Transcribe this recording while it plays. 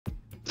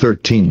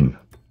13.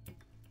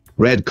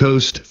 Red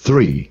Coast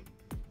 3.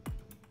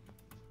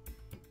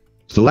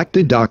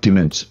 Selected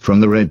documents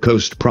from the Red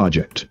Coast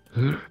project.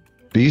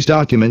 These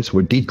documents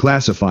were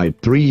declassified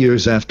 3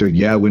 years after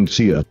Yao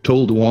Wenxia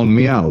told Wang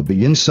Miao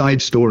the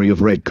inside story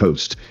of Red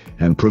Coast,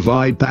 and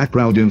provide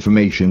background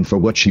information for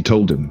what she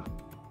told him.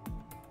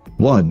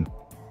 1.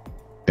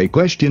 A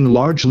question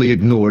largely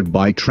ignored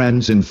by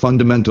trends in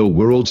fundamental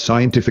world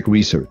scientific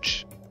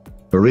research.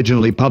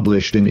 Originally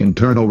published in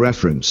Internal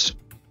Reference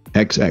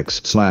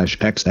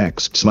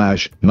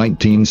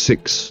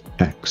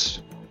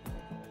XX/XX/196X.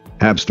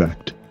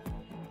 Abstract.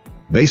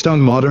 Based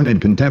on modern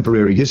and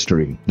contemporary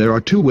history, there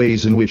are two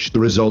ways in which the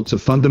results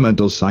of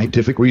fundamental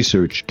scientific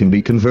research can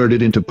be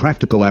converted into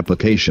practical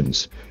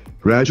applications: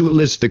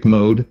 gradualistic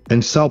mode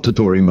and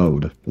saltatory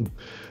mode.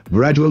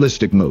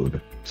 Gradualistic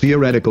mode.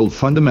 Theoretical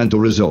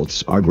fundamental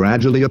results are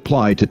gradually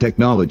applied to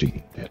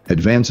technology.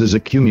 Advances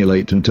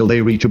accumulate until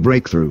they reach a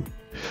breakthrough.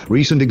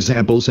 Recent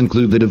examples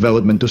include the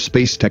development of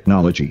space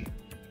technology.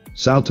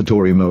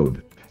 Saltatory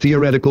mode.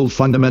 Theoretical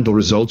fundamental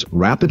results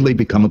rapidly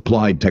become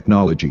applied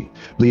technology,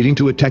 leading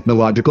to a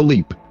technological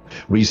leap.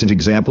 Recent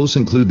examples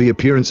include the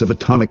appearance of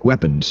atomic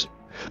weapons.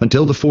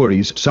 Until the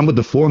 40s, some of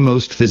the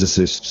foremost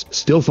physicists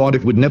still thought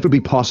it would never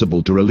be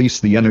possible to release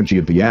the energy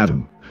of the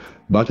atom.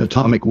 But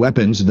atomic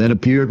weapons then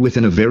appeared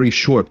within a very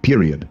short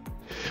period.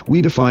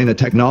 We define a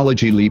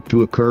technology leap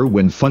to occur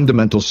when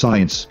fundamental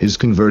science is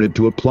converted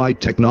to applied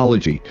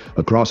technology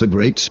across a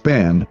great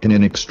span in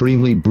an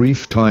extremely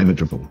brief time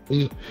interval.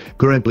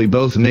 Currently,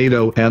 both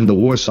NATO and the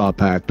Warsaw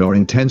Pact are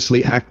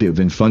intensely active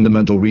in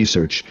fundamental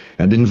research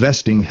and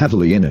investing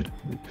heavily in it.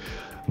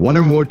 One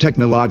or more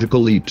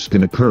technological leaps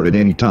can occur at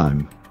any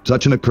time.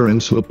 Such an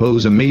occurrence will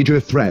pose a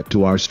major threat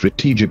to our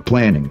strategic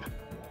planning.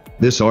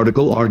 This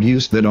article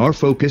argues that our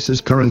focus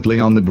is currently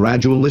on the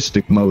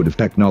gradualistic mode of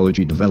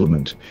technology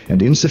development,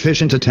 and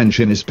insufficient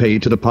attention is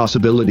paid to the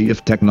possibility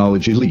of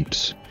technology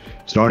leaps.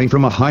 Starting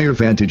from a higher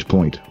vantage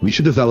point, we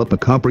should develop a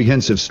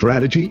comprehensive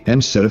strategy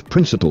and set of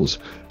principles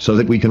so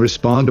that we can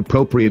respond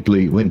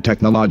appropriately when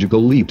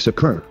technological leaps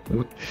occur.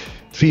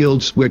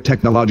 Fields where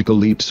technological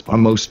leaps are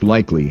most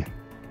likely: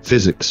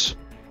 physics,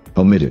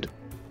 omitted;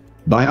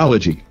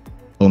 biology,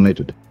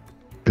 omitted;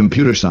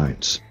 computer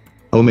science,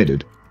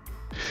 omitted;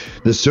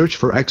 the search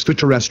for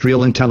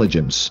extraterrestrial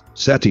intelligence,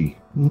 SETI.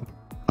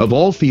 Of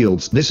all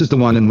fields, this is the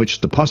one in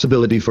which the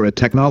possibility for a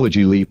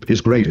technology leap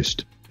is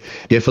greatest.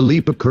 If a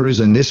leap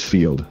occurs in this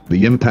field,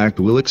 the impact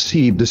will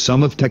exceed the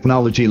sum of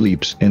technology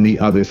leaps in the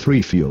other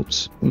three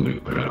fields.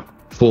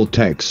 Full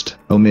text,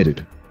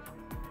 omitted.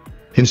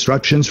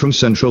 Instructions from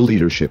central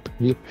leadership.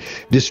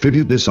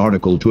 Distribute this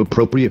article to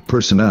appropriate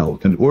personnel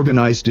and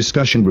organize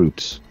discussion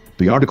groups.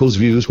 The article's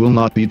views will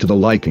not be to the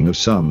liking of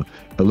some,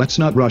 but let's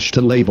not rush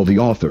to label the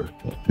author.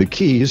 The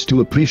key is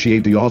to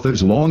appreciate the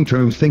author's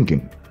long-term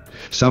thinking.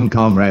 Some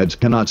comrades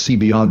cannot see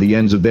beyond the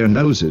ends of their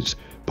noses,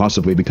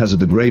 possibly because of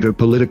the greater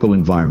political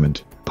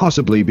environment,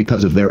 possibly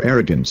because of their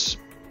arrogance.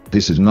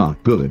 This is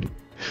not good.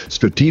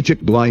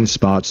 Strategic blind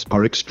spots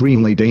are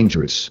extremely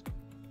dangerous.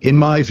 In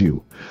my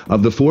view,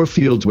 of the four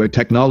fields where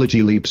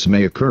technology leaps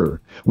may occur,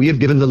 we have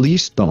given the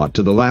least thought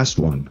to the last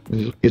one.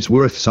 It's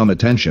worth some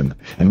attention,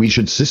 and we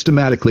should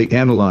systematically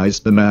analyze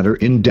the matter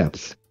in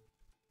depth.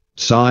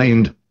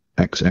 Signed,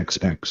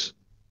 XXX.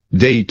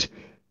 Date,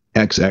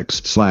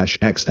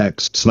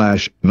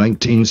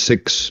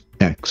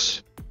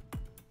 XX/XX/196X.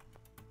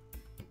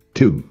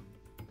 2.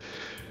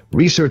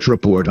 Research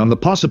report on the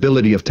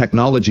possibility of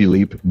technology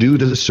leap due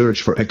to the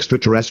search for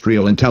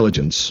extraterrestrial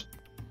intelligence.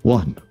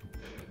 1.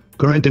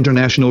 Current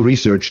international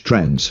research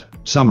trends.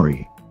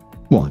 Summary.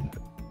 1.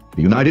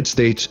 The United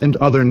States and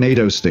other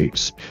NATO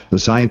states. The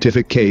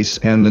scientific case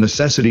and the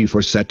necessity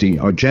for SETI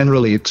are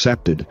generally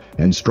accepted,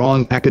 and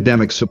strong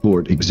academic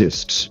support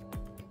exists.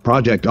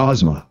 Project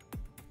Ozma.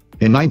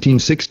 In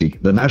 1960,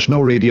 the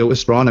National Radio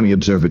Astronomy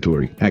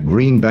Observatory at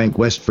Green Bank,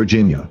 West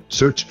Virginia,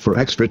 searched for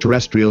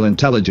extraterrestrial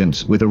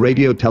intelligence with a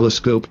radio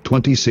telescope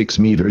 26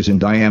 meters in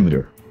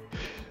diameter.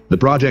 The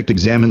project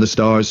examined the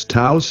stars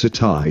Tau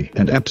Ceti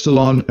and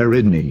Epsilon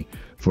Eridani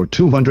for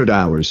 200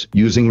 hours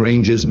using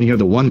ranges near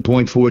the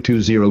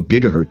 1.420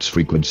 GHz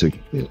frequency.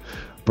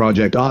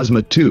 Project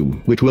Ozma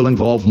 2, which will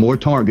involve more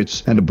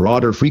targets and a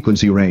broader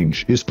frequency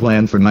range, is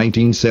planned for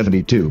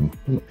 1972.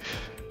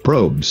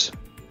 Probes.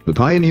 The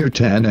Pioneer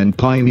 10 and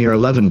Pioneer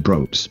 11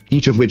 probes,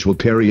 each of which will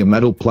carry a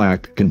metal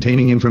plaque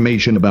containing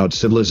information about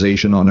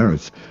civilization on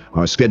Earth,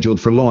 are scheduled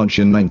for launch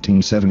in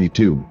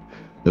 1972.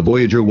 The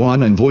Voyager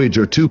 1 and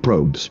Voyager 2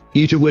 probes,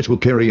 each of which will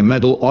carry a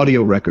metal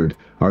audio record,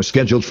 are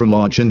scheduled for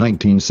launch in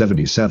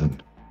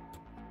 1977.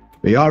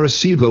 The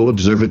Arecibo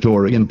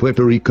Observatory in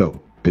Puerto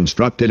Rico,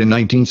 constructed in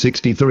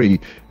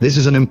 1963, this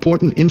is an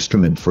important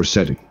instrument for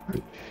SETI.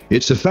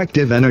 Its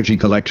effective energy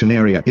collection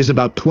area is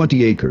about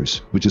 20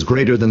 acres, which is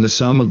greater than the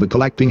sum of the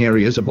collecting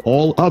areas of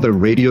all other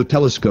radio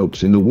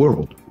telescopes in the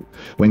world.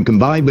 When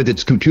combined with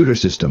its computer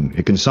system,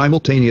 it can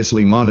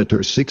simultaneously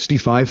monitor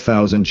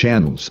 65,000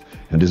 channels,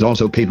 and is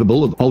also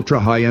capable of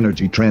ultra-high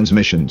energy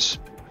transmissions.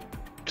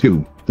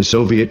 2. The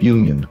Soviet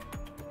Union.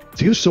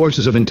 Few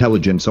sources of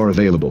intelligence are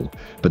available,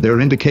 but there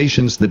are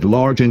indications that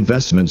large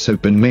investments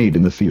have been made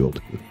in the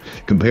field.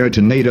 Compared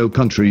to NATO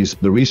countries,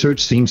 the research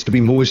seems to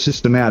be more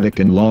systematic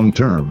and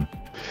long-term.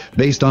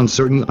 Based on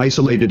certain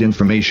isolated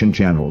information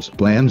channels,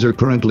 plans are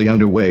currently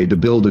underway to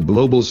build a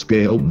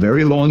global-scale,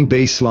 very long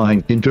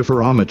baseline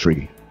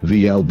interferometry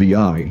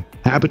 (VLBI)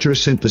 aperture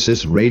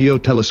synthesis radio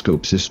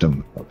telescope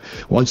system.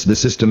 Once the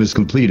system is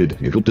completed,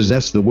 it will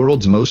possess the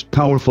world's most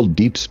powerful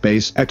deep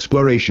space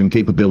exploration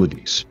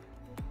capabilities.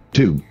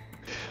 2.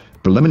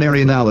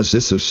 Preliminary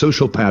analysis of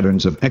social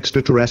patterns of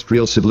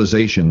extraterrestrial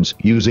civilizations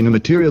using a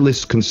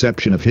materialist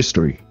conception of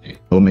history.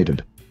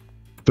 Omitted.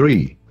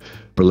 3.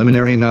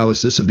 Preliminary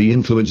analysis of the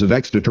influence of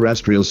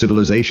extraterrestrial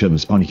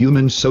civilizations on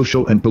human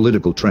social and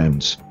political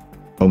trends.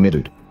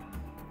 Omitted.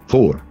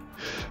 4.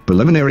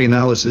 Preliminary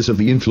analysis of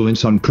the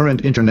influence on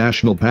current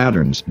international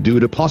patterns due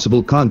to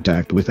possible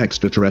contact with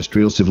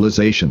extraterrestrial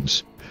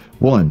civilizations.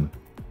 1.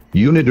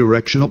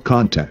 Unidirectional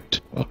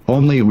contact,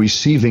 only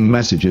receiving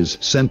messages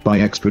sent by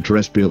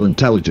extraterrestrial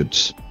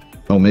intelligence.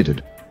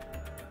 Omitted.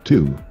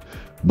 2.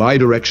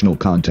 Bidirectional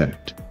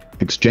contact,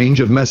 exchange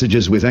of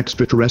messages with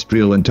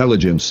extraterrestrial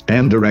intelligence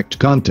and direct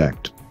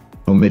contact.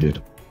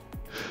 Omitted.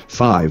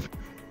 5.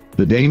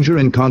 The danger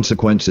and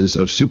consequences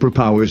of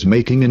superpowers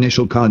making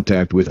initial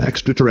contact with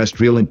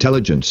extraterrestrial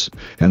intelligence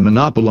and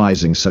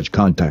monopolizing such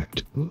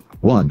contact.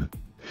 1.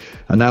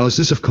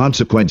 Analysis of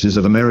consequences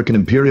of American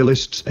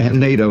imperialists and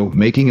NATO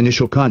making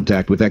initial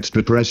contact with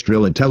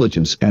extraterrestrial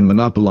intelligence and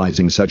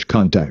monopolizing such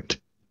contact.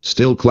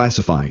 Still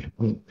classified.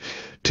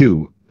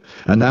 2.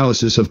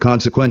 Analysis of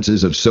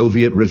consequences of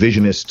Soviet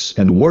revisionists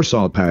and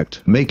Warsaw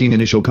Pact making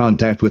initial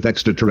contact with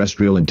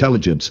extraterrestrial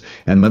intelligence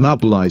and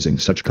monopolizing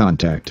such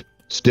contact.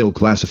 Still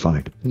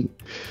classified.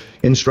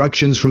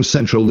 Instructions from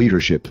central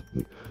leadership.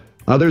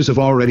 Others have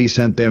already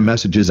sent their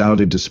messages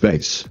out into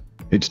space.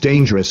 It's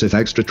dangerous if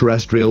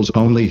extraterrestrials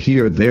only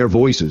hear their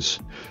voices.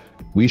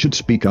 We should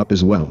speak up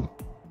as well.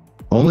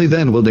 Only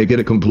then will they get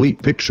a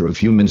complete picture of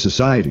human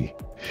society.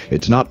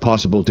 It's not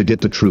possible to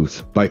get the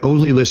truth by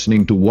only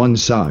listening to one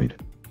side.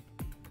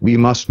 We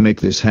must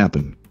make this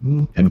happen,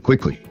 and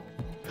quickly.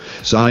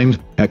 Signed,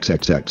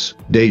 XXX.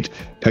 Date,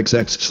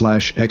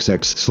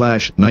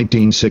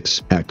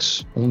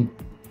 XX/XX/196X.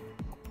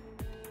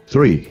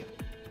 3.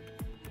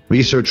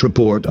 Research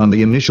report on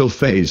the initial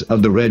phase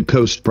of the Red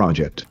Coast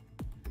Project.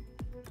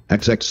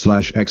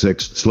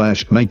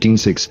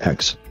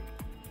 XX/XX/196X.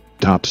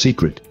 Top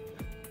secret.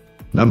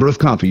 Number of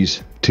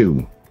copies,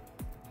 2.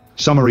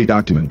 Summary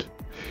document.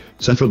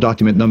 Central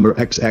document number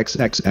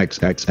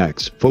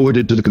XXXXXX,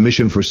 forwarded to the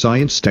Commission for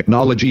Science,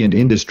 Technology and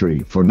Industry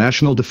for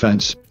National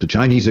Defense, the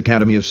Chinese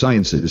Academy of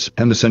Sciences,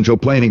 and the Central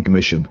Planning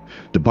Commission,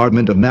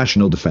 Department of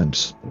National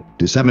Defense.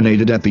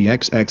 Disseminated at the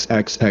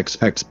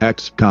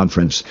XXXXXX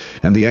Conference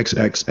and the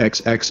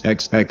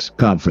XXXXXX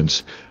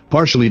Conference.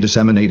 Partially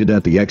disseminated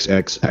at the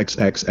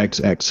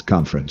XXXXXX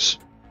Conference.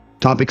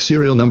 Topic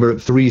serial number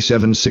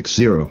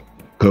 3760.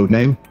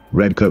 Codename,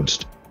 Red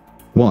Coast.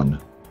 1.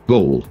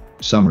 Goal,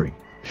 summary.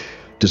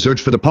 To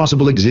search for the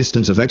possible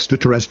existence of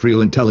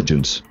extraterrestrial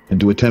intelligence, and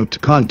to attempt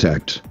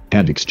contact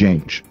and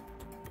exchange.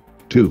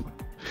 2.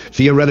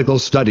 Theoretical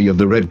study of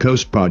the Red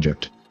Coast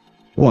Project.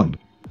 1.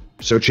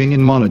 Searching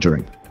and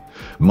monitoring.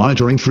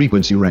 Monitoring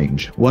frequency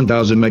range,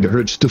 1000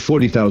 MHz to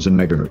 40,000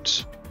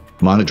 MHz.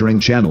 Monitoring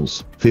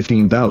channels,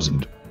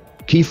 15,000.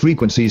 Key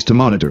frequencies to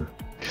monitor.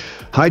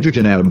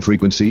 Hydrogen atom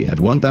frequency at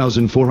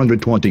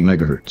 1420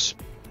 MHz.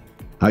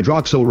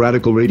 Hydroxyl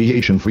radical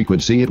radiation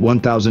frequency at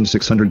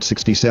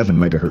 1667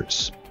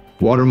 MHz.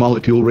 Water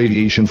molecule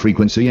radiation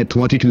frequency at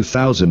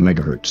 22,000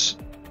 MHz.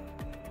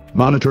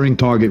 Monitoring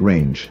target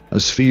range, a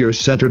sphere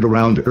centered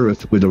around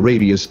Earth with a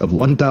radius of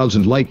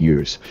 1,000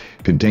 light-years,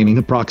 containing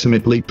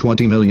approximately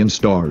 20 million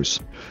stars.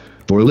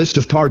 For a list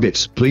of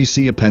targets, please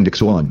see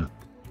Appendix 1.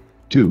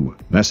 2.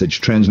 Message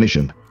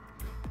transmission.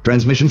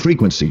 Transmission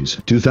frequencies,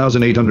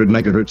 2,800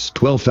 MHz,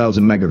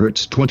 12,000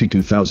 MHz,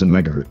 22,000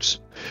 MHz.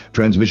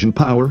 Transmission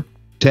power,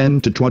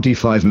 10 to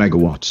 25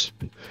 megawatts.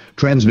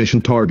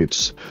 Transmission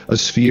targets, a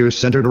sphere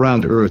centered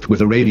around Earth with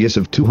a radius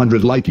of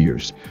 200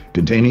 light-years,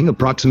 containing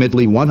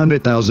approximately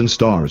 100,000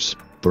 stars.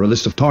 For a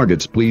list of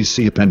targets, please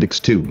see Appendix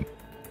 2.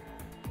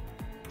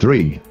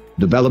 3.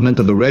 Development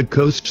of the Red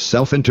Coast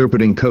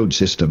Self-Interpreting Code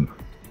System.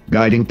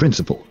 Guiding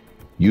principle.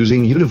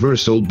 Using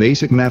universal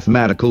basic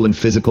mathematical and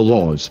physical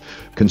laws,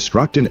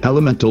 construct an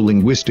elemental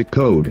linguistic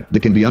code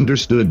that can be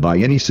understood by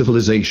any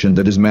civilization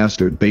that has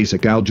mastered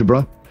basic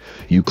algebra,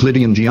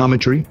 Euclidean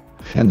geometry,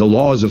 and the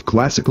laws of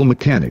classical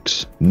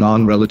mechanics,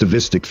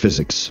 non-relativistic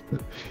physics.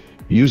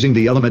 Using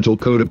the elemental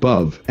code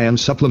above and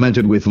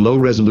supplemented with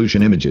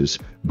low-resolution images,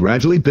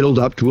 gradually build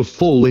up to a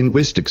full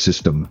linguistic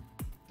system.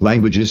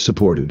 Languages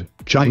supported,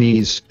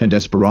 Chinese and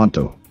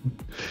Esperanto.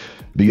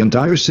 The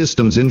entire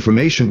system's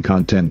information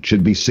content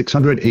should be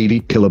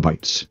 680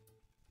 kilobytes.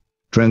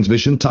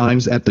 Transmission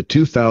times at the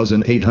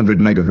 2,800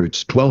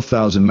 MHz,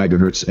 12,000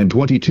 MHz, and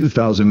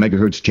 22,000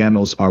 MHz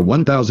channels are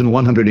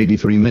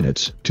 1,183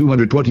 minutes,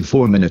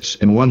 224 minutes,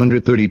 and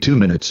 132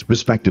 minutes,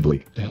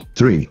 respectively.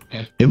 3.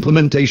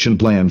 Implementation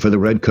plan for the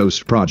Red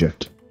Coast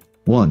Project.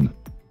 1.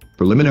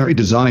 Preliminary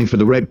design for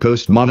the Red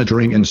Coast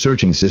monitoring and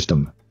searching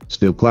system,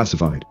 still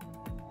classified.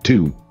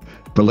 2.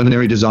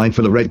 Preliminary design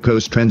for the Red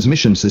Coast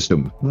transmission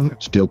system,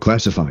 still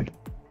classified.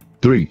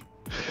 3.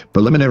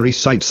 Preliminary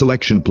site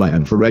selection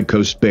plan for Red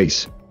Coast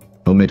base,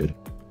 omitted.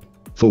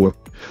 4.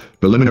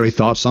 Preliminary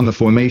thoughts on the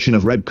formation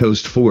of Red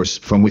Coast Force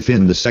from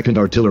within the 2nd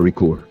Artillery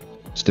Corps,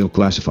 still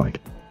classified.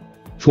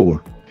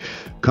 4.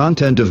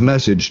 Content of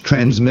message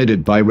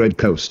transmitted by Red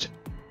Coast.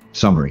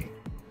 Summary.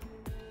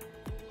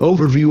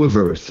 Overview of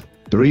Earth,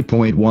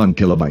 3.1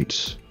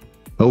 kilobytes.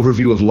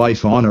 Overview of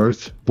life on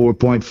Earth,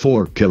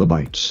 4.4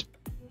 kilobytes.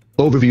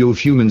 Overview of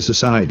human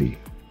society,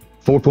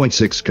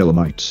 4.6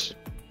 kilobytes.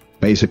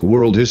 Basic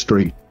world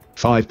history,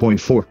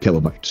 5.4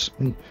 kilobytes.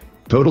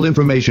 Total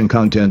information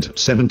content,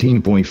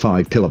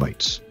 17.5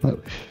 kilobytes.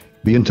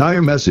 The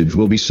entire message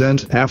will be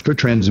sent after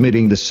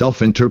transmitting the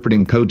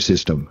self-interpreting code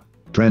system.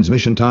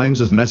 Transmission times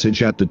of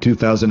message at the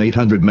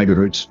 2800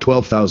 MHz,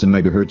 12,000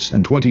 MHz,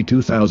 and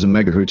 22,000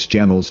 MHz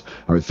channels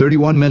are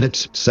 31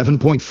 minutes,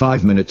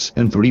 7.5 minutes,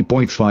 and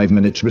 3.5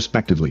 minutes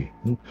respectively.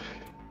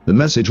 The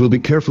message will be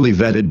carefully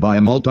vetted by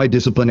a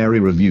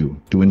multidisciplinary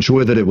review to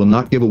ensure that it will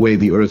not give away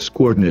the Earth's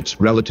coordinates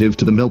relative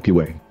to the Milky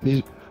Way.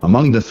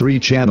 Among the 3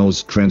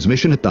 channels,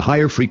 transmission at the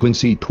higher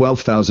frequency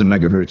 12,000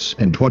 MHz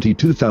and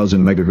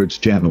 22,000 MHz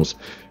channels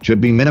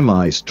should be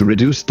minimized to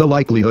reduce the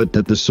likelihood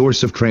that the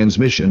source of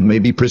transmission may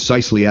be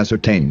precisely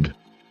ascertained.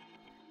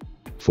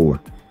 4.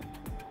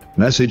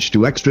 Message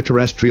to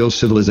extraterrestrial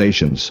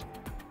civilizations.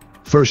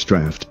 First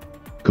draft.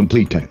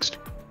 Complete text.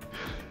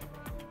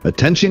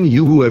 Attention,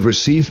 you who have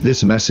received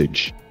this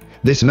message.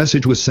 This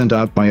message was sent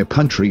out by a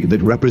country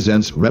that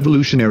represents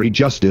revolutionary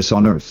justice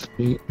on Earth.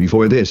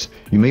 Before this,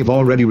 you may have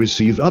already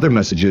received other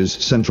messages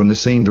sent from the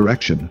same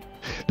direction.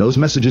 Those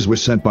messages were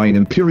sent by an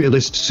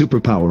imperialist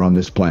superpower on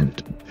this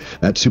planet.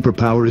 That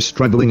superpower is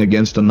struggling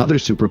against another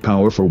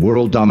superpower for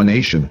world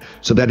domination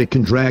so that it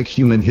can drag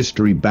human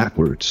history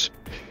backwards.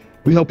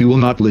 We hope you will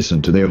not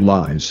listen to their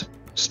lies.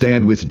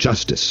 Stand with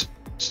justice.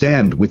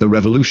 Stand with the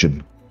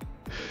revolution.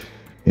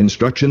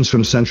 Instructions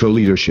from Central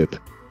Leadership.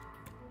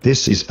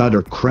 This is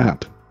utter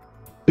crap.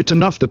 It's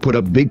enough to put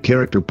up big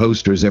character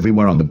posters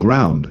everywhere on the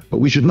ground, but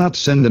we should not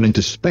send them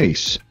into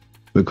space.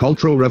 The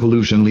Cultural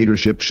Revolution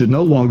leadership should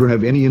no longer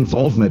have any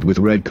involvement with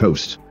Red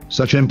Coast.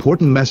 Such an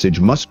important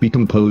message must be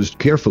composed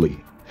carefully.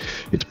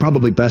 It's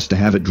probably best to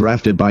have it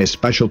drafted by a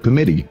special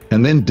committee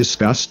and then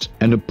discussed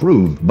and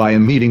approved by a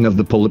meeting of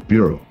the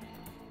Politburo.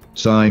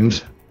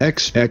 Signed,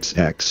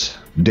 XXX.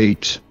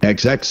 Date,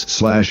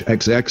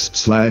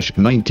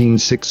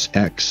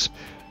 XX/XX/196X.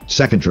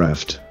 Second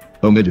draft.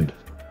 Omitted.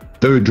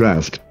 Third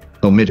draft.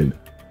 Omitted.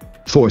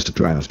 Fourth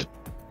draft.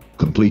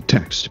 Complete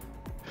text.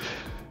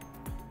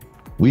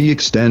 We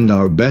extend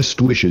our best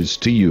wishes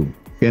to you,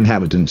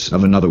 inhabitants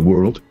of another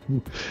world.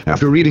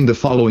 After reading the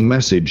following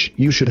message,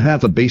 you should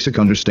have a basic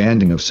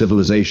understanding of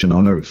civilization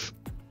on Earth.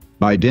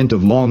 By dint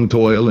of long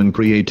toil and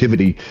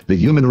creativity, the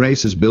human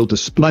race has built a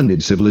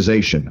splendid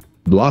civilization,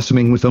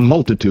 blossoming with a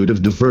multitude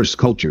of diverse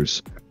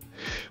cultures.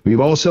 We've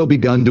also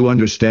begun to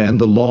understand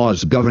the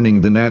laws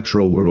governing the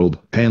natural world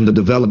and the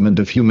development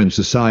of human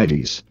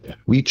societies.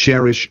 We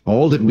cherish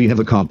all that we have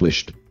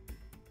accomplished.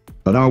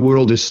 But our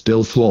world is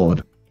still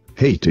flawed.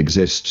 Hate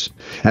exists,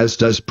 as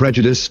does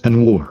prejudice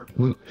and war.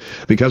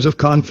 Because of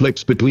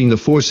conflicts between the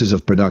forces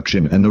of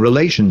production and the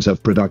relations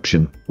of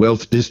production,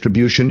 wealth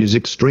distribution is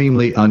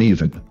extremely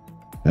uneven,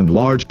 and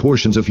large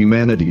portions of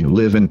humanity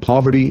live in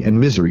poverty and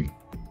misery.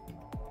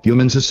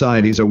 Human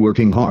societies are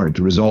working hard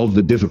to resolve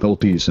the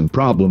difficulties and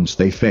problems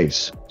they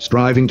face,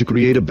 striving to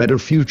create a better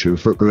future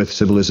for Earth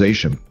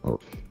civilization.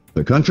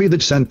 The country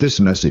that sent this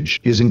message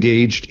is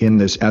engaged in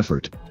this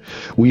effort.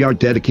 We are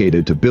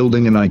dedicated to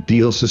building an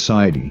ideal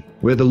society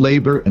where the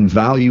labor and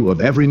value of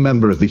every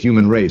member of the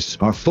human race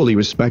are fully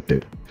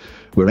respected,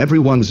 where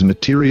everyone's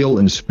material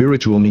and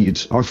spiritual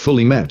needs are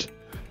fully met,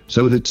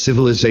 so that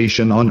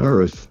civilization on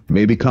Earth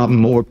may become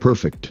more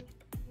perfect.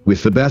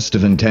 With the best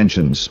of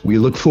intentions, we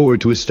look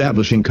forward to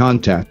establishing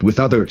contact with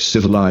other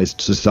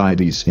civilized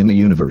societies in the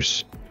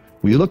universe.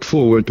 We look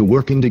forward to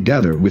working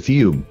together with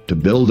you to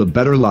build a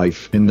better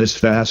life in this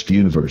vast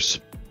universe.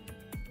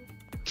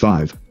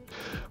 5.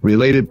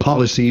 Related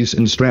policies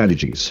and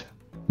strategies.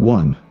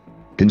 1.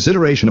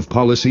 Consideration of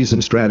policies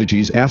and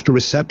strategies after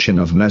reception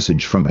of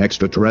message from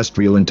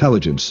extraterrestrial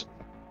intelligence.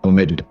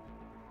 Omitted.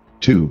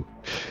 2.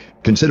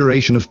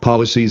 Consideration of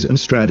policies and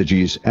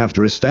strategies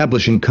after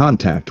establishing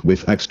contact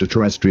with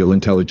extraterrestrial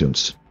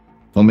intelligence.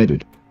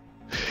 Omitted.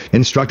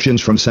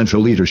 Instructions from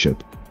Central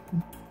Leadership.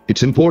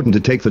 It's important to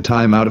take the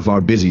time out of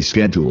our busy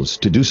schedules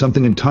to do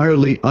something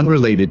entirely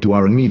unrelated to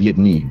our immediate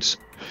needs.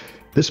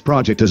 This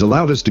project has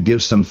allowed us to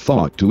give some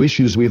thought to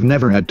issues we've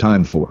never had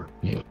time for.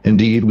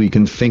 Indeed, we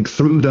can think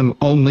through them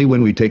only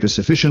when we take a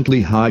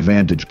sufficiently high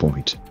vantage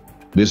point.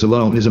 This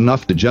alone is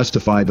enough to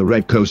justify the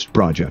Red Coast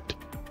project.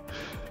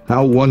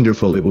 How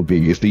wonderful it will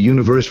be if the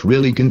universe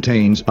really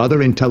contains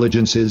other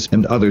intelligences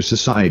and other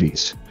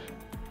societies.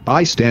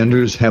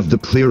 Bystanders have the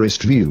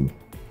clearest view.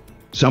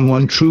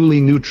 Someone truly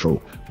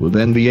neutral will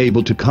then be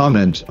able to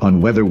comment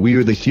on whether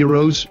we're the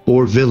heroes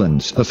or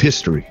villains of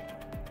history.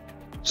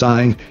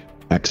 Sign,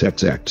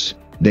 XXX.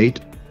 Date,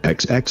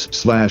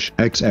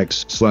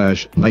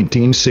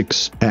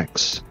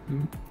 XX/XX/196X.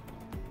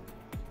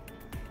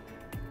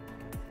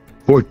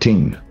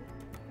 14.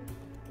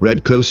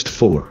 Red Coast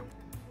 4.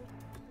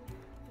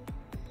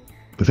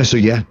 Professor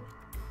Ye?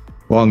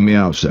 Wang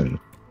Miao said.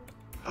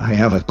 I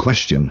have a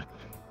question.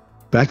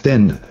 Back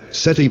then,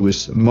 SETI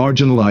was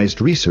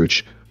marginalized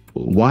research.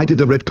 Why did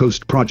the Red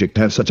Coast project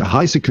have such a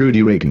high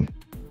security rating?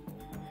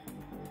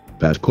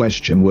 That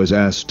question was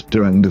asked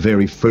during the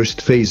very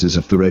first phases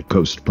of the Red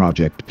Coast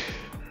project,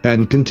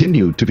 and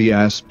continued to be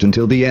asked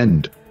until the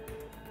end.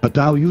 But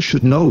now you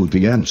should know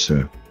the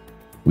answer.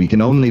 We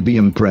can only be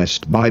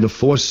impressed by the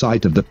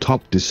foresight of the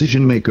top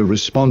decision-maker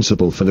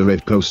responsible for the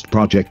Red Coast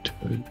project.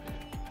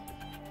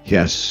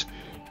 Yes,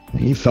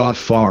 he thought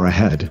far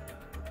ahead.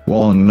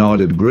 Wang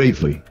nodded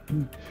gravely.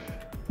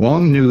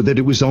 Wang knew that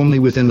it was only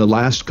within the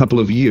last couple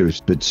of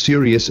years that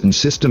serious and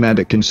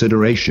systematic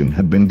consideration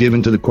had been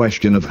given to the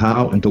question of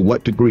how and to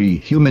what degree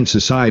human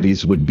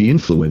societies would be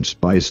influenced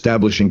by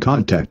establishing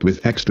contact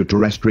with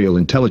extraterrestrial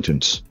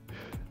intelligence.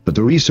 But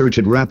the research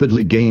had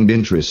rapidly gained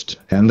interest,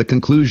 and the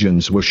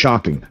conclusions were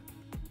shocking.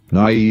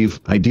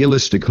 Naive,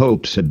 idealistic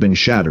hopes had been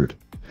shattered.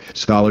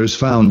 Scholars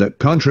found that,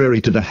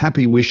 contrary to the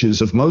happy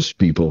wishes of most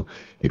people,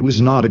 it was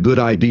not a good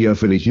idea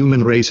for the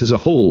human race as a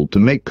whole to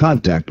make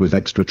contact with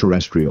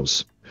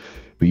extraterrestrials.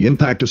 The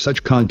impact of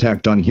such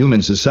contact on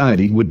human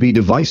society would be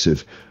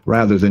divisive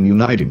rather than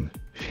uniting,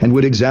 and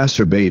would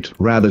exacerbate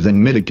rather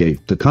than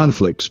mitigate the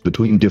conflicts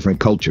between different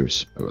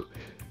cultures.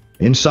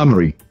 In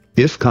summary,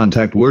 if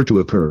contact were to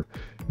occur,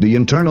 the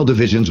internal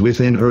divisions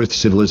within Earth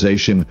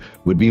civilization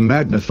would be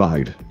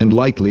magnified and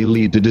likely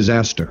lead to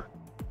disaster.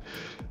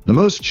 The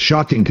most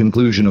shocking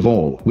conclusion of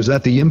all was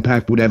that the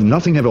impact would have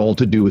nothing at all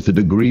to do with the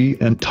degree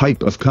and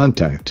type of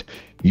contact,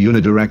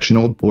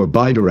 unidirectional or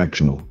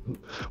bidirectional,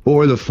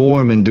 or the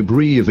form and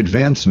degree of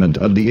advancement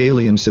of the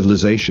alien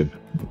civilization.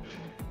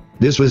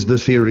 This was the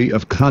theory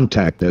of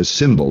contact as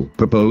symbol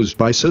proposed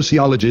by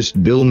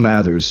sociologist Bill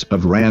Mathers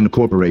of RAND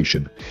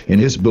Corporation in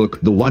his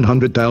book The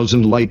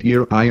 100,000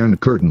 Light-Year Iron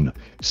Curtain,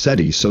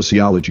 SETI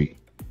Sociology.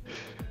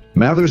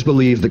 Mathers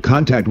believed that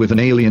contact with an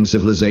alien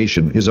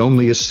civilization is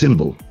only a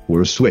symbol or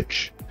a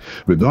switch.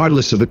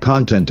 Regardless of the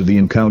content of the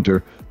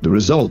encounter, the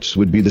results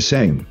would be the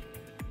same.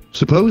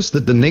 Suppose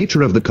that the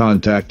nature of the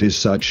contact is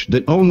such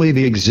that only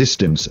the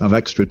existence of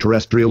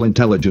extraterrestrial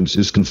intelligence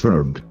is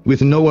confirmed,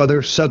 with no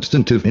other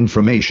substantive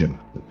information,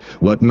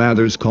 what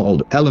Mathers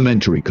called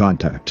elementary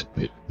contact.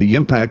 The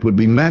impact would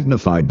be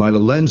magnified by the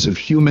lens of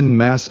human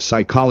mass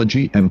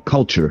psychology and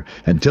culture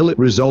until it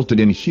resulted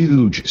in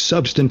huge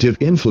substantive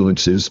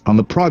influences on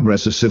the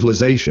progress of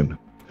civilization.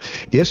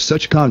 If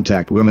such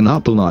contact were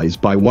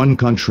monopolized by one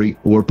country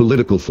or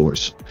political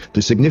force,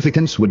 the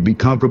significance would be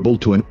comparable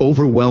to an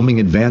overwhelming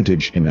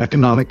advantage in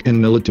economic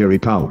and military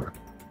power.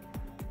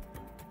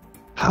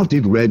 How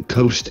did Red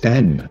Coast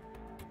end?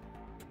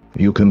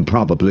 You can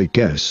probably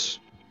guess.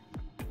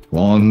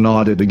 Wang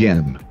nodded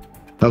again.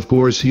 Of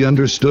course, he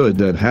understood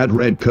that had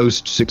Red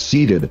Coast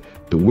succeeded,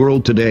 the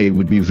world today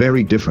would be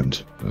very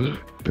different.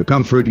 To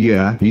comfort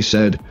Ye, he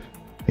said,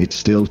 "It's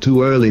still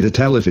too early to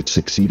tell if it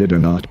succeeded or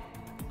not.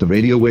 The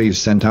radio waves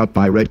sent out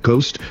by Red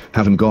Coast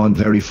haven't gone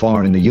very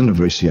far in the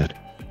universe yet."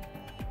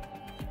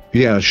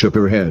 Ye shook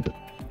her head.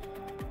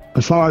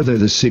 The farther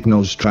the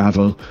signals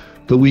travel,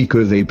 the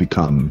weaker they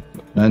become,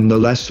 and the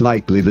less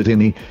likely that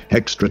any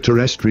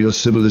extraterrestrial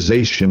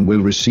civilization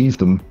will receive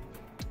them.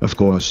 Of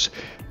course,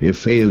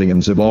 if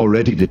aliens have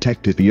already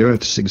detected the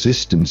Earth's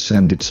existence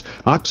and its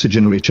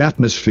oxygen-rich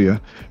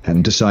atmosphere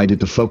and decided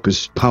to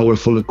focus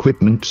powerful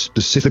equipment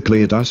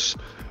specifically at us,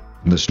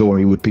 the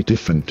story would be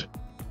different.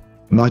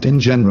 Not in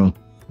general.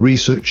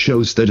 Research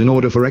shows that in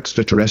order for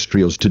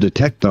extraterrestrials to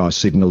detect our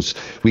signals,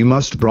 we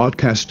must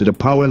broadcast at a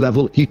power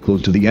level equal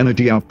to the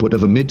energy output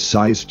of a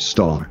mid-sized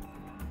star.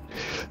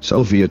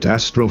 Soviet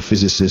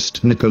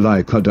astrophysicist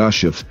Nikolai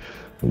Kardashev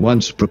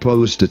once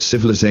proposed that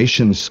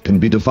civilizations can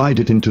be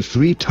divided into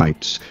three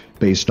types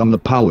based on the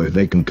power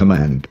they can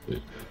command,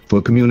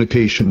 for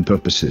communication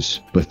purposes,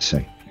 let's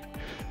say.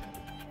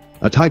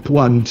 A Type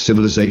 1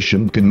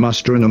 civilization can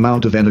muster an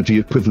amount of energy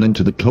equivalent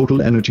to the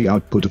total energy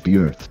output of the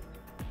Earth.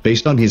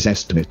 Based on his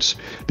estimates,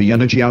 the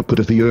energy output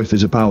of the Earth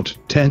is about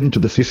 10 to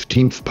the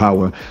 15th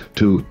power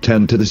to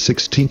 10 to the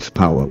 16th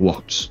power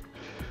watts.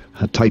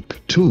 A Type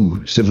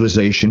 2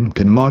 civilization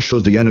can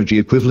marshal the energy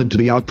equivalent to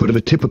the output of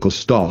a typical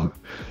star,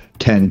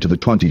 10 to the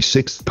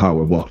 26th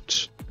power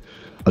watts.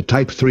 A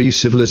Type 3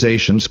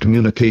 civilization's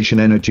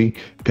communication energy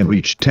can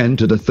reach 10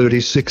 to the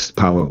 36th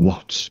power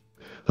watts,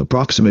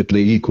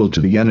 approximately equal to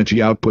the energy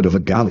output of a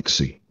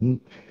galaxy.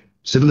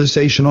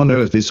 Civilization on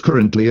Earth is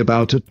currently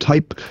about a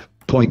Type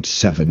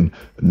 0.7,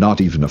 not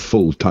even a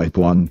full Type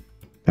 1,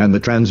 and the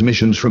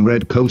transmissions from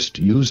Red Coast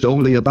used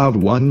only about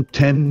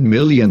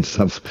 1/10,000,000th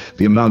of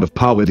the amount of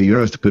power the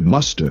Earth could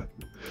muster.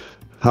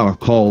 Our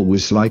call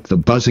was like the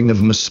buzzing of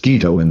a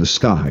mosquito in the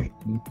sky.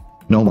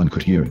 No one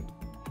could hear it.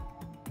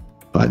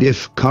 But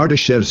if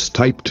Kardashev's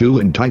Type 2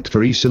 and Type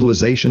 3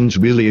 civilizations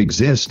really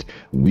exist,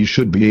 we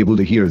should be able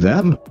to hear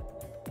them.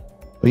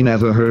 We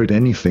never heard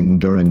anything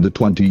during the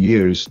 20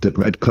 years that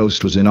Red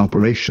Coast was in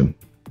operation.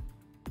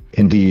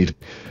 Indeed,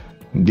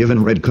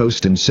 given Red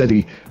Coast and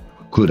SETI,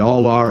 could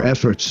all our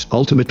efforts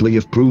ultimately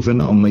have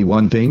proven only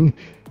one thing?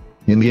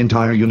 In the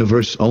entire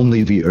universe,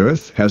 only the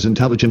Earth has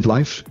intelligent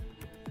life?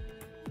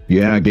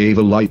 Yeah, I gave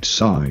a light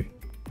sigh.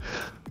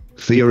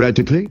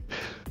 Theoretically,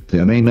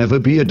 there may never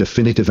be a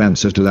definitive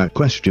answer to that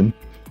question.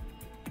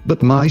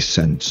 But my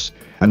sense,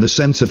 and the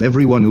sense of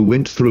everyone who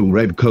went through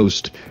Red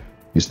Coast,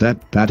 is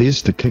that that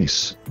is the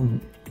case.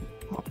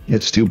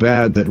 It's too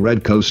bad that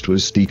Red Coast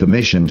was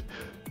decommissioned.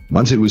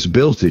 Once it was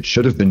built, it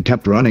should have been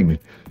kept running.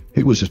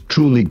 It was a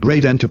truly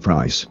great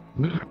enterprise.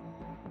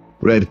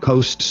 Red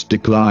Coast's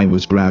decline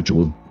was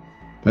gradual.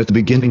 At the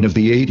beginning of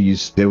the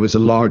 80s, there was a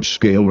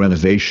large-scale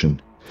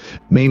renovation.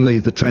 Mainly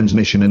the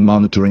transmission and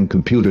monitoring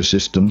computer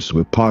systems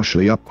were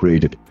partially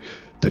upgraded.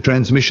 The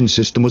transmission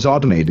system was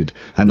automated,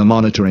 and the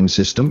monitoring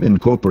system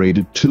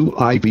incorporated 2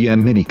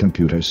 IBM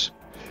mini-computers.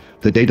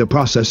 The data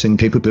processing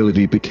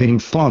capability became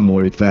far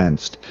more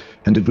advanced,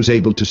 and it was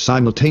able to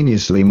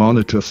simultaneously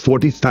monitor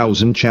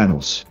 40,000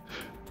 channels.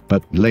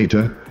 But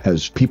later,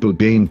 as people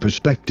gained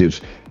perspective,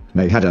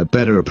 they had a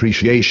better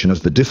appreciation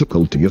of the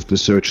difficulty of the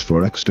search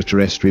for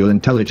extraterrestrial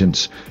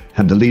intelligence,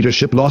 and the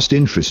leadership lost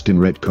interest in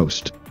Red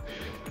Coast.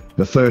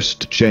 The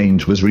first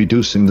change was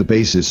reducing the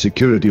base's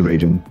security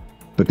rating.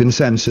 The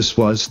consensus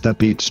was that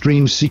the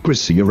extreme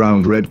secrecy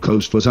around Red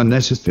Coast was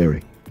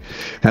unnecessary,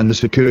 and the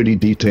security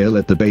detail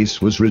at the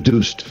base was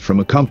reduced from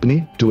a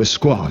company to a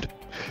squad,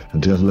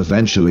 until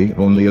eventually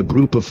only a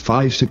group of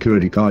 5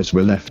 security guards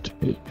were left.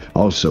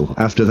 Also,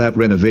 after that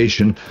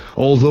renovation,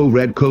 although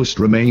Red Coast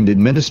remained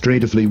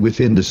administratively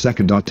within the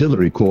 2nd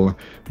Artillery Corps,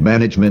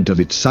 management of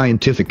its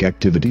scientific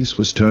activities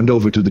was turned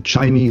over to the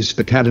Chinese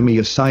Academy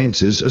of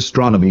Sciences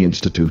Astronomy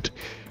Institute,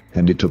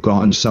 and it took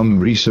on some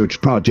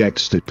research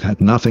projects that had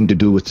nothing to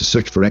do with the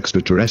search for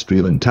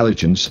extraterrestrial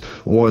intelligence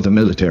or the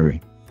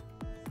military.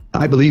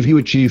 I believe you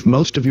achieved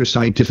most of your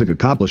scientific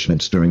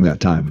accomplishments during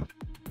that time.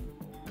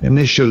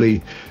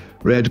 Initially,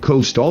 Red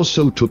Coast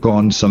also took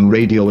on some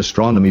radio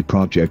astronomy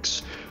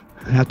projects.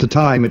 At the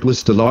time, it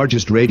was the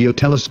largest radio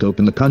telescope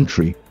in the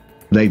country.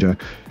 Later,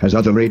 as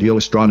other radio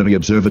astronomy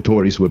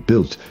observatories were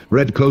built,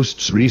 Red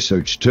Coast's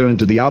research turned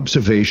to the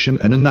observation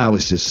and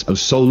analysis of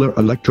solar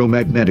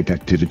electromagnetic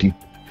activity.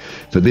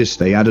 For this,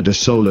 they added a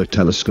solar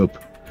telescope.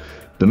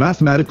 The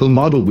mathematical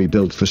model we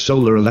built for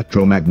solar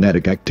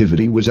electromagnetic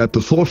activity was at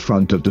the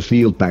forefront of the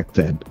field back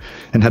then,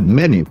 and had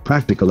many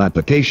practical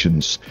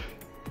applications.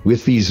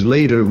 With these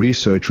later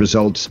research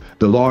results,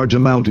 the large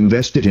amount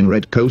invested in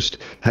Red Coast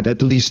had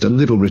at least a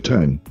little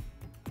return.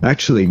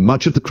 Actually,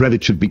 much of the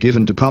credit should be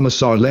given to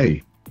Commissar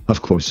Lay.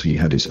 Of course, he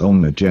had his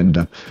own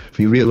agenda.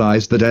 He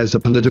realized that as a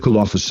political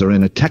officer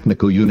in a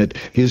technical unit,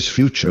 his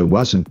future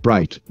wasn't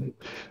bright.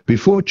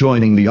 Before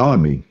joining the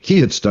army, he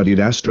had studied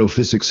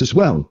astrophysics as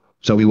well,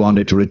 so he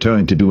wanted to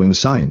return to doing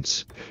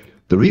science.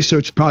 The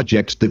research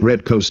projects that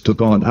Red Coast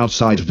took on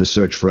outside of the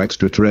search for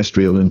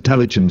extraterrestrial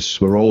intelligence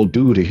were all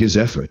due to his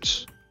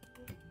efforts.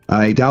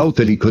 I doubt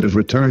that he could have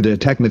returned to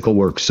technical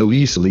work so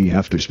easily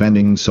after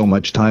spending so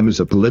much time as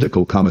a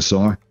political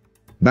commissar.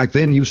 Back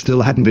then, you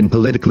still hadn't been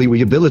politically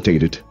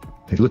rehabilitated.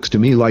 It looks to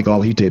me like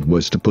all he did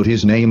was to put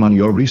his name on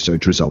your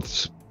research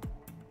results.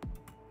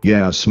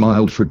 Yeah,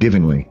 smiled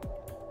forgivingly.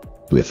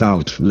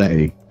 Without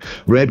Lay,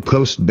 Red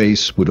Coast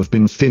Base would have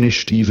been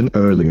finished even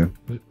earlier.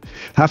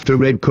 After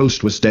Red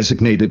Coast was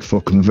designated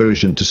for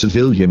conversion to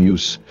civilian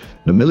use,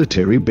 the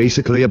military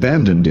basically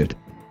abandoned it.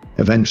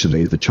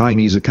 Eventually, the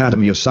Chinese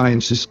Academy of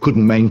Sciences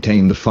couldn't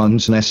maintain the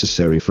funds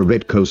necessary for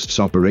Red Coast's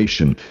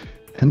operation,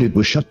 and it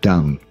was shut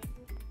down.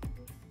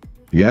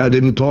 Yeah,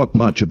 didn't talk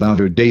much about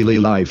her daily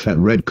life at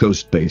Red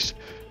Coast Base,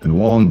 and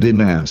Wong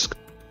didn't ask.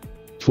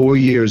 4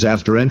 years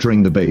after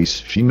entering the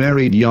base, she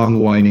married Yang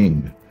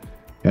Weining.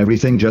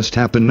 Everything just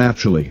happened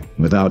naturally,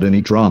 without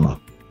any drama.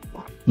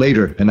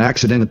 Later, an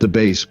accident at the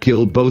base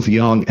killed both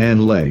Yang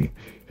and Lei,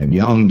 and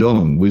Yang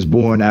Dong was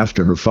born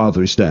after her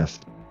father's death.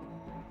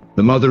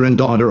 The mother and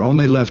daughter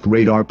only left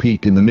Radar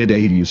Peak in the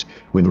mid-80s,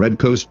 when Red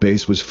Coast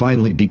Base was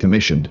finally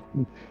decommissioned.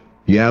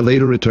 Ya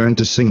later returned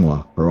to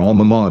Tsinghua, her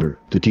alma mater,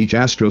 to teach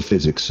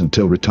astrophysics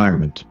until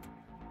retirement.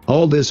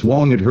 All this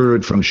Wong had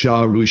heard from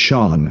Xia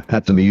Rushan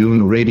at the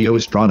Miyun Radio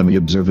Astronomy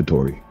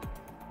Observatory.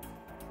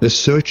 The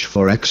search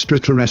for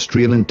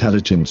extraterrestrial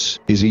intelligence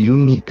is a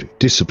unique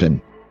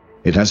discipline.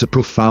 It has a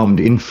profound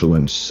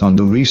influence on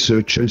the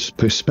researcher's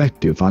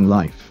perspective on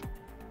life.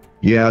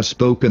 Ya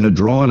spoke in a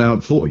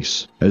drawn-out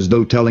voice, as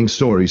though telling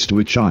stories to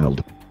a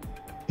child.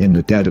 In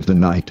the dead of the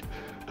night,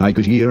 I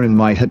could hear in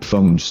my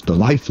headphones the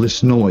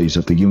lifeless noise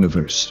of the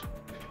universe.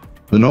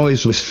 The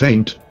noise was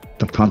faint,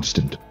 but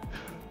constant,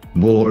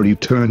 more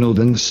eternal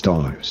than the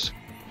stars.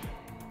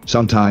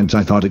 Sometimes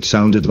I thought it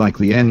sounded like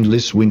the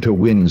endless winter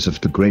winds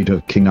of the greater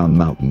Kingan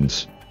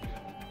Mountains.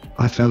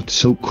 I felt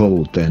so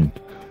cold then,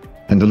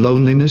 and the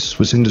loneliness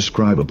was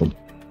indescribable.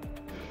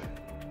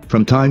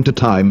 From time to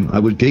time, I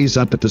would gaze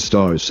up at the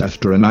stars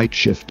after a night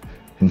shift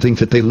and think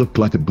that they looked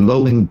like a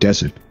glowing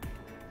desert.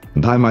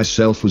 And I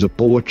myself was a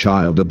poor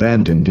child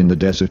abandoned in the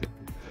desert.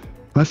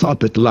 I thought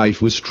that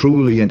life was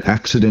truly an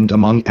accident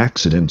among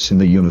accidents in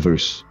the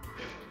universe.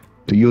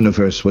 The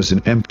universe was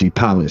an empty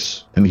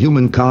palace, and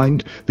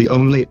humankind the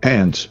only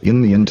ants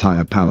in the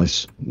entire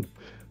palace.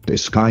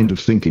 This kind of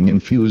thinking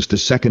infused the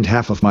second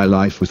half of my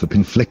life with a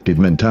conflicted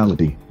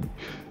mentality.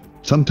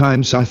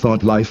 Sometimes I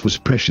thought life was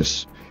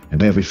precious,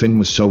 and everything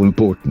was so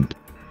important.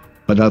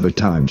 But other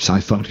times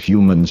I thought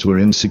humans were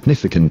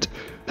insignificant,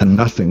 and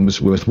nothing was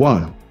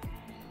worthwhile.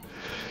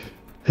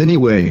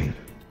 Anyway,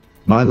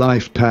 my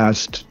life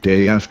passed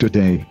day after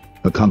day,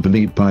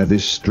 accompanied by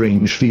this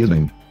strange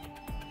feeling.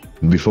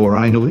 Before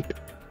I knew it,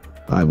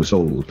 I was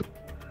old.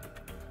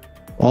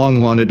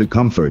 Wang wanted to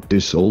comfort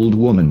this old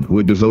woman who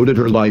had devoted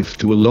her life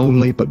to a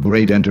lonely but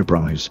great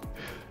enterprise.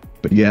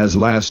 But Ya's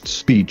last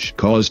speech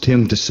caused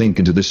him to sink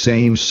into the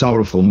same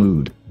sorrowful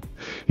mood.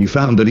 He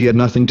found that he had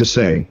nothing to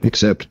say,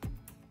 except,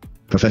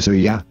 "Professor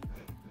Ya,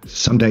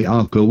 someday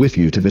I'll go with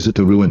you to visit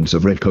the ruins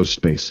of Red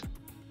Coast Base."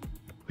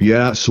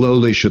 Ya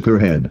slowly shook her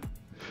head.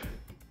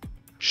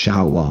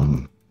 "Xiao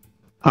Wang,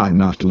 I'm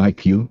not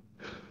like you.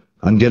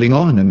 I'm getting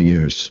on in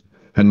years,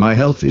 and my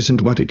health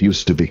isn't what it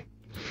used to be.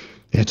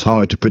 It's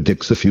hard to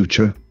predict the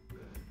future.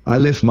 I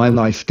live my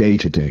life day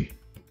to day."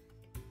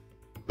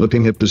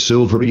 Looking at the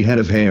silvery head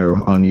of hair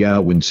on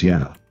Ya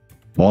Wenxia,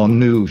 Wang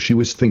knew she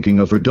was thinking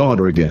of her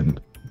daughter again.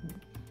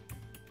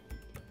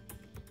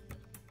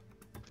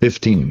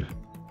 15.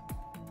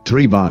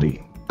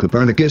 Three-body,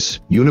 Copernicus,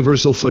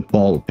 Universal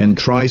Football, and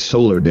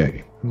Tri-Solar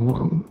Day.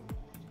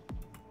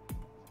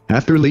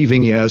 After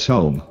leaving Ya's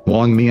home,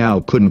 Wang Miao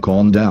couldn't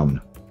calm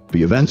down.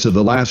 The events of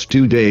the last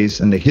 2 days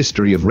and the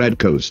history of Red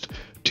Coast,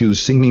 two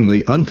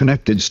seemingly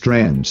unconnected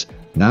strands,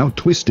 now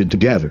twisted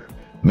together,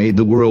 made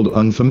the world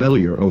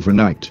unfamiliar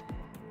overnight.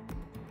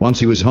 Once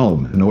he was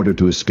home, in order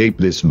to escape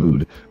this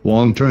mood,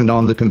 Wang turned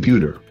on the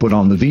computer, put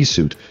on the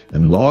V-suit,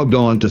 and logged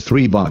on to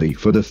Three-Body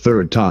for the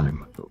third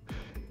time.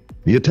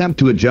 The attempt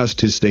to adjust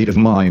his state of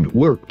mind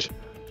worked.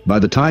 By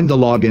the time the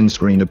login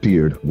screen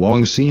appeared,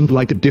 Wang seemed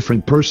like a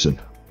different person,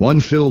 one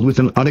filled with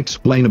an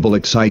unexplainable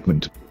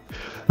excitement.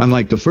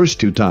 Unlike the first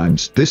 2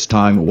 times, this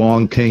time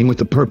Wang came with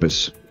a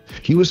purpose.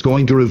 He was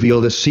going to reveal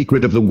the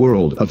secret of the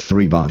world of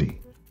Three-Body.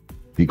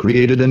 He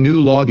created a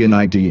new login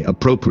ID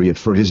appropriate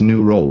for his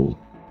new role,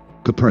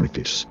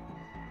 Copernicus.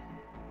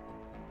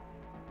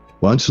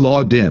 Once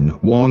logged in,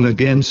 Wang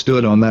again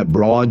stood on that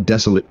broad,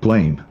 desolate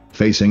plain,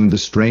 facing the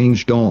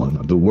strange dawn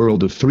of the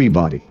world of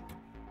Three-Body.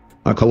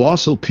 A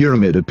colossal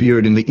pyramid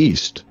appeared in the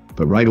east,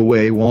 but right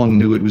away Wang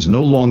knew it was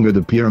no longer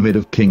the pyramid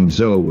of King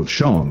Zhou of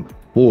Shang,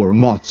 or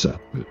Mozi.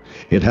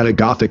 It had a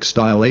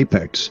Gothic-style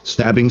apex,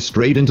 stabbing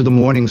straight into the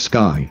morning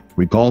sky,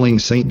 recalling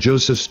St.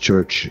 Joseph's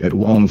Church at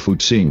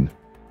Wangfuxing.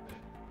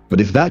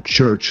 But if that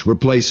church were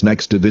placed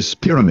next to this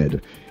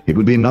pyramid, it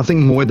would be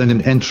nothing more than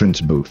an entrance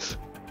booth.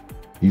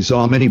 He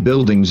saw many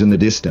buildings in the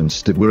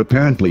distance that were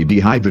apparently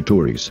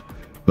dehydratories,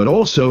 but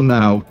also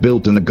now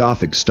built in a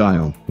Gothic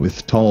style,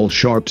 with tall,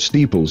 sharp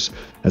steeples,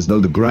 as though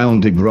the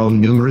ground had grown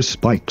numerous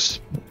spikes.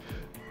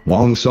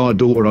 Wang saw a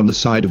door on the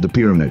side of the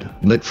pyramid,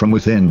 lit from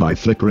within by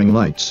flickering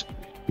lights.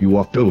 He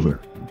walked over.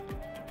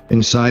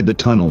 Inside the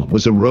tunnel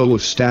was a row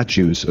of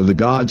statues of the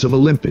gods of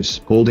Olympus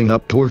holding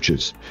up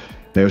torches,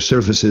 their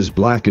surfaces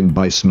blackened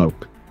by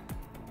smoke.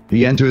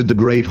 He entered the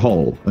great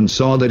hall and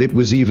saw that it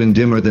was even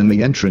dimmer than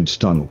the entrance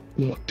tunnel.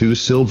 2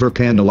 silver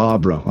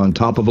candelabra on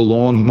top of a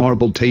long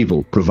marble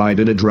table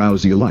provided a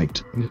drowsy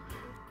light.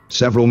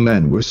 Several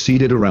men were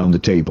seated around the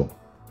table.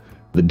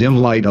 The dim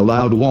light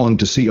allowed Wang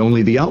to see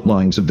only the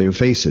outlines of their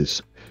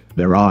faces.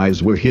 Their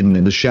eyes were hidden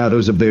in the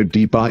shadows of their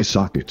deep eye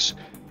sockets,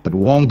 but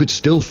Wang could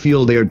still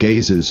feel their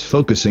gazes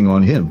focusing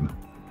on him.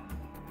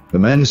 The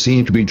men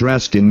seemed to be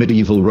dressed in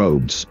medieval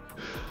robes.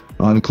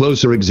 On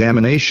closer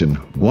examination,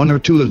 1 or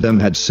 2 of them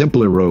had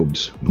simpler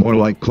robes, more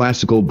like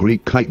classical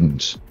Greek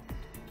chitons.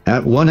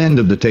 At one end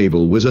of the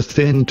table was a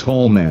thin,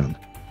 tall man.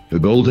 The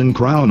golden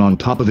crown on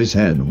top of his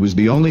head was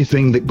the only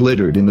thing that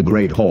glittered in the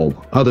great hall,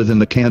 other than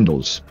the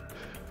candles.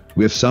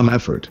 With some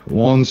effort,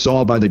 Wang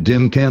saw by the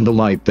dim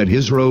candlelight that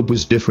his robe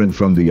was different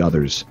from the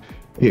others.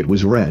 It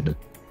was red.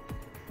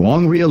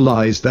 Wang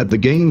realized that the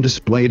game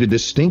displayed a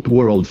distinct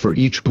world for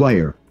each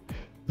player.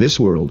 This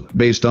world,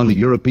 based on the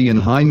European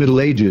High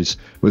Middle Ages,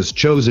 was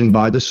chosen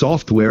by the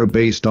software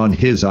based on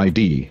his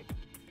ID.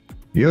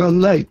 "You're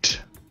late.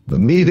 The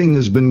meeting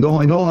has been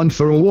going on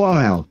for a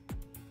while,"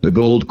 the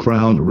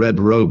gold-crowned,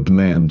 red-robed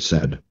man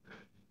said.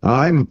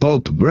 "I'm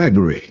Pope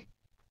Gregory."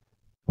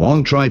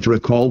 Wang tried to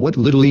recall what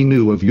little he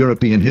knew of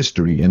European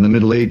history in the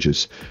Middle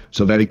Ages,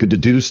 so that he could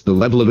deduce the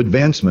level of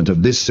advancement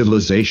of this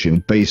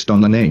civilization based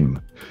on the name.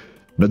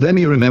 But then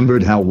he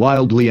remembered how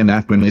wildly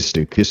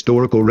anachronistic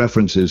historical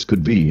references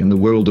could be in the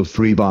world of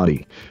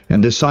Three-Body,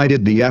 and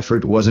decided the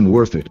effort wasn't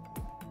worth it.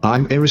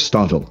 "I'm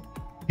Aristotle.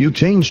 You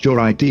changed your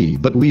ID,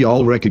 but we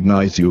all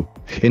recognize you.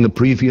 In the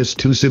previous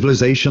 2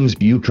 civilizations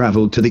you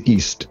traveled to the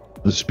east."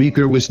 The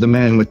speaker was the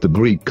man with the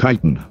Greek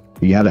chiton.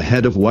 He had a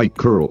head of white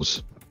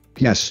curls.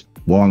 Yes,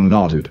 Wang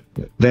nodded.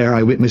 There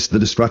I witnessed the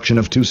destruction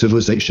of two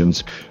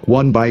civilizations,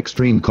 one by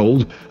extreme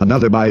cold,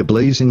 another by a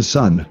blazing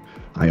sun.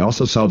 I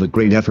also saw the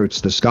great efforts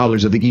the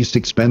scholars of the East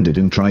expended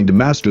in trying to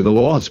master the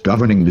laws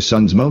governing the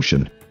sun's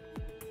motion.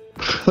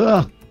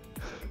 Ha!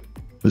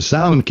 The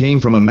sound came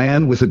from a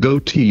man with a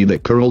goatee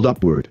that curled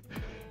upward.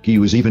 He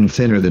was even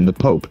thinner than the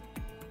Pope.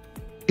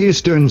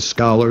 Eastern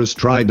scholars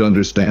tried to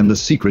understand the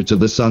secrets of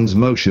the sun's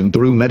motion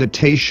through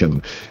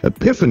meditation,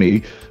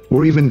 epiphany,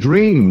 or even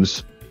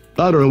dreams.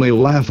 Utterly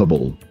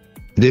laughable.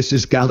 This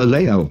is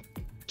Galileo,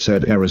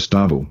 said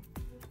Aristotle.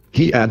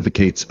 He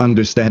advocates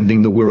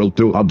understanding the world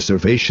through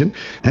observation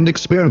and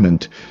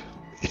experiment.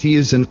 He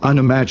is an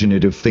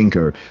unimaginative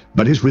thinker,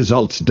 but his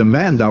results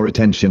demand our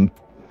attention.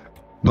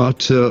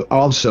 But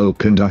also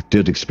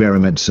conducted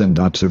experiments and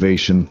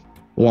observation,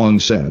 Wang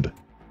said.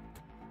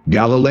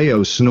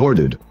 Galileo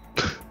snorted.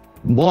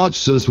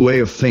 Watts's way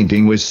of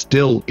thinking was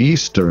still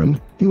Eastern.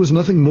 He was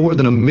nothing more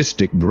than a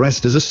mystic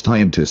dressed as a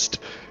scientist.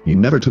 He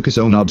never took his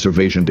own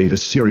observation data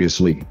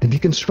seriously, and he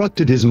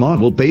constructed his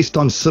model based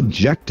on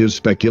subjective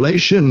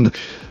speculation.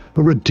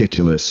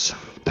 Ridiculous.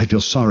 I feel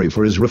sorry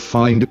for his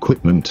refined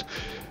equipment.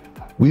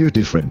 We're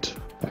different.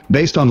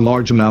 Based on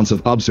large amounts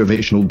of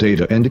observational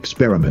data and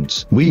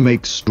experiments, we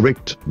make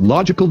strict,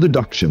 logical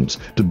deductions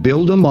to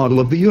build a model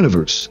of the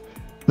universe.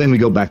 Then we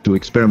go back to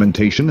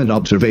experimentation and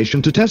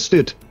observation to test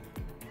it.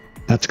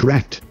 That's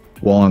correct,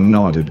 Wang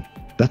nodded.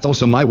 That's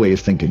also my way of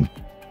thinking.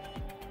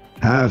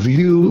 Have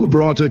you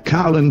brought a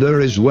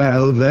calendar as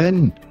well,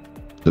 then?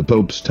 The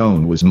Pope's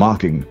tone was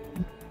mocking.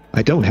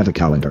 I don't have a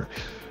calendar.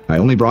 I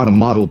only brought a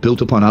model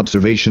built upon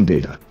observation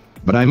data.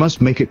 But I must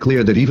make it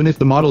clear that even if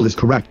the model is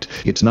correct,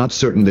 it's not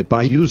certain that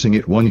by using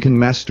it one can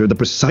master the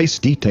precise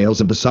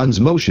details of the sun's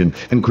motion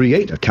and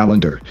create a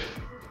calendar.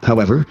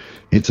 However,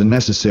 it's a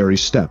necessary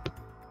step.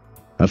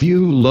 A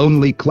few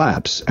lonely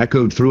claps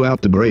echoed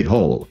throughout the great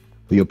hall.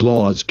 The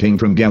applause came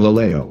from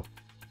Galileo.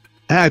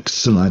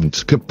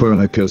 Excellent,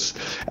 Copernicus.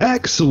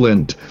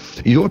 Excellent.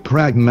 Your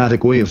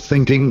pragmatic way of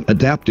thinking,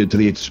 adapted to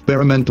the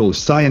experimental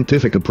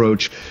scientific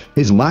approach,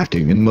 is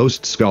lacking in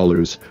most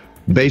scholars.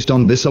 Based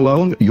on this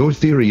alone, your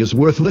theory is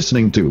worth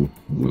listening to.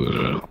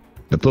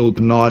 The Pope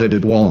nodded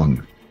at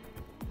Wang.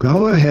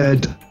 Go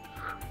ahead.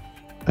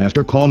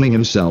 After calming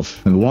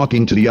himself and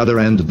walking to the other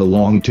end of the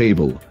long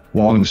table,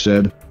 Wang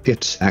said,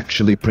 It's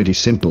actually pretty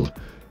simple.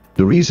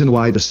 The reason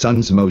why the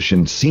sun's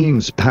motion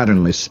seems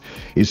patternless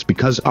is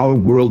because our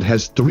world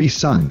has three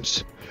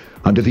suns.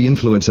 Under the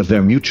influence of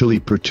their mutually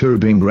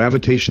perturbing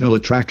gravitational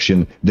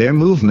attraction, their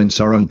movements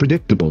are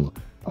unpredictable.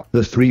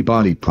 The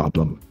three-body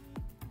problem.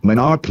 When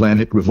our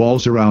planet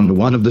revolves around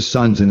one of the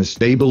suns in a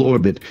stable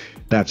orbit,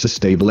 that's a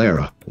stable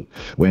era.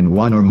 When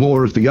one or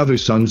more of the other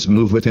suns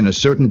move within a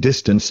certain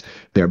distance,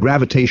 their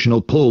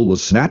gravitational pull will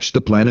snatch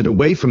the planet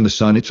away from the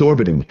sun it's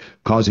orbiting,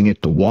 causing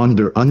it to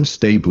wander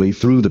unstably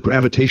through the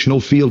gravitational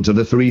fields of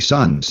the three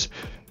suns.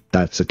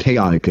 That's a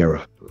chaotic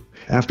era.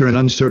 After an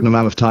uncertain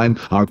amount of time,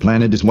 our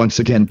planet is once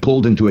again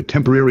pulled into a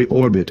temporary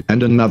orbit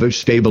and another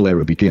stable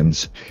era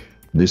begins.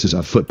 This is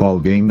a football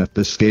game at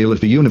the scale of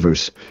the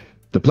universe.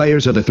 The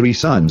players are the three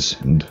suns,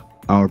 and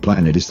our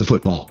planet is the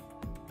football.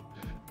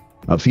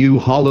 A few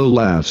hollow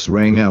laughs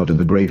rang out in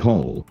the great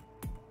hall.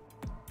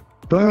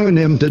 Burn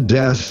him to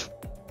death,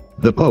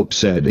 the Pope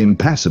said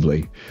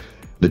impassively.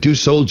 The two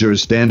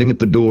soldiers standing at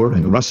the door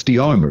in rusty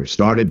armor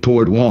started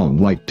toward Wang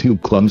like two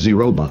clumsy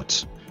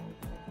robots.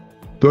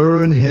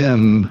 Burn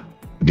him,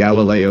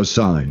 Galileo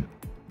sighed.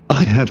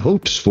 I had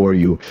hopes for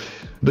you,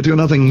 but you're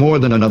nothing more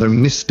than another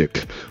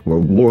mystic or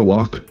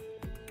warlock.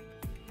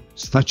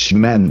 Such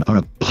men are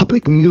a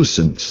public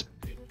nuisance,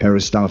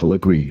 Aristotle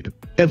agreed.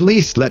 At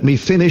least let me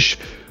finish.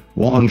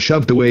 Wang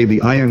shoved away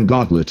the iron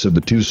gauntlets of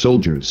the two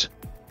soldiers.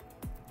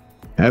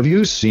 Have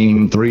you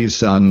seen three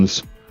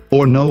suns,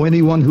 or know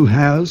anyone who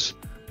has?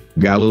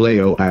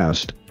 Galileo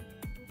asked.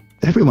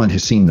 Everyone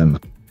has seen them.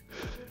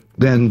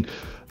 Then,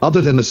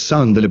 other than the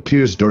sun that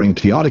appears during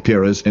chaotic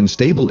eras and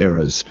stable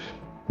eras,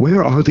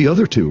 where are the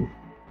other two?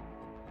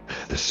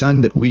 The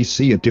sun that we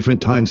see at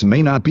different times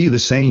may not be the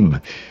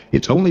same.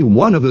 It's only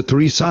one of the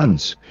three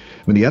suns.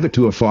 When the other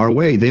two are far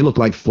away, they look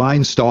like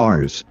flying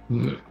stars.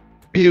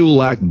 You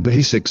lack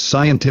basic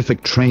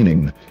scientific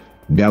training,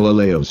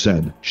 Galileo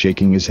said,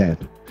 shaking his head.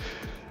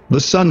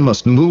 The sun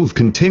must move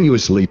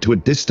continuously to a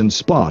distant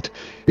spot.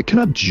 It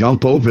cannot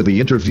jump over the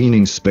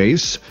intervening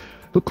space.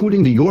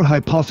 According to your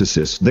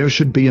hypothesis, there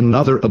should be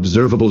another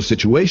observable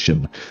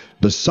situation.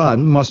 The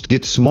sun must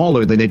get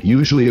smaller than it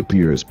usually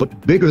appears,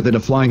 but bigger than a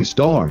flying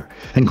star,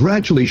 and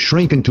gradually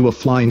shrink into a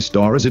flying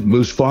star as it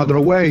moves farther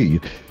away.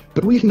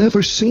 But we've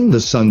never seen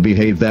the sun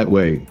behave that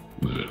way.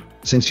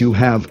 Since you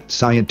have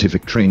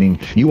scientific training,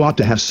 you ought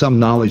to have some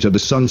knowledge of the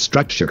sun's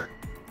structure.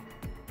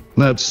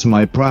 That's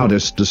my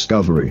proudest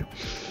discovery.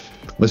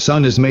 The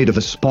sun is made of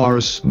a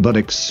sparse but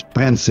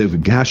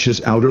expansive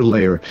gaseous outer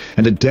layer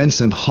and a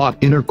dense and hot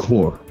inner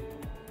core.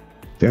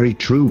 Very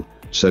true,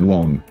 said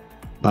Wang.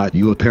 But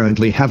you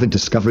apparently haven't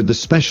discovered the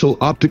special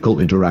optical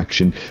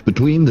interaction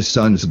between the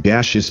sun's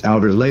gaseous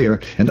outer layer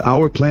and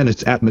our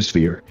planet's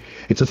atmosphere.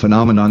 It's a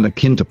phenomenon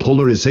akin to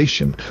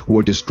polarization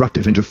or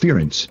destructive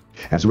interference.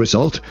 As a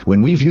result,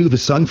 when we view the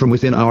sun from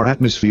within our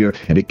atmosphere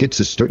and it gets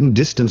a certain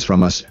distance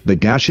from us, the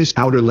gaseous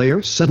outer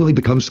layer suddenly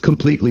becomes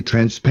completely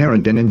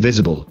transparent and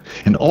invisible,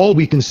 and all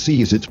we can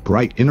see is its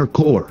bright inner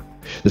core.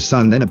 The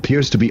sun then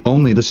appears to be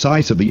only the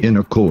size of the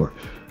inner core,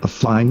 a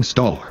flying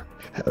star.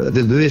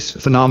 This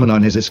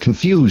phenomenon has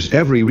confused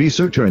every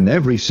researcher and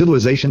every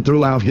civilization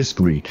throughout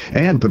history,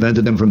 and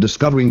prevented them from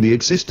discovering the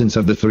existence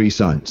of the three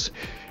suns.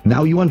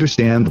 Now you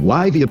understand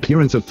why the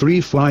appearance of three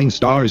flying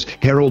stars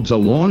heralds a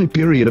long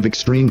period of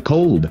extreme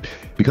cold,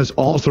 because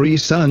all three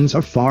suns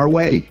are far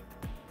away.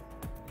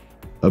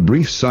 A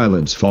brief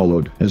silence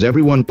followed as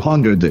everyone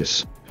pondered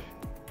this.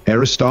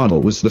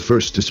 Aristotle was the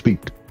first to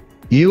speak.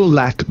 You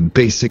lack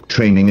basic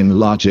training in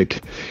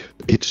logic.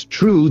 It's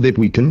true that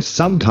we can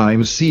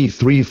sometimes see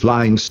three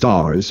flying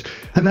stars,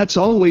 and that's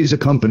always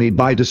accompanied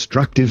by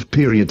destructive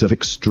periods of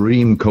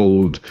extreme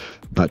cold.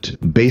 But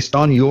based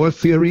on your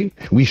theory,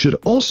 we should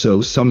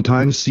also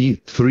sometimes see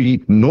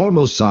three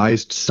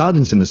normal-sized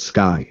suns in the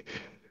sky.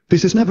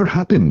 This has never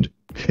happened.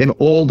 In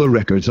all the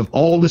records of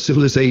all the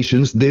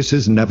civilizations, this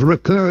has never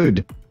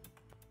occurred.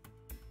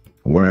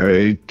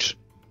 Wait.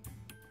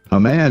 A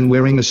man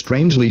wearing a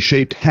strangely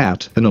shaped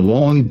hat and a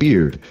long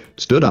beard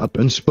stood up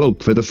and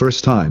spoke for the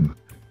first time.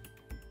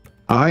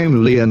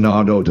 I'm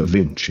Leonardo da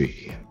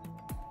Vinci.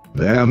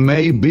 There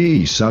may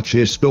be such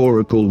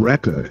historical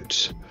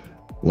records.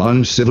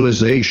 One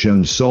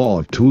civilization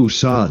saw two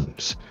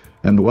suns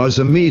and was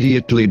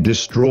immediately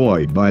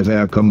destroyed by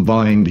their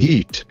combined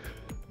heat,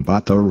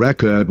 but the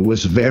record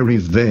was very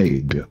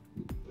vague.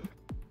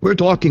 We're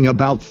talking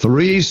about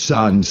three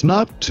suns,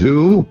 not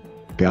two,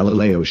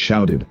 Galileo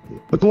shouted.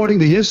 According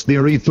to his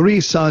theory, three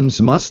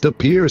suns must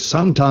appear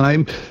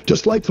sometime,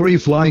 just like three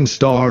flying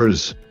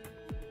stars.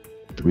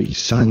 Three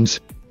suns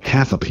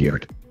have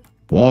appeared,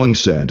 Wang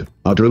said,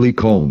 utterly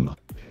calm.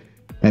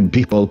 And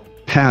people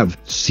have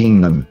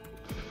seen them.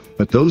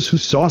 But those who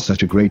saw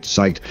such a great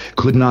sight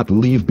could not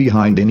leave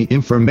behind any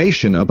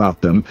information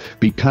about them,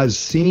 because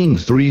seeing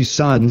three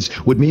suns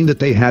would mean that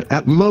they had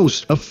at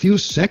most a few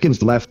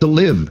seconds left to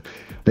live.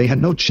 They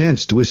had no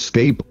chance to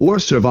escape or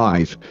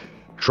survive.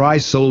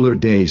 Trisolar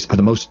days are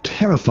the most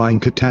terrifying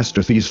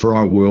catastrophes for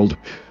our world.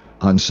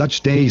 On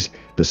such days,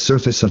 the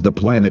surface of the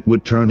planet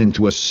would turn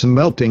into a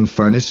smelting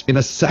furnace in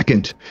a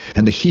second,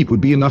 and the heat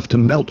would be enough to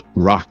melt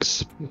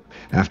rocks.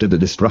 After the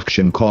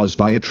destruction caused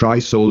by a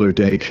trisolar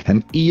day,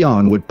 an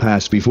eon would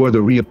pass before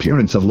the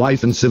reappearance of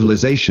life and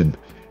civilization.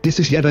 This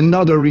is yet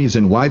another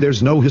reason why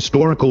there's no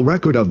historical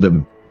record of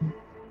them.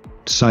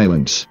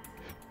 Silence.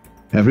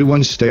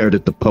 Everyone stared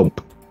at the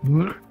Pope.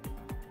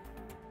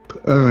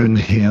 Burn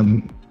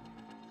him,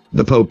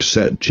 the Pope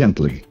said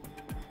gently.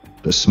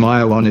 The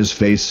smile on his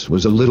face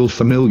was a little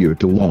familiar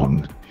to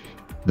Wang.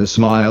 The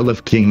smile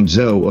of King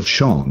Zhou of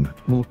Shang.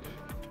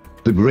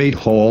 The great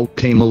hall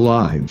came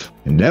alive,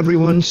 and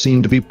everyone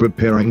seemed to be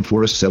preparing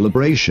for a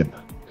celebration.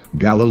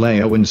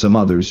 Galileo and some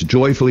others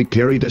joyfully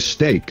carried a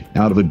stake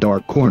out of a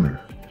dark corner.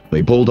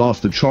 They pulled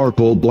off the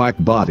charcoal black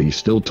body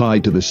still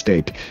tied to the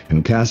stake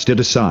and cast it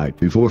aside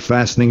before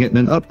fastening it in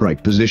an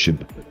upright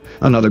position.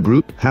 Another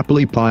group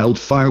happily piled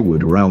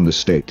firewood around the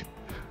stake.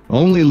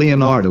 Only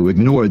Leonardo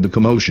ignored the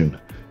commotion.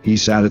 He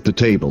sat at the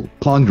table,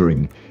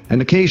 pondering,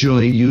 and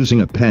occasionally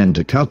using a pen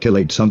to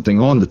calculate something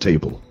on the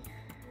table.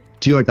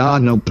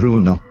 Giordano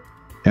Bruno,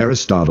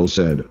 Aristotle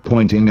said,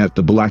 pointing at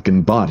the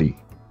blackened body.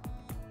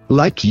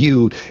 Like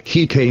you,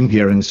 he came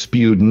here and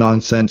spewed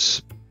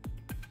nonsense.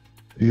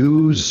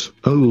 Use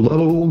a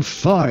low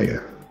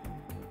fire,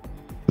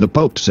 the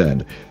Pope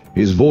said,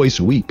 his voice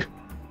weak.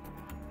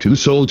 Two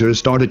soldiers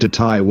started to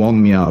tie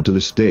Wang Miao to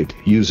the stake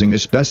using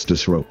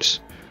asbestos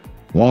ropes.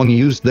 Wang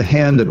used the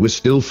hand that was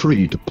still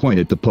free to point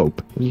at the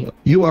Pope.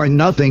 You are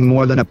nothing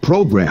more than a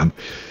program.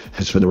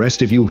 As for the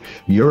rest of you,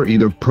 you're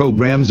either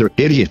programs or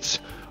idiots.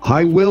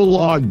 I will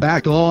log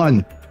back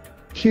on.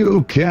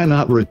 You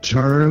cannot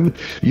return.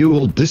 You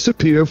will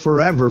disappear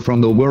forever from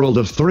the world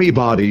of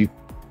three-body.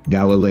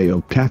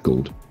 Galileo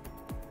cackled.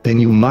 Then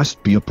you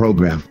must be a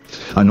program.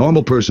 A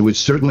normal person would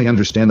certainly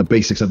understand the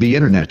basics of the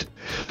internet.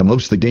 The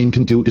most the game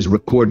can do is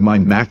record my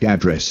MAC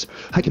address.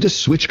 I can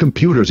just switch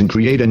computers and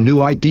create a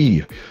new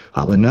ID.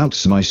 I'll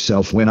announce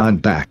myself when I'm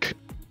back.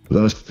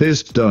 The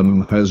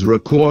system has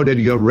recorded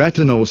your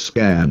retinal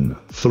scan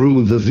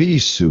through the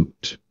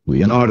V-suit,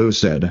 Leonardo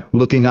said,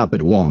 looking up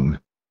at Wang.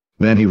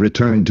 Then he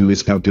returned to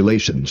his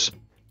calculations.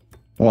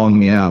 Wang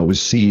Miao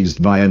was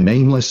seized by a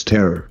nameless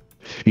terror.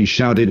 He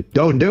shouted,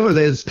 "Don't do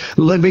this!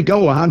 Let me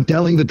go! I'm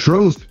telling the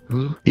truth!"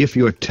 If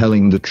you're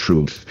telling the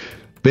truth,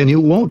 then you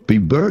won't be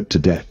burnt to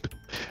death.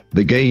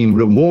 The game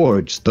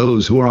rewards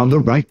those who are on the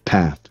right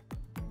path.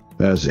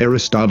 As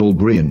Aristotle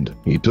grinned,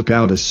 he took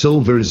out a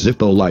silver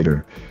Zippo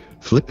lighter,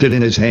 flipped it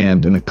in his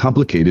hand in a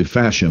complicated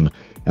fashion,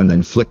 and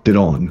then flicked it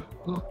on.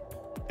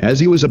 As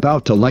he was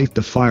about to light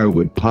the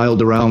firewood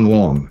piled around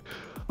Wang,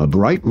 A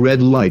bright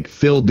red light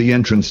filled the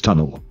entrance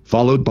tunnel,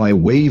 followed by a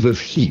wave of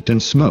heat and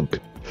smoke.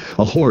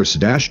 A horse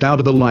dashed out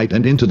of the light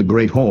and into the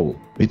great hole.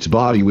 Its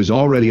body was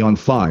already on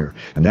fire,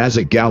 and as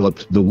it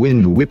galloped, the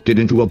wind whipped it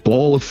into a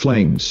ball of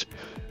flames.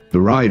 The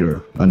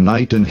rider, a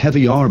knight in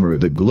heavy armor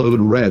that glowed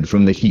red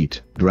from the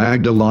heat,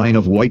 dragged a line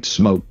of white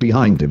smoke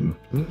behind him.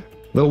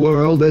 "The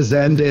world has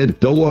ended!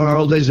 The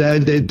world has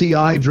ended!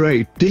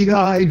 Dehydrate!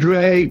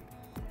 Dehydrate!"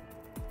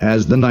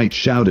 As the knight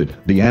shouted,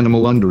 the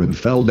animal under him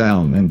fell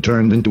down and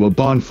turned into a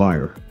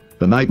bonfire.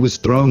 The knight was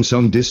thrown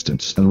some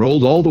distance and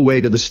rolled all the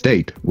way to the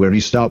stake, where he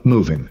stopped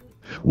moving.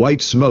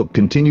 White smoke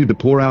continued to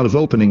pour out of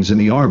openings in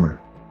the armor.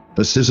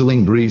 The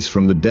sizzling breeze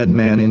from the dead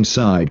man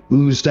inside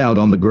oozed out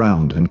on the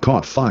ground and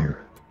caught fire,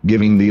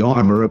 giving the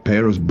armor a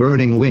pair of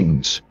burning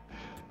wings.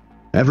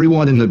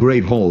 Everyone in the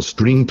great hall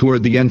streamed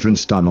toward the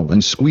entrance tunnel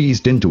and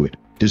squeezed into it,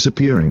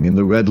 disappearing in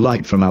the red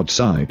light from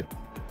outside.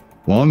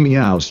 Wang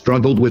Miao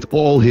struggled with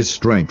all his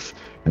strength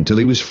until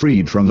he was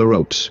freed from the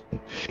ropes.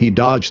 He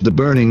dodged the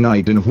burning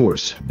knight and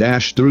horse,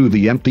 dashed through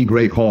the empty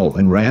great hall,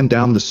 and ran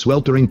down the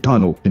sweltering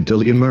tunnel until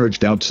he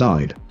emerged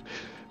outside.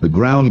 The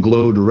ground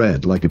glowed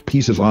red like a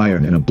piece of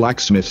iron in a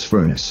blacksmith's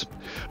furnace.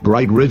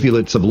 Bright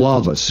rivulets of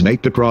lava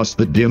snaked across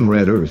the dim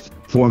red earth,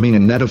 forming a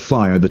net of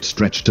fire that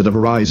stretched to the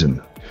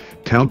horizon.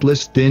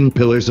 Countless thin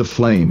pillars of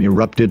flame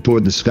erupted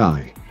toward the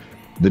sky.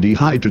 The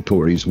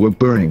dehydrators were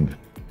burning.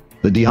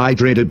 The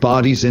dehydrated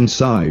bodies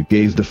inside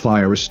gave the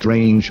fire a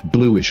strange,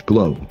 bluish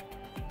glow.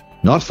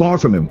 Not far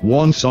from him,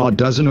 Wang saw a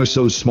dozen or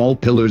so small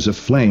pillars of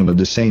flame of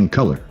the same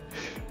color.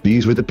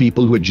 These were the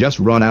people who had just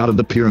run out of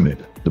the pyramid: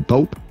 the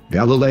Pope,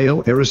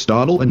 Galileo,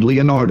 Aristotle, and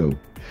Leonardo.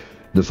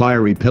 The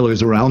fiery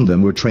pillars around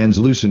them were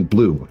translucent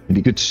blue, and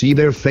he could see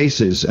their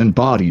faces and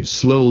bodies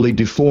slowly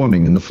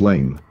deforming in the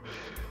flame.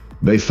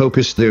 They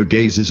focused their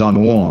gazes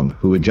on Wang,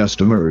 who had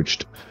just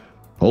emerged.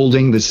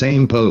 Holding the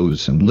same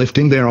pose and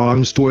lifting their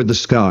arms toward the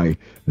sky,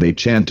 they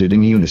chanted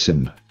in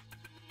unison,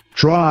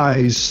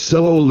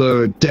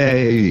 "Tri-solar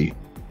day!"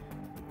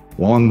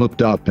 Wang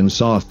looked up and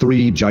saw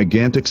 3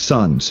 gigantic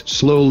suns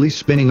slowly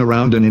spinning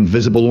around an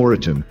invisible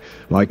origin,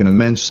 like an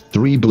immense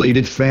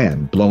 3-bladed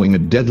fan blowing a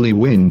deadly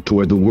wind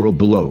toward the world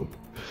below.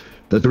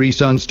 The 3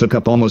 suns took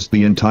up almost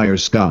the entire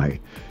sky,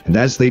 and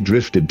as they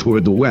drifted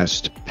toward the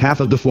west, half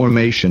of the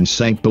formation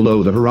sank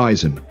below the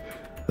horizon.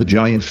 The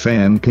giant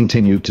fan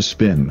continued to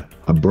spin,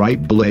 a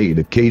bright blade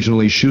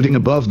occasionally shooting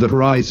above the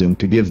horizon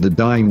to give the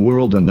dying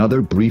world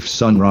another brief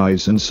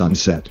sunrise and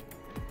sunset.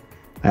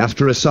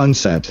 After a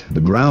sunset,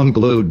 the ground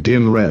glowed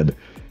dim red,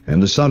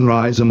 and the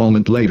sunrise a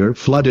moment later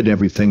flooded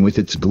everything with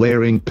its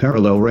glaring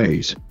parallel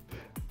rays.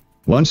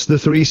 Once the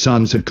 3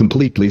 suns had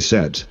completely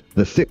set,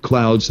 the thick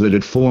clouds that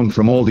had formed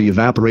from all the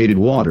evaporated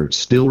water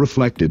still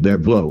reflected their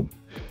glow.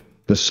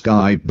 The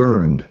sky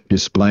burned,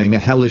 displaying a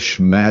hellish,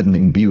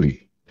 maddening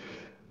beauty.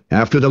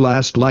 After the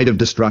last light of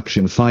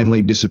destruction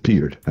finally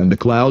disappeared, and the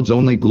clouds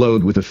only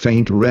glowed with a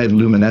faint red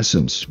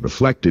luminescence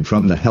reflected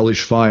from the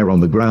hellish fire on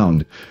the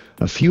ground,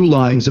 a few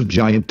lines of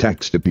giant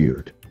text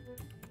appeared.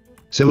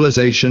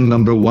 Civilization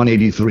number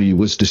 183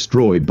 was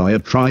destroyed by a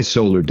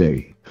tri-solar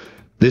day.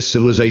 This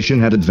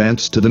civilization had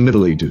advanced to the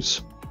Middle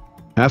Ages.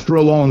 After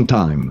a long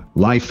time,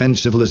 life and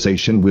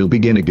civilization will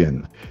begin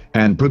again,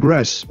 and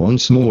progress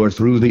once more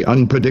through the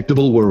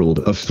unpredictable world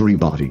of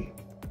 3-body.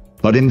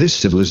 But in this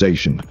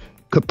civilization,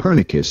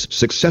 Copernicus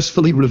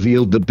successfully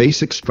revealed the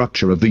basic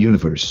structure of the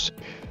universe.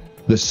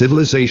 The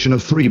civilization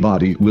of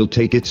 3-body will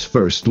take its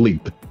first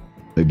leap.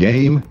 The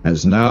game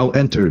has now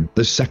entered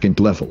the 2nd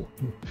level.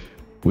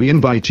 We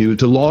invite you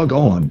to log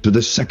on to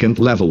the 2nd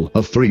level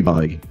of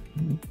 3-body.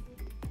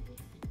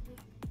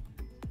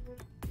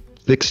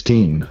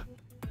 16.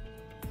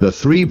 The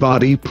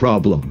 3-body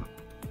problem.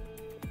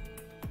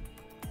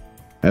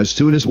 As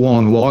soon as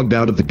Wang logged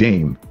out of the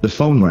game, the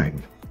phone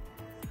rang.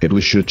 It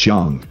was Shi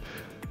Chang,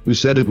 who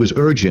said it was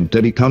urgent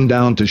that he come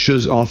down to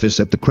Shi's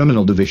office at the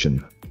criminal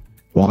division.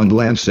 Wang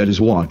glanced at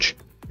his watch.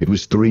 It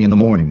was 3 in the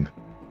morning.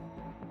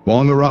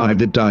 Wang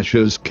arrived at Da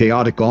Shi's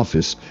chaotic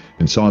office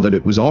and saw that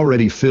it was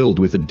already filled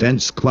with a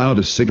dense cloud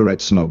of cigarette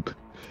smoke.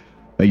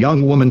 A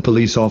young woman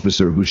police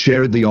officer who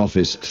shared the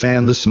office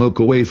fanned the smoke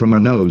away from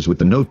her nose with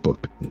the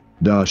notebook.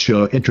 Da Shi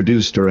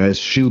introduced her as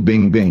Xu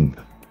Bingbing,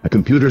 a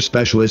computer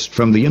specialist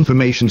from the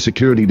Information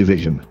Security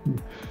Division.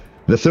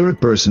 The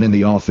third person in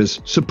the office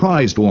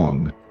surprised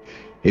Wang.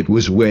 It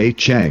was Wei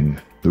Cheng,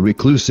 the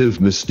reclusive,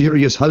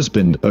 mysterious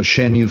husband of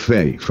Shen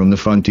Yufei from the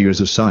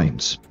frontiers of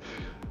science.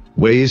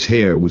 Wei's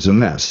hair was a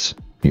mess.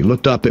 He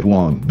looked up at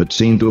Wang, but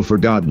seemed to have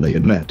forgotten they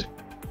had met.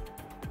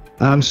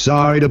 "I'm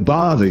sorry to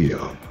bother you,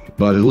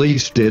 but at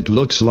least it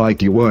looks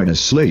like you weren't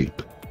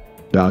asleep,"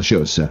 Da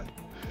Shi said.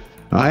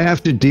 "I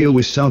have to deal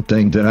with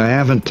something that I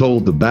haven't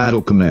told the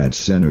Battle Command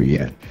Center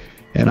yet,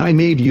 and I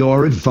need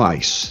your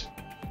advice."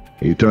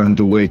 He turned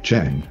to Wei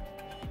Cheng.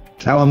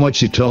 "Tell him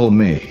what you told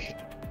me."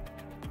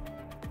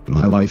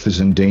 "My life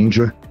is in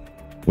danger,"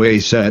 Wei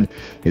said,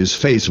 his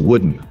face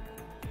wooden.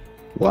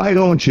 "Why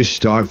don't you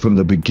start from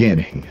the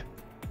beginning?"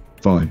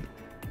 "Fine,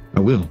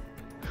 I will.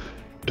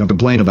 Don't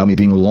complain about me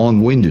being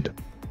long-winded.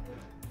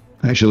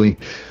 Actually,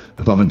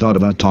 I haven't thought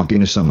about talking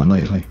to someone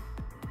lately.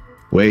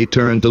 Wei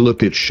turned to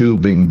look at Shu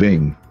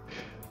Bingbing.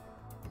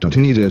 Don't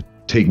you need to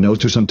take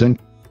notes or something?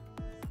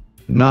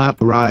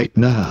 Not right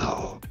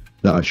now,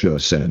 Dasha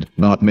said,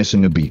 not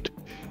missing a beat.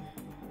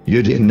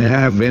 You didn't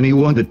have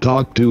anyone to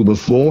talk to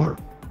before?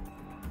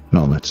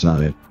 No, that's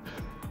not it.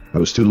 I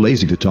was too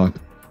lazy to talk.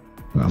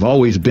 I've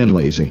always been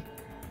lazy.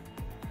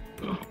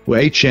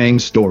 Wei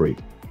Chang's story.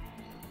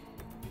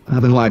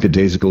 I've been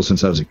lackadaisical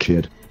since I was a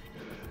kid.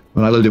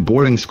 When I lived at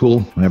boarding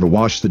school, I never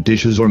washed the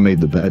dishes or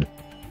made the bed.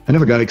 I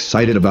never got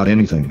excited about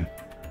anything.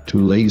 Too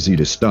lazy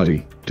to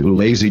study, too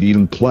lazy to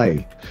even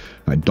play.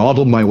 I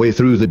dawdled my way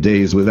through the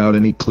days without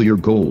any clear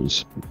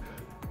goals.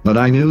 But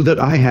I knew that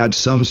I had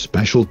some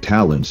special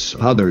talents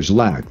others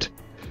lacked.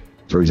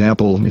 For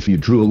example, if you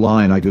drew a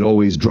line, I could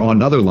always draw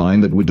another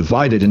line that would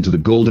divide it into the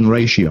golden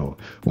ratio,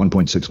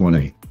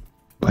 1.618.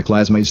 My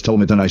classmates told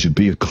me that I should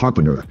be a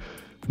carpenter,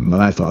 but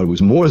I thought it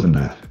was more than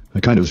that,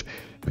 a kind of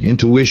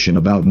intuition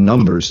about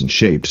numbers and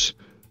shapes.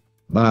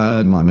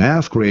 But my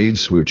math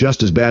grades were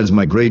just as bad as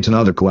my grades in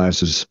other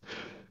classes.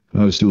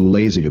 I was too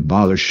lazy to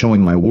bother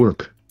showing my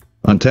work.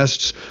 On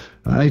tests,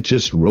 I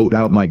just wrote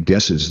out my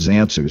guesses as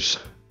answers.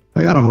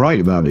 I got them right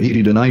about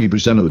 80 to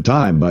 90% of the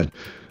time, but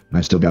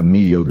I still got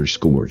mediocre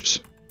scores.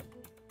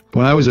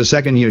 When I was a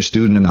second-year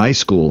student in high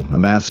school, a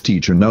math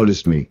teacher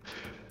noticed me.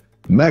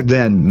 Back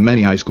then,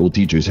 many high school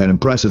teachers had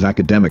impressive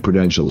academic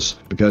credentials,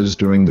 because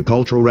during the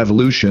Cultural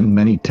Revolution,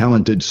 many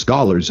talented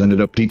scholars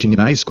ended up teaching in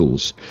high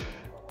schools.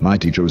 My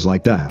teacher was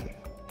like that.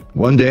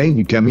 One day,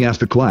 he kept me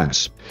after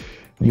class.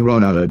 He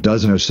wrote out a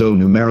dozen or so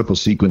numerical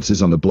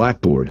sequences on the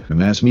blackboard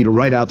and asked me to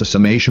write out the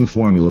summation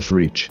formula for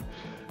each.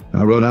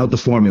 I wrote out the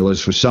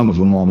formulas for some of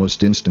them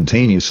almost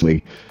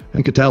instantaneously,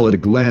 and could tell at a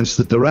glance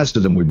that the rest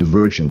of them were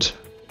divergent.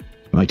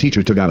 My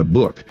teacher took out a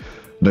book,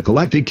 The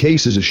Collected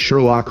Cases of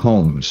Sherlock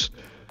Holmes.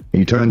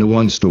 He turned to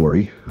one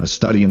story, A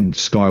Study in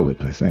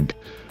Scarlet, I think.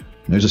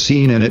 There's a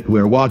scene in it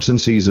where Watson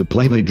sees a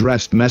plainly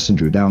dressed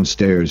messenger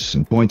downstairs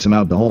and points him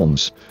out to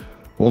Holmes.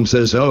 Holmes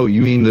says, "Oh,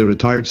 you mean the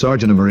retired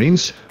sergeant of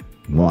Marines?"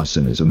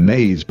 Watson is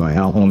amazed by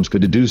how Holmes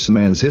could deduce the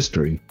man's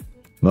history.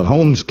 But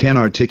Holmes can't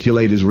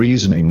articulate his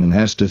reasoning and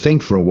has to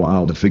think for a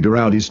while to figure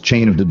out his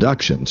chain of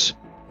deductions.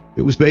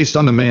 It was based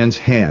on the man's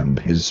hand,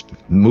 his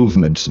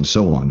movements, and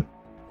so on.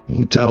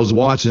 He tells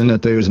Watson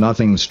that there's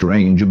nothing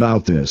strange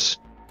about this.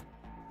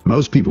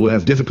 Most people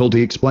have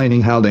difficulty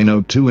explaining how they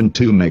know 2 and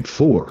 2 make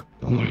 4.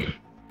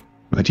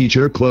 My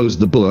teacher closed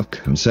the book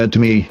and said to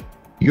me,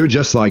 "You're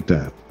just like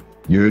that.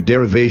 Your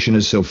derivation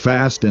is so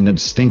fast and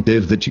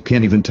instinctive that you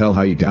can't even tell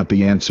how you got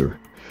the answer."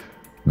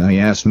 Now he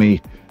asked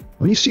me,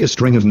 "When you see a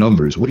string of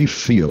numbers, what do you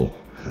feel?"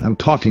 "I'm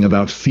talking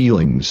about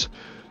feelings."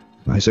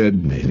 I said,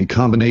 "Any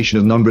combination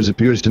of numbers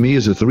appears to me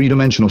as a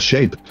three-dimensional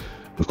shape.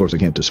 Of course, I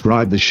can't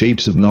describe the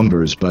shapes of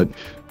numbers, but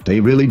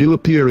they really do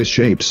appear as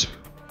shapes."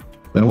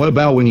 "Then what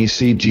about when you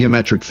see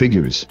geometric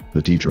figures?"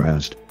 the teacher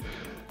asked.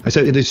 I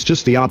said, "It is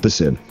just the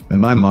opposite. In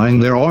my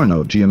mind, there are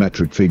no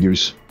geometric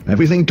figures.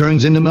 Everything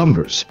turns into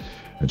numbers.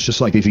 It's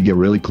just like if you get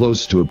really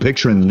close to a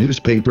picture in the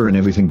newspaper and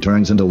everything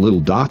turns into little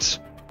dots."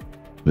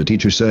 The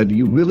teacher said,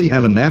 "You really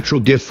have a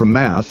natural gift for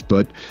math,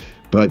 but,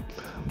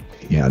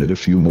 he added a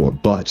few more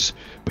buts,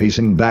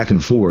 pacing back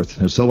and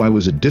forth, as though I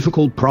was a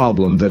difficult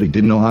problem that he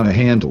didn't know how to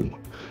handle.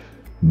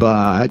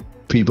 "But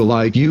people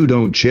like you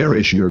don't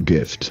cherish your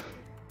gift."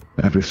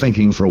 After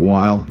thinking for a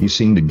while, he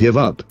seemed to give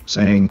up,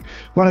 saying,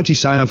 "Why don't you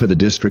sign up for the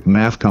district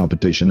math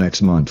competition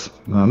next month?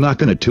 I'm not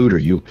going to tutor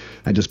you.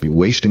 I'd just be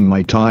wasting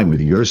my time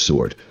with your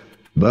sort.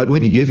 But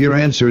when you give your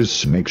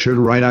answers, make sure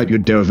to write out your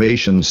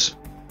derivations."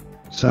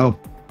 So,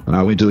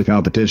 I went to the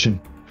competition.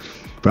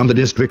 From the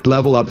district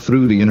level up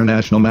through the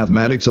International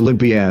Mathematics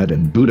Olympiad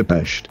in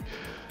Budapest.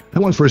 I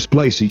won first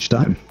place each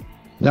time.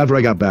 After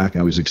I got back,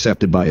 I was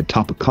accepted by a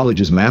top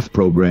college's math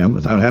program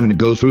without having to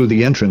go through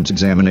the entrance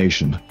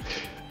examination.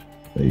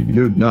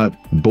 You're not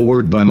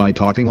bored by my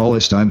talking all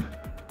this time?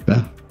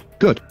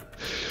 Good.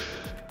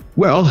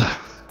 Well,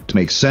 to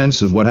make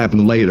sense of what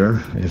happened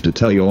later, I have to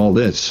tell you all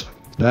this.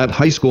 That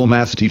high school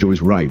math teacher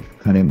was right.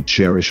 I didn't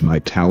cherish my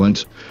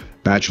talent.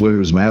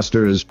 Bachelor's,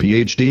 master's,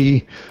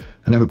 PhD.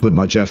 I never put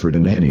much effort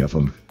into any of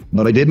them.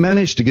 But I did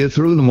manage to get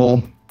through them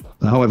all.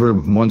 However,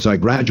 once I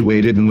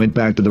graduated and went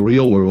back to the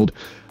real world,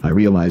 I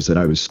realized that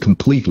I was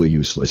completely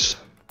useless.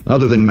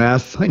 Other than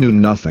math, I knew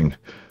nothing.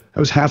 I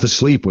was half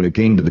asleep when it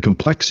came to the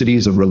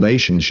complexities of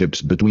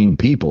relationships between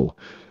people.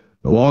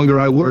 The longer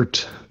I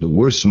worked, the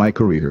worse my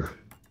career.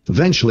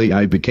 Eventually,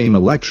 I became a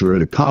lecturer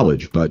at a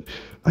college, but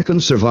I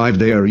couldn't survive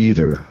there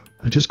either.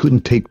 I just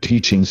couldn't take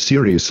teaching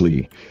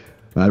seriously.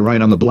 I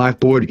write on the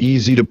blackboard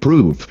easy to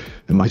prove,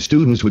 and my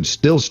students would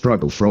still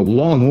struggle for a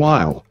long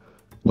while.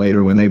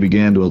 Later, when they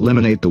began to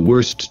eliminate the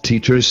worst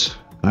teachers,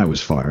 I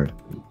was fired.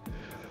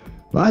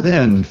 By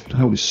then,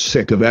 I was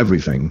sick of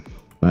everything.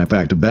 I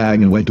packed a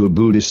bag and went to a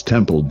Buddhist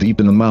temple deep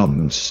in the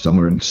mountains,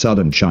 somewhere in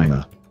southern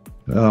China.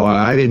 Oh,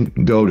 I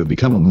didn't go to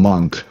become a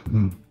monk.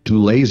 I'm too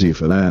lazy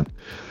for that.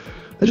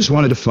 I just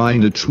wanted to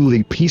find a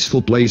truly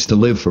peaceful place to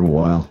live for a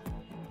while.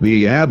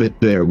 The abbot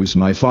there was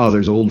my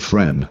father's old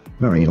friend,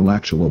 very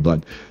intellectual,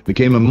 but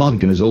became a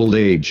monk in his old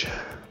age.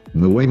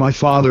 And the way my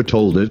father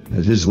told it,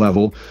 at his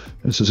level,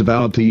 this is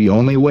about the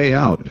only way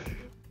out.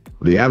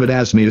 The abbot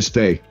asked me to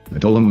stay. I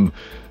told him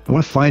I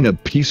want to find a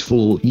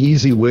peaceful,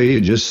 easy way to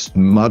just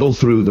muddle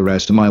through the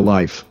rest of my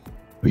life.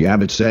 The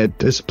abbot said,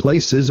 this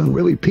place isn't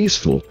really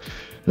peaceful.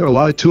 There are a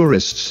lot of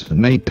tourists, and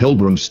many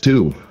pilgrims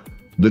too.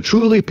 The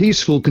truly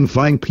peaceful can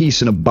find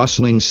peace in a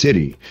bustling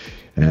city,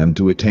 and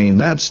to attain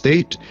that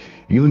state,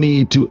 you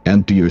need to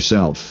empty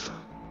yourself.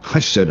 I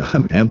said,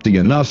 I'm empty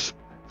enough.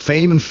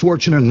 Fame and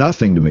fortune are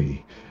nothing to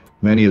me.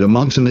 Many of the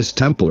monks in this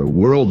temple are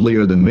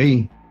worldlier than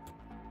me.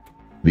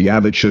 The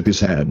abbot shook his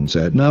head and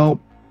said,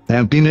 no,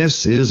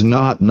 emptiness is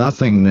not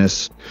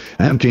nothingness.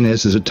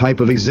 Emptiness is a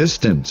type of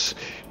existence.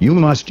 You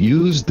must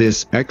use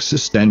this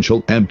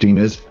existential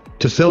emptiness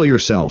to fill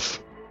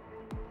yourself.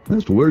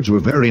 Those words were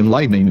very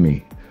enlightening to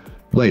me.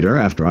 Later,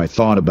 after I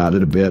thought about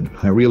it a bit,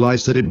 I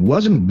realized that it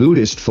wasn't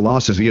Buddhist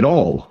philosophy at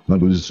all, but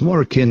was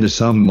more akin to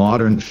some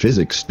modern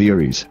physics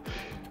theories.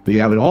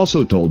 The abbot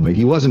also told me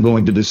he wasn't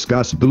going to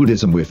discuss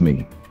Buddhism with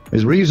me.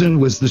 His reason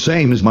was the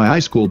same as my high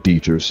school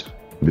teachers.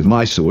 With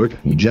my sort,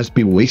 he'd just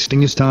be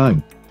wasting his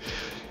time.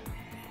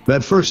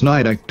 That first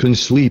night, I couldn't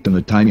sleep in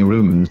the tiny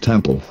room in the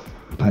temple.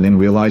 I didn't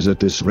realize that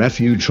this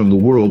refuge from the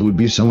world would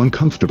be so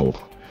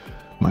uncomfortable.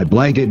 My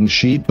blanket and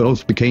sheet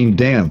both became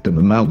damp in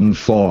the mountain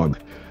fog,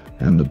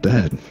 and the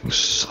bed was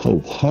so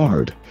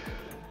hard.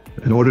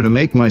 In order to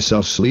make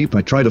myself sleep,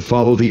 I tried to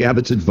follow the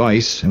abbot's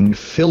advice and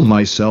fill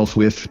myself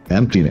with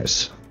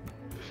emptiness.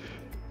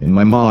 In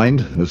my mind,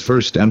 the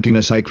first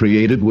emptiness I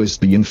created was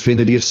the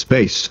infinity of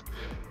space.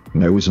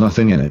 There was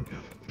nothing in it,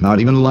 not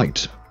even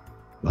light.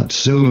 But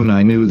soon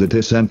I knew that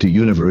this empty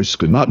universe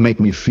could not make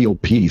me feel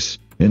peace.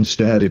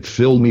 Instead, it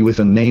filled me with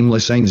a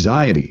nameless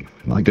anxiety,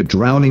 like a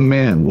drowning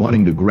man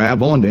wanting to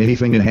grab onto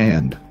anything at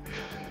hand.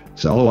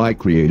 So I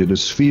created a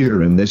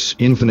sphere in this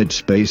infinite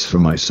space for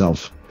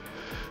myself.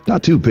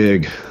 Not too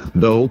big,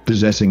 though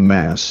possessing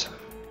mass.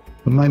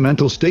 But my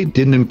mental state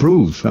didn't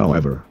improve,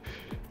 however.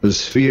 The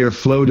sphere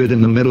floated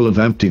in the middle of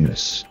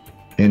emptiness.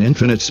 In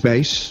infinite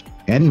space,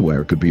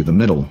 anywhere could be the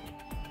middle.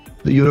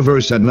 The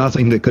universe had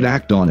nothing that could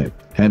act on it,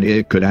 and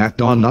it could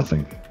act on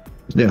nothing.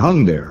 It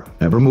hung there,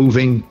 never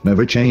moving,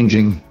 never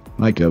changing,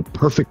 like a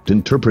perfect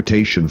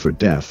interpretation for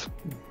death.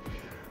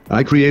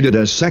 I created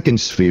a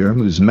second sphere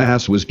whose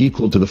mass was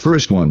equal to the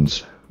first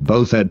one's.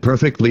 Both had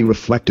perfectly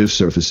reflective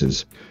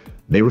surfaces.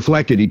 They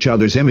reflected each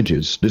other's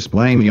images,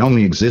 displaying the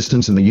only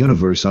existence in the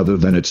universe other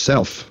than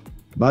itself.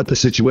 But the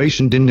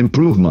situation didn't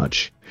improve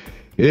much.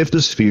 If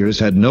the spheres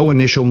had no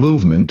initial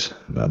movement,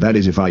 that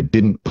is if I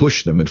didn't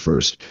push them at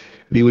first,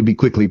 they would be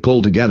quickly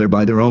pulled together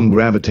by their own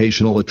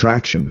gravitational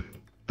attraction.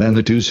 Then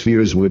the two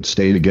spheres would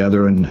stay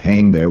together and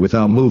hang there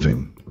without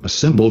moving, a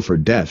symbol for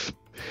death.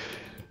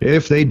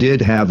 If they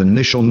did have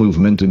initial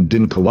movement and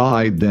didn't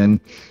collide,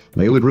 then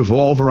they would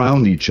revolve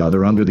around each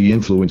other under the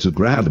influence of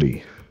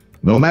gravity.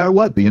 No matter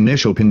what the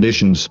initial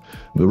conditions,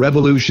 the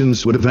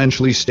revolutions would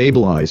eventually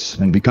stabilize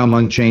and become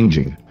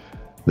unchanging.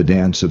 The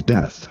dance of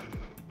death.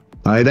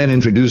 I then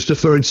introduced a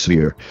third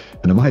sphere,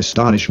 and to my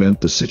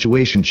astonishment, the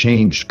situation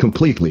changed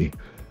completely.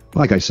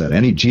 Like I said,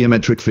 any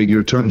geometric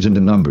figure turns into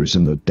numbers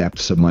in the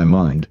depths of my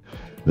mind.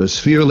 The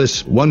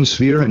sphereless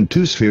one-sphere and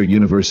two-sphere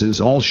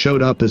universes all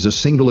showed up as a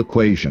single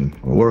equation,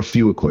 or a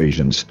few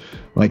equations,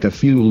 like a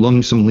few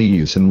lonesome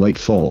leaves in late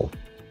fall.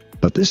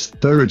 But this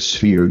third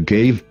sphere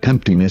gave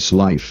emptiness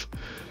life.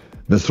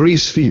 The three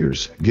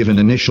spheres, given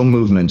initial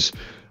movements,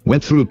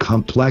 went through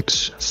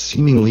complex,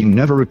 seemingly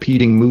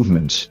never-repeating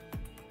movements.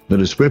 The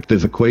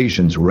descriptive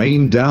equations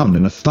rained down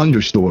in a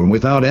thunderstorm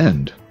without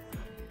end.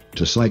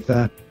 Just like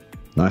that,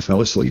 I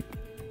fell asleep.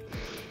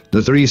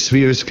 The three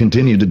spheres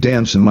continued to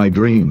dance in my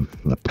dream,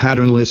 a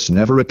patternless,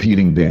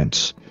 never-repeating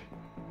dance.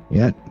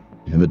 Yet,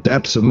 in the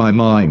depths of my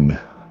mind,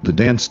 the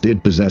dance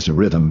did possess a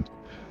rhythm.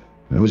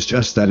 It was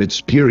just that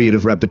its period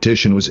of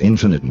repetition was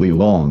infinitely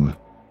long.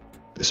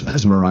 This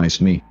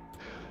mesmerized me.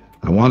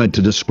 I wanted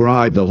to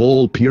describe the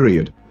whole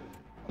period,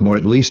 or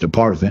at least a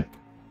part of it.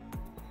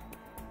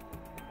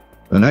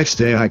 The next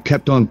day I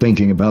kept on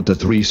thinking about the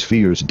three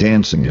spheres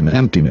dancing in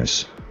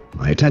emptiness.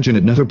 My attention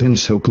had never been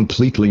so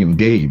completely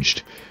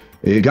engaged.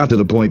 It got to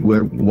the point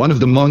where one of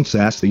the monks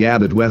asked the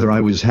abbot whether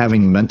I was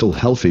having mental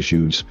health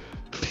issues.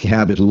 The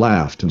abbot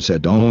laughed and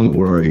said, "Don't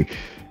worry,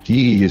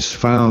 he has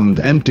found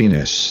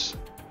emptiness."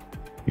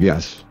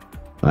 Yes,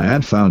 I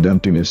had found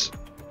emptiness.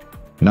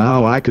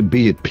 Now I could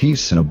be at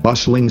peace in a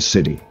bustling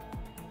city.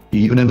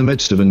 Even in the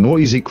midst of a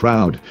noisy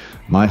crowd,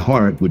 my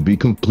heart would be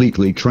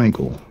completely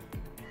tranquil.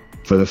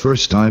 For the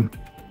first time,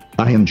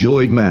 I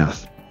enjoyed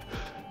math.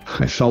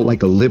 I felt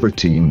like a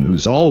libertine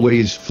who's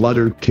always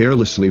fluttered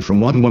carelessly from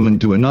one woman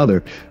to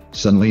another,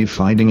 suddenly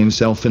finding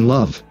himself in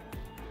love.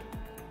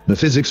 The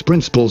physics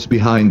principles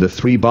behind the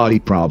three-body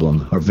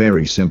problem are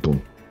very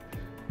simple.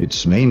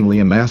 It's mainly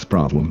a math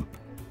problem.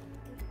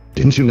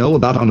 Didn't you know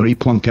about Henri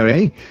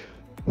Poincaré?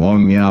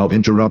 Wang Miao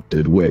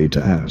interrupted Wei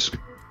to ask.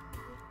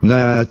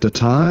 At the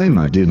time,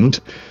 I didn't.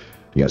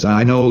 Yes,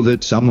 I know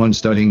that someone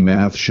studying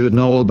math should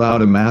know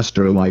about a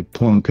master like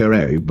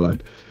Poincaré,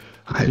 but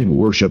I didn't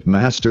worship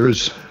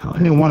masters. I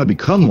didn't want to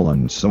become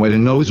one, so I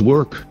didn't know his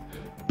work.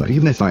 But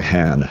even if I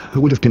had, I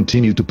would have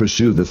continued to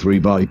pursue the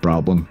three-body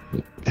problem.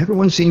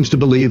 Everyone seems to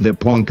believe that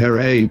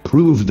Poincaré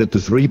proved that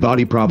the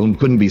three-body problem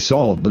couldn't be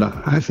solved, but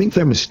I think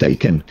they're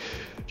mistaken.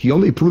 He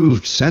only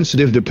proved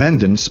sensitive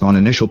dependence on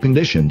initial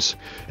conditions,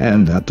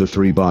 and that the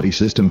three-body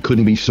system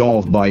couldn't be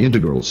solved by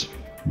integrals.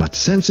 But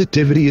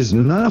sensitivity is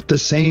not the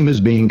same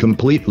as being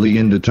completely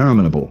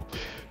indeterminable.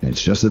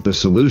 It's just that the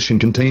solution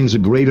contains a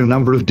greater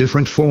number of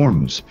different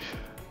forms.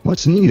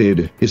 What's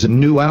needed is a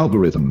new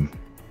algorithm.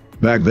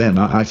 Back then,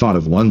 I thought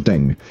of one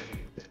thing.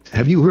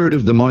 Have you heard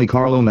of the Monte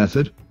Carlo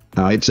method?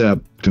 It's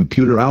a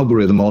computer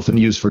algorithm often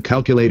used for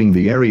calculating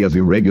the area of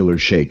irregular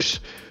shapes.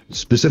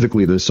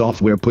 Specifically, the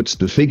software puts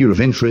the figure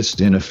of interest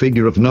in a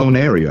figure of known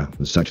area,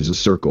 such as a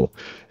circle,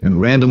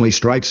 and randomly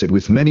strikes it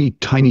with many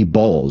tiny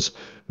balls,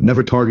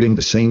 never targeting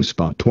the same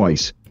spot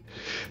twice.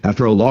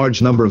 After a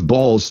large number of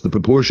balls, the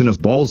proportion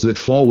of balls that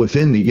fall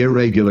within the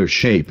irregular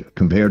shape,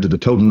 compared to the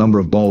total number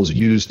of balls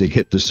used to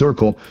hit the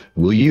circle,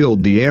 will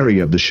yield the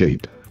area of the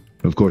shape.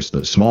 Of course,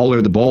 the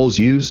smaller the balls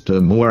used,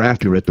 the more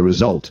accurate the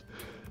result.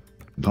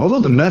 Although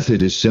the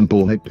method is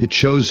simple, it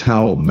shows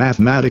how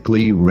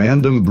mathematically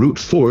random brute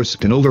force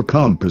can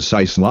overcome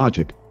precise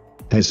logic.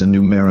 It has a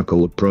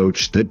numerical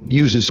approach that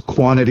uses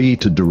quantity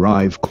to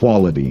derive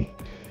quality.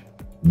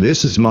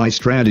 This is my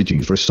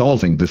strategy for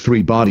solving the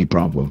three-body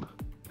problem.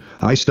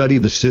 I study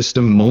the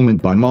system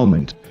moment by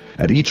moment.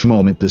 At each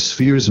moment, the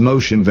sphere's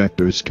motion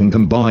vectors can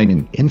combine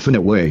in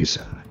infinite ways.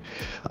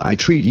 I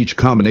treat each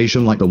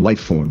combination like a life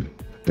form.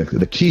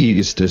 The key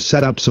is to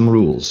set up some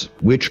rules.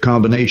 Which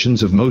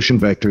combinations of motion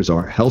vectors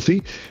are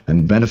healthy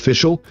and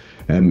beneficial,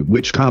 and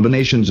which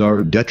combinations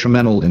are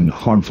detrimental and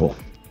harmful.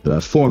 The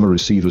former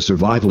receive a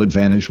survival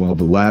advantage while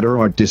the latter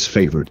are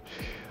disfavored.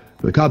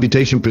 The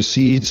computation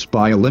proceeds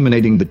by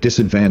eliminating the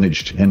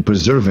disadvantaged and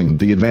preserving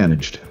the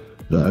advantaged.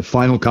 The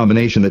final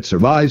combination that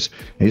survives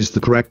is the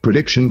correct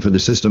prediction for the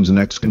system's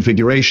next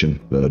configuration,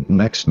 the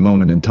next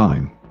moment in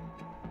time.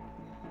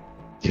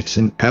 It's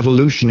an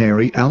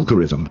evolutionary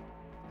algorithm,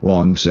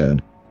 Wang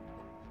said.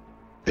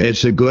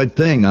 It's a good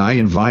thing I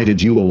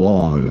invited you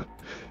along.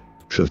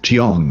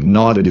 Chiang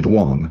nodded at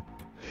Wang.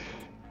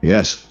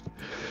 Yes.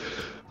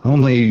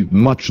 Only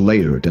much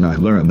later did I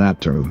learn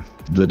that term.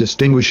 The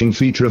distinguishing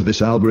feature of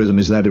this algorithm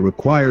is that it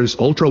requires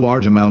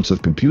ultra-large amounts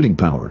of computing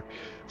power.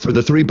 For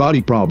the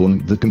three-body problem,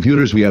 the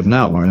computers we have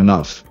now aren't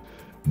enough.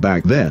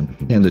 Back then,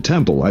 in the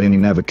temple, I didn't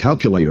even have a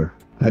calculator.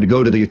 I had to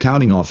go to the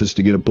accounting office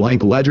to get a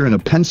blank ledger and a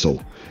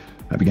pencil.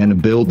 I began to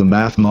build the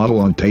math model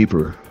on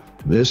paper.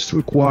 This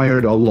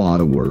required a lot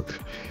of work,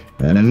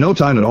 and in no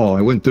time at all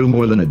I went through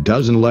more than a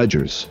dozen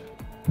ledgers.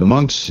 The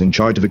monks in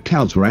charge of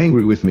accounts were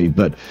angry with me,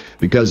 but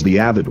because the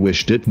abbot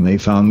wished it, they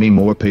found me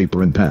more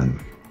paper and pen.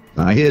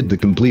 I hid the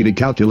completed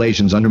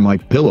calculations under my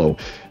pillow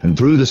and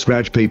threw the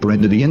scratch paper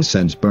into the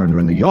incense burner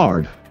in the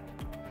yard.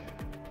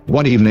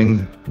 One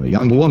evening, a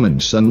young woman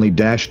suddenly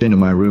dashed into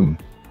my room.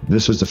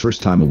 This was the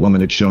first time a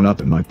woman had shown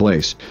up in my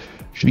place.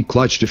 She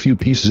clutched a few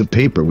pieces of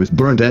paper with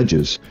burnt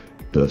edges,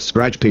 the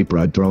scratch paper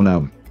I'd thrown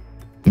out.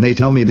 And they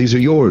tell me these are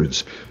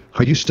yours.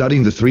 Are you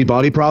studying the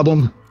three-body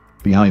problem?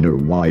 Behind her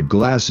wide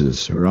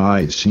glasses, her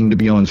eyes seemed to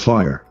be on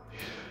fire.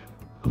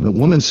 The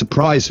woman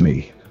surprised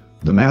me.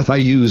 The math I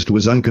used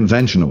was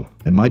unconventional,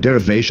 and my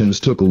derivations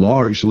took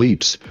large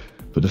leaps.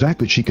 But the fact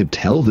that she could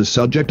tell the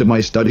subject of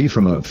my study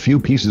from a few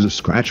pieces of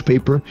scratch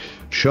paper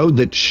showed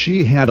that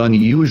she had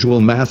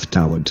unusual math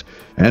talent,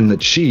 and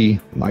that she,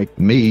 like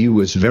me,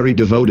 was very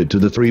devoted to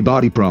the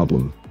three-body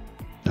problem.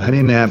 I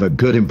didn't have a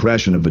good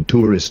impression of the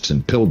tourists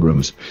and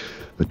pilgrims.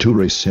 The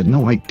tourists had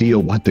no idea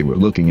what they were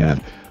looking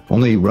at,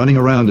 only running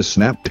around to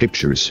snap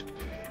pictures.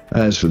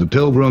 As for the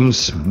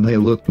pilgrims, they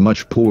looked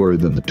much poorer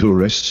than the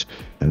tourists,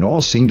 and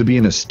all seemed to be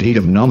in a state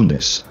of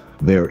numbness,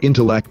 their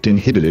intellect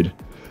inhibited.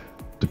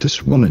 But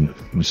this woman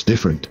was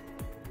different.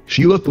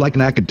 She looked like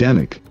an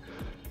academic.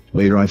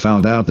 Later I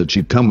found out that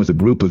she'd come with a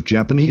group of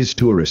Japanese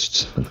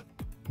tourists.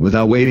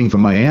 Without waiting for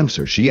my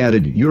answer, she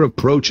added, "Your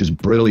approach is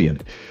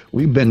brilliant.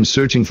 We've been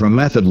searching for a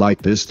method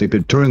like this that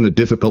could turn the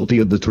difficulty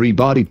of the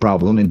three-body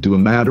problem into a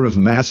matter of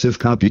massive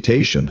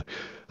computation.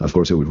 Of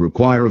course, it would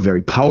require a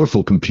very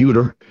powerful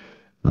computer."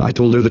 I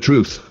told her the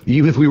truth.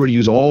 Even if we were to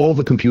use all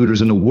the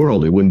computers in the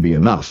world, it wouldn't be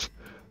enough.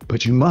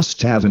 But you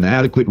must have an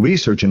adequate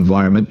research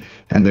environment,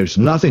 and there's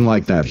nothing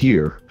like that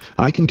here.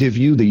 I can give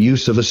you the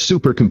use of a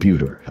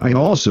supercomputer. I can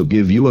also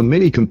give you a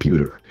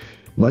mini-computer.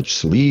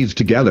 Let's leave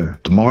together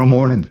tomorrow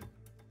morning.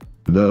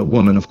 The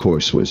woman, of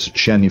course, was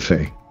Shen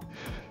Yifei.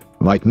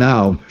 Like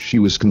now, she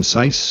was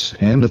concise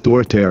and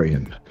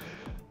authoritarian.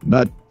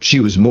 But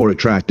she was more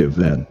attractive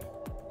then.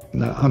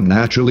 I'm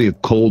naturally a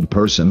cold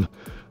person.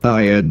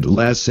 I had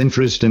less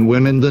interest in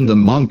women than the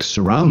monks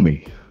around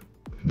me.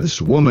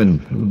 This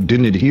woman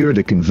didn't adhere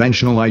to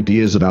conventional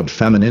ideas about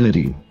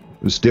femininity.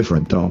 It was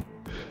different, though.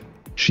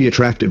 She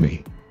attracted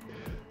me.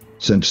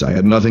 Since I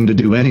had nothing to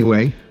do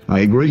anyway, I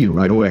agreed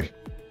right away.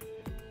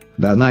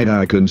 That night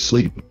I couldn't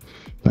sleep.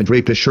 I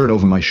draped a shirt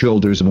over my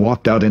shoulders and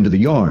walked out into the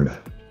yard.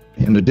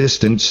 In the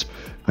distance,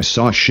 I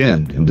saw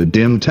Shen in the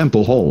dim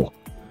temple hall.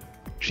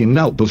 She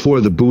knelt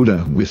before the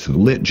Buddha with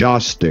lit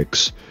joss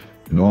sticks,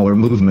 and all her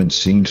movements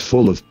seemed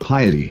full of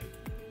piety.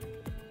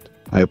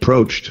 I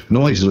approached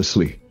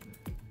noiselessly.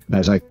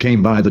 As I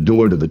came by the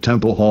door to the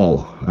temple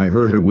hall, I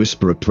heard her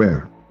whisper a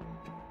prayer.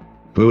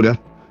 "Buddha,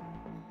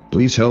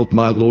 please help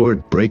my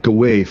Lord break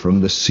away from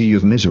the sea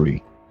of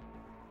misery."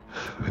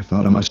 I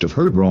thought I must have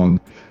heard wrong,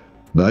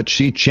 but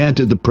she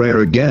chanted the prayer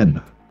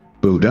again.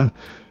 "Buddha,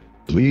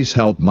 please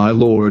help my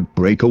Lord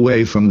break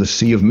away from the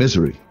sea of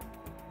misery."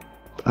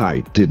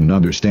 I didn't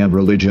understand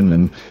religion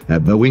and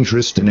had no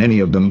interest in any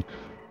of them,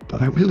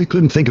 but I really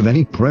couldn't think of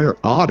any prayer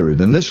odder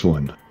than this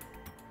one.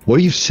 "What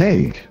do you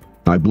say?"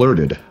 I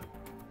blurted.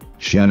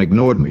 Shen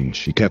ignored me.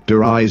 She kept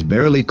her eyes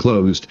barely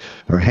closed,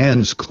 her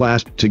hands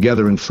clasped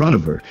together in front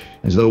of her,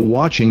 as though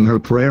watching her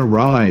prayer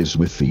rise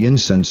with the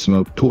incense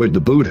smoke toward the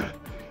Buddha.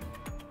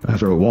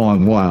 After a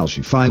long while,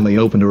 she finally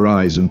opened her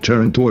eyes and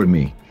turned toward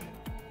me.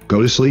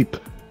 "Go to sleep.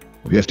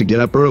 We have to get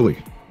up early."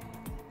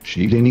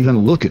 She didn't even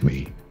look at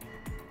me.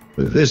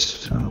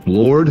 "This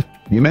Lord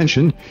you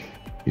mentioned,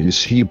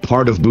 is he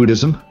part of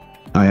Buddhism?"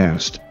 I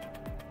asked.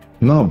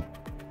 "No."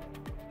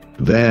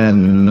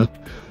 "Then..."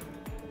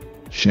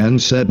 Shen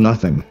said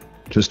nothing,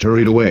 just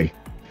hurried away.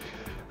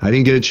 I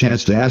didn't get a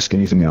chance to ask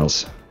anything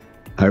else.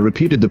 I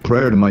repeated the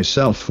prayer to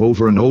myself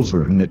over and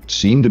over, and it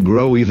seemed to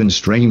grow even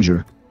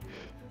stranger.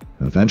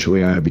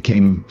 Eventually, I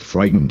became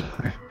frightened.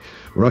 I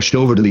rushed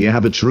over to the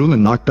abbot's room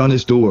and knocked on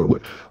his door.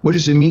 What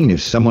does it mean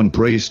if someone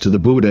prays to the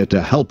Buddha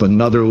to help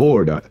another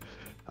lord?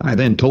 I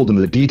then told him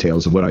the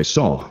details of what I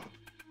saw.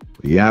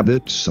 The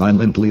abbot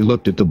silently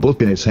looked at the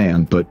book in his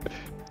hand, but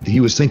he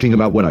was thinking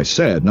about what I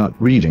said, not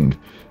reading.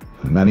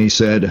 And then he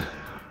said,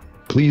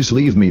 "Please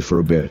leave me for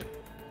a bit.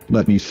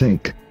 Let me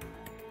think."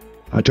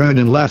 I turned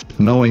and left,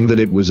 knowing that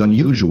it was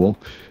unusual.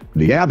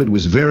 The abbot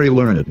was very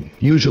learned.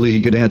 Usually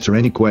he could answer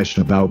any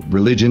question about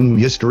religion,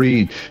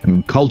 history,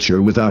 and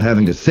culture without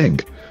having to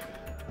think.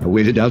 I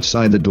waited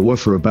outside the door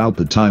for about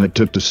the time it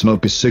took to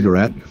smoke a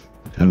cigarette,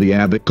 and the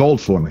abbot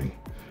called for me.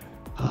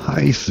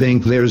 "I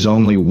think there's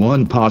only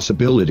one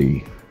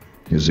possibility."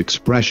 His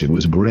expression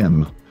was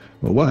grim.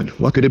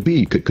 What could it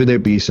be? Could there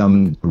be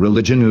some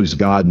religion whose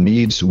god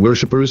needs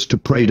worshippers to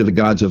pray to the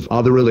gods of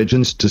other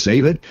religions to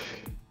save it?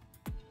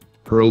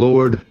 Her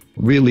Lord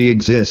really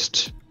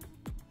exists.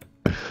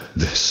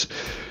 This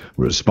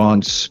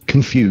response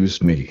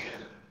confused me.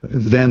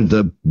 Then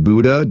the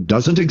Buddha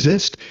doesn't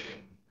exist?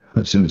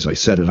 As soon as I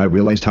said it, I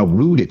realized how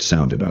rude it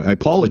sounded. I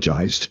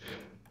apologized.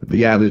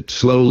 The abbot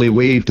slowly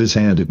waved his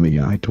hand at me.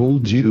 "I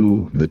told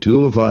you, the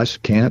two of us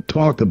can't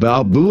talk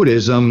about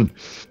Buddhism.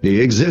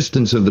 The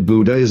existence of the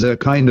Buddha is a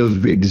kind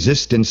of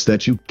existence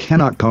that you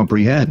cannot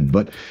comprehend,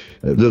 but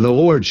the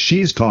Lord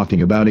she's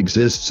talking about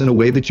exists in a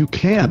way that you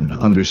can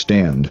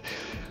understand.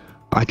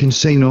 I can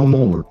say no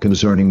more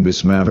concerning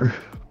this matter.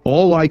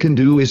 All I can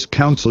do is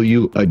counsel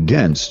you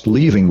against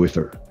leaving with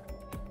her."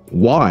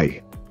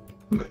 "Why?"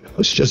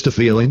 "It's just a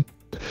feeling.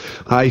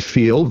 I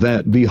feel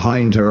that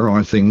behind her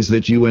are things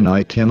that you and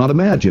I cannot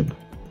imagine."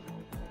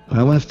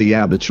 I left the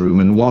abbot's room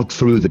and walked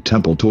through the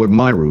temple toward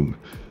my room.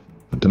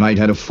 The night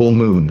had a full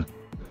moon.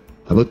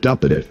 I looked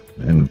up at it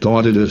and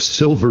thought it a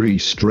silvery,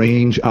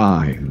 strange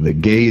eye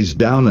that gazed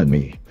down at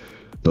me.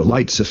 The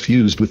light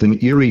suffused with an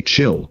eerie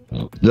chill.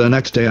 The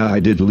next day I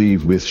did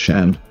leave with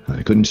Shen.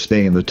 I couldn't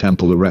stay in the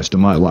temple the rest of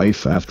my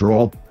life, after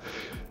all.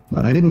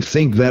 But I didn't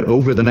think that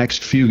over the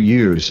next few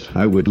years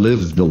I would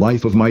live the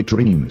life of my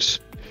dreams.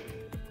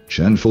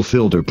 Shen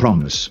fulfilled her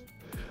promise.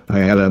 I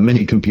had a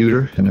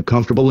mini-computer and a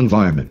comfortable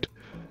environment.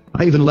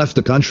 I even left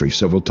the country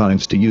several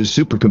times to use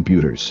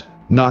supercomputers.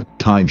 Not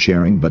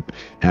time-sharing, but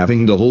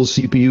having the whole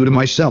CPU to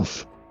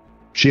myself.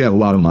 She had a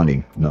lot of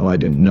money, though I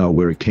didn't know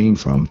where it came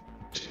from.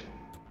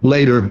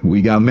 Later,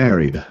 we got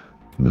married.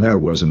 There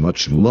wasn't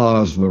much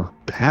love or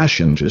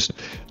passion, just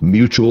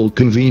mutual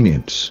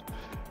convenience.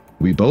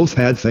 We both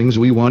had things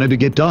we wanted to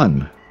get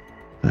done.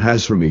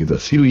 As for me, the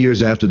few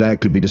years after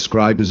that could be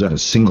described as a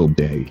single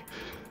day.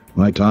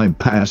 My time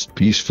passed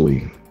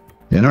peacefully.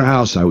 In our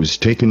house, I was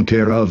taken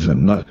care of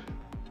and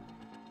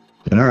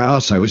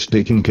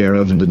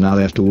did not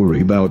have to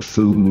worry about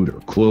food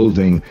or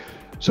clothing,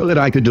 so that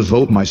I could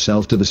devote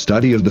myself to the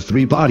study of the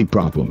three-body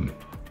problem.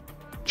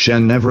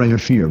 Shen never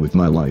interfered with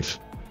my life.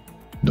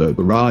 The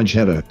garage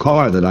had a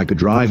car that I could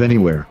drive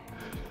anywhere.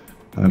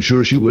 I'm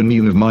sure she wouldn't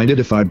even have minded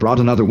if I brought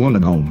another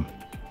woman home.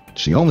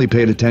 She only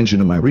paid attention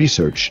to my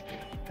research,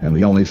 and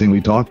the only thing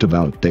we talked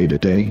about day to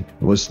day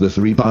was the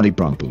three-body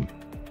problem.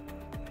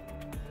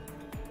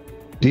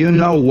 "Do you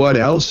know what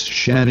else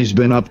Shen has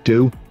been up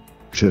to?"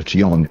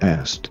 Chichiong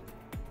asked.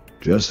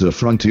 "Just the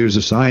frontiers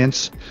of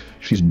science.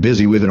 She's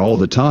busy with it all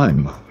the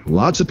time.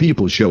 Lots of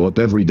people show up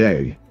every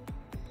day."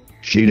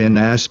 "She didn't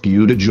ask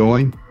you to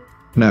join?"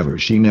 "Never.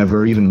 She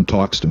never even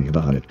talks to me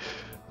about it.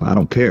 I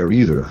don't care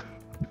either.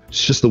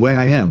 It's just the way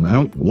I am. I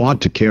don't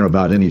want to care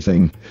about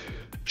anything.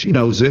 She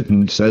knows it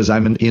and says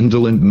I'm an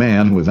indolent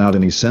man without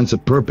any sense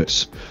of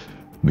purpose.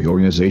 The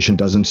organization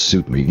doesn't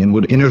suit me and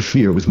would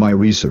interfere with my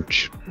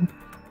research.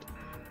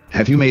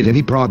 Have you made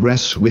any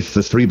progress with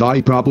the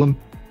three-body problem?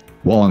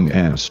 Wang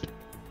asked.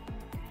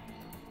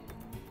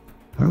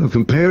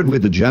 Compared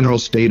with the general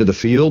state of the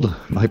field,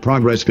 my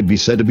progress could be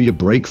said to be a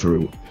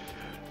breakthrough.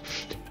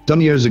 Some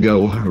years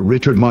ago,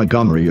 Richard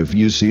Montgomery of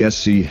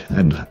UCSC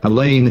and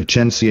Alain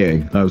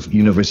Chensier of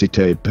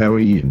Université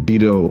Paris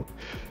Diderot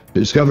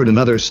discovered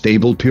another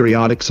stable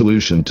periodic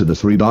solution to the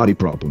three-body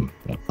problem.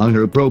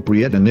 Under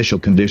appropriate initial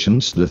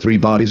conditions, the three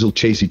bodies will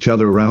chase each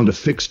other around a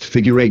fixed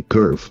figure-8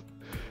 curve.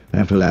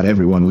 After that,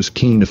 everyone was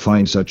keen to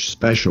find such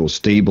special,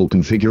 stable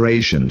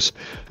configurations,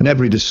 and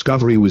every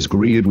discovery was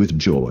greeted with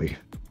joy.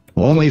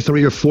 Only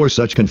 3 or 4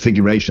 such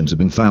configurations have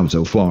been found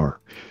so far.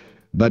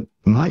 But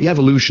my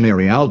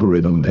evolutionary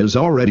algorithm has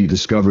already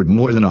discovered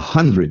more than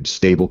 100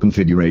 stable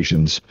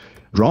configurations.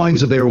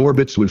 Drawings of their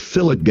orbits would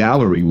fill a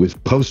gallery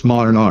with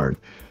postmodern art.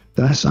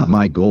 That's not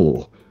my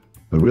goal.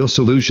 The real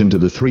solution to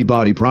the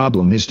three-body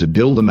problem is to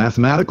build a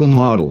mathematical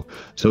model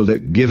so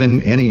that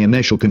given any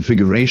initial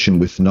configuration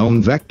with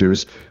known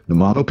vectors, the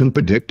model can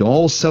predict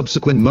all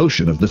subsequent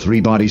motion of the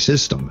three-body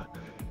system.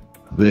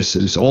 This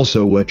is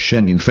also what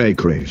Shen Yunfei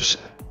craves.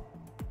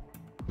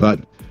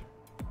 But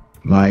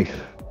my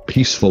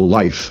peaceful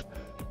life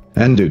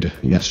ended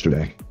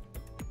yesterday.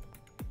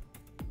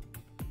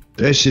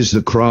 This is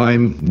the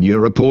crime you're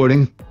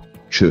reporting?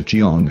 Shi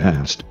Jiang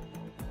asked.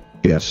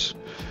 Yes.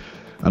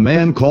 A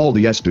man called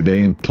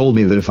yesterday and told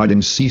me that if I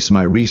didn't cease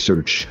my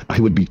research, I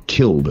would be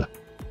killed.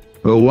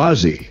 Who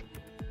was he?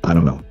 I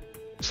don't know.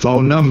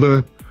 Phone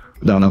number?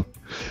 Don't know.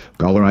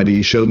 Caller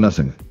ID showed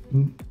nothing.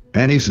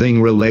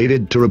 Anything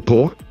related to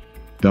report?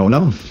 Don't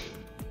know.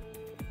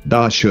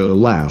 Dasha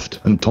laughed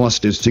and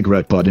tossed his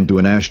cigarette butt into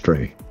an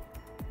ashtray.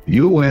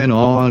 You went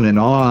on and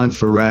on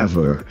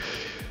forever,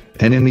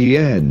 and in the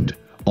end,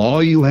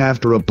 all you have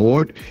to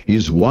report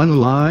is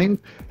one line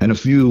and a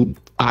few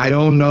I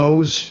don't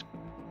knows.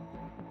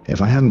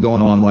 If I hadn't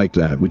gone on like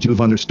that, would you have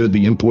understood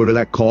the import of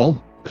that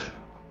call?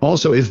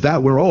 Also, if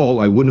that were all,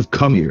 I wouldn't have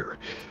come here.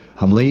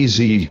 I'm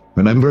lazy,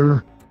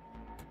 remember?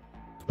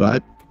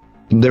 But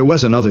there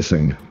was another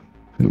thing.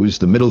 It was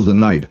the middle of the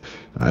night.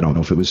 I don't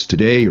know if it was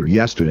today or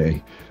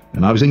yesterday,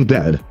 and I was in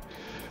bed.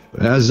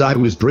 As I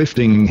was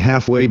drifting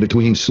halfway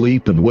between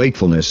sleep and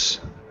wakefulness,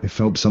 I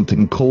felt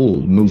something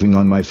cold moving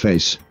on my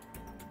face.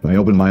 I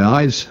opened my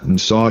eyes and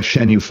saw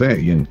Shen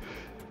Yunfei, and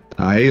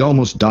I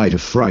almost died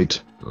of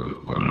fright.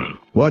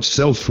 What's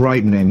so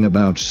frightening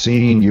about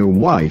seeing your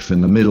wife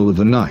in the middle of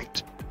the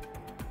night?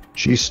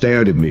 She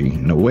stared at me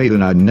in a way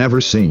that I'd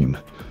never seen.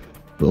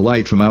 The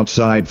light from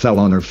outside fell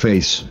on her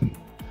face.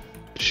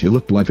 She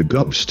looked like a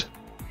ghost.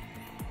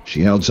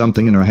 She held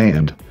something in her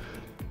hand.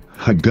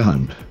 A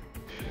gun.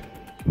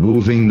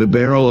 Moving the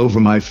barrel over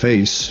my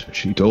face,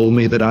 she told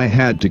me that I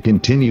had to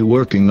continue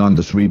working on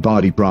the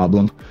three-body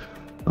problem.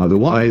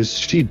 Otherwise,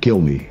 she'd kill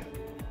me.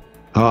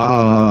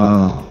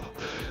 Ah,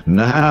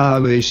 now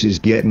this is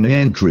getting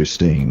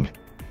interesting.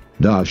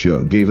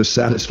 Dasha gave a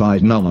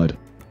satisfied nod.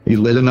 He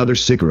lit another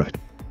cigarette.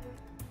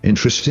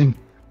 Interesting?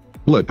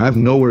 Look, I've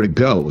nowhere to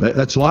go.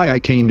 That's why I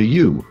came to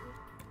you.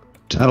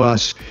 Tell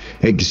us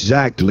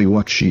exactly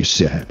what she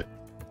said.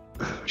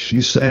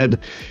 She said,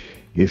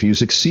 if you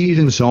succeed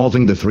in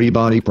solving the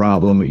three-body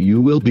problem,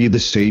 you will be the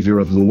savior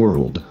of the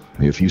world.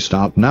 If you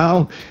stop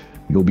now,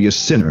 you'll be a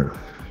sinner.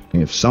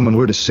 If someone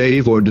were to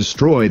save or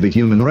destroy the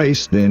human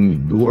race,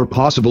 then your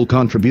possible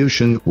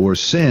contribution or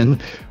sin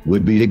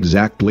would be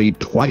exactly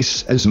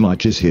twice as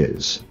much as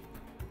his.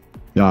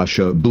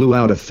 Dasha blew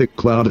out a thick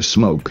cloud of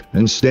smoke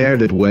and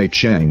stared at Wei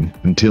Cheng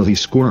until he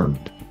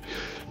squirmed.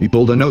 He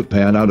pulled a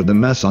notepad out of the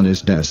mess on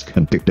his desk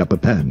and picked up a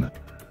pen.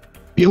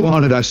 You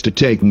wanted us to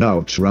take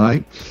notes,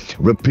 right?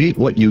 Repeat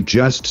what you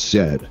just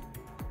said.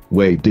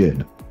 Wei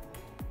did.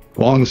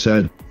 Wang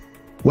said,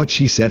 what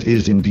she said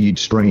is indeed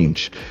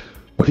strange.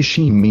 What does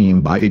she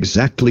mean by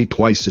exactly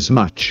twice as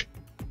much?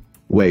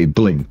 Wei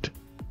blinked.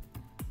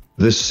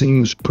 This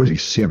seems pretty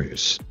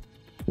serious.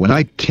 When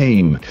I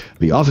came,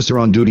 the officer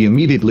on duty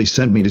immediately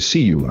sent me to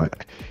see you.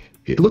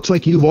 It looks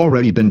like you've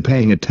already been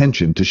paying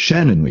attention to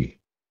Shen and me.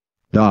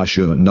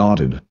 Dasha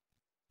nodded.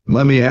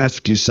 Let me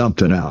ask you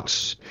something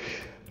else.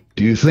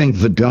 Do you think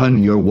the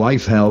gun your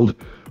wife held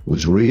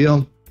was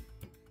real?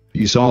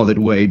 You saw that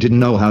Wei didn't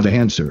know how to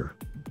answer.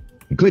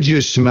 Could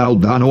you smell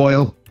gun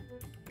oil?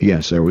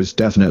 Yes, there was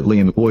definitely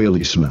an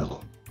oily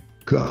smell.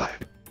 God.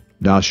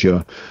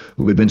 Dasha,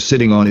 who had been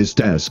sitting on his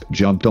desk,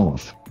 jumped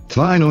off.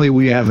 Finally,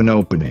 we have an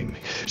opening.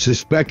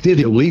 Suspected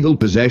illegal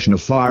possession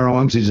of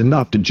firearms is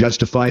enough to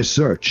justify a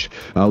search.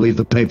 I'll leave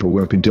the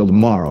paperwork until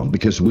tomorrow,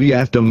 because we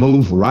have to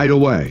move right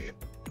away.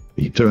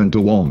 He turned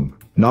to Wong.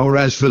 Now,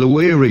 as for the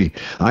weary,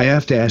 I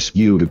have to ask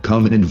you to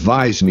come and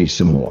advise me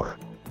some more.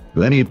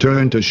 Then he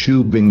turned to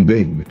Shu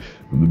Bingbing,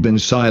 who had been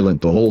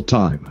silent the whole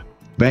time.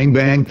 Bang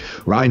Bang,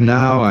 right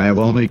now I have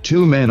only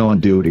 2 men on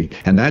duty,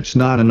 and that's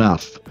not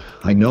enough.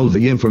 I know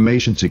the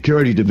Information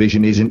Security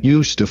Division isn't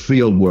used to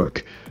field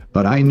work,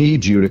 but I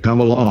need you to come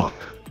along.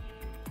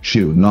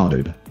 Shu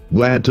nodded,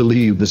 glad to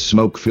leave the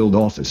smoke-filled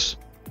office.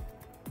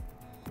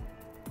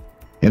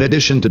 In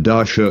addition to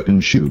Da Shi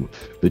and Shu,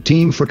 the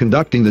team for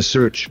conducting the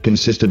search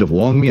consisted of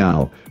Wang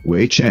Miao,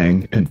 Wei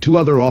Chang, and 2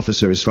 other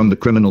officers from the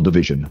criminal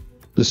division.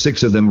 The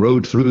 6 of them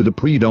rode through the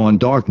pre-dawn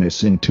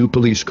darkness in 2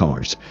 police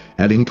cars,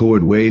 heading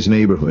toward Wei's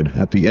neighborhood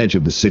at the edge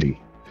of the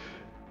city.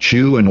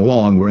 Shu and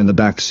Wang were in the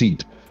back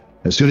seat.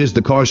 As soon as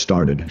the car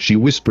started, she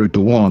whispered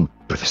to Wang,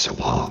 "Professor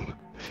Wang,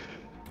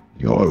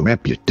 your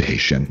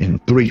reputation in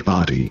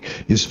Three-Body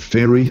is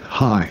very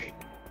high.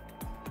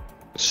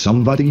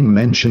 Somebody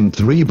mentioned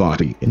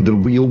Three-Body in the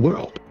real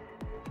world."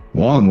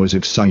 Wang was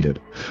excited,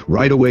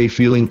 right away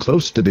feeling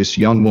close to this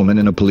young woman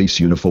in a police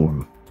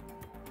uniform.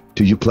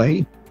 "Do you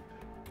play?"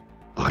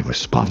 "I'm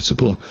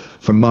responsible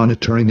for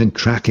monitoring and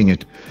tracking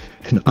it.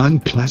 An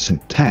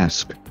unpleasant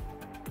task."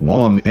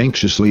 Wang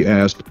anxiously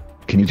asked,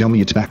 "Can you tell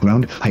me its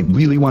background? I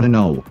really want to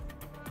know."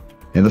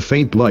 In the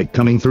faint light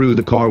coming through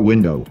the car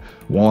window,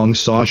 Wang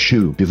saw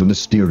Shu give a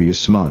mysterious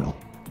smile.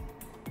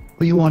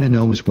 "Well, you want to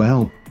know as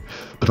well,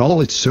 but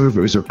all its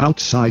servers are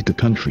outside the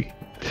country.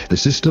 The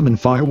system and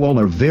firewall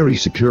are very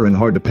secure and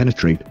hard to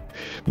penetrate.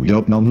 We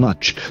don't know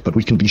much, but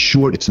we can be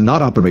sure it's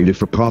not operated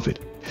for profit.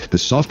 The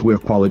software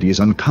quality is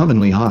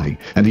uncommonly high,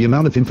 and the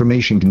amount of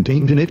information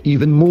contained in it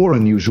even more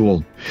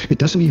unusual. It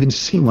doesn't even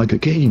seem like a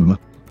game."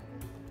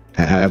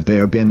 "Have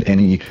there been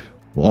any,"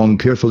 Wang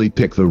carefully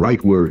picked the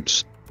right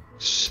words,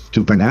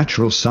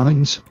 "supernatural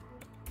signs?"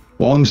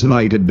 Wang's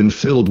night had been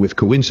filled with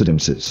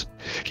coincidences.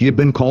 He had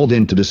been called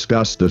in to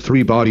discuss the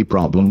Three-Body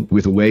problem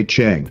with Wei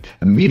Chang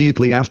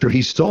immediately after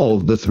he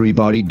solved the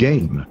Three-Body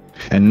game.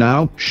 And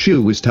now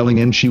Shu was telling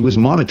him she was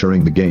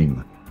monitoring the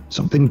game.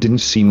 Something didn't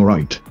seem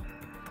right.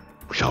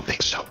 "We don't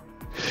think so.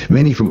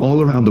 Many from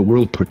all around the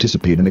world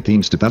participate in the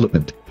game's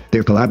development.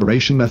 Their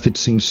collaboration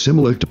methods seem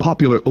similar to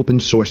popular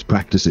open-source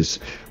practices,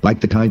 like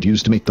the kind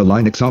used to make the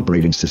Linux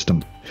operating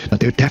system. But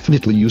they're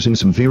definitely using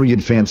some very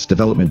advanced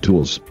development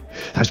tools.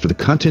 As for the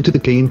content of the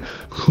game,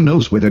 who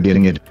knows where they're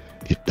getting it?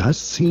 It does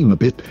seem a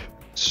bit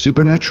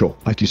supernatural,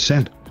 like you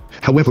said.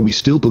 However, we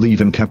still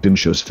believe in Captain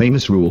Shu's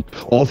famous rule,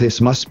 all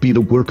this must be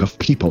the work of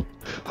people.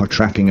 Our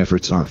tracking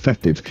efforts are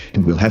effective,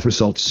 and we'll have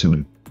results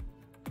soon."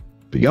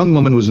 The young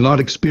woman was not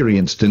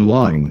experienced in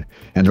lying,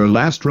 and her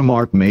last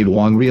remark made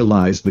Wang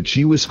realize that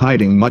she was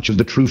hiding much of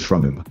the truth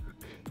from him.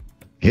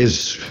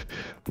 "His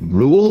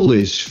rule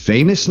is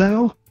famous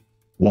now?"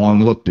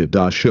 Wang looked at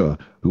Da Shi,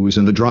 who was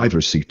in the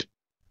driver's seat.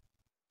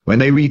 When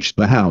they reached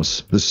the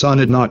house, the sun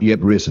had not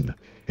yet risen.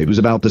 It was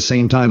about the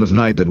same time of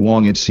night that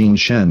Wang had seen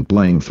Shen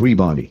playing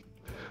Three-Body.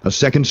 A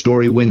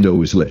second-story window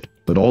was lit,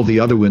 but all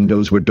the other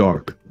windows were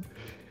dark.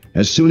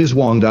 As soon as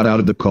Wang got out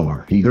of the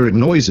car, he heard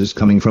noises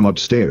coming from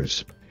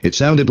upstairs. It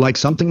sounded like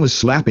something was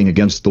slapping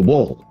against the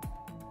wall.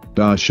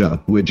 Da Shi,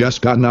 who had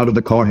just gotten out of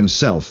the car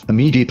himself,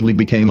 immediately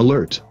became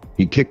alert.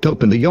 He kicked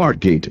open the yard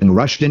gate and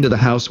rushed into the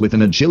house with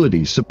an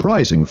agility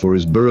surprising for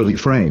his burly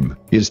frame,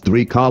 his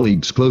 3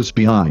 colleagues close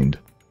behind.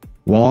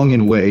 Wang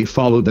and Wei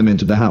followed them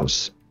into the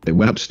house. They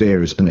went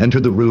upstairs and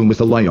entered the room with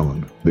the light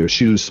on, their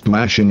shoes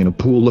splashing in a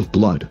pool of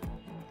blood.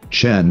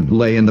 Chen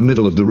lay in the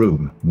middle of the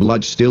room,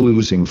 blood still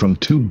oozing from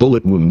 2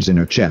 bullet wounds in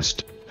her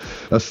chest.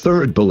 A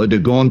 3rd bullet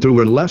had gone through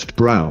her left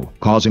brow,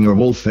 causing her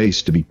whole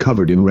face to be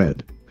covered in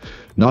red.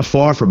 Not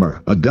far from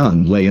her, a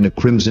gun lay in a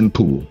crimson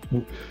pool.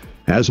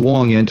 As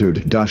Wang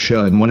entered, Da Shi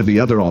and one of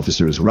the other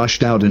officers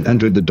rushed out and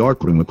entered the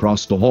dark room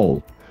across the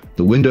hall.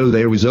 The window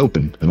there was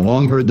open, and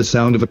Wang heard the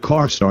sound of a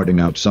car starting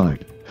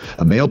outside.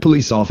 A male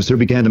police officer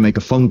began to make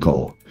a phone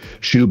call.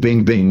 Xu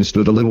Bingbing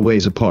stood a little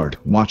ways apart,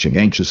 watching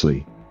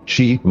anxiously.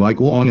 She,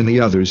 like Wang and the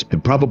others,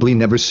 had probably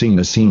never seen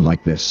a scene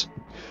like this.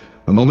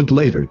 A moment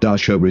later, Da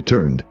Shi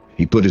returned.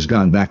 He put his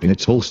gun back in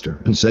its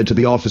holster and said to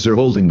the officer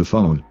holding the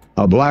phone,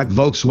 "A black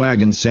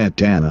Volkswagen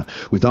Santana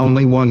with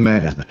only 1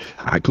 man.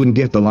 I couldn't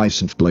get the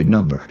license plate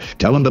number.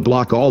 Tell him to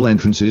block all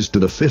entrances to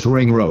the 5th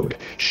Ring Road.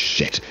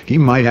 Shit, he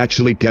might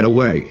actually get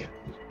away."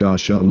 Da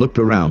Shi looked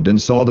around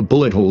and saw the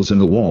bullet holes in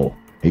the wall.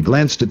 He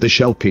glanced at the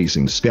shell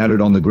casings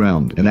scattered on the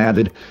ground and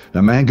added,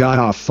 "The man got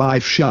off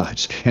 5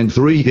 shots and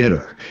 3 hit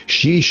her.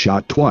 She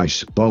shot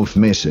twice, both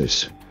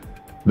misses."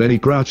 Then he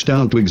crouched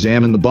down to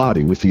examine the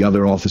body with the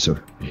other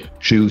officer.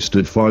 Xu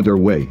stood farther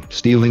away,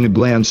 stealing a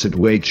glance at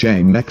Wei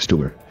Chang next to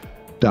her.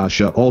 Da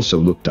Shi also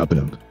looked up at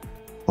him.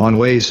 On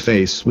Wei's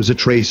face was a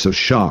trace of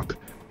shock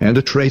and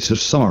a trace of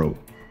sorrow,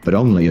 but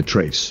only a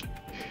trace.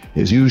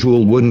 His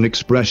usual wooden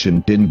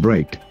expression didn't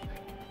break.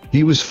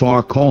 He was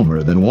far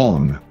calmer than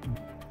Wang.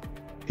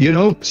 "You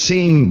don't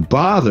seem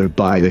bothered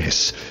by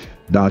this,"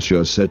 Da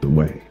Shi said to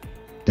Wei.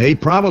 "They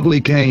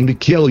probably came to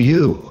kill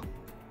you."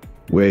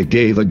 Wei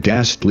gave a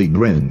ghastly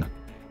grin.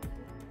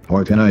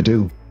 "What can I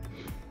do?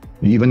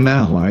 Even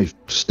now, I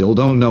still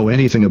don't know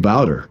anything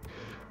about her.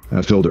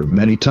 I've told her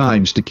many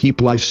times to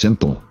keep life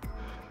simple.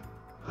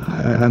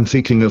 I'm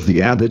thinking of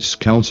the abbot's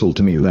counsel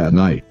to me that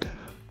night.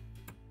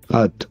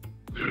 But,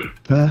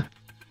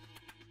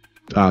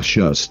 Da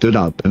Shi stood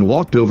up and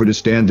walked over to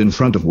stand in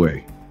front of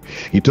Wei.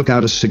 He took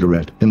out a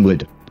cigarette and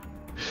lit it.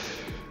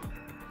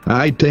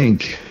 "I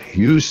think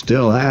you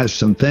still have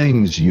some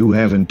things you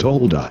haven't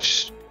told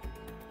us.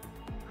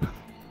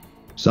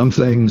 Some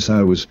things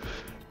I was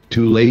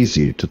too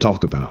lazy to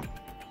talk about.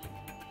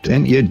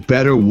 Then you'd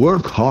better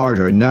work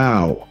harder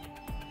now.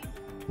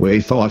 Wei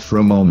thought for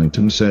a moment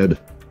and said,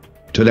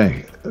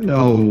 "Today,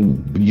 no,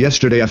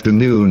 yesterday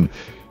afternoon,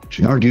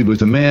 she argued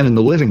with a man in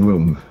the living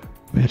room.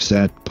 It's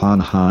that Pan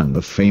Han,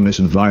 the famous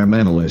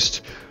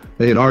environmentalist.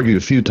 They had argued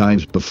a few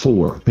times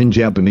before, in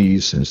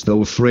Japanese, as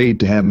though afraid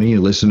to have me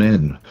listen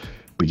in.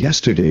 But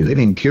yesterday they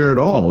didn't care at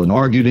all and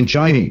argued in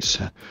Chinese.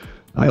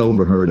 I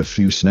overheard a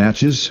few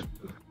snatches.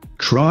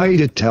 Try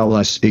to tell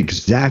us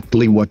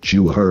exactly what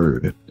you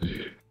heard."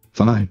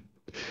 "Fine."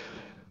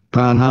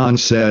 Pan Han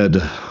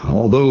said,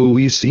 "Although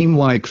we seem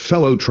like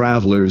fellow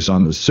travelers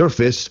on the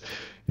surface,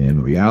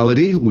 in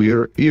reality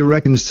we're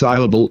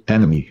irreconcilable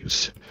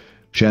enemies."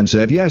 Shen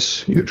said,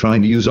 "Yes, you're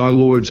trying to use our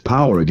Lord's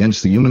power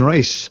against the human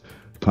race."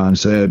 Pan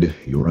said,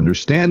 "Your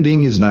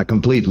understanding is not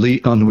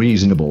completely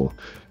unreasonable.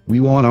 We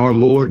want our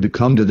Lord to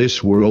come to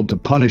this world to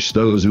punish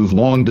those who've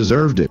long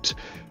deserved it.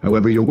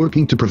 However, you're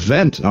working to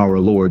prevent our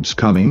Lord's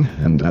coming,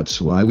 and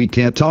that's why we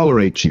can't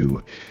tolerate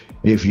you.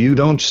 If you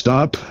don't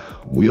stop,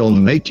 we'll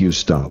make you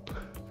stop."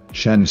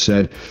 Shen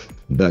said,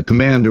 "The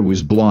commander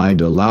was blind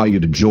to allow you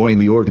to join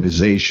the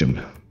organization."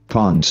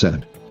 Pan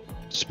said,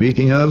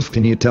 "Speaking of,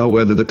 can you tell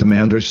whether the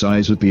commander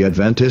sides with the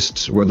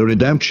Adventists or the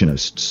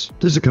Redemptionists?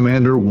 Does the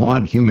commander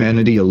want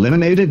humanity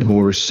eliminated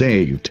or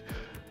saved?"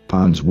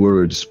 Pan's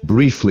words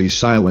briefly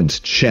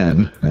silenced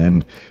Shen,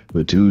 and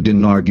the two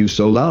didn't argue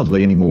so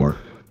loudly anymore.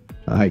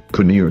 I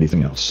couldn't hear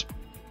anything else.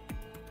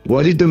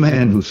 "What did the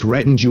man who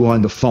threatened you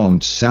on the phone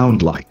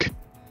sound like?"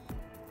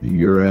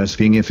 "You're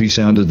asking if he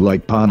sounded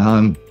like Pan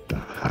Han?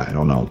 I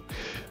don't know.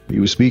 He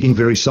was speaking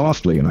very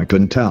softly, and I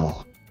couldn't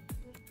tell."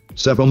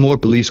 Several more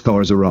police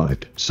cars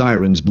arrived,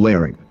 sirens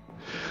blaring.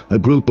 A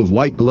group of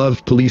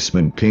white-gloved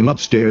policemen came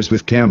upstairs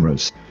with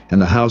cameras, and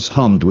the house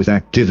hummed with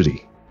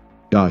activity.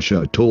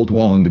 Dasha told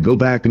Wong to go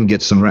back and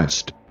get some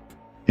rest.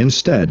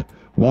 Instead,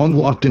 Wong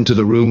walked into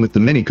the room with the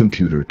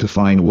mini-computer to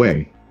find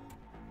Wei.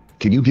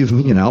 "Can you give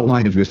me an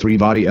outline of your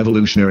three-body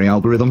evolutionary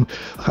algorithm?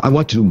 I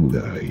want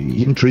to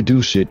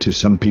introduce it to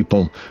some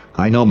people.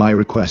 I know my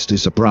request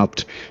is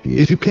abrupt.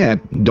 If you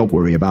can't, don't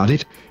worry about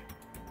it."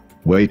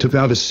 Wei took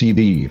out a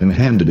CD and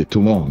handed it to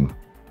Wong.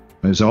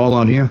 "It's all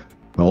on here?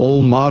 A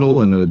whole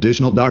model and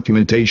additional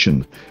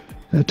documentation.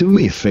 Do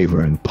me a favor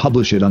and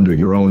publish it under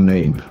your own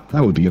name.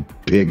 That would be a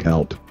big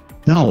help."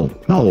 No,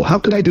 how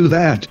could I do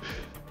that?"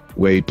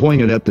 Wei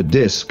pointed at the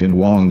disc in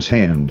Wong's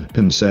hand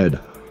and said,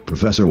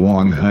 "Professor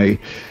Wong, I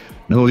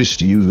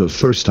noticed you the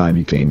first time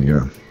you came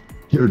here.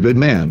 You're a good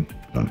man,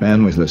 a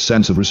man with a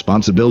sense of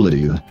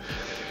responsibility.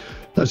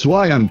 That's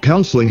why I'm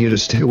counseling you to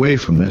stay away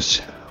from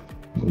this.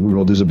 The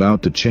world is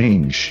about to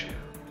change.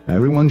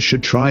 Everyone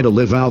should try to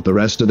live out the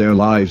rest of their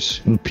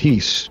lives in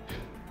peace.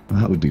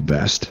 That would be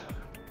best.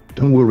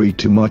 Don't worry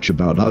too much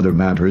about other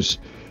matters.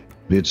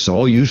 It's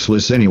all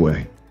useless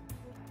anyway.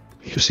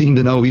 You seem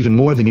to know even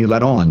more than you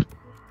let on.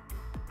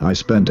 I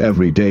spent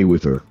every day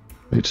with her.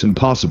 It's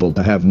impossible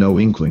to have no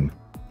inkling."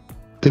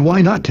 "Then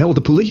why not tell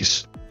the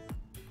police?"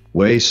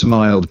 Wei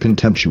smiled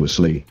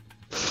contemptuously.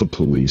 "The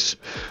police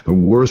are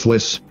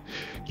worthless.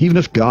 Even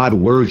if God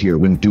were here,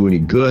 wouldn't do any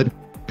good.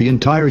 The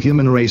entire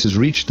human race has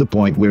reached the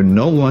point where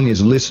no one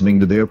is listening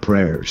to their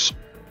prayers."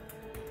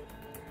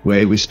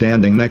 Wei was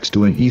standing next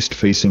to an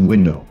east-facing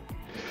window.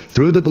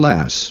 Through the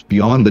glass,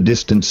 beyond the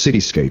distant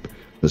cityscape,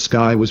 the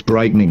sky was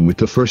brightening with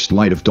the first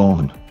light of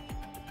dawn.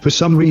 For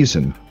some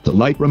reason, the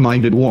light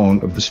reminded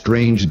Wong of the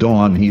strange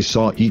dawn he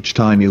saw each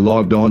time he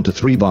logged on to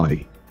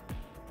Three-Body.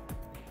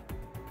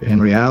 In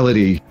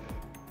reality,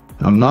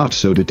 I'm not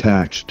so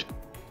detached.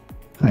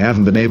 I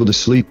haven't been able to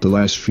sleep the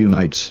last few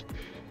nights.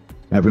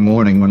 Every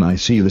morning when I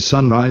see the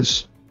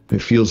sunrise,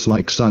 it feels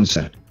like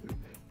sunset."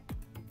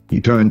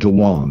 He turned to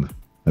Wong,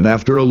 and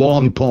after a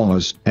long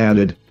pause,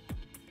 added,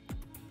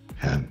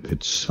 "And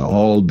it's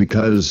all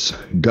because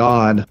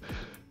God,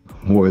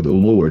 or the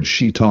Lord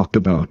she talked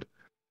about,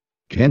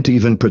 can't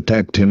even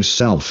protect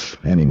himself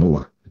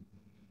anymore."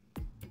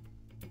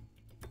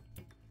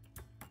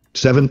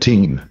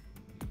 17.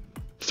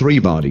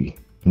 Three-Body,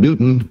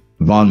 Newton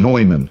von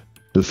Neumann,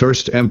 the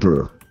first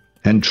emperor,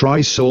 and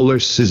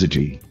trisolar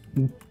syzygy.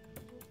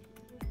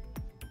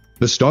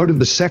 The start of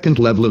the second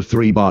level of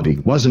Three-Body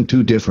wasn't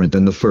too different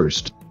than the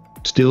first.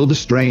 Still the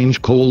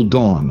strange cold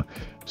dawn,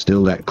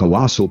 still that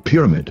colossal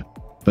pyramid,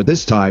 but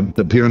this time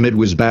the pyramid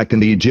was back in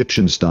the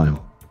Egyptian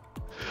style.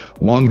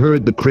 Wong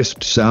heard the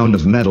crisp sound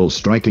of metal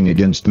striking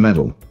against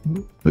metal.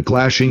 The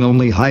clashing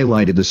only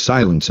highlighted the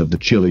silence of the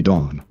chilly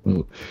dawn.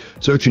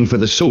 Searching for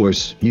the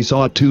source, he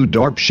saw two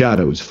dark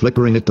shadows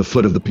flickering at the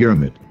foot of the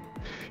pyramid.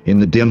 In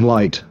the dim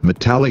light,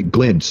 metallic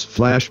glints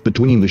flashed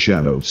between the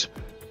shadows.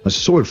 A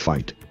sword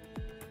fight.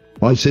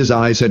 Once his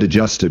eyes had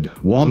adjusted,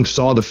 Wong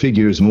saw the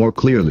figures more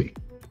clearly.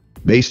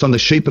 Based on the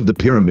shape of the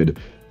pyramid,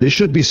 this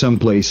should be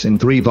someplace in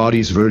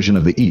Three-Body's version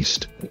of the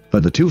East,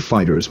 but the two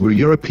fighters were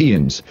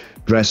Europeans,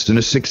 dressed in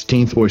a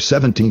 16th or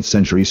 17th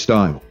century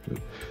style.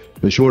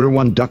 The shorter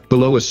one ducked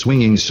below a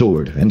swinging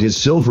sword, and his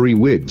silvery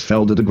wig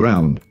fell to the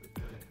ground.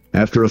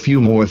 After a few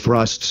more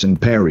thrusts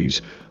and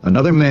parries,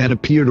 another man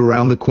appeared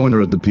around the corner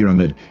of the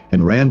pyramid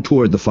and ran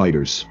toward the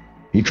fighters.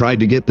 He tried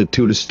to get the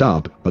two to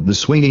stop, but the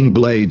swinging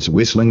blades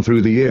whistling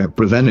through the air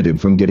prevented him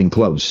from getting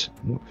close.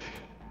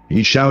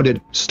 He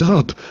shouted,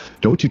 "Stop!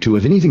 Don't you two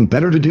have anything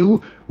better to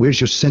do?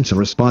 Where's your sense of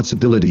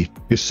responsibility?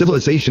 Your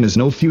civilization has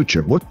no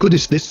future. What good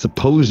is this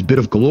supposed bit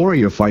of glory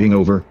you're fighting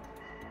over?"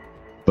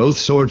 Both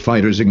sword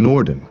fighters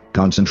ignored him,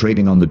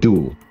 concentrating on the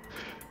duel.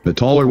 The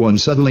taller one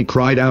suddenly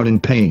cried out in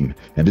pain,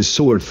 and his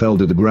sword fell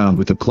to the ground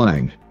with a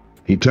clang.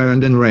 He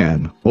turned and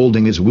ran,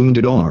 holding his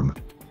wounded arm.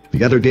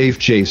 The other gave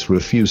chase for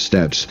a few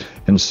steps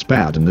and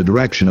spat in the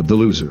direction of the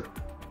loser.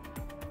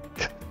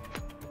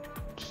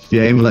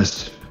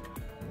 Shameless.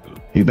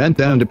 He bent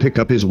down to pick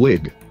up his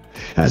wig.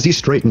 As he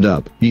straightened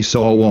up, he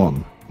saw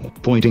Wang.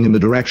 Pointing in the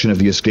direction of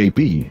the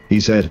escapee, he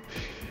said,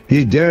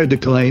 "He dared to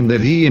claim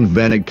that he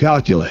invented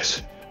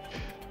calculus."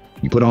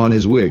 He put on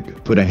his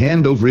wig, put a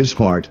hand over his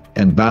heart,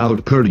 and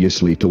bowed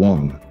courteously to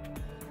Wang.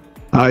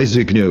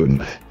 "Isaac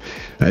Newton,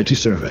 at your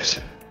service."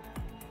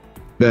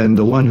 "Then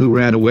the one who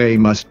ran away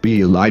must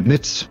be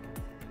Leibniz?"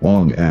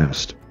 Wang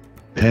asked.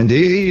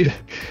 "Indeed,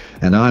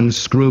 an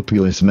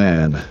unscrupulous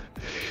man.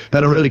 I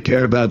don't really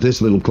care about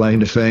this little claim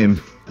to fame.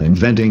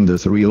 Inventing the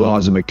 3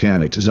 laws of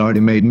mechanics has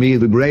already made me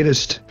the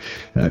greatest.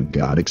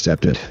 God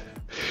accept it.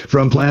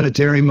 From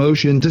planetary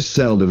motion to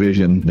cell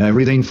division,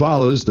 everything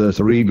follows the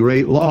 3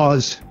 great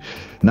laws.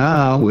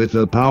 Now, with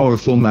the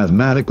powerful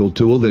mathematical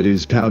tool that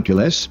is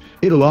calculus,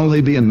 it'll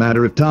only be a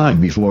matter of time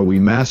before we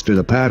master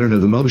the pattern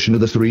of the motion of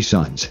the 3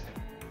 suns."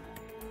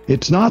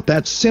 "It's not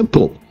that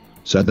simple,"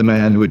 said the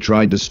man who had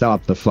tried to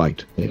stop the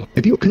fight.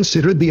 "Have you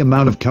considered the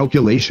amount of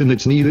calculation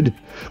that's needed?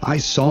 I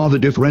saw the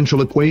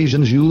differential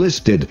equations you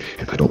listed,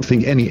 and I don't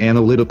think any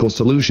analytical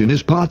solution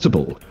is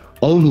possible.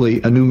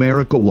 Only a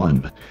numerical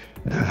one.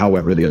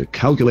 However, the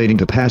calculating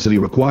capacity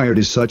required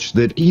is such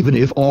that even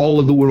if all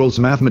of the world's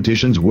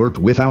mathematicians worked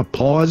without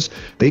pause,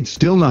 they'd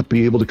still not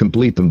be able to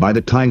complete them by the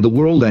time the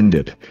world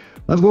ended.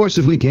 Of course,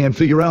 if we can't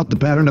figure out the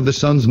pattern of the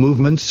sun's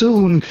movement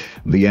soon,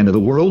 the end of the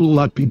world will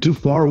not be too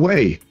far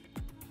away."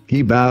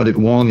 He bowed at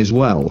Wang as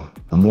well,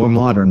 a more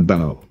modern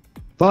bow.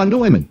 "Von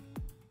Neumann,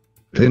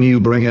 can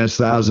you bring us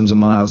thousands of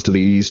miles to the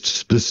east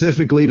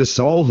specifically to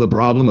solve the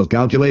problem of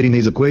calculating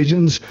these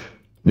equations?"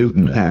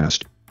 Newton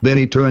asked. Then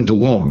he turned to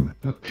Wang.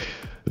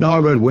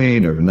 "Norbert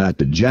Wiener, that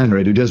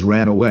degenerate who just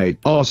ran away,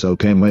 also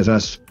came with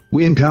us.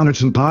 We encountered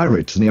some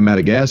pirates near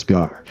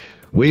Madagascar.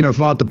 Wiener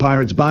fought the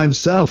pirates by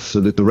himself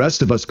so that the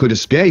rest of us could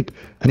escape,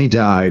 and he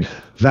died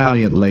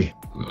valiantly."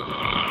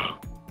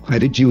 "Why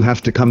did you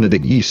have to come to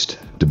the east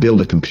to build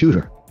a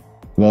computer?"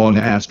 Wang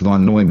asked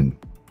von Neumann.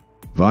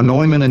 Von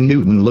Neumann and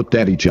Newton looked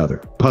at each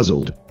other,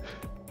 puzzled.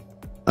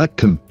 "A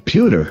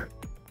computer?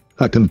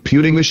 A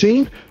computing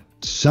machine?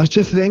 Such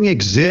a thing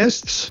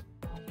exists?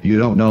 You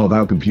don't know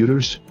about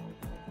computers?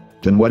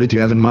 Then what did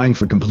you have in mind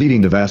for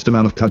completing the vast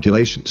amount of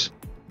calculations?"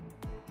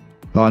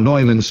 Von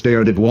Neumann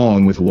stared at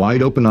Wang with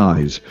wide-open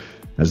eyes,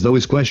 as though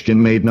his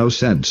question made no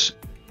sense.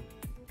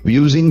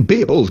 "Using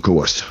people, of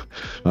course.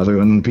 Other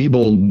than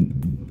people,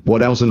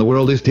 what else in the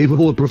world is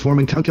capable of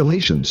performing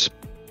calculations?"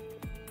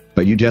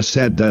 "But you just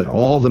said that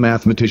all the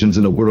mathematicians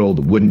in the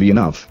world wouldn't be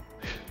enough."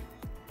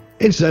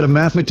 "Instead of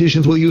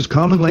mathematicians, we'll use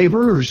common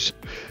laborers.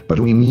 But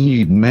we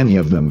need many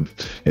of them,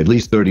 at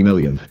least 30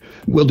 million.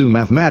 We'll do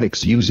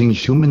mathematics using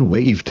human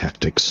wave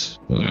tactics."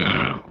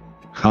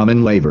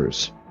 "Common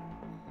laborers.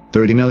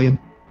 30 million?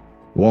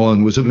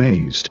 Wang was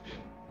amazed.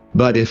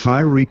 "But if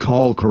I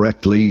recall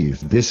correctly,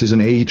 this is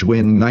an age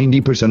when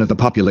 90% of the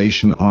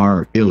population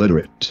are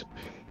illiterate.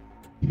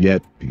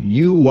 Yet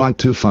you want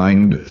to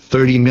find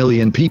 30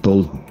 million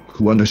people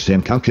who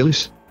understand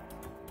calculus?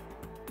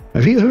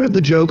 Have you heard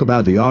the joke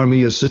about the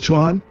army of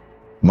Sichuan?"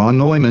 Von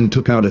Neumann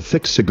took out a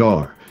thick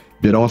cigar,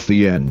 bit off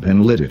the end,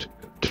 and lit it.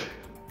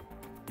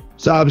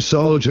 "Some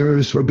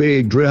soldiers were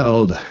being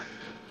drilled.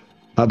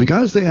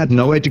 Because they had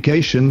no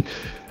education,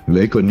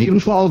 they couldn't even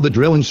follow the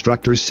drill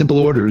instructor's simple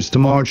orders to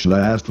march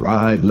left,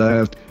 right,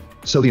 left.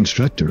 So the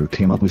instructor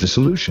came up with a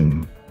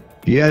solution.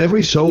 He had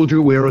every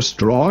soldier wear a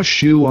straw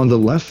shoe on the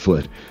left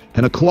foot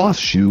and a cloth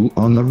shoe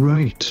on the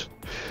right.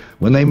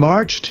 When they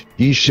marched,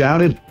 he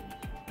shouted,"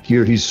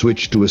 here he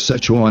switched to a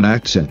Sichuan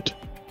accent,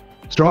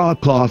 "Straw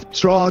cloth,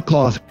 straw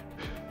cloth.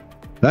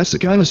 That's the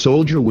kind of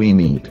soldier we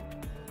need.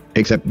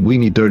 Except we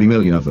need 30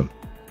 million of them."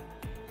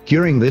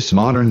 Hearing this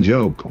modern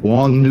joke,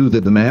 Wang knew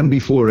that the man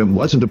before him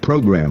wasn't a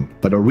program,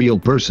 but a real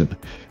person,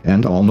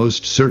 and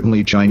almost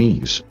certainly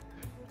Chinese.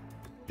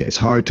 "It's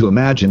hard to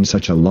imagine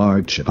such a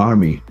large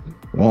army,"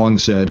 Wang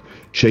said,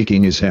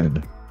 shaking his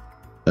head.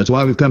 "That's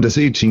why we've come to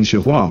see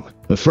Cixin Liu,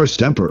 the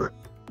first emperor."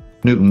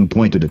 Newton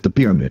pointed at the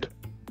pyramid.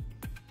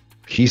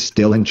 "He's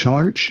still in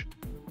charge?"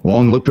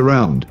 Wang looked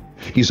around.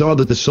 He saw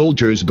that the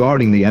soldiers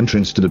guarding the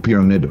entrance to the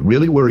pyramid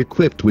really were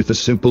equipped with the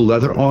simple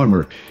leather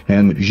armor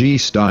and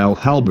Ji-style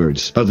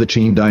halberds of the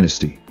Qin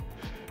dynasty.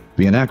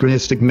 The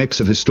anachronistic mix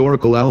of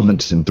historical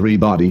elements in 3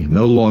 body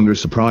no longer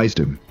surprised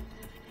him.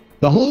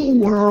 The whole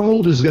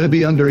world is going to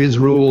be under his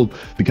rule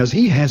because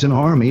he has an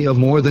army of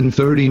more than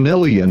 30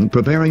 million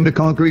preparing to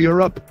conquer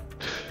Europe.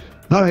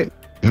 All right,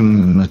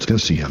 let's go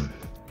see him.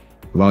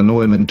 Von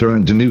Neumann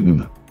turned to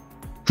Newton.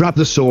 Drop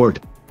the sword.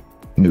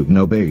 Newton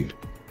obeyed.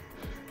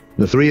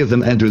 The three of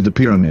them entered the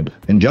pyramid,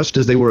 and just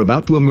as they were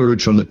about to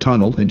emerge from the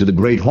tunnel into the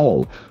great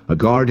hall, a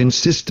guard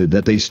insisted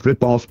that they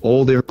strip off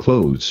all their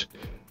clothes.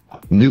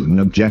 Newton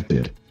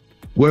objected.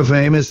 We're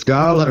famous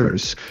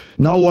scholars.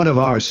 No one of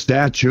our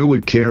stature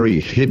would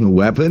carry hidden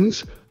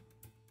weapons.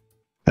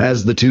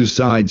 As the two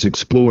sides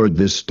explored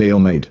this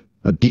stalemate,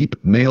 a deep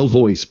male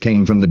voice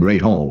came from the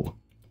great hall.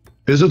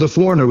 Is it the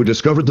foreigner who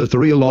discovered the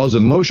three laws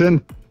of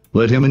motion?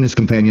 Let him and his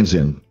companions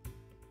in.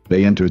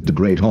 They entered the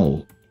great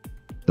hall.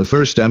 The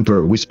first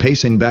emperor was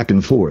pacing back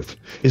and forth,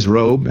 his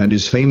robe and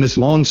his famous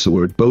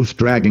longsword both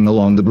dragging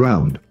along the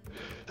ground.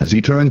 As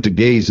he turned to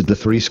gaze at the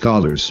three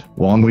scholars,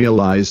 Wang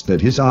realized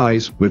that his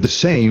eyes were the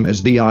same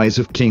as the eyes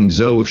of King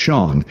Zhou of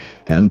Shan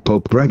and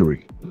Pope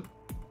Gregory.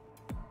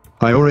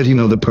 I already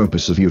know the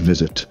purpose of your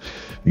visit.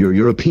 You're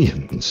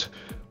Europeans.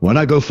 When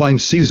I go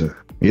find Caesar,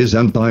 his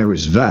empire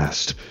is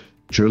vast.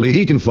 Surely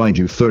he can find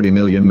you 30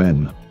 million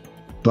men.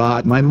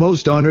 But, my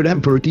most honored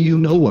emperor, do you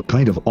know what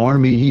kind of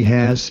army he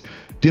has?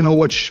 Do you know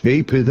what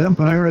shape his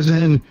empire is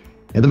in?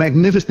 In the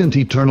magnificent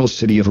eternal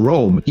city of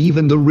Rome,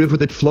 even the river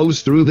that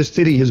flows through the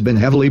city has been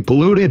heavily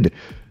polluted.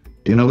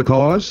 Do you know the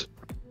cause?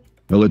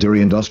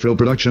 Military-industrial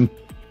production?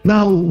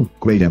 No,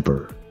 great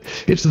emperor.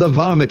 It's the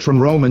vomit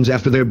from Romans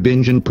after their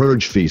binge and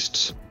purge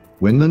feasts.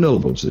 When the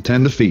nobles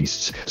attend the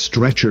feasts,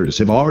 stretchers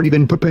have already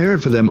been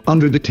prepared for them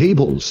under the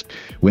tables.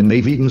 When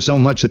they've eaten so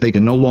much that they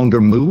can no longer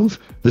move,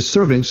 the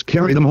servants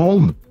carry them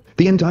home.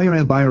 The entire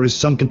empire is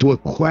sunk into a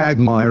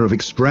quagmire of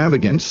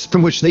extravagance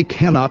from which they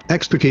cannot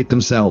extricate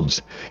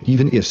themselves.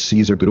 Even if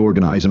Caesar could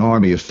organize an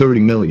army of 30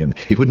 million,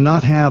 it would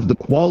not have the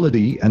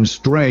quality and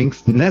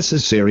strength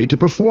necessary to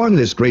perform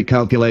this great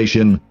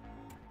calculation.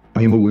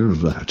 I am aware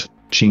of that,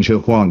 Qin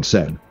Huang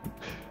said.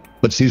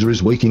 But Caesar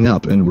is waking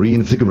up and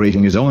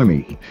reinvigorating his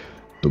army.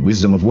 The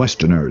wisdom of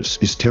Westerners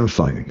is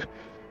terrifying.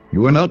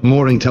 You are not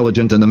more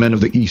intelligent than the men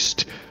of the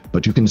East,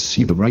 but you can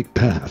see the right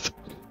path.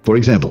 For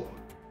example,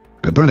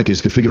 Copernicus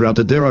could figure out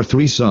that there are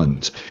 3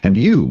 suns, and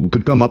you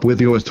could come up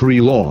with your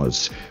 3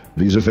 laws.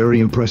 These are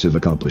very impressive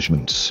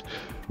accomplishments.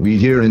 We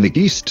here in the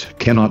East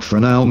cannot for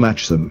now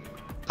match them.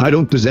 I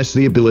don't possess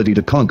the ability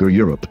to conquer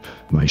Europe.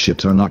 My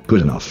ships are not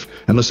good enough,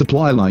 and the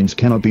supply lines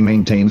cannot be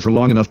maintained for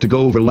long enough to go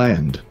over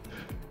land.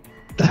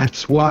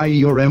 That's why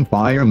your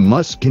empire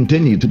must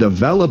continue to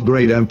develop,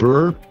 great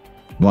emperor.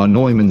 Von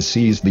Neumann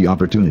seized the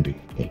opportunity.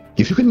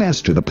 If you can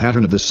master the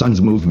pattern of the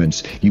sun's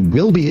movements, you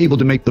will be able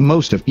to make the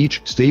most of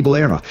each stable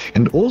era,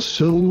 and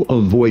also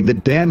avoid the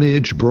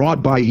damage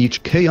brought by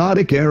each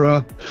chaotic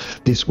era.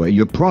 This way,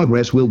 your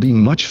progress will be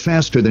much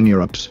faster than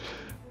Europe's.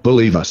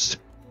 Believe us,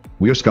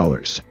 we are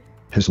scholars.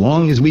 As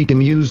long as we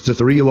can use the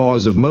 3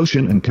 laws of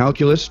motion and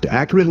calculus to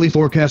accurately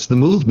forecast the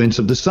movements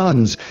of the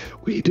suns,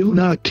 we do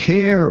not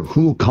care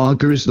who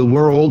conquers the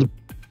world.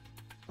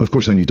 Of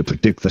course, I need to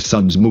predict the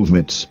sun's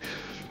movements.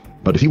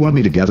 But if you want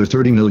me to gather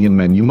 30 million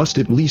men, you must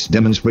at least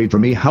demonstrate for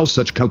me how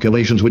such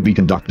calculations would be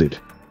conducted.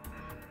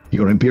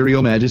 Your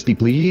Imperial Majesty,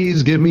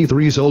 please give me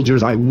 3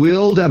 soldiers. I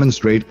will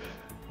demonstrate.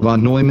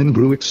 Von Neumann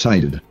grew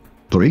excited.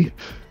 3?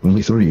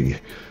 Only 3.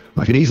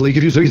 I can easily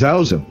give you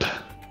 3,000.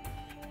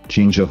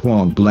 Qin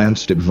Huang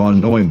glanced at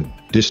Von Neumann,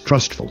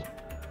 distrustful.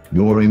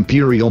 Your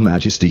Imperial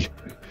Majesty,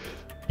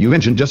 you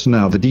mentioned just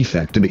now the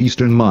defect in the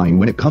Eastern mind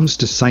when it comes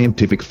to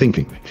scientific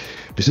thinking.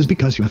 This is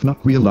because you have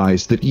not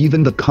realized that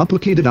even the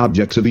complicated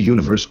objects of the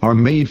universe are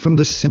made from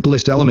the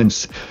simplest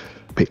elements.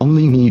 I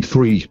only need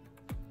 3.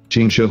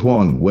 Qin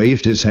Huang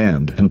waved his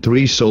hand, and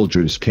 3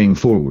 soldiers came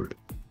forward.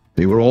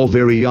 They were all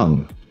very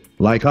young.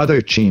 Like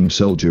other Qin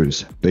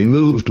soldiers, they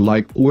moved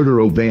like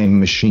order-obeying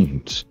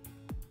machines.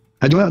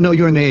 I do not know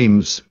your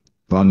names,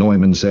 Von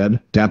Neumann said,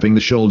 tapping the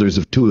shoulders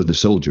of 2 of the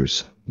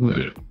soldiers.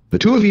 The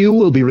 2 of you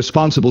will be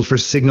responsible for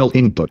signal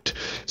input,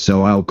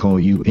 so I'll call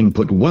you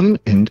Input 1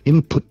 and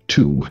Input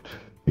 2.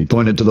 He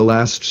pointed to the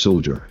last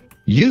soldier.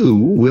 You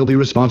will be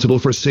responsible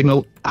for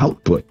signal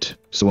output,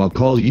 so I'll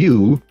call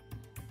you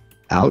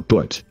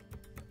Output.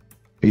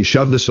 He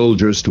shoved the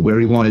soldiers to where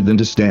he wanted them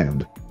to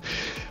stand.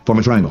 Form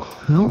a triangle,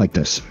 like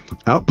this.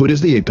 Output is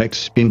the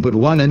apex, Input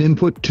 1 and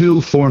Input 2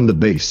 form the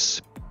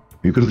base.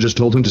 You could have just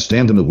told him to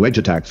stand in the wedge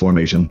attack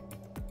formation,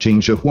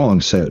 Qin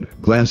Huang said,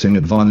 glancing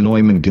at Von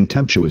Neumann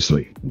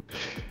contemptuously.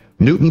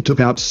 Newton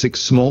took out 6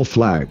 small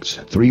flags,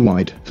 3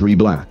 white, 3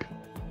 black.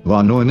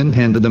 Von Neumann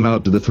handed them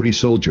out to the 3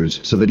 soldiers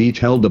so that each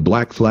held a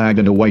black flag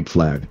and a white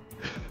flag.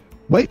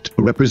 White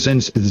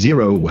represents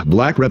 0,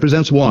 black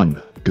represents 1.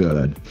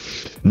 Good.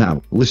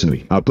 Now, listen to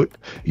me. Output,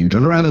 you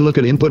turn around and look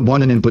at Input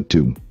 1 and Input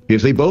 2.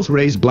 If they both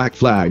raise black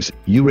flags,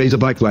 you raise a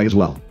black flag as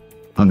well.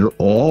 Under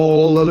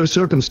all other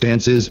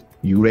circumstances,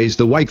 you raise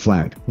the white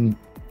flag.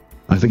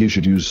 I think you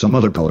should use some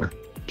other color,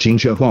 Qin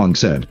Huang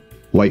said.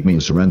 White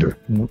means surrender.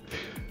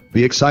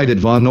 The excited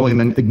Von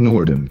Neumann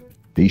ignored him.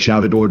 He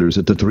shouted orders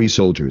at the 3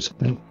 soldiers.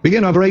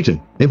 Begin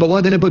operation. Input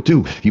 1 and input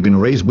 2. You can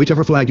raise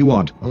whichever flag you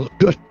want.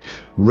 Good.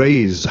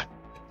 Raise.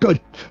 Good.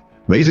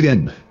 Raise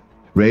again.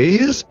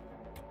 Raise.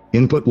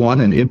 Input 1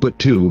 and input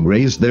 2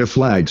 raised their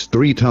flags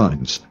 3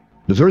 times.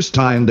 The first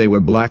time they were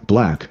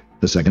black-black,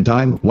 the second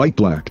time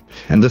white-black,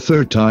 and the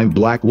third time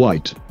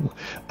black-white.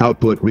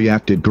 Output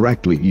reacted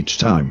correctly each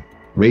time,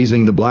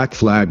 raising the black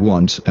flag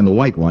once and the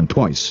white one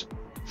twice.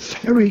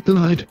 Very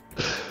good.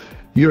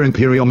 Your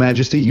Imperial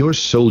Majesty, your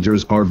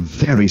soldiers are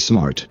very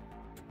smart.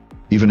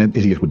 Even an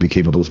idiot would be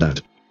capable of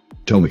that.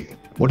 Tell me,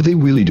 what are they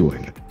really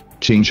doing?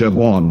 Qin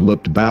Huang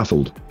looked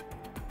baffled.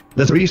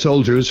 The 3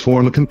 soldiers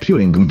form a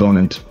computing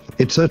component.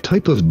 It's a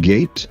type of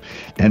gate,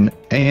 an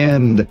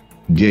AND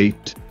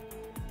gate.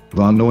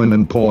 Von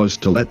Neumann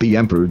paused to let the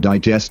Emperor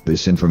digest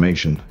this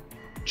information.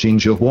 Qin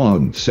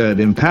Huang said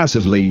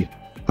impassively,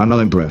 I'm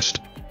not impressed.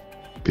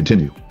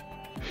 Continue.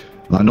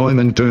 Von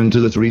Neumann turned to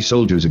the 3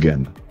 soldiers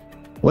again.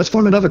 Let's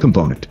form another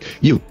component.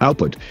 You,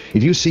 output.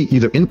 If you see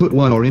either input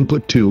 1 or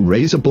input 2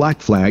 raise a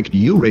black flag,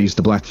 you raise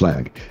the black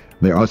flag.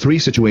 There are 3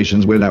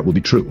 situations where that will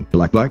be true.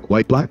 Black, black,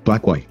 white, black,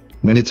 black, white.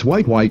 When it's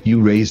white, white, you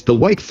raise the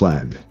white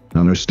flag.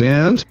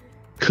 Understand?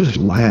 Good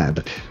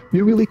lad.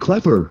 You're really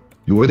clever.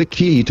 You're the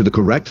key to the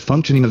correct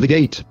functioning of the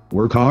gate.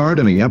 Work hard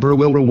and the Emperor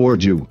will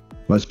reward you.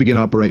 Let's begin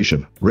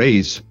operation.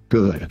 Raise.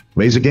 Good.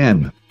 Raise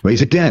again.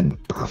 Raise again.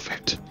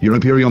 Perfect. Your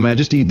Imperial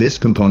Majesty, this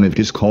component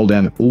is called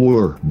an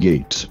OR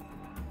gate.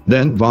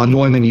 Then von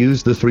Neumann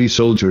used the 3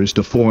 soldiers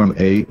to form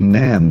a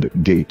NAND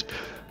gate,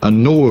 a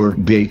NOR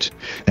gate,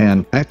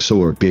 an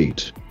XOR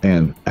gate,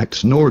 an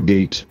XNOR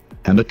gate,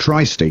 and a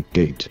tri-state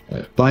gate.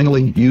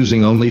 Finally,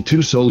 using only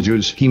 2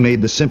 soldiers, he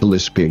made the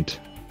simplest gate,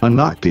 a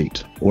NOT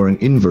gate, or an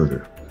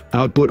inverter.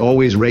 Output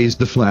always raised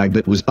the flag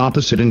that was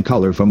opposite in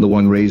color from the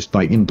one raised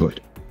by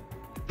input.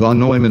 Von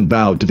Neumann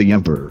bowed to the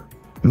Emperor.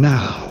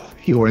 Now,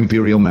 Your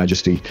Imperial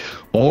Majesty,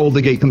 all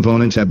the gate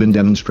components have been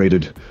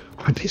demonstrated.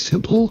 Aren't they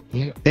simple?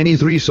 Yeah. Any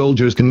 3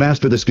 soldiers can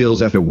master the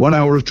skills after 1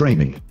 hour of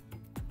training.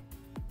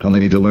 Don't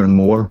they need to learn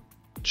more?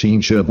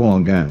 Qin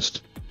Huang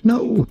asked.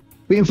 No.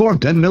 We inform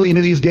 10 million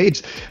of these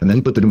gates, and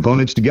then put the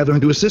components together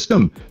into a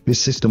system. This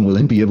system will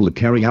then be able to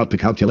carry out the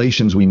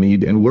calculations we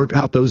need and work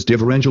out those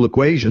differential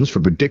equations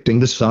for predicting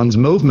the sun's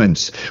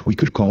movements. We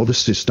could call the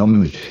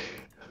system...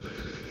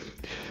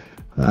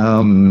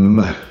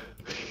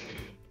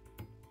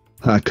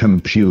 a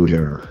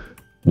computer.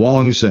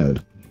 Wang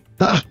said.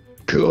 Ah,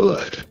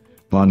 good.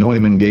 Von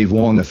Neumann gave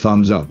Wang a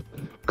thumbs up.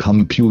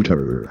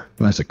 Computer.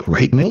 That's a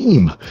great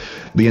name.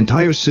 The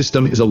entire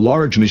system is a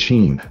large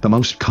machine, the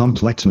most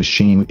complex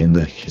machine in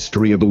the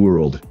history of the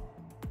world.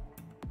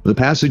 The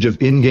passage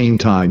of in-game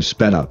time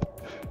sped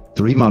up.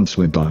 3 months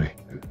went by.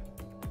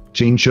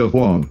 Qin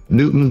Huang,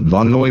 Newton,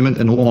 von Neumann,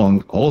 and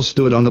Wang all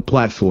stood on the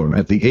platform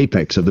at the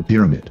apex of the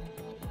pyramid.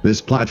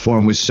 This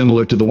platform was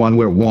similar to the one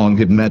where Wang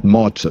had met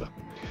Motsa.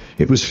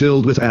 It was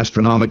filled with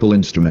astronomical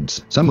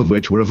instruments, some of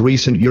which were of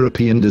recent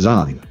European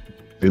design.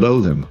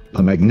 Below them,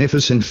 a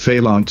magnificent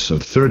phalanx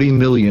of 30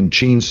 million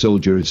Qin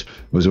soldiers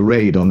was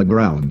arrayed on the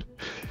ground.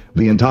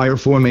 The entire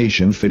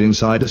formation fit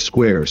inside a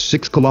square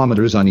 6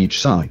 kilometers on each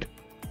side.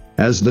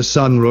 As the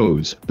sun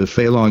rose, the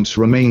phalanx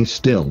remained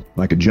still,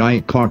 like a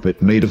giant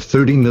carpet made of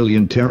 30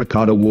 million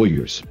terracotta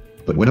warriors.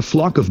 But when a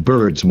flock of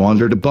birds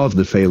wandered above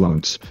the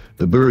phalanx,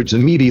 the birds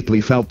immediately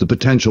felt the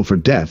potential for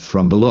death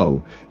from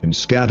below and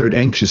scattered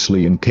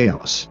anxiously in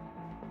chaos.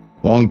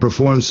 Wang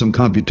performed some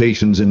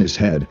computations in his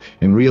head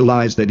and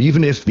realized that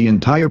even if the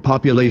entire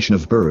population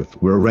of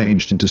Earth were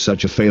arranged into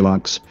such a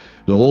phalanx,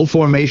 the whole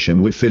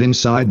formation would fit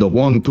inside the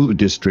Huangpu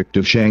district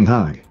of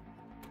Shanghai.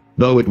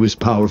 Though it was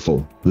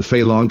powerful, the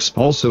phalanx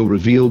also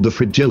revealed the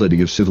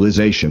fragility of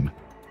civilization.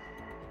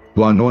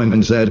 Von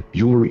Neumann said,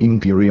 Your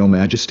Imperial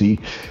Majesty,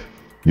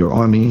 your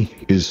army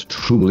is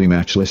truly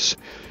matchless.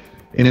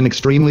 In an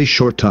extremely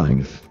short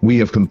time, we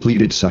have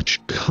completed such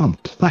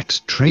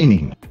complex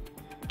training.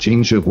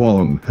 Qin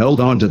Huang held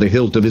on to the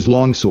hilt of his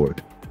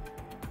longsword.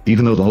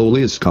 Even though the whole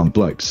is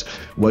complex,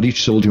 what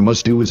each soldier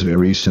must do is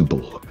very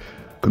simple.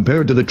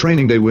 Compared to the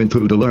training they went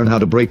through to learn how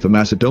to break the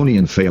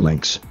Macedonian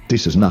phalanx,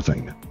 this is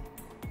nothing.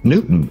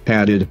 Newton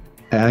added,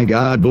 And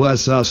God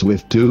bless us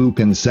with 2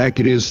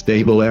 consecutive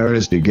stable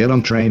eras to get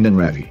them trained and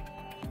ready.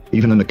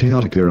 Even in the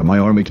chaotic era, my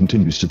army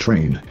continues to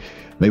train.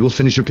 They will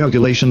finish your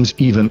calculations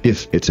even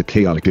if it's a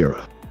chaotic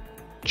era.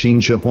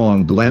 Qin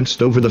Huang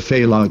glanced over the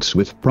phalanx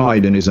with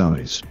pride in his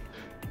eyes.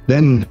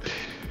 Then,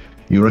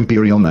 Your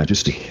Imperial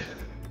Majesty,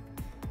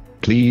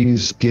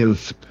 please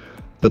give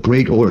the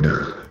great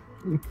order.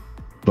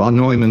 Von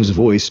Neumann's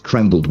voice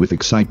trembled with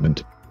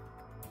excitement.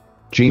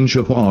 Qin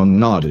Huang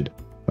nodded.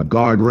 A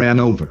guard ran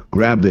over,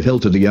 grabbed the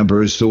hilt of the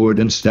Emperor's sword,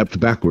 and stepped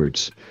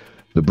backwards.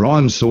 The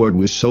bronze sword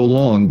was so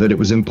long that it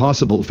was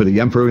impossible for the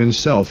Emperor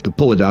himself to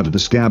pull it out of the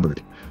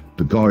scabbard.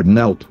 The guard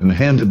knelt and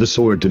handed the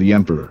sword to the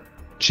Emperor.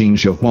 Qin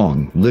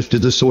Huang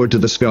lifted the sword to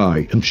the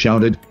sky and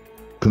shouted,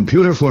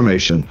 Computer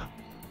formation!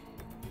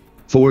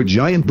 4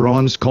 giant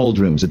bronze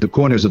cauldrons at the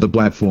corners of the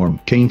platform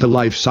came to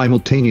life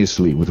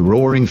simultaneously with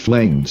roaring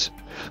flames.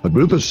 A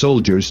group of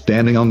soldiers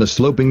standing on the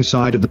sloping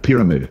side of the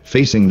pyramid,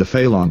 facing the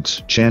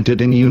phalanx,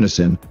 chanted in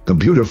unison,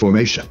 "Computer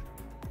formation."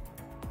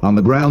 On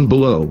the ground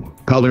below,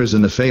 colors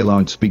in the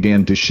phalanx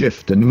began to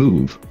shift and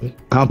move.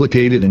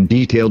 Complicated and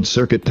detailed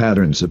circuit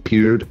patterns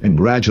appeared and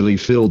gradually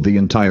filled the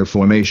entire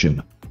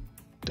formation.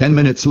 10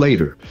 minutes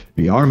later,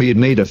 the army had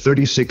made a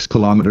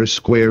 36-kilometer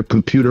square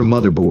computer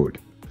motherboard.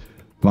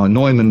 Von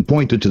Neumann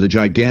pointed to the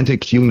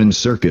gigantic human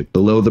circuit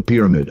below the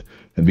pyramid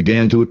and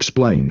began to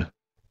explain.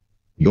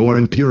 "Your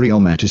Imperial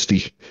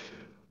Majesty,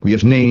 we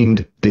have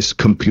named this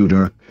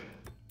computer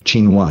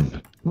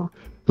Qin-1.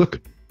 Look,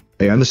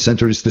 there in the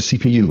center is the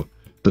CPU,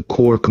 the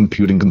core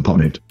computing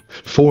component,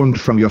 formed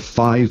from your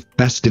 5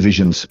 best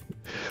divisions.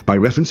 By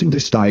referencing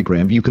this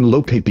diagram, you can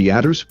locate the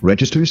adders,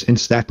 registers, and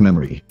stack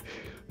memory.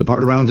 The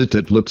part around it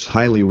that looks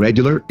highly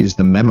irregular is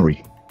the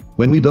memory.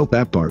 When we built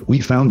that part, we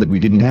found that we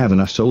didn't have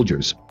enough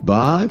soldiers.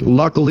 But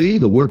luckily,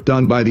 the work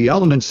done by the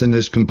elements in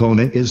this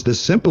component is the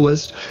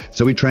simplest,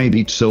 so we trained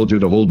each soldier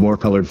to hold more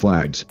colored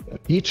flags.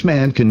 Each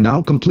man can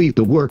now complete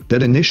the work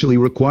that initially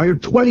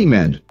required 20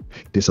 men.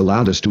 This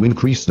allowed us to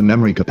increase the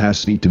memory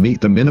capacity to meet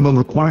the minimum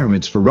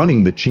requirements for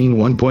running the Qin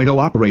 1.0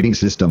 operating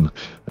system.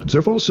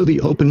 Observe also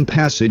the open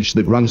passage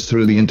that runs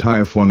through the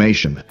entire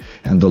formation,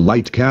 and the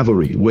light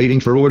cavalry waiting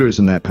for orders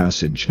in that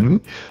passage.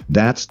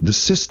 That's the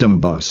system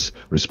bus,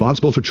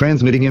 responsible for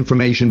transmitting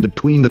information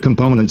between the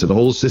components of the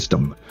whole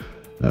system.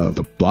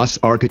 The bus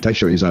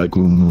architecture is a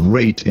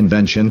great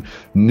invention.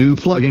 New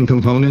plug-in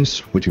components,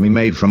 which can be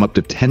made from up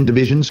to 10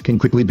 divisions, can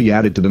quickly be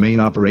added to the main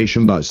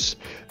operation bus.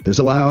 This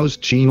allows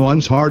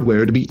Qin-1's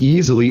hardware to be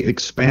easily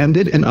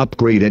expanded and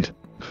upgraded.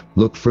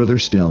 Look further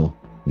still.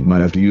 You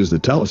might have to use the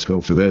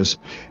telescope for this.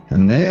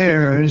 And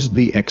there's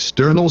the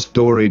external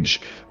storage,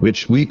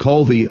 which we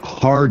call the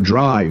hard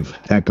drive,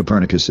 at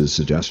Copernicus's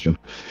suggestion.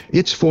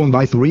 It's formed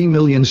by 3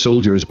 million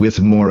soldiers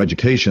with more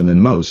education than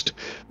most.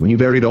 When you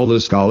buried all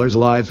those scholars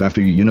alive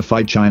after you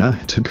unified China,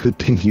 it's a good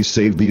thing you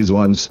saved these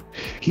ones.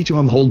 Each of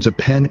them holds a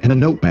pen and a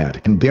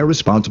notepad, and they're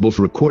responsible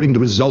for recording the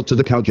results of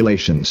the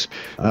calculations.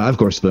 Of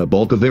course, the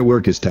bulk of their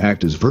work is to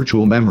act as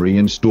virtual memory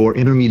and store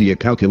intermediate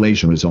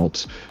calculation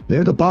results.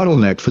 They're the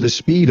bottleneck for the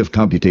speed of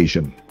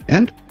computation.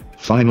 And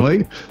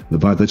finally, the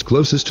part that's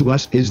closest to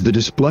us is the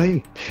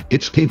display.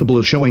 It's capable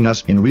of showing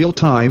us in real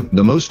time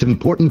the most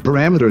important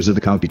parameters of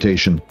the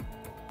computation.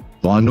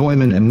 Von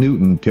Neumann and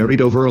Newton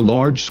carried over a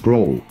large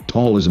scroll,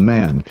 tall as a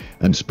man,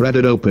 and spread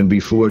it open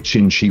before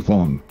Qin Shi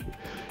Huang.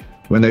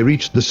 When they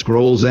reached the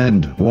scroll's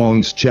end,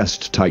 Huang's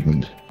chest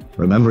tightened,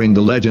 remembering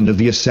the legend of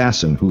the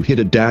assassin who hid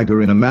a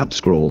dagger in a map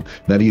scroll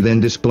that he then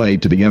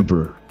displayed to the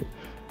emperor.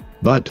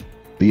 But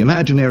the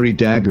imaginary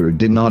dagger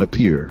did not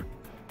appear.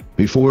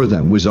 Before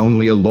them was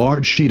only a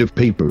large sheet of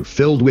paper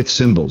filled with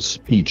symbols,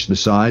 each the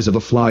size of a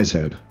fly's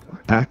head.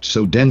 Packed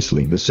so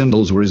densely, the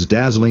symbols were as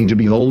dazzling to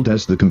behold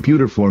as the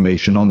computer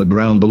formation on the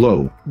ground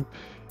below.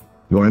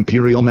 Your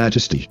Imperial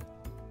Majesty,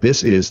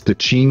 this is the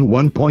Qin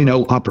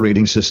 1.0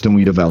 operating system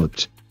we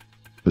developed.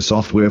 The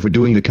software for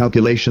doing the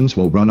calculations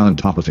will run on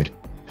top of it.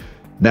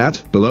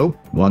 That, below,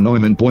 von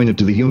Neumann pointed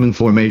to the human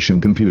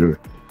formation computer,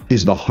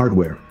 is the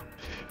hardware.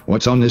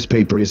 What's on this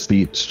paper is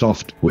the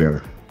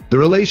software. The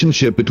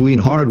relationship between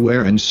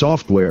hardware and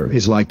software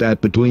is like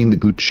that between the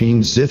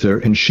Guqin zither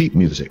and sheet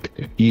music.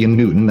 Ian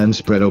Newton then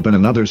spread open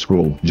another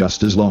scroll,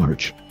 just as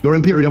large. Your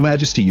Imperial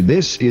Majesty,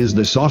 this is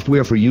the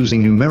software for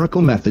using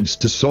numerical methods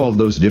to solve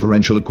those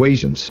differential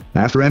equations.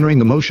 After entering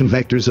the motion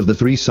vectors of the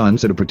 3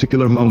 suns at a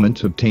particular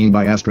moment obtained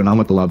by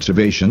astronomical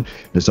observation,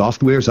 the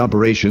software's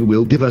operation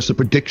will give us a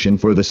prediction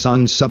for the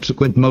sun's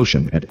subsequent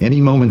motion at any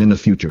moment in the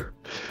future.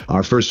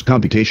 Our first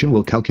computation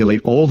will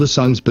calculate all the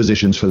sun's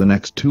positions for the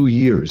next 2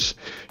 years.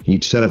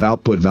 Each set of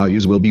output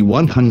values will be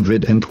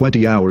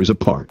 120 hours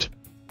apart.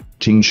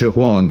 Qin Shi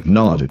Huang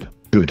nodded.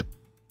 Good.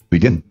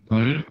 Begin.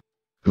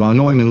 Von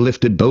Neumann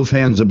lifted both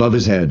hands above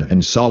his head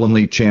and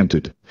solemnly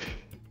chanted,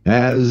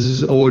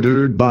 "As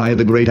ordered by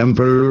the great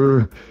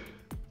emperor,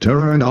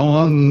 turn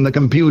on the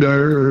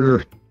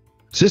computer.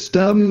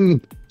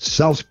 System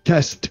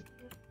self-test."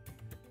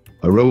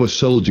 A row of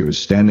soldiers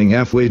standing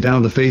halfway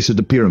down the face of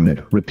the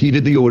pyramid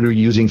repeated the order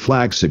using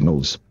flag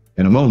signals.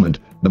 In a moment,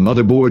 the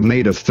motherboard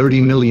made of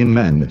 30 million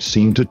men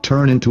seemed to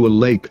turn into a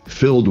lake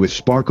filled with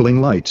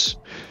sparkling lights.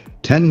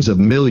 Tens of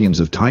millions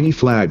of tiny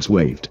flags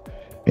waved.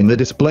 In the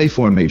display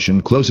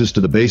formation closest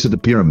to the base of the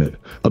pyramid,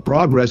 a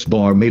progress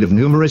bar made of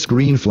numerous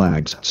green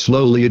flags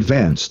slowly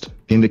advanced,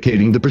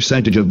 indicating the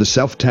percentage of the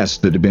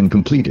self-test that had been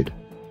completed.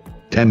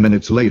 10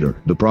 minutes later,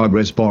 the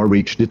progress bar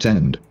reached its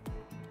end.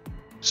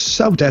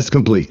 Self-test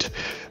complete.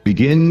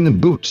 Begin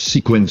boot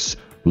sequence.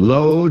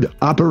 Load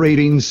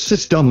operating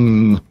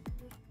system.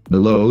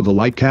 Below, the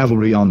light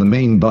cavalry on the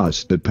main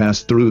bus that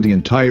passed through the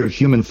entire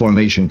human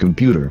formation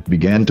computer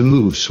began to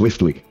move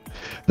swiftly.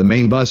 The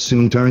main bus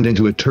soon turned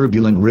into a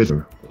turbulent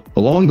river.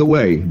 Along the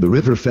way, the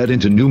river fed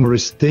into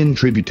numerous thin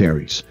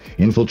tributaries,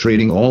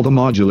 infiltrating all the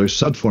modular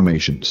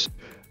subformations.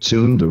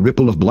 Soon, the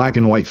ripple of black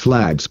and white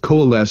flags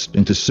coalesced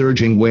into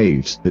surging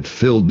waves that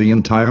filled the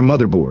entire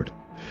motherboard.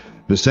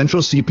 The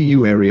central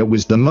CPU area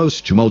was the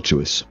most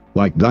tumultuous,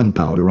 like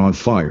gunpowder on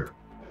fire.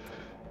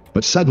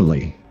 But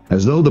suddenly,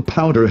 as though the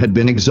powder had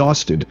been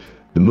exhausted,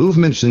 the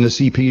movements in the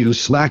CPU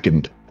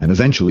slackened and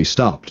eventually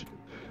stopped.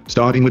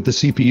 Starting with the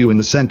CPU in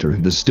the center,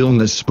 the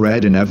stillness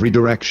spread in every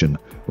direction,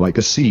 like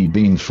a sea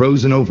being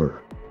frozen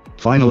over.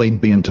 Finally,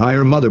 the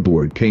entire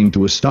motherboard came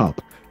to a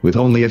stop, with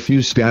only a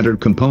few scattered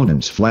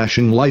components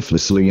flashing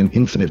lifelessly in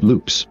infinite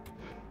loops.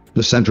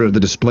 The center of the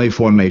display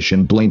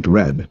formation blinked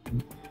red.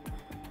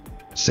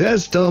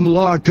 "System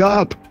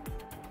lockup!"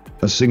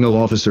 a signal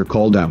officer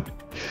called out.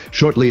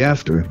 Shortly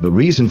after, the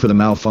reason for the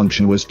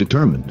malfunction was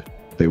determined.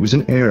 There was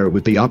an error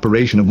with the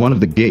operation of one of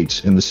the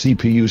gates in the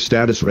CPU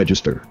status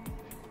register.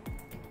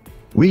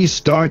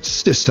 "Restart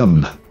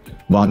system,"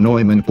 von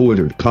Neumann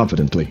ordered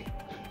confidently.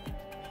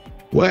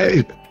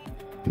 "Wait!"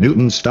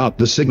 Newton stopped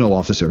the signal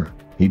officer.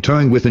 He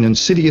turned with an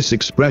insidious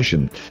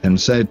expression and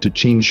said to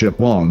Qin Shi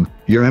Huang,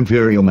 "Your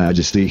Imperial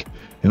Majesty,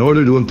 in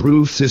order to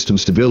improve system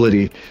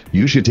stability,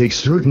 you should take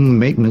certain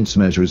maintenance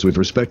measures with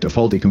respect to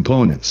faulty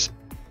components."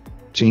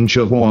 Qin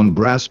Shi Huang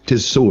grasped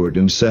his sword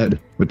and said,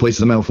 "Replace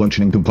the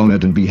malfunctioning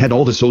component and behead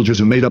all the soldiers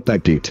who made up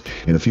that gate.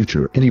 In the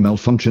future, any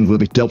malfunction will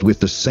be dealt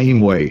with the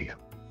same way."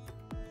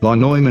 Von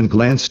Neumann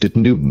glanced at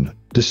Newton,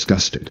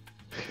 disgusted.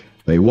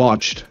 They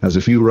watched as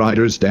a few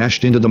riders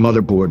dashed into the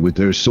motherboard with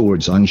their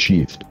swords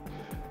unsheathed.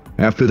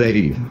 After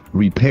they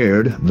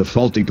repaired the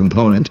faulty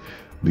component,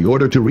 the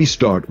order to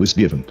restart was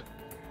given.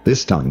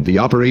 This time, the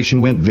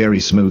operation went very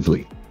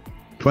smoothly.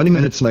 20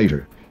 minutes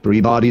later,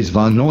 Three-Body's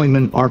von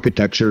Neumann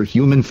architecture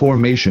human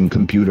formation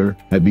computer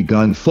had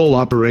begun full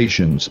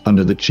operations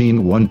under the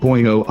Qin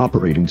 1.0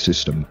 operating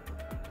system.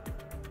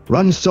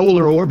 "Run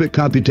solar orbit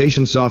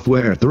computation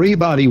software,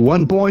 Three-Body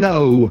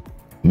 1.0,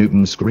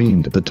 Newton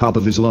screamed at the top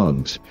of his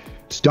lungs.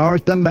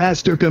 "Start the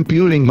master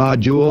computing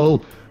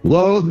module.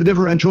 Load the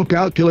differential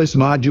calculus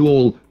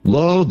module.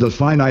 Load the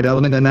finite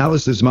element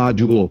analysis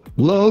module.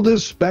 Load the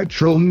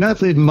spectral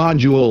method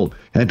module.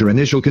 Enter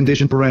initial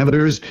condition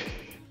parameters.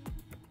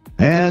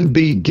 And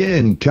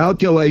begin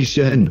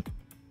calculation."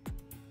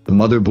 The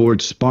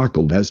motherboard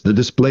sparkled as the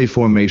display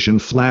formation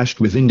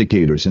flashed with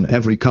indicators in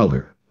every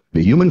color.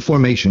 The human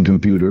formation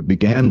computer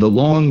began the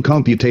long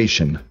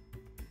computation.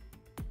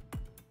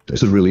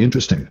 "This is really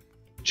interesting,"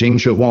 Qin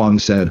Shi Huang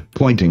said,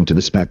 pointing to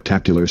the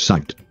spectacular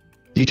sight.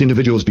 "Each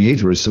individual's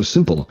behavior is so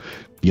simple,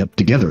 yet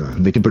together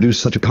they can produce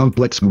such a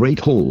complex great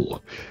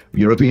whole.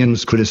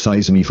 Europeans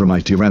criticize me for my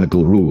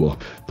tyrannical rule,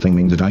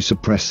 claiming that I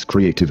suppress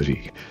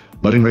creativity.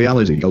 But in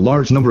reality, a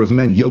large number of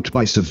men yoked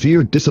by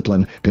severe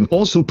discipline can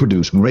also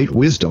produce great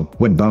wisdom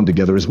when bound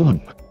together as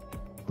one.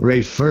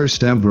 Great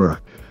First Emperor,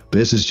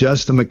 this is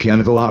just the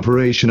mechanical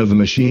operation of the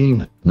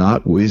machine,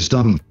 not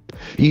wisdom.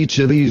 Each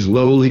of these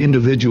lowly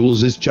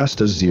individuals is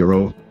just a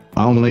zero.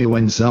 Only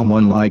when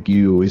someone like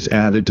you is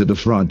added to the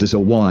front as a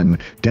one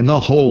can the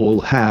whole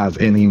have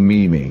any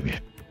meaning."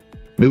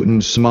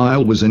 Newton's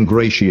smile was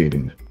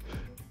ingratiating.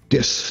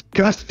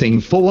 "Disgusting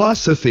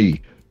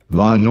philosophy,"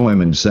 von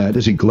Neumann said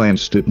as he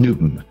glanced at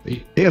Newton.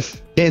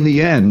 "If, in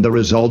the end, the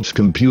results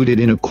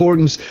computed in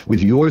accordance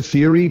with your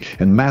theory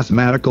and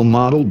mathematical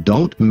model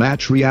don't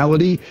match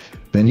reality,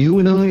 then you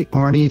and I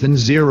aren't even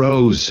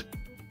zeros."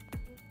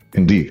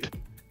 "Indeed.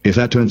 If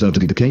that turns out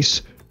to be the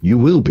case, you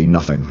will be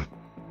nothing."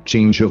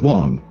 Qin Shi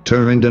Huang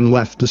turned and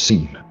left the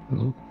scene.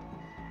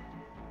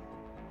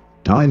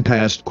 Time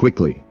passed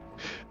quickly.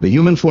 The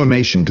human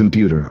formation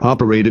computer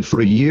operated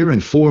for a year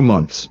and 4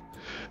 months.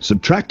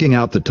 Subtracting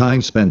out the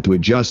time spent to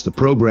adjust the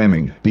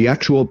programming, the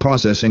actual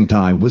processing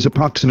time was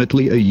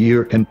approximately a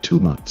year and 2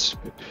 months.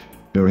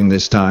 During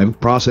this time,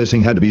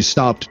 processing had to be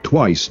stopped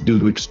twice due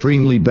to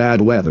extremely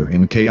bad weather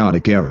in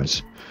chaotic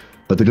eras.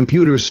 But the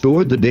computer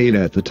stored the data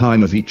at the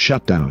time of each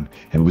shutdown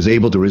and was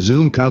able to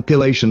resume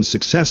calculations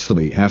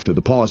successfully after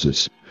the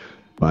pauses.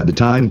 By the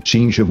time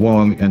Qin Shi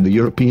Huang and the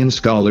European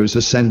scholars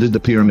ascended the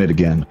pyramid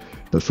again,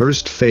 the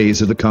first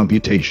phase of the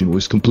computation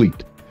was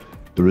complete.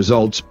 The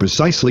results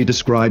precisely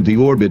described the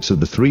orbits of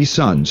the 3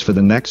 suns for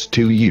the next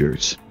 2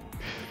 years.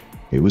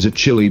 It was a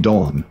chilly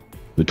dawn.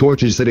 The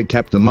torches that had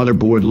kept the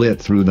motherboard lit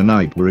through the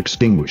night were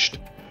extinguished.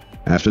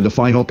 After the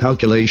final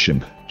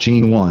calculation,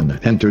 Qin 1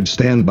 entered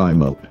standby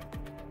mode.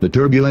 The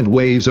turbulent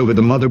waves over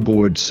the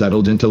motherboard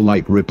settled into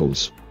light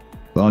ripples.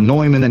 Von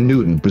Neumann and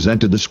Newton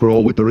presented the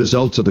scroll with the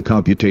results of the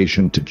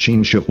computation to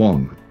Qin Shi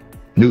Huang.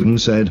 Newton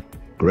said,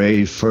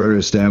 "Great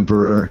First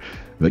Emperor,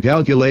 the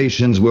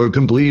calculations were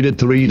completed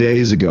 3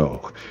 days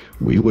ago.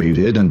 We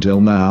waited until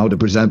now to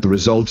present the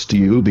results to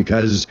you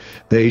because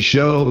they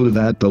show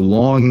that the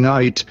long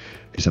night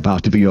is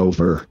about to be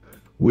over.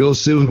 We'll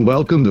soon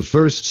welcome the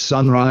first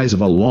sunrise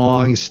of a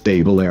long,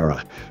 stable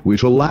era,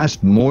 which will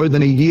last more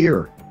than a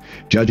year.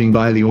 Judging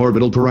by the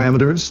orbital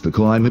parameters, the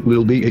climate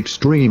will be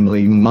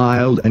extremely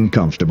mild and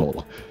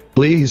comfortable.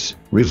 Please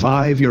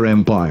revive your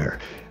empire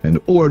and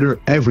order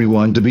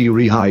everyone to be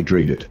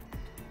rehydrated."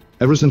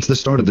 "Ever since the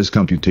start of this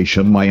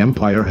computation, my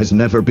empire has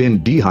never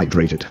been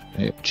dehydrated,"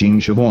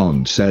 Qin Shi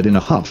Huang said in a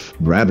huff,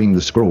 grabbing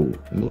the scroll.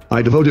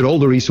 "I devoted all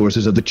the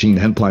resources of the Qin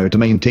Empire to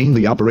maintain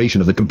the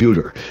operation of the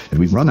computer, and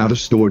we've run out of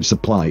stored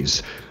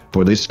supplies.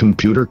 For this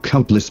computer,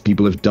 countless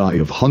people have died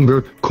of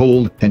hunger,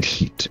 cold, and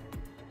heat."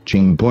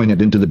 Qing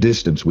pointed into the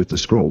distance with the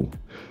scroll.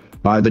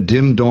 By the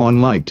dim dawn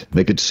light,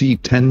 they could see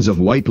tens of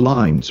white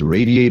lines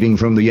radiating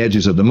from the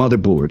edges of the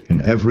motherboard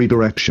in every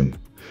direction,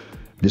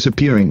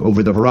 disappearing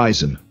over the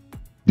horizon.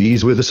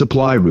 These were the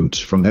supply routes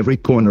from every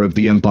corner of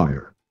the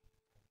empire.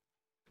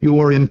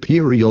 Your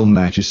Imperial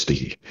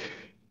Majesty,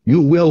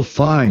 you will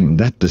find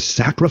that the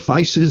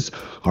sacrifices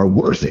are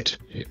worth it,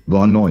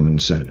 von Neumann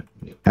said.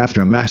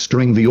 After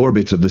mastering the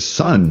orbits of the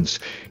suns,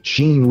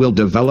 Qing will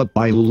develop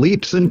by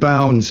leaps and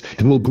bounds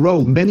and will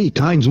grow many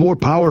times more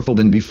powerful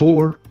than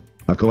before.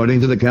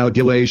 According to the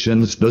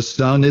calculations, the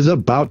sun is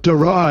about to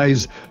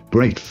rise.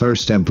 Great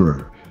First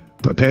Emperor,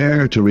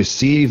 prepare to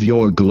receive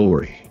your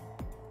glory.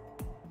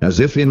 As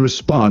if in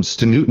response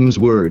to Newton's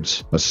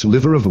words, a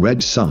sliver of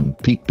red sun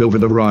peeked over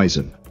the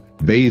horizon,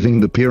 bathing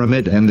the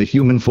pyramid and the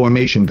human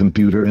formation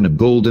computer in a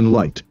golden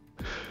light.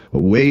 A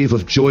wave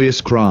of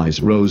joyous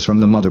cries rose from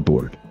the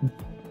motherboard.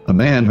 A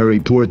man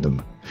hurried toward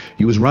them.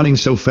 He was running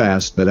so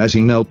fast that as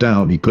he knelt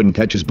down he couldn't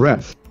catch his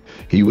breath.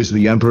 He was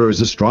the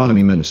Emperor's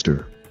astronomy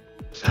minister.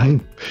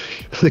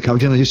 The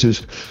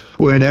calculations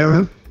were in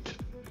error.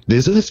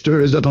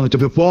 Disaster is about to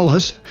befall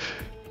us.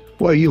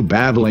 What are you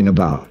babbling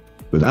about?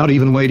 Without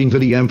even waiting for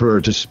the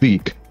Emperor to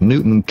speak,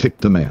 Newton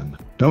kicked the man.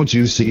 Don't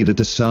you see that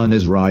the sun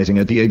is rising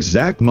at the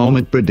exact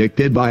moment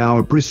predicted by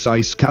our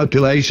precise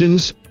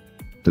calculations?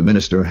 The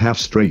minister half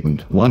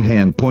straightened, one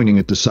hand pointing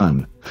at the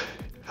sun.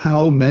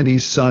 How many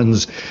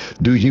suns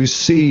do you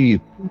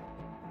see?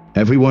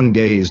 Everyone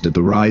gazed at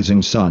the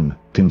rising sun,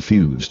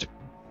 confused.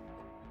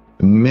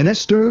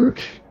 Minister,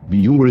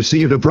 you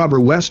received a proper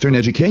Western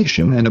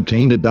education and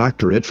obtained a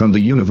doctorate from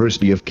the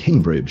University of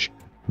Cambridge,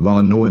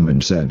 von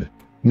Neumann said.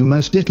 You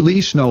must at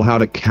least know how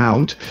to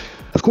count.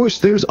 Of course,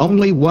 there's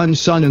only one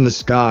sun in the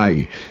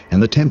sky,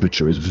 and the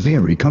temperature is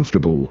very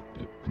comfortable.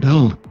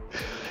 No,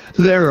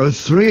 there are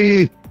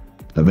three,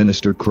 the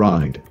minister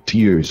cried,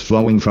 tears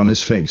flowing from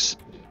his face.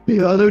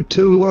 The other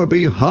two are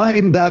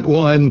behind that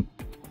one.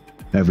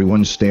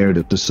 Everyone stared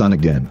at the sun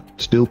again,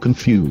 still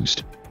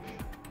confused.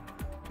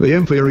 The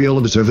Imperial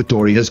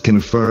Observatory has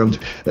confirmed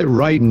that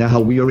right now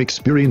we are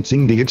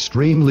experiencing the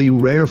extremely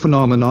rare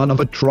phenomenon of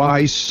a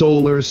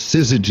tri-solar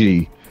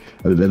syzygy.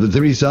 The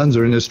three suns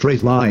are in a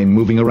straight line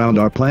moving around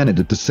our planet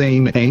at the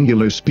same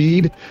angular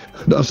speed.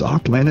 Thus our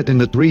planet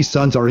and the three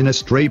suns are in a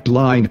straight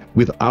line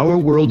with our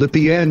world at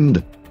the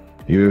end.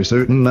 You're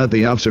certain that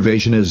the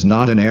observation is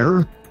not an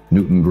error?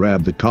 Newton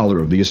grabbed the collar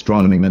of the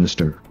astronomy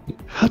minister.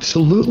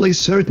 Absolutely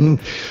certain.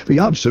 The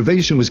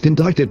observation was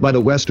conducted by the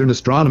Western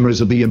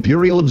astronomers of the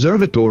Imperial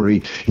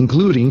Observatory,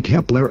 including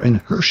Kepler and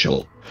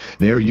Herschel.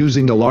 They're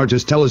using the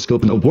largest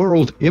telescope in the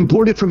world,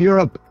 imported from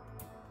Europe.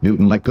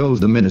 Newton let go of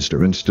the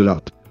minister and stood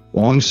up.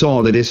 Wang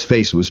saw that his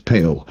face was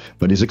pale,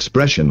 but his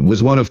expression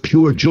was one of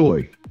pure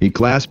joy. He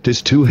clasped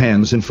his two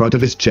hands in front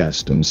of his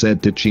chest and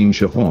said to Qin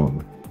Shi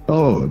Huang,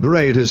 Oh,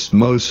 greatest,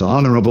 most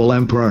honorable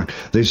Emperor,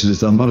 this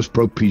is the most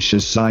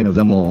propitious sign of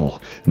them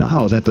all.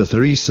 Now that the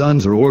three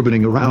suns are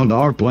orbiting around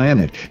our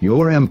planet,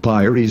 your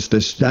empire is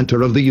the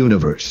center of the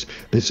universe.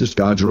 This is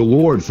God's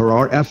reward for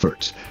our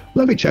efforts.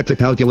 Let me check the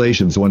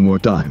calculations one more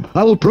time.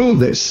 I will prove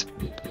this.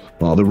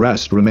 While the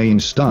rest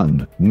remained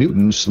stunned,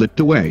 Newton slipped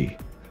away.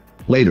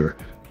 Later,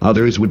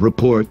 others would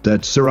report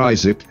that Sir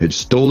Isaac had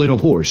stolen a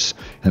horse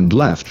and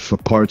left for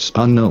parts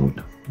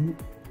unknown.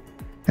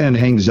 An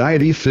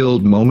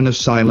anxiety-filled moment of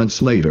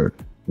silence later,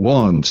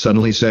 Wang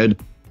suddenly said,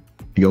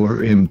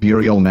 Your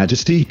Imperial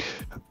Majesty,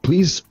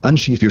 please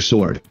unsheath your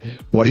sword.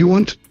 What do you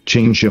want?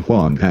 Qin Shi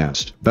Huang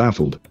asked,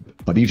 baffled.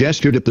 But he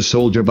gestured at the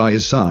soldier by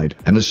his side,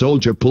 and the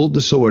soldier pulled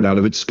the sword out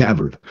of its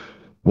scabbard.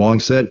 Wang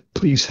said,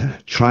 Please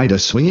try to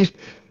swing it.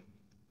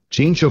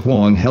 Qin Shi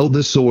Huang held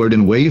the sword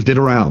and waved it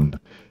around.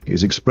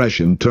 His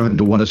expression turned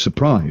to one of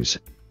surprise.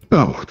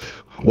 Oh,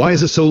 why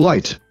is it so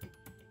light?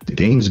 The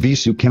Dane's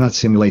Visu cannot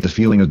simulate the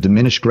feeling of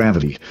diminished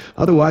gravity.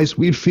 Otherwise,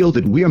 we'd feel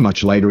that we're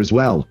much lighter as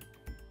well.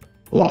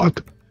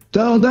 Look,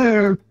 down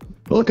there!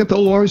 Look at the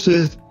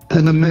horses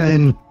and the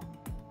men!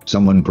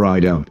 Someone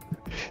cried out.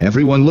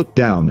 Everyone looked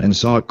down and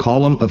saw a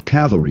column of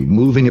cavalry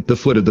moving at the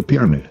foot of the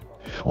pyramid.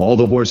 All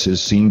the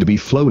horses seemed to be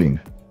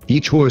floating.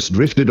 Each horse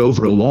drifted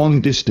over a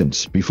long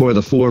distance before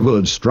the four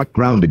hooves struck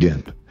ground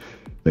again.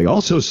 They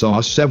also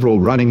saw several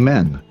running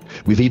men.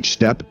 With each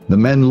step, the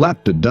men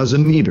leapt a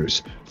dozen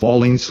meters,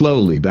 falling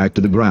slowly back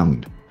to the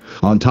ground.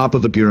 On top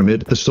of the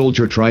pyramid, a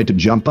soldier tried to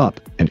jump up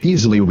and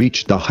easily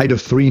reached the height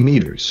of 3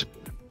 meters.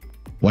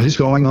 What is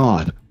going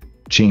on?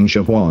 Qin Shi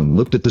Huang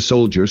looked at the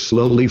soldier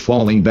slowly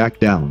falling back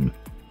down.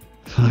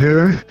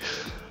 Fire!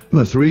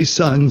 The three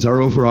suns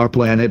are over our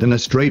planet in a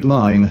straight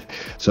line,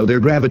 so their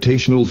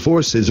gravitational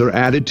forces are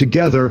added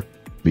together.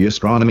 The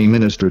astronomy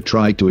minister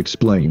tried to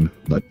explain,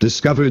 but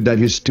discovered that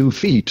his 2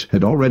 feet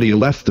had already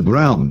left the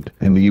ground,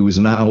 and he was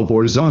now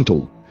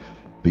horizontal.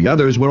 The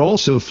others were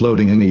also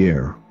floating in the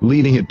air,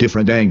 leaning at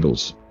different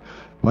angles.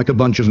 Like a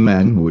bunch of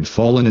men who had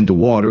fallen into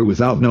water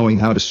without knowing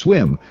how to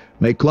swim,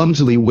 they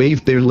clumsily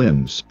waved their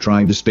limbs,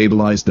 trying to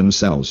stabilize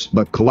themselves,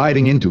 but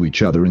colliding into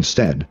each other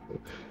instead.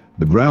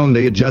 The ground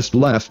they had just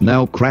left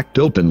now cracked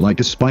open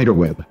like a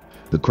spiderweb.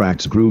 The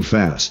cracks grew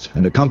fast,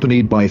 and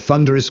accompanied by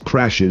thunderous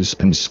crashes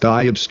and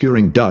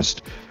sky-obscuring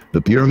dust,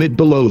 the pyramid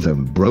below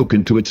them broke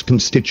into its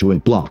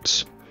constituent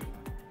blocks.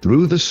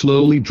 Through the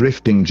slowly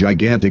drifting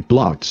gigantic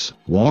blocks,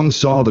 Wang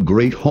saw the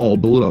great hall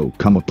below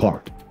come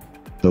apart.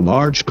 The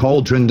large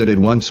cauldron that had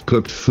once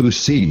cooked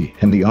Fu-Si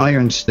and the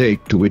iron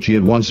stake to which he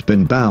had once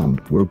been bound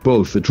were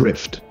both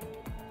adrift.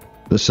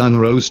 The sun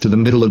rose to the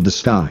middle of the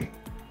sky.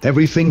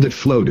 Everything that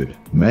floated,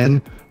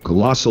 men,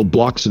 colossal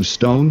blocks of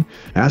stone,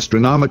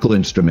 astronomical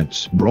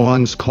instruments,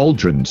 bronze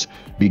cauldrons,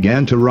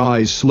 began to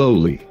rise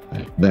slowly,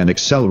 then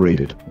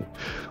accelerated.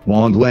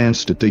 Wang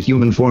glanced at the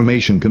human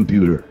formation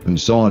computer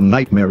and saw a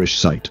nightmarish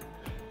sight.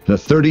 The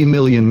 30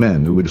 million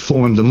men who had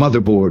formed the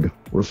motherboard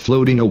were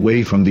floating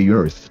away from the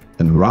Earth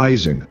and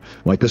rising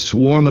like a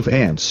swarm of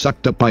ants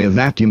sucked up by a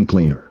vacuum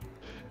cleaner.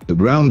 The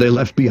ground they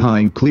left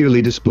behind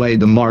clearly displayed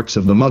the marks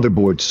of the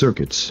motherboard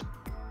circuits.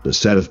 The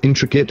set of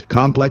intricate,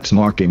 complex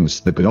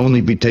markings that could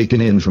only be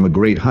taken in from a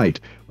great height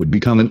would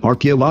become an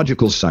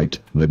archaeological site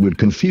that would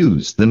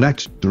confuse the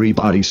next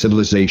three-body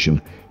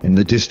civilization in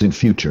the distant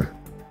future.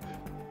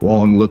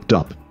 Wang looked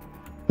up.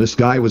 The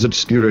sky was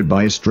obscured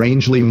by a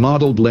strangely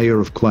modeled layer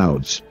of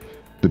clouds.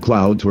 The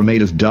clouds were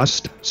made of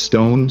dust,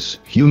 stones,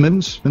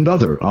 humans, and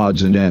other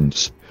odds and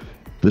ends.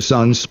 The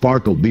sun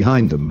sparkled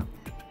behind them.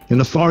 In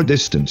the far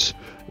distance,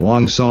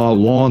 Wang saw a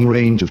long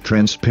range of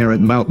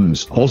transparent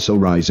mountains also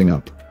rising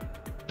up.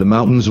 The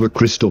mountains were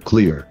crystal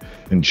clear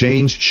and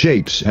changed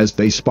shapes as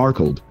they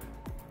sparkled.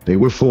 They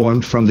were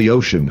formed from the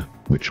ocean,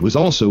 which was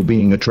also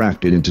being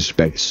attracted into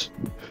space.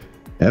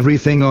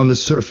 Everything on the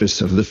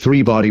surface of the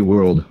three-body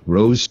world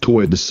rose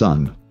toward the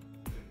sun.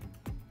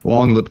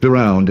 Wang looked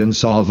around and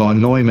saw von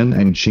Neumann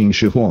and Qin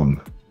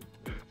Shihuang.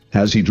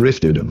 As he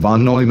drifted,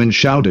 von Neumann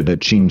shouted at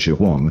Qin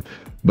Shihuang,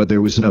 but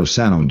there was no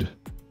sound.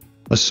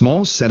 A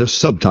small set of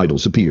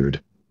subtitles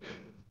appeared.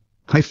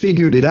 "I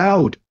figured it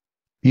out.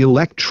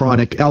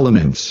 Electronic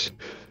elements.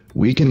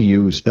 We can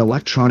use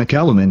electronic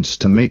elements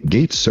to make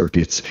gate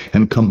circuits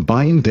and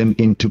combine them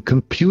into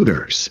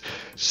computers.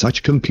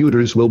 Such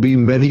computers will be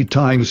many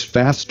times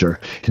faster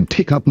and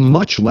take up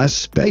much less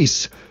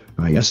space.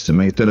 I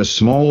estimate that a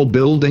small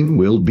building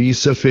will be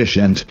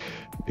sufficient.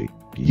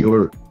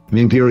 Your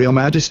Imperial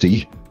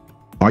Majesty,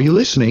 are you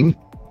listening?"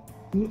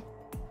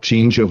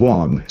 Qin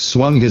Shihuang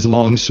swung his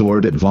long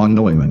sword at von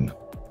Neumann.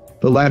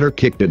 The latter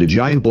kicked at a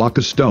giant block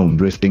of stone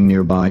drifting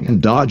nearby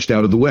and dodged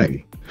out of the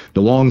way.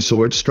 The long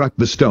sword struck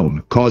the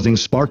stone, causing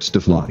sparks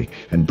to fly,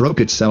 and broke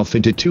itself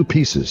into two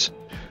pieces.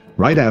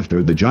 Right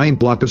after, the giant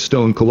block of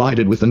stone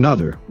collided with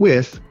another,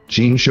 with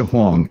Qin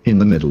Shihuang in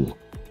the middle.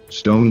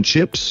 Stone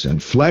chips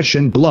and flesh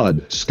and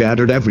blood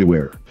scattered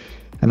everywhere.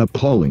 An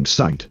appalling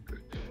sight.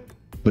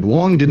 But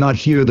Wang did not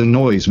hear the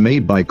noise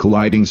made by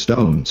colliding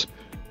stones.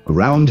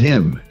 Around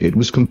him, it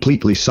was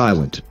completely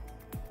silent.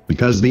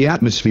 Because the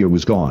atmosphere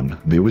was gone,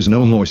 there was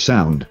no more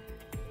sound.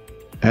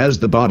 As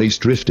the bodies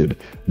drifted,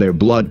 their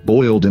blood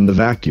boiled in the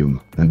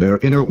vacuum, and their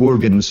inner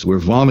organs were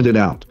vomited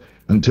out,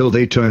 until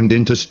they turned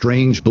into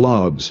strange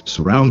blobs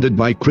surrounded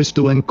by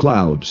crystalline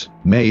clouds,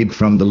 made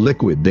from the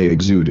liquid they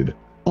exuded.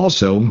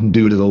 Also,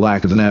 due to the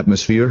lack of an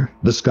atmosphere,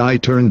 the sky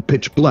turned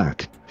pitch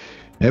black.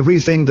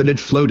 Everything that had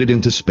floated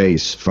into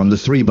space from the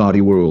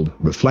three-body world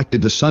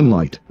reflected the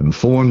sunlight and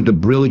formed a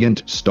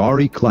brilliant,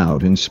 starry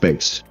cloud in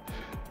space.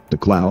 The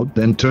cloud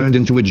then turned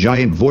into a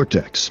giant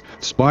vortex,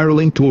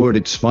 spiraling toward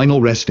its final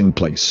resting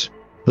place,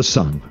 the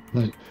sun.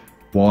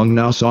 Wang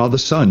now saw the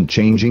sun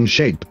changing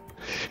shape.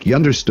 He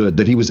understood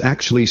that he was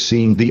actually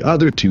seeing the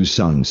other two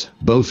suns,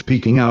 both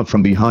peeking out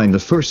from behind the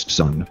first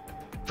sun.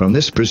 From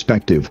this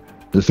perspective,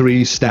 the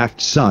three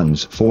stacked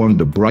suns formed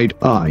a bright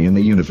eye in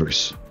the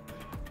universe.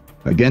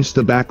 Against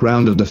the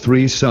background of the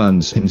three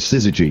suns in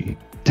Cixin,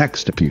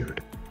 text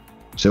appeared.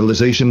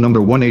 Civilization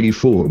number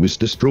 184 was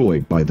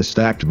destroyed by the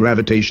stacked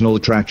gravitational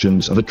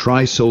attractions of a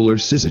tri-solar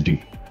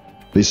Cixin.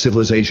 This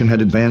civilization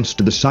had advanced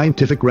to the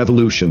scientific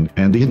revolution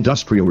and the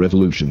industrial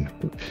revolution.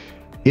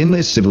 In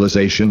this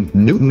civilization,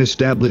 Newton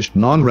established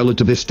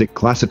non-relativistic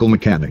classical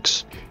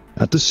mechanics.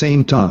 At the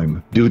same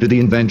time, due to the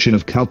invention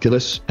of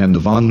calculus and the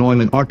von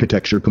Neumann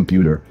architecture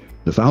computer,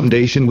 the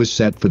foundation was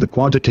set for the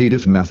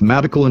quantitative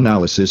mathematical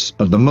analysis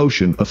of the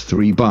motion of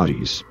three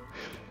bodies.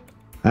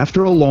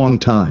 After a long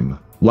time,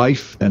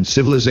 life and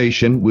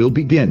civilization will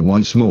begin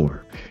once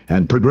more,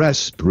 and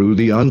progress through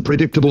the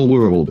unpredictable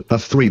world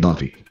of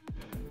three-body.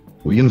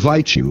 We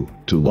invite you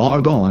to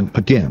log on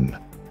again.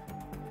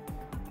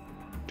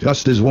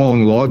 Just as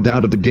Wang logged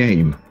out of the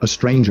game, a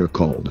stranger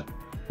called.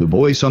 The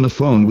voice on the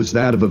phone was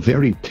that of a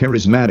very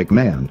charismatic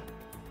man.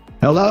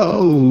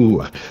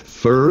 "Hello!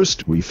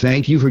 First, we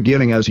thank you for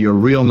giving us your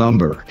real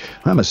number.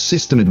 I'm a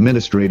system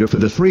administrator for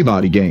the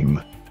three-body game."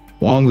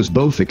 Wang was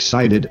both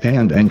excited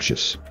and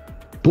anxious.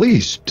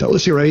 "Please, tell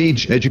us your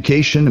age,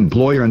 education,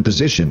 employer, and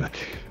position.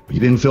 You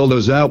didn't fill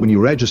those out when you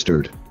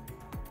registered."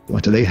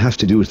 "What do they have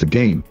to do with the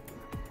game?"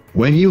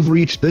 "When you've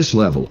reached this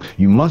level,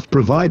 you must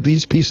provide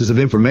these pieces of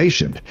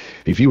information.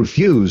 If you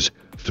refuse,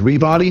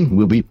 three-body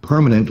will be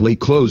permanently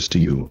closed to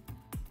you."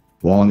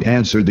 Wang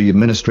answered the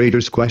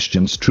administrator's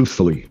questions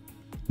truthfully.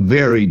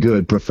 Very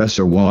good,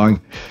 Professor Wong.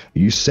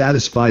 You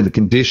satisfy the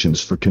conditions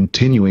for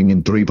continuing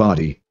in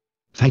three-body.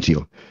 Thank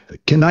you.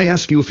 Can I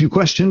ask you a few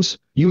questions?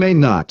 You may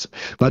not,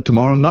 but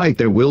tomorrow night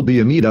there will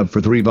be a meetup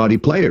for three-body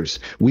players.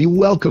 We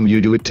welcome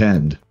you to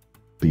attend.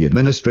 The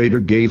administrator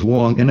gave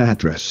Wong an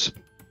address.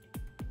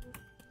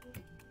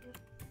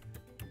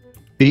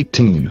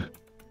 18.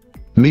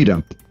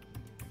 Meetup.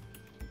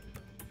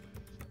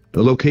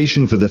 The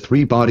location for the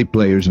three-body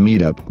players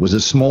meetup was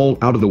a small,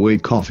 out-of-the-way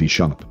coffee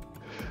shop.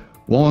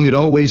 Wong had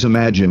always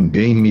imagined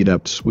game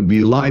meetups would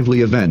be lively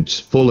events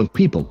full of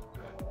people.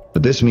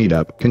 But this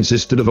meetup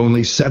consisted of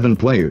only 7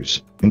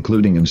 players,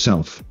 including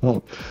himself.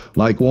 Well,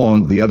 like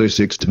Wong, the other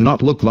 6 did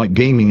not look like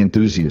gaming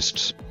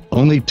enthusiasts.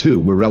 Only 2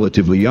 were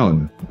relatively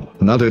young.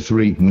 Another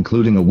 3,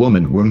 including a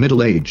woman, were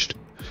middle-aged.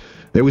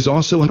 There was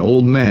also an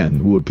old man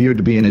who appeared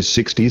to be in his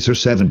 60s or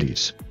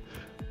 70s.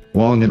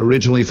 Wong had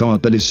originally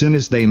thought that as soon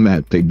as they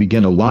met, they'd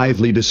begin a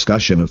lively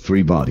discussion of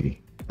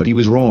three-body. But he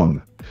was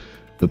wrong.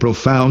 The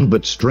profound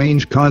but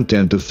strange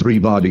content of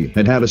three-body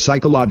had had a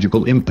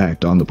psychological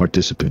impact on the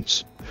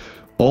participants.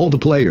 All the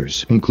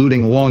players,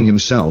 including Wong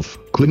himself,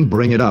 couldn't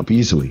bring it up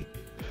easily.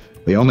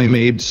 They only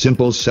made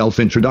simple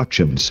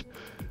self-introductions.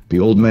 The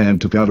old man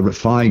took out a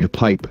refined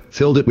pipe,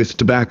 filled it with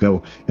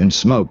tobacco, and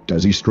smoked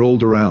as he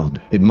strolled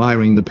around,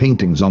 admiring the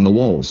paintings on the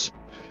walls.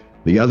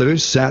 The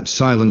others sat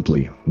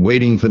silently,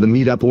 waiting for the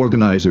meetup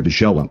organizer to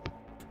show up.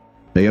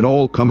 They had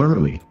all come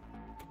early.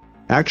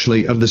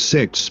 Actually, of the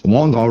 6,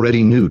 Wong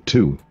already knew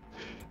 2.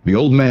 The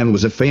old man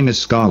was a famous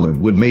scholar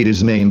who had made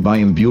his name by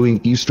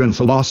imbuing Eastern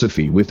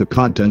philosophy with the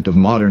content of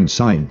modern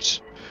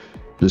science.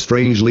 The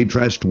strangely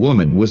dressed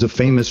woman was a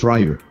famous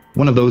writer,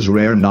 one of those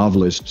rare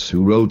novelists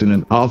who wrote in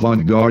an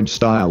avant-garde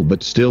style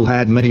but still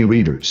had many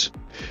readers.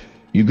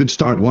 You could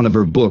start one of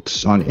her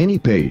books on any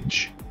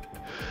page.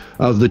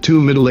 Of the 2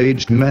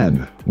 middle-aged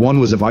men, one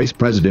was a vice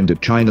president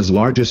at China's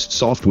largest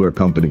software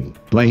company,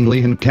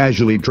 plainly and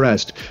casually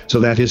dressed so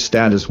that his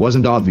status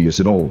wasn't obvious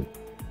at all.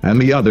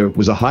 And the other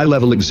was a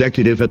high-level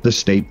executive at the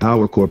State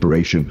Power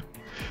Corporation.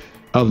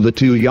 Of the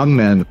 2 young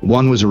men,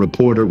 one was a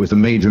reporter with a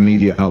major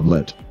media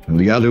outlet, and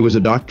the other was a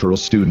doctoral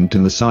student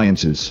in the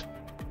sciences.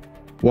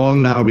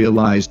 Wong now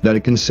realized that a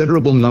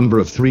considerable number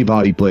of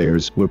three-body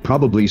players were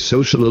probably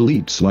social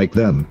elites like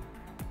them.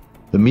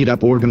 The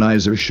meetup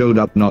organizer showed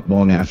up not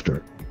long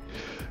after.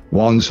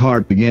 Wong's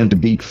heart began to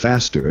beat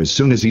faster as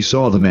soon as he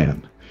saw the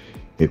man.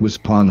 It was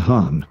Pan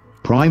Han,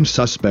 prime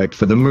suspect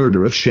for the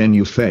murder of Shen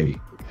Yufei.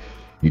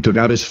 He took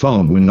out his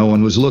phone when no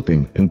one was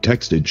looking and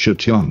texted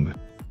Shuqiang.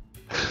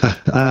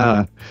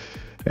 "Ha,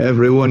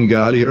 everyone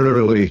got here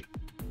early."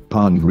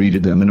 Pan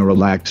greeted them in a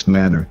relaxed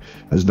manner,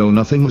 as though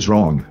nothing was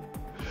wrong.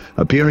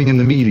 Appearing in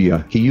the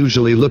media, he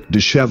usually looked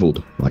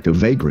disheveled, like a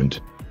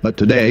vagrant, but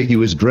today he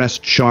was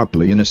dressed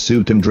sharply in a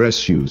suit and dress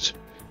shoes.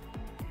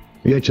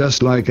 "Yeah,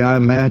 just like I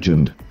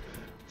imagined.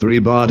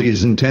 Three-body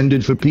is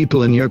intended for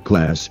people in your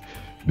class,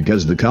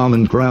 because the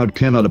common crowd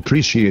cannot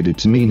appreciate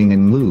its meaning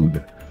and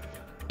mood.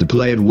 To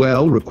play it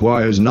well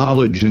requires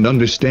knowledge and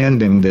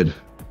understanding that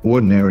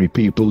ordinary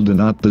people do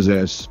not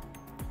possess."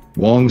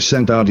 Wong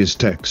sent out his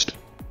text.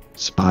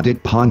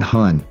 "Spotted Pan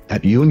Han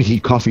at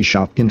Yunhe Coffee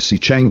Shop in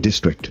Xicheng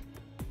District."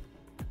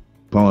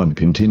 Pan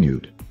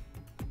continued.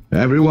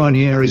 "Everyone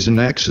here is an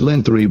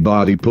excellent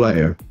three-body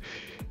player.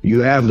 You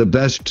have the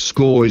best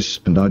scores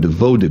and are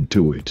devoted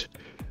to it.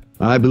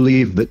 I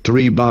believe that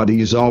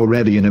three-body is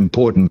already an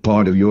important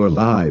part of your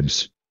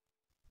lives."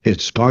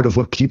 "It's part of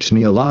what keeps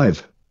me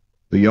alive,"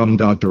 the young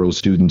doctoral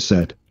student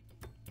said.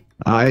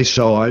 "I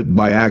saw it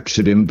by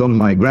accident on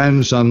my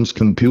grandson's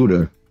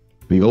computer,"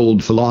 the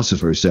old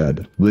philosopher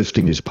said,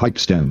 lifting his pipe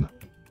stem.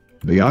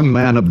 "The young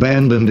man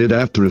abandoned it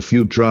after a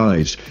few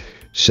tries,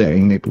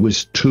 saying it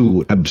was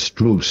too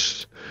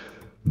abstruse.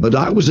 But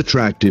I was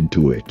attracted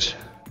to it.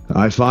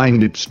 I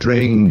find it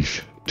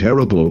strange,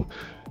 terrible,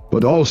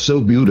 but also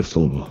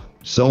beautiful.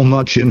 So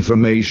much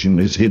information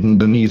is hidden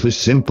beneath a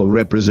simple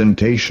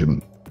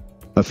representation."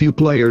 A few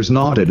players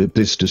nodded at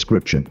this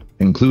description,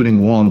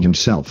 including Wong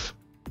himself.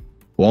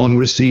 Wong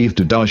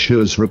received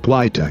Dashu's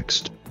reply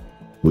text.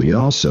 "We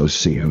also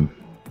see him.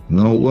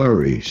 No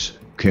worries.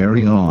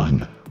 Carry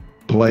on.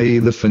 Play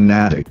the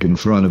fanatic in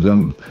front of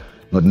them,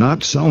 but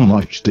not so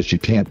much that you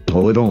can't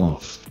pull it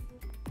off."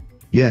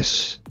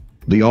 "Yes,"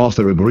 the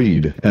author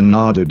agreed and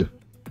nodded.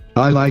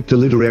 "I like the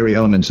literary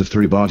elements of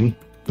three-body.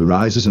 The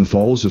rises and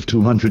falls of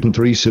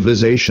 203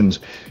 civilizations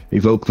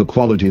evoke the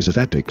qualities of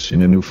ethics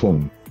in a new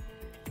form."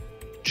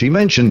 She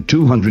mentioned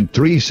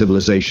 203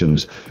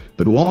 civilizations,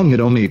 but Wong had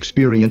only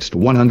experienced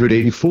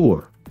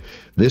 184.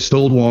 This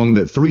told Wong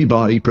that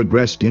three-body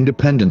progressed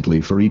independently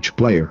for each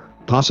player,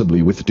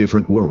 possibly with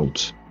different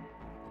worlds.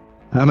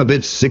 "I'm a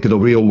bit sick of the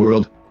real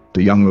world,"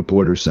 the young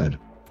reporter said.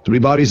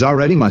 "Three-body's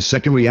already my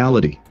second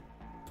reality."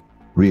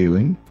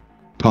 "Really?"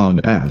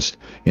 Pan asked,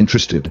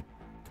 interested.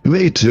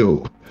 "Me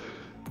too,"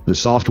 the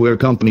software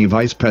company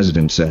vice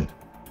president said.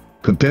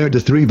 "Compared to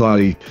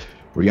three-body,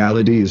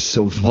 reality is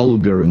so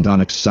vulgar and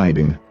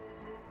unexciting."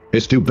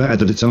 "It's too bad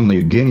that it's only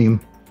a game,"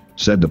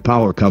 said the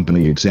power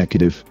company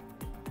executive.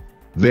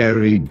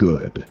 "Very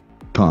good,"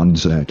 Pan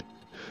said.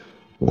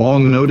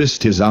 Wong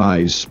noticed his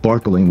eyes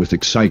sparkling with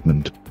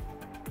excitement.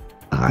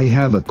 "I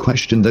have a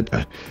question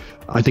that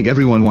I think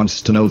everyone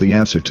wants to know the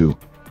answer to,"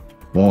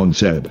 Wong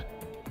said.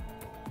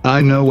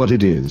 "I know what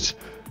it is,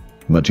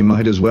 but you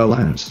might as well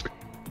ask.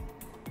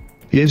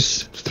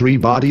 Is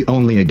three-body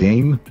only a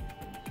game?"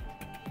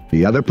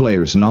 The other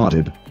players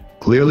nodded.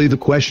 Clearly the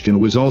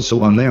question was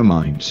also on their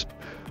minds.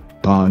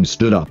 Pan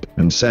stood up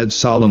and said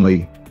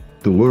solemnly,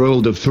 "The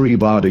world of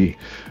three-body,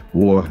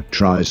 or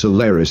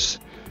Trisolaris,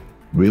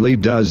 really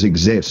does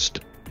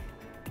exist."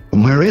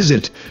 "Where is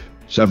it?"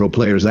 several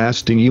players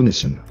asked in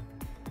unison.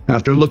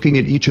 After looking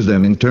at each of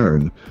them in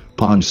turn,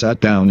 Pan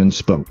sat down and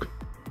spoke.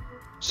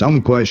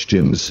 "Some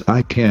questions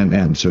I can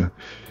answer,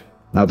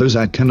 others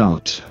I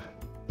cannot.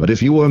 But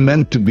if you are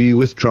meant to be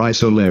with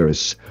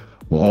Trisolaris,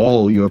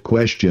 all your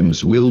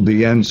questions will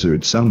be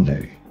answered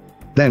someday."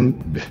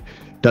 "Then,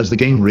 does the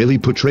game really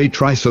portray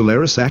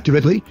Trisolaris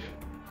accurately?"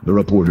 the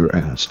reporter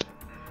asked.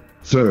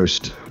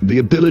 "First, the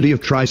ability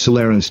of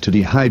Trisolaris to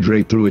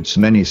dehydrate through its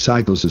many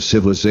cycles of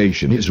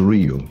civilization is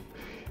real.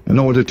 In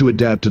order to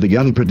adapt to the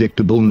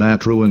unpredictable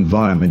natural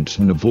environment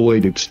and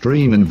avoid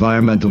extreme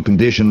environmental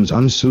conditions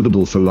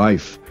unsuitable for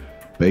life,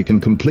 they can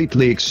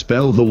completely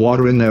expel the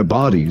water in their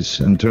bodies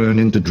and turn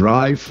into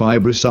dry,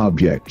 fibrous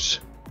objects."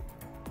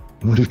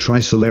 "What do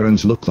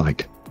Trisolarans look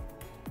like?"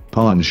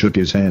 Pan shook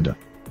his head.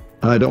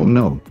 "I don't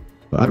know.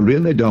 I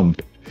really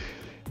don't.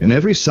 In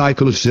every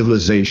cycle of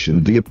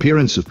civilization, the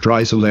appearance of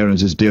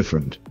Trisolarans is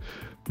different.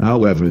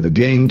 However, the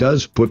game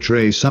does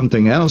portray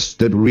something else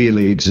that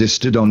really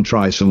existed on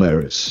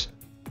Trisolaris.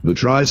 The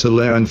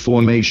Trisolaran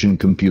formation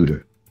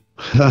computer."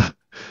 "Ha!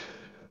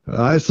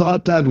 I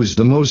thought that was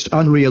the most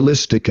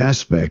unrealistic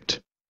aspect,"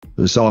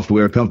 the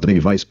software company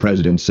vice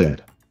president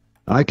said.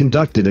 "I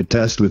conducted a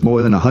test with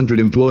more than 100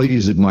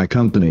 employees at my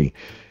company.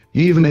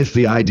 Even if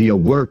the idea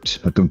worked,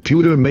 a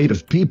computer made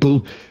of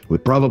people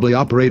would probably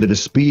operate at a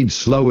speed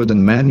slower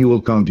than manual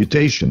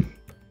computation."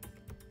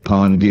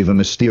 Pan gave a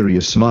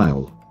mysterious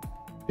smile.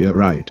 "You're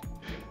right.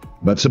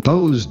 But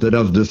suppose that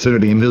of the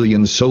 30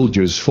 million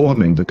soldiers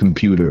forming the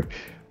computer,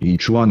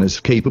 each one is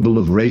capable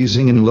of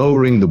raising and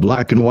lowering the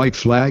black and white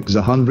flags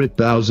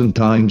 100,000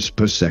 times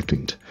per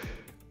second.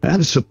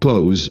 And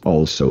suppose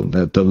also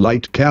that the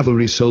light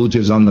cavalry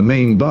soldiers on the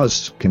main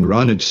bus can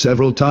run at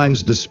several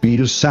times the speed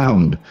of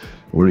sound,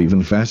 or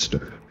even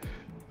faster.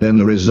 Then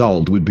the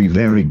result would be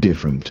very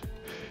different.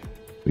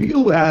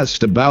 You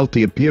asked about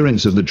the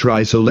appearance of the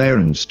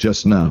Trisolarans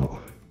just now.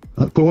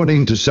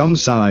 According to some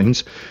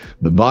signs,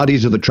 the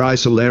bodies of the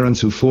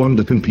Trisolarans who formed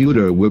the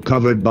computer were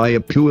covered by a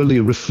purely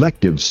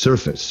reflective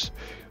surface,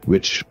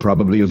 which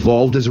probably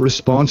evolved as a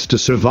response to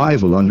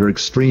survival under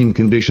extreme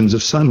conditions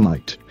of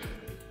sunlight.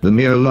 The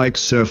mirror-like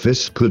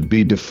surface could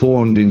be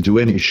deformed into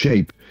any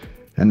shape,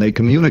 and they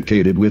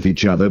communicated with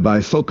each other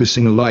by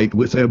focusing light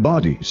with their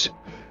bodies.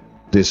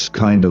 This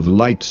kind of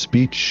light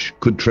speech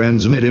could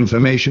transmit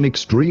information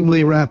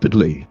extremely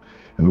rapidly,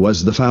 and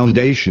was the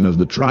foundation of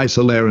the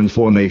Trisolaran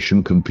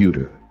formation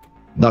computer.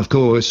 Of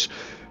course,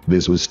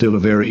 this was still a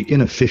very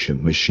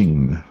inefficient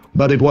machine,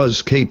 but it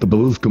was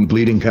capable of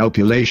completing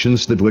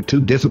calculations that were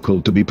too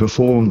difficult to be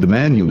performed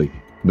manually.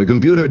 The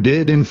computer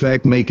did in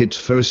fact make its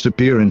first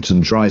appearance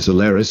in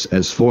Trisolaris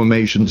as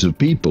formations of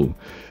people,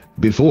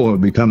 before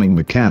becoming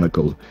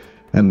mechanical,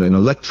 and then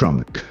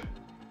electronic.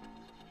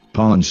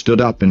 Pan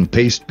stood up and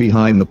paced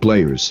behind the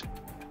players.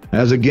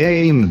 As a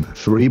game,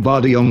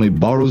 Three-Body only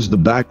borrows the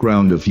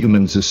background of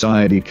human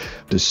society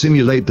to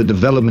simulate the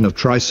development of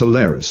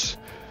Trisolaris.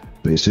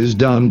 This is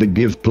done to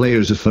give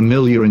players a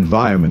familiar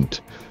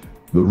environment.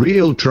 The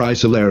real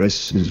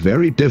Trisolaris is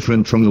very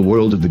different from the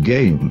world of the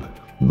game,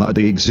 but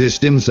the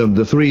existence of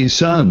the Three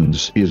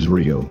Suns is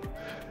real.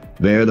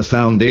 They're the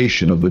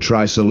foundation of the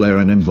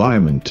Trisolaran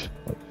environment.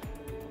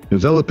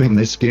 Developing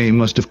this game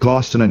must have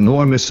cost an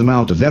enormous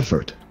amount of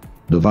effort,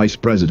 the vice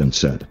president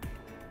said.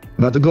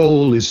 But the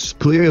goal is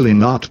clearly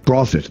not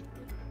profit.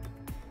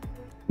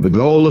 The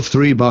goal of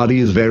Three-Body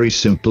is very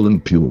simple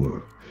and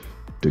pure.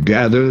 To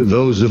gather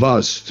those of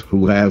us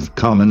who have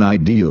common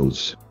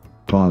ideals,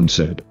 Pan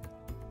said.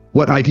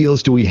 What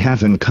ideals do we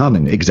have in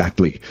common,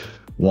 exactly?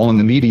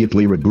 Wong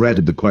immediately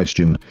regretted the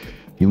question.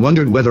 He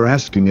wondered whether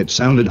asking it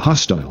sounded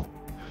hostile.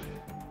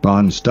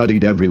 Pan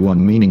studied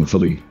everyone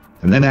meaningfully,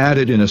 and then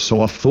added in a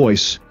soft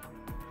voice,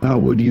 "How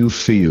would you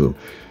feel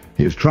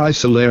if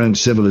Trisolaran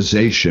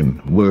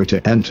civilization were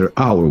to enter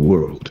our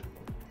world?"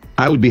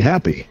 "I would be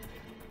happy."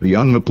 The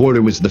young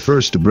reporter was the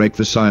first to break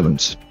the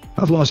silence.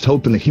 "I've lost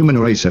hope in the human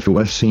race after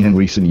what I've seen in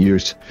recent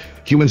years.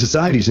 Human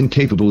society is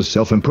incapable of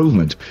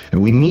self-improvement,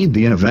 and we need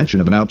the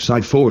intervention of an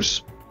outside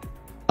force."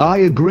 "I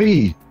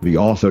agree," the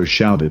author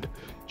shouted.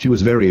 She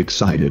was very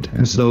excited,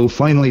 as though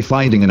finally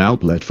finding an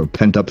outlet for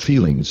pent-up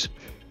feelings.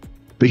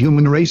 "The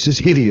human race is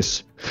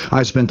hideous.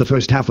 I spent the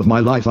first half of my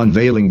life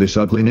unveiling this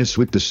ugliness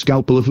with the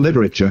scalpel of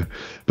literature,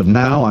 but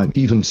now I'm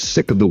even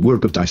sick of the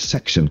work of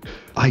dissection.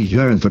 I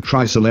yearn for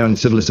Trisolaran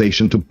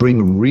civilization to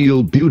bring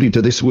real beauty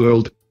to this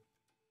world."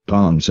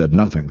 Pan said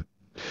nothing.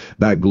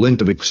 That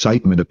glint of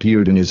excitement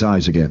appeared in his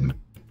eyes again.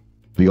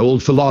 The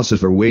old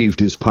philosopher waved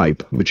his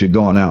pipe, which had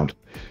gone out,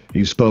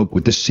 He spoke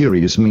with a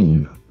serious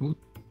mien.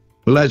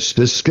 "Let's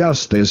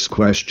discuss this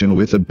question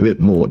with a bit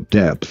more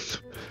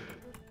depth.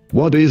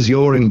 What is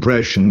your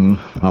impression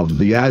of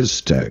the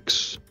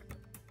Aztecs?"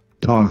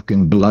 "Dark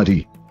and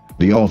bloody,"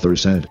 the author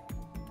said.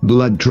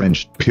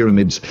 "Blood-drenched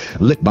pyramids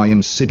lit by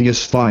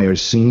insidious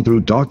fires seen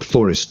through dark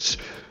forests.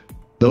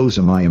 Those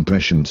are my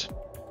impressions."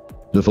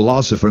 The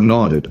philosopher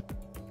nodded.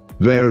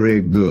 "Very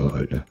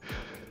good.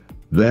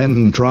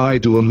 Then try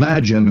to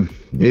imagine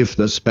if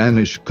the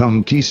Spanish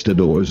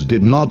conquistadors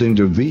did not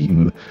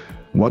intervene,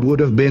 what would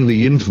have been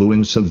the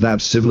influence of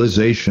that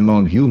civilization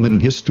on human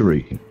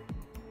history?"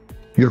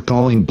 "You're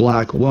calling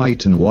black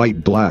white and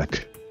white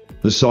black,"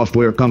 the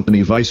software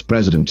company vice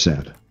president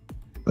said.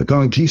 "The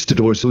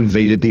conquistadors who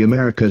invaded the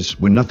Americas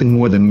were nothing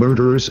more than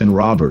murderers and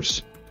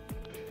robbers."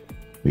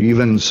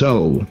 "Even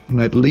so,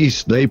 at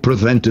least they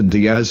prevented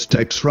the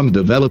Aztecs from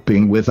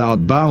developing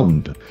without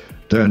bound,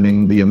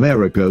 turning the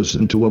Americas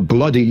into a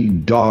bloody,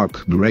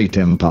 dark, great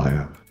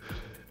empire.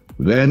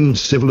 Then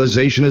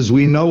civilization as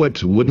we know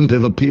it wouldn't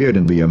have appeared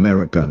in the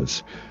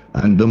Americas,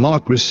 and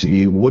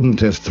democracy wouldn't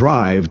have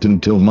thrived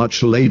until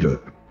much later.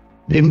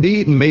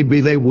 Indeed,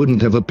 maybe they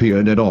wouldn't have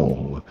appeared at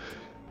all.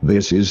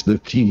 This is the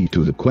key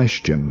to the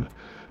question.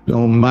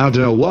 No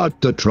matter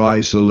what the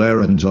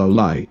Trisolarans are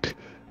like,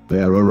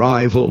 their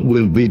arrival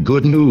will be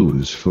good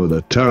news for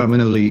the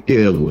terminally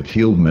ill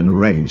human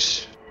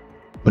race."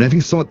 "But have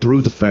you thought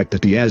through the fact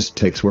that the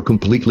Aztecs were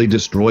completely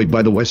destroyed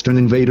by the Western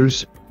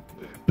invaders?"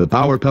 the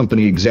power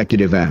company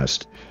executive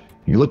asked.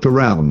 He looked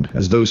around,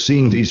 as though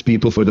seeing these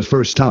people for the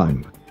first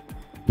time.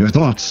 "Your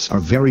thoughts are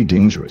very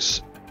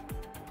dangerous."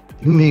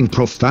 "You mean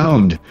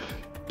profound,"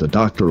 the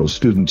doctoral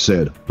student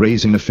said,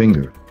 raising a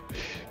finger.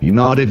 He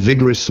nodded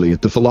vigorously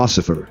at the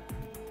philosopher.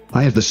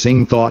 "I have the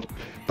same thought,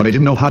 but I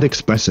didn't know how to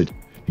express it.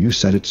 You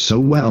said it so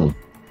well."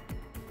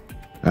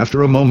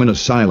 After a moment of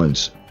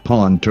silence,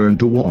 Pan turned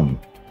to Wong.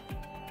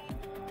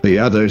 "The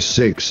other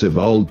 6 have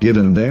all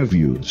given their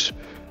views.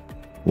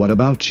 What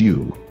about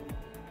you?"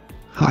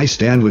 "I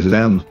stand with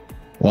them,"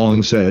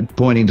 Wong said,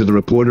 pointing to the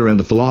reporter and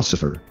the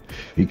philosopher.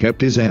 He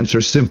kept his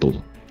answer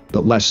simple.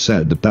 The less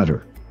said, the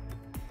better.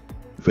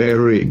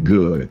 "Very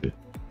good,"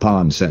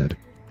 Pan said.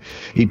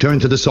 He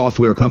turned to the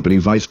software company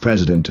vice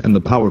president and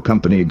the power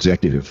company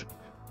executive.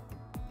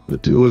 "The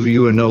 2 of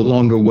you are no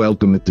longer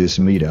welcome at this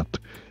meetup,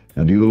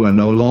 and you are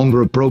no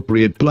longer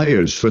appropriate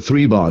players for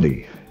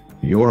Three-Body.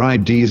 Your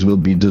IDs will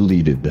be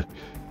deleted.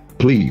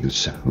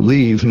 Please,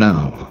 leave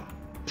now.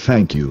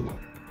 Thank you."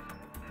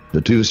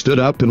 The 2 stood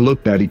up and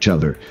looked at each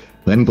other,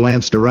 then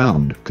glanced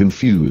around,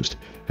 confused,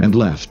 and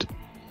left.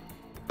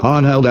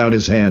 Pan held out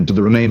his hand to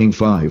the remaining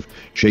 5,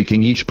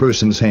 shaking each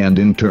person's hand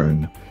in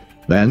turn.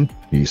 Then,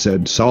 he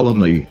said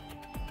solemnly,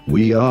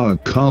 "We are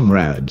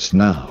comrades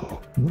now."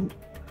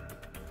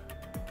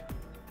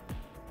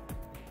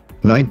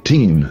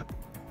 19.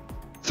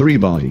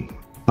 Three-Body,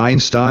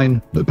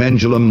 Einstein, the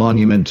Pendulum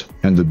Monument,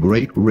 and the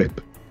Great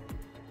Rip.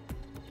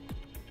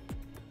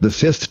 The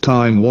 5th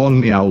time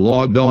Wang Miao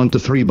logged on to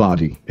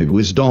Three-Body, it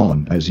was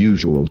dawn as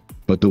usual,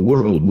 but the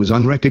world was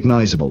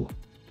unrecognizable.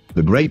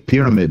 The Great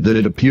Pyramid that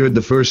had appeared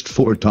the first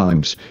 4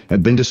 times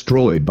had been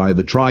destroyed by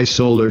the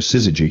trisolar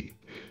syzygy.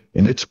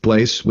 In its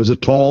place was a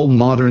tall,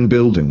 modern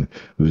building,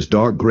 whose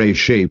dark gray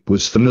shape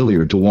was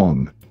familiar to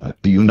Wang,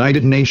 the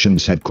United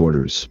Nations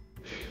headquarters.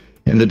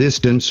 In the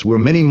distance were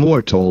many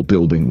more tall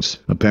buildings,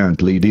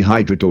 apparently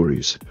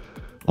dehydrotories.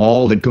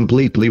 All had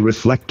completely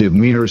reflective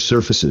mirror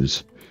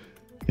surfaces.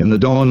 In the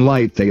dawn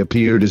light they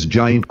appeared as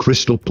giant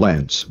crystal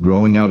plants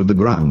growing out of the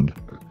ground.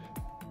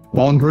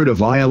 Wang heard a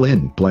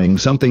violin playing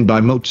something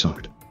by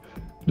Mozart.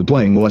 The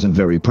playing wasn't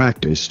very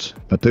practiced,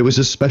 but there was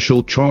a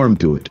special charm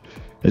to it,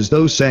 as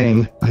though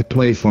saying, "I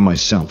play for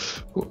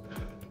myself."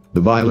 The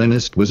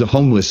violinist was a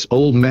homeless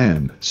old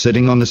man,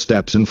 sitting on the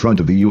steps in front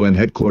of the UN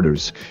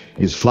headquarters,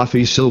 his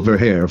fluffy silver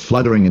hair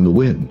fluttering in the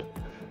wind.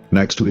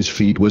 Next to his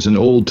feet was an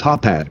old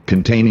top hat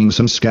containing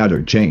some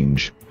scattered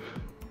change.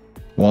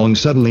 Wang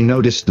suddenly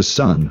noticed the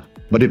sun,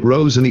 but it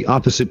rose in the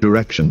opposite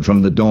direction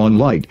from the dawn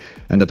light,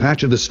 and the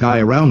patch of the sky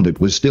around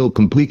it was still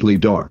completely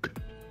dark.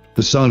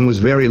 The sun was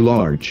very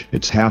large,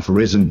 its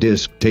half-risen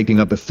disk taking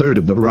up a third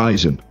of the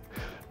horizon.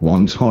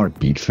 Wang's heart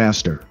beat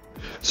faster.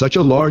 Such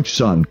a large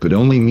sun could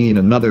only mean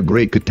another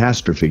great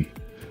catastrophe.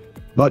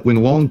 But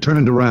when Wang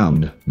turned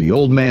around, the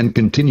old man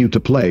continued to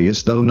play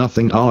as though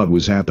nothing odd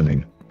was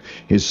happening.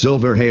 His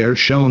silver hair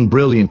shone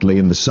brilliantly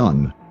in the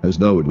sun, as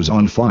though it was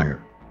on fire.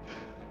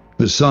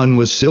 The sun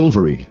was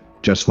silvery,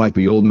 just like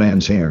the old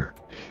man's hair.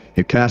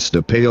 It cast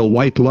a pale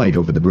white light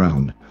over the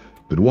ground,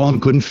 but Wang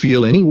couldn't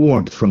feel any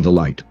warmth from the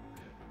light.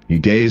 He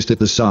gazed at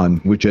the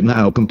sun, which had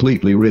now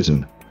completely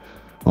risen.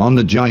 On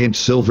the giant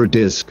silver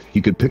disk, he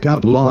could pick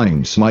out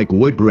lines like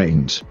wood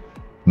grains,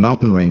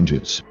 mountain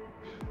ranges.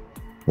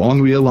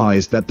 Wang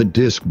realized that the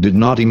disk did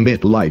not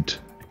emit light.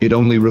 It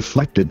only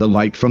reflected the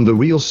light from the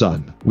real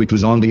sun, which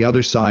was on the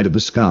other side of the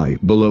sky,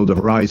 below the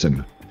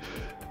horizon.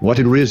 What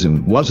had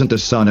risen wasn't a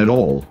sun at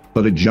all,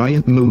 but a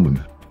giant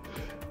moon.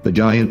 The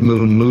giant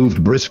moon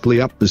moved briskly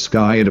up the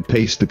sky at a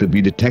pace that could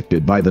be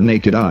detected by the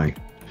naked eye.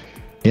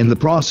 In the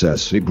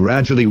process, it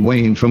gradually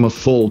waned from a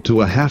full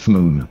to a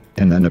half-moon,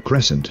 and then a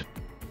crescent.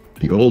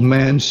 The old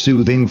man's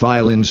soothing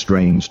violin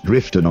strains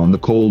drifted on the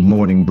cold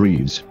morning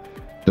breeze.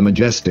 The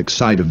majestic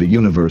sight of the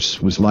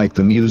universe was like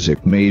the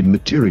music made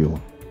material.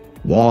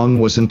 Wang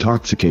was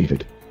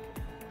intoxicated.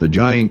 The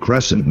giant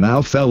crescent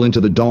now fell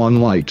into the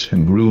dawn light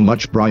and grew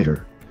much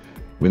brighter.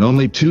 When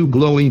only two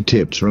glowing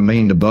tips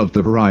remained above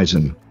the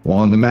horizon,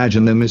 Wang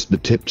imagined them as the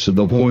tips of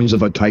the horns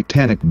of a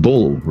titanic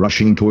bull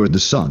rushing toward the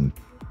sun.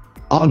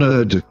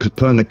 "Honored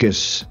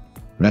Copernicus,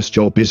 rest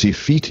your busy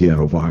feet here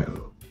a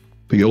while,"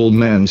 the old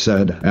man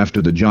said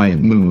after the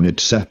giant moon had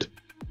set.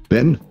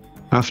 "Then,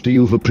 after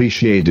you've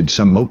appreciated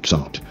some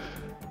Mozart,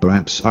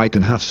 perhaps I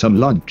can have some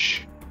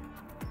lunch."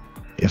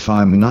 If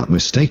I'm not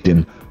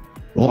mistaken,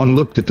 Wang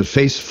looked at the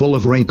face full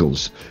of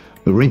wrinkles.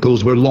 The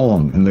wrinkles were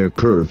long and their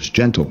curves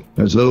gentle,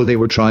 as though they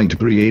were trying to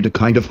create a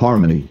kind of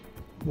harmony.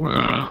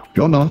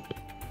 "You're not.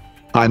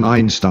 I'm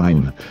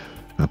Einstein,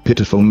 a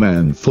pitiful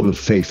man full of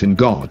faith in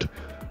God,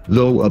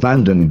 though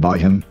abandoned by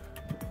him."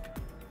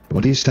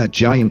 "What is that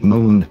giant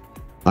moon?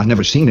 I've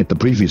never seen it the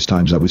previous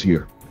times I was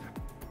here."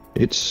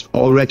 "It's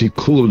already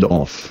cooled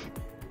off.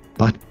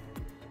 But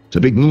it's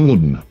a big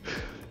moon.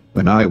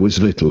 When I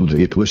was little,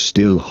 it was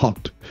still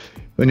hot.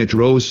 When it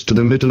rose to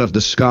the middle of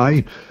the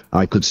sky,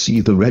 I could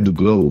see the red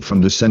glow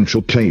from the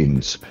central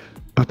plains.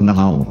 But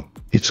now,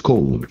 it's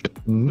cold.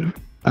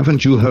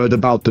 Haven't you heard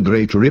about the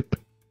Great Rip?"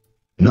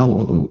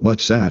 "No,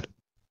 what's that?"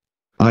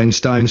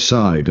 Einstein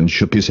sighed and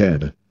shook his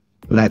head.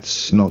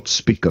 "Let's not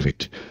speak of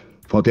it.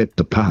 Forget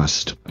the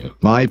past.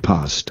 My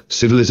past,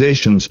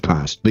 civilization's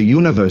past, the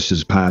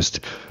universe's past.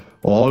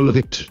 All of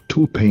it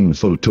too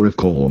painful to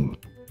recall."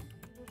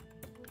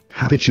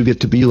 "How did you get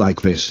to be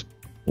like this?"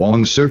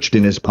 Wang searched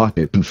in his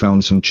pocket and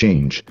found some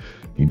change.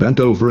 He bent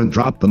over and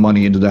dropped the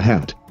money into the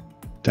hat.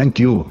 "Thank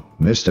you,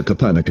 Mr.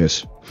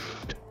 Copernicus.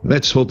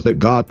 Let's hope that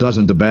God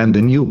doesn't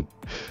abandon you,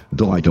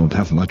 though I don't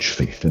have much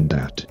faith in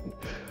that.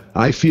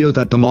 I feel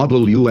that the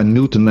model you and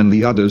Newton and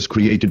the others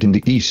created in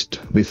the East,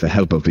 with the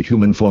help of the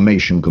human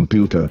formation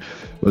computer,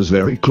 was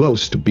very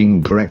close to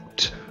being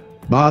correct.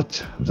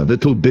 But the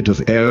little bit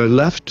of air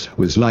left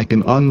was like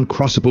an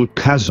uncrossable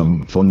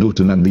chasm for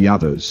Newton and the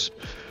others.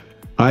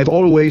 I've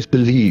always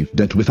believed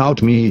that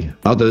without me,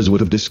 others would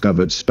have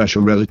discovered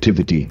special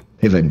relativity,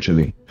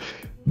 eventually.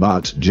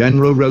 But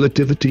general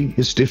relativity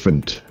is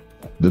different.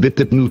 The bit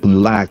that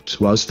Newton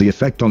lacked was the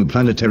effect on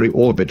planetary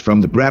orbit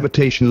from the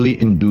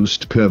gravitationally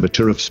induced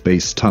curvature of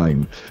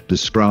space-time,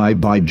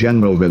 described by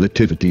general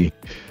relativity.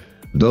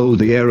 Though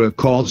the error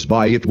caused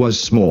by it was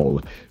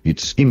small,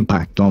 its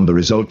impact on the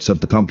results of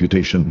the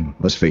computation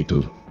was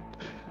fatal.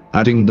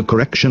 Adding the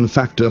correction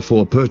factor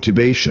for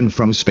perturbation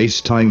from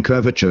space-time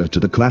curvature to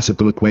the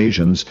classical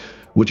equations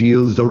would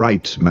yield the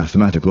right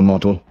mathematical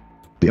model.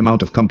 The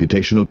amount of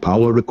computational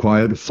power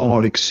required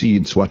far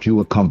exceeds what you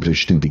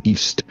accomplished in the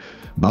East,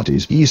 but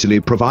is easily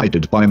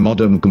provided by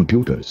modern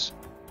computers.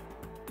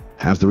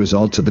 Have the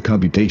results of the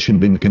computation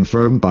been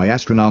confirmed by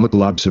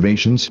astronomical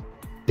observations?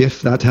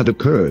 If that had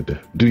occurred,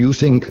 do you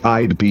think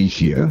I'd be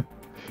here?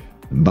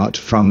 But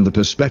from the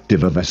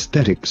perspective of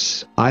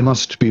aesthetics, I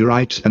must be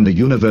right and the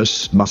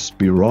universe must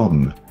be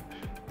wrong.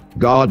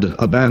 God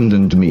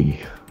abandoned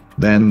me.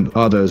 Then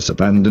others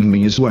abandoned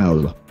me as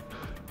well.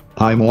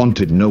 I'm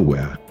wanted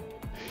nowhere.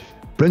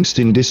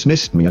 Princeton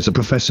dismissed me as a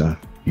professor.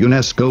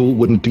 UNESCO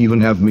wouldn't even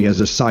have me as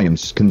a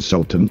science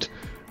consultant.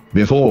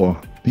 Before,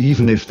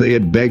 even if they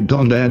had begged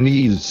on their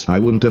knees, I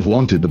wouldn't have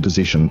wanted the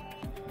position.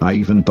 I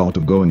even thought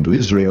of going to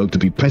Israel to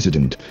be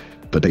president,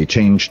 but they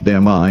changed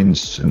their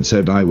minds and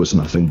said I was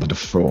nothing but a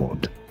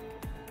fraud.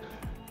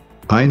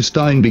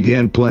 Einstein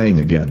began playing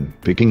again,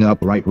 picking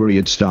up right where he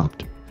had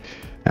stopped.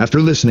 After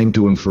listening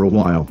to him for a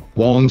while,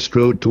 Wang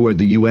strode toward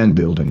the UN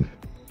building.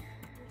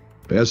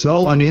 "There's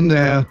no one in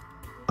there,"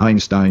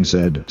 Einstein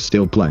said,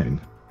 still playing.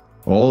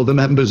 "All the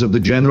members of the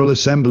General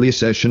Assembly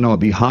session are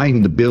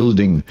behind the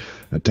building,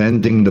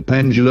 attending the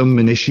pendulum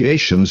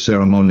initiation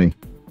ceremony."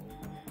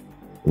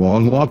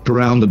 Wang walked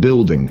around the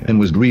building and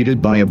was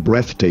greeted by a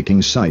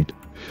breathtaking sight.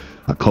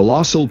 A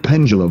colossal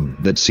pendulum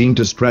that seemed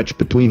to stretch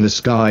between the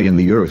sky and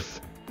the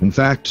earth. In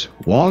fact,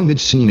 Wang had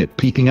seen it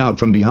peeking out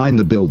from behind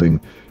the building,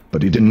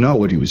 but he didn't know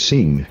what he was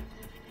seeing.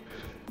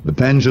 The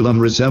pendulum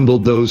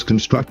resembled those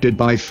constructed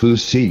by Fu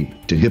Si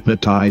to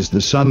hypnotize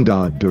the sun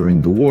god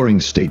during the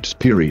Warring States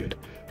period,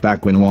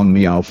 back when Wang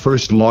Miao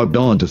first logged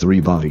on to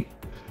Three-Body.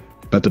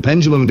 But the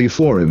pendulum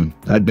before him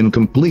had been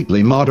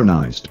completely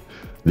modernized.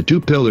 The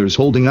two pillars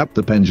holding up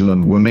the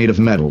pendulum were made of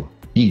metal,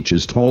 each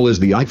as tall as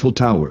the Eiffel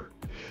Tower.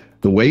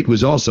 The weight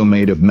was also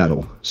made of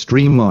metal,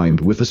 streamlined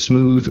with a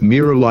smooth,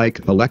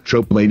 mirror-like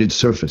electro-bladed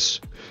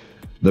surface.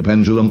 The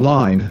pendulum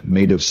line,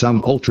 made of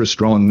some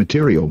ultra-strong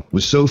material,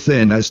 was so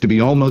thin as to be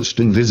almost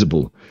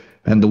invisible,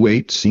 and the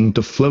weight seemed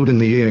to float in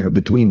the air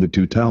between the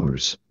two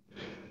towers.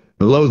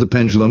 Below the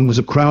pendulum was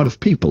a crowd of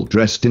people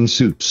dressed in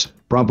suits,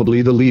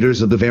 probably the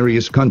leaders of the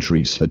various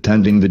countries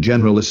attending the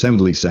General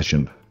Assembly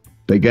session.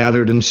 They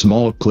gathered in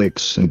small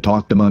cliques and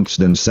talked amongst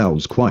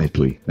themselves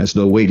quietly, as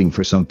though waiting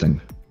for something.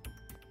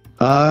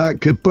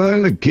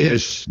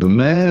 Copernicus, the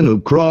man who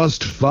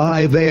crossed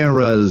 5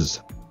 eras,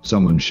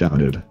 someone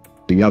shouted.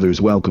 The others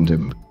welcomed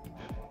him.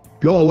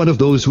 You're one of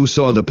those who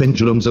saw the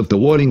pendulums of the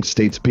warring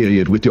states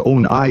period with your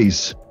own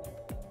eyes.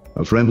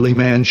 A friendly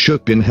man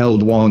shook and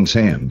held Wang's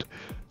hand.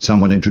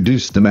 Someone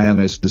introduced the man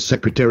as the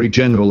Secretary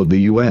General of the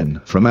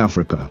UN from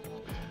Africa.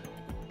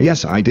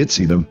 Yes, I did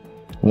see them,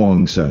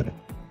 Wang said.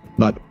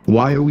 But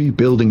why are we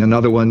building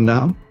another one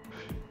now?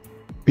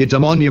 It's a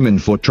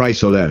monument for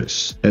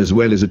Trisolaris, as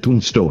well as a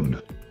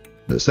tombstone.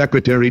 The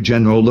Secretary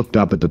General looked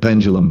up at the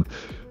pendulum.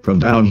 From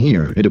down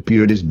here, it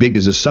appeared as big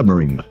as a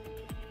submarine.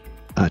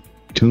 A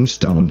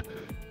tombstone?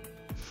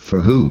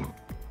 For who?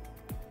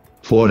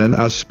 For an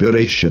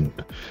aspiration,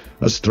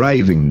 a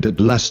striving that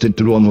lasted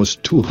through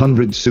almost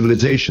 200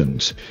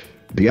 civilizations.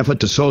 The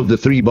effort to solve the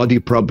three-body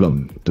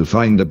problem, to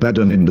find a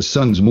pattern in the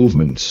sun's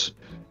movements.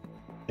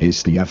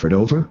 Is the effort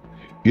over?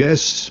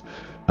 Yes,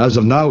 as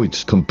of now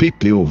it's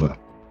completely over.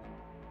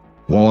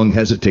 Wang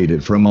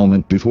hesitated for a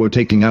moment before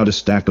taking out a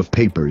stack of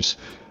papers.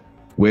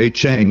 Wei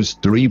Chang's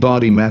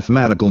three-body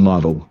mathematical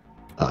model.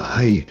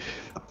 I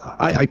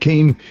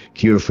came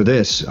here for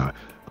this.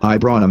 I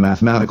brought a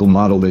mathematical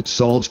model that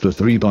solves the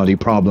three-body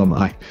problem.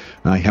 I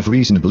have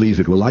reason to believe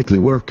it will likely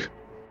work.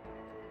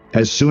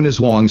 As soon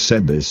as Wang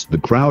said this, the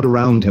crowd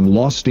around him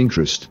lost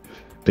interest.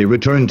 They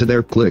returned to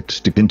their cliques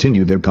to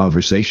continue their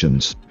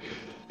conversations.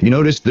 He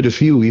noticed that a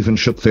few even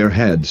shook their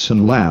heads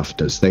and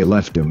laughed as they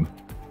left him.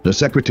 The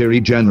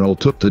Secretary General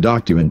took the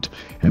document,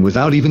 and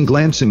without even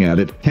glancing at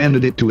it,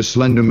 handed it to a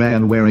slender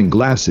man wearing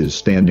glasses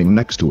standing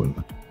next to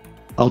him.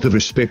 Out of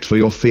respect for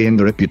your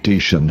famed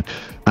reputation,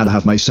 I'll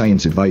have my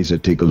science advisor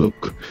take a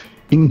look.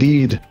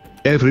 Indeed,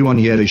 everyone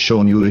here has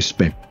shown you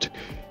respect.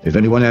 If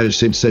anyone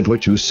else had said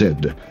what you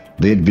said,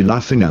 they'd be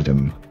laughing at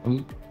him.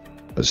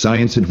 The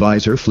science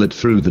advisor flipped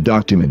through the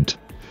document.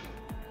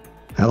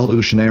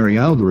 Evolutionary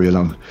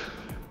algorithm.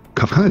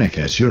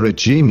 Copernicus, you're a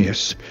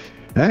genius.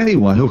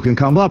 Anyone who can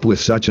come up with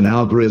such an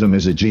algorithm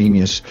is a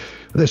genius.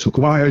 This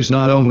requires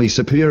not only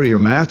superior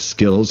math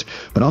skills,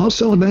 but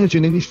also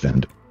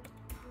imagination.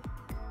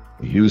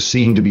 You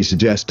seem to be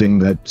suggesting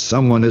that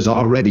someone has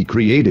already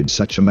created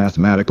such a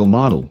mathematical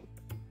model.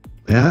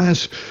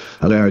 Yes,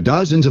 there are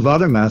dozens of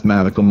other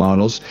mathematical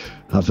models.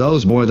 Of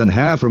those, more than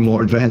half are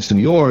more advanced than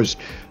yours.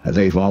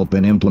 They've all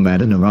been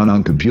implemented and run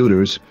on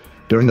computers.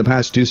 During the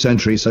past 2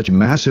 centuries, such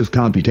massive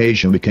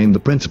computation became the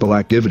principal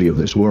activity of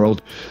this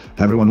world.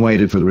 Everyone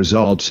waited for the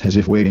results, as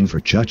if waiting for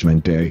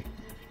Judgment Day.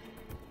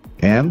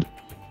 And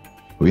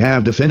we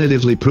have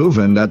definitively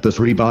proven that the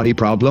three-body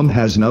problem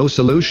has no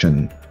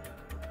solution.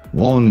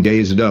 Wang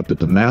gazed up at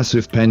the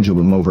massive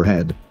pendulum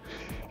overhead.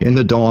 In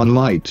the dawn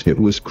light, it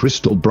was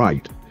crystal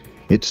bright.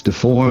 Its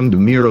deformed,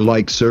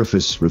 mirror-like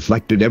surface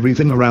reflected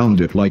everything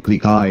around it like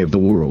the eye of the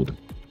world.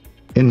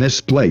 In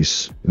this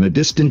place, in a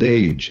distant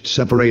age,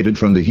 separated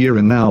from the here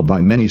and now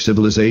by many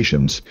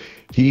civilizations,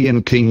 he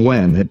and King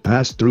Wen had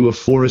passed through a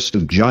forest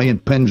of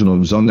giant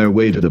pendulums on their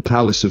way to the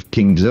palace of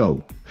King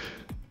Zhou.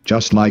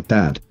 Just like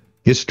that,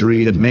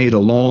 history had made a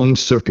long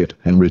circuit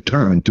and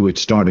returned to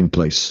its starting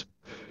place.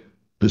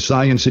 The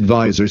science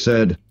advisor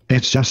said,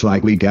 "It's just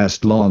like we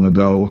guessed long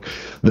ago.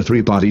 The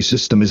three-body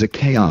system is a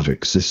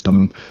chaotic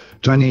system.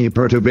 Tiny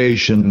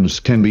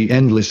perturbations can be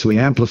endlessly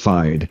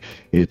amplified.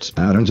 Its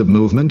patterns of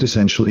movement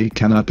essentially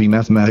cannot be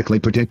mathematically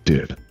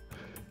predicted."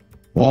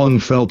 Wang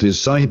felt his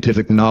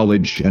scientific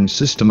knowledge and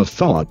system of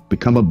thought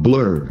become a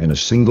blur in a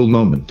single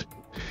moment.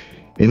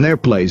 In their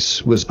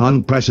place was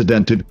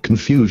unprecedented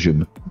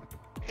confusion.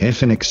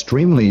 If an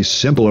extremely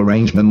simple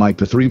arrangement like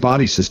the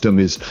three-body system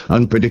is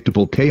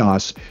unpredictable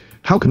chaos,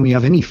 how can we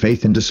have any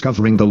faith in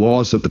discovering the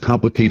laws of the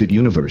complicated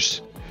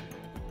universe?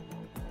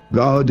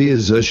 God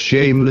is a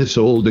shameless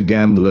old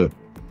gambler.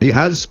 He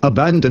has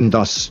abandoned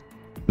us.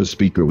 The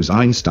speaker was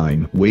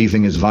Einstein,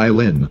 waving his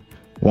violin.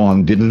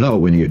 Wang didn't know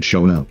when he had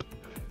shown up.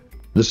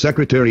 The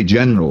Secretary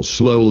General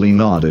slowly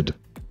nodded.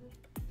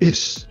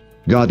 Yes,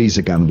 God is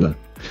a gambler.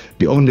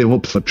 The only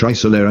hope for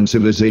Trisolaran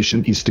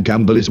civilization is to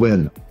gamble as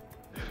well.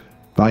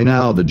 By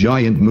now, the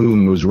giant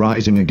moon was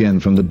rising again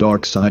from the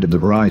dark side of the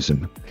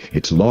horizon.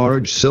 Its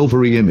large,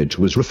 silvery image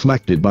was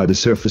reflected by the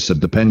surface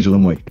of the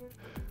pendulum weight.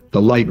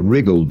 The light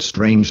wriggled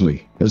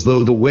strangely, as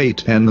though the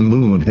weight and the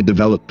moon had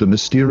developed a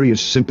mysterious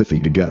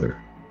sympathy together.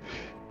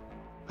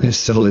 This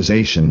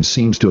civilization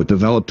seems to have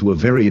developed to a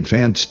very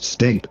advanced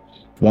state,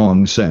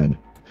 Wang said.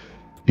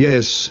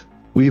 Yes,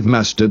 we've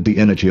mastered the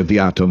energy of the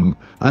atom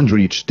and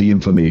reached the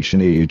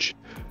information age.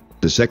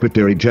 The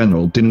Secretary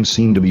General didn't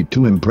seem to be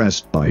too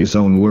impressed by his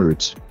own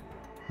words.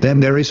 Then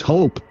there is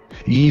hope.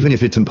 Even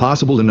if it's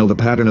impossible to know the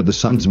pattern of the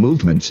sun's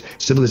movements,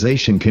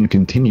 civilization can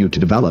continue to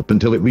develop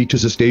until it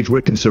reaches a stage where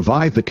it can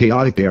survive the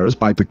chaotic eras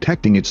by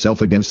protecting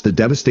itself against the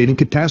devastating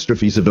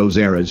catastrophes of those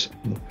eras.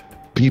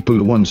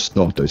 People once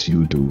thought as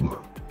you do.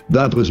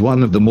 That was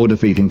one of the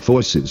motivating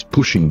forces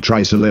pushing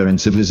Trisolaran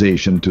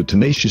civilization to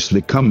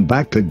tenaciously come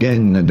back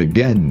again and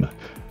again.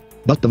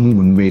 But the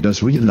moon made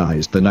us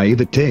realize the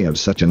naivete of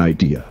such an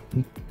idea.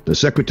 The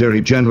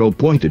Secretary General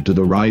pointed to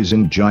the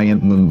rising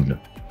giant moon.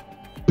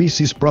 This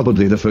is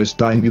probably the first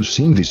time you've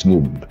seen this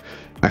moon.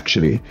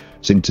 Actually,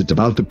 since it's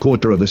about a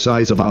quarter of the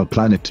size of our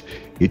planet,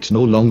 it's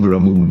no longer a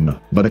moon,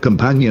 but a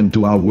companion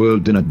to our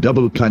world in a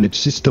double-planet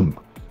system.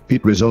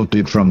 It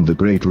resulted from the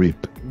Great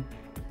Rip.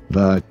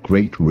 The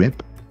Great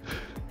Rip?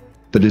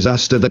 The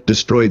disaster that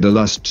destroyed the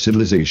lost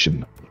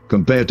civilization.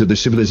 Compared to the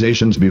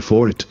civilizations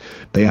before it,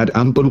 they had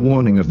ample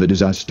warning of the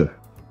disaster.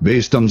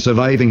 Based on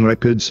surviving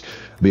records,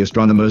 the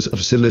astronomers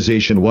of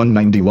Civilization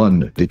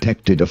 191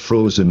 detected a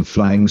frozen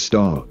flying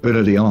star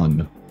early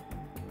on.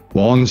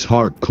 Wong's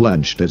heart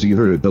clenched as he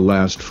heard the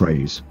last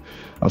phrase.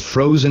 A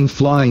frozen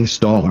flying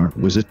star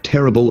was a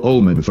terrible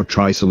omen for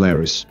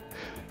Trisolaris.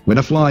 When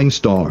a flying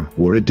star,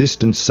 or a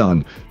distant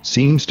sun,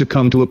 seems to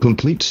come to a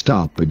complete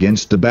stop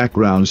against the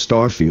background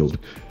star field,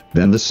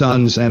 then the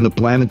sun's and the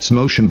planet's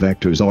motion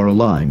vectors are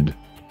aligned.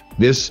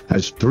 This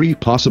has three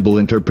possible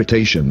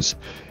interpretations.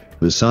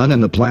 The sun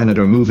and the planet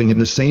are moving in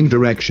the same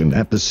direction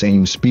at the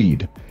same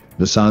speed.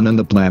 The sun and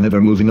the planet are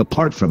moving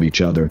apart from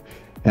each other,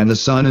 and the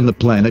sun and the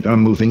planet are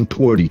moving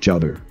toward each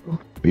other.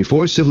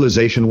 Before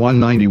Civilization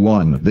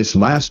 191, this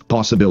last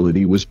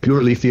possibility was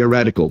purely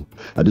theoretical,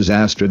 a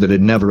disaster that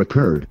had never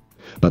occurred.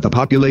 But the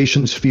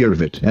population's fear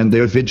of it and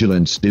their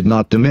vigilance did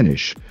not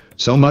diminish,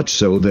 so much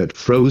so that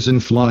frozen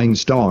flying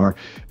star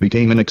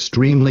became an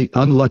extremely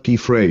unlucky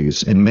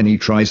phrase in many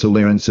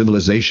Trisolaran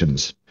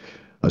civilizations.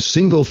 A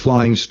single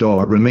flying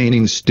star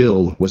remaining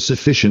still was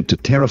sufficient to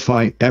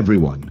terrify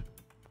everyone.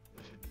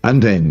 And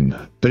then,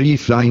 3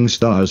 flying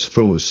stars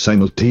froze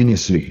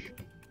simultaneously.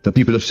 The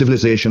people of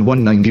Civilization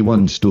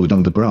 191 stood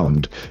on the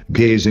ground,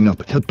 gazing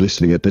up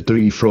helplessly at the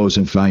 3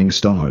 frozen flying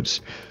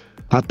stars,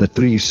 at the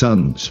 3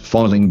 suns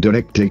falling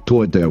directly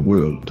toward their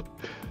world.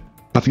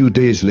 A few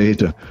days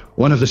later,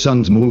 one of the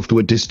suns moved to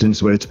a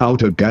distance where its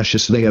outer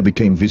gaseous layer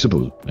became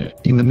visible.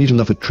 In the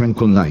middle of a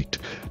tranquil night,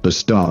 the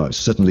stars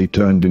suddenly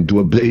turned into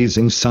a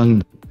blazing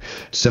sun.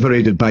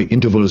 Separated by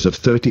intervals of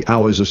 30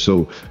 hours or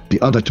so, the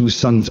other 2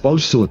 suns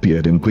also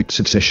appeared in quick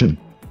succession.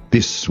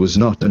 This was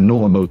not a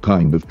normal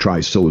kind of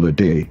trisolar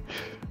day.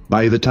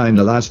 By the time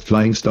the last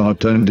flying star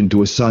turned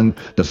into a sun,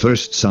 the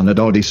first sun had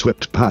already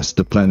swept past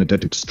the planet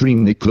at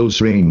extremely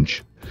close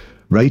range.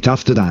 Right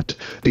after that,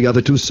 the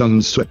other 2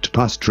 suns swept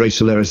past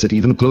Trisolaris at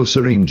even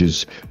closer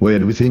ranges, well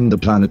within the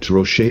planet's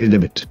Roche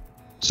limit,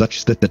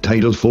 such that the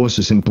tidal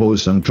forces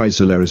imposed on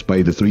Trisolaris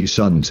by the 3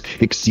 suns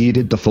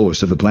exceeded the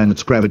force of the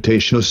planet's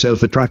gravitational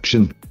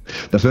self-attraction.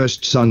 The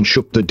first sun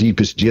shook the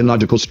deepest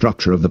geological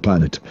structure of the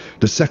planet.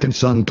 The second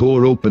sun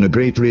tore open a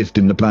great rift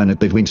in the planet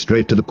that went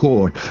straight to the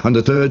core, and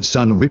the third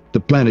sun ripped the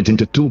planet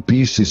into 2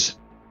 pieces.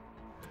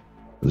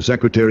 The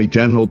Secretary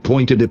General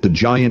pointed at the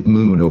giant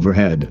moon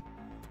overhead.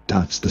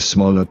 That's the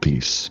smaller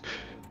piece.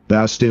 There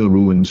are still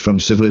ruins from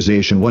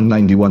Civilization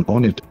 191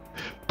 on it,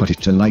 but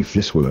it's a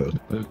lifeless world.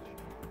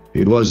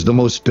 It was the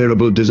most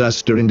terrible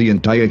disaster in the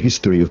entire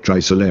history of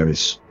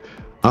Trisolaris.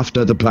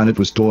 After the planet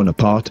was torn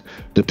apart,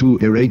 the 2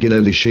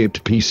 irregularly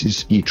shaped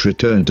pieces each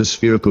returned to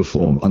spherical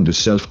form under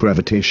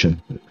self-gravitation.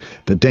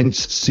 The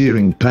dense,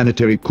 searing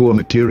planetary core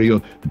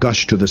material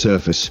gushed to the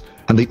surface,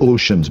 and the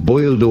oceans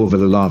boiled over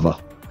the lava.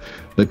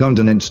 The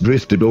continents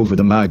drifted over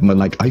the magma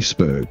like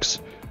icebergs.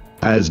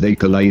 As they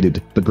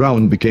collided, the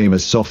ground became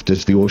as soft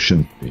as the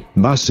ocean.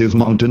 Massive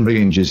mountain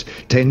ranges,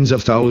 tens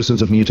of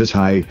thousands of meters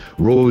high,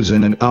 rose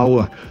in an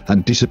hour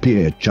and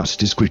disappeared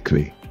just as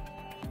quickly.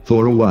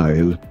 For a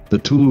while, the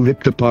 2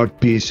 ripped-apart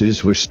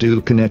pieces were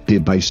still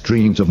connected by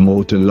streams of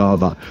molten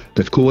lava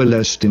that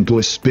coalesced into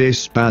a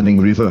space-spanning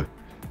river.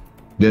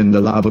 Then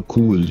the lava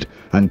cooled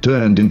and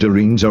turned into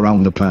rings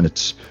around the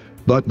planets.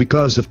 But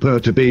because of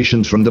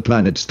perturbations from the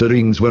planets, the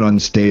rings were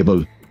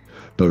unstable.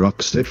 The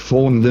rocks that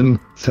formed them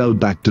fell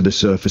back to the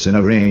surface in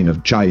a rain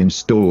of giant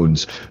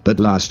stones that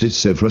lasted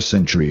several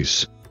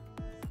centuries.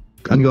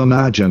 Can you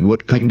imagine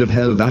what kind of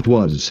hell that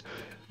was?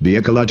 The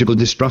ecological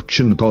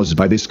destruction caused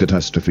by this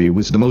catastrophe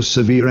was the most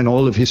severe in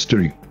all of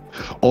history.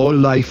 All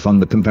life on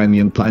the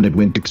companion planet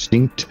went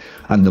extinct,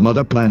 and the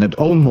mother planet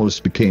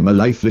almost became a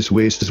lifeless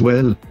waste as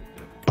well.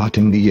 But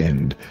in the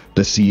end,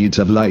 the seeds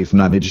of life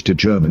managed to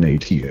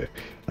germinate here,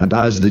 and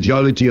as the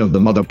geology of the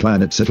mother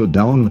planet settled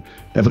down,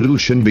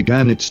 evolution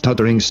began its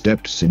tottering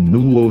steps in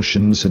new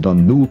oceans and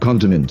on new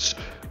continents,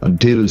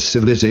 until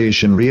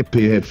civilization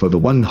reappeared for the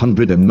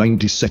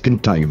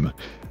 192nd time.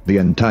 The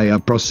entire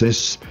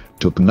process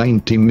took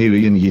 90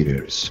 million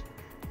years.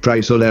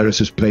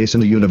 Trisolaris' place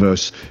in the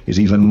universe is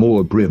even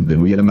more grim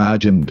than we had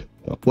imagined.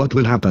 What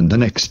will happen the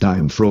next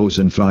time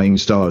frozen flying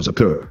stars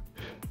occur?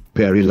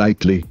 Very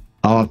likely,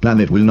 our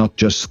planet will not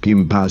just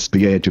skim past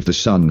the edge of the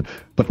sun,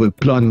 but will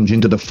plunge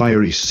into the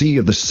fiery sea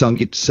of the sun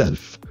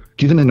itself.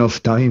 Given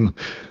enough time,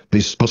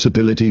 this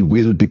possibility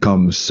will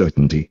become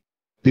certainty.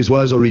 This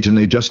was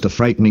originally just a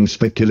frightening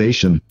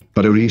speculation,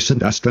 but a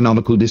recent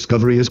astronomical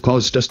discovery has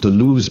caused us to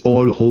lose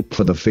all hope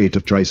for the fate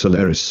of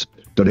Trisolaris.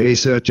 The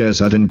researchers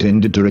had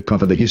intended to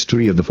recover the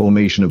history of the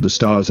formation of the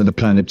stars and the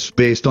planets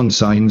based on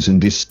signs in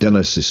this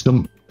stellar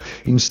system.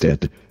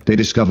 Instead, they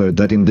discovered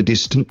that in the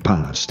distant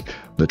past,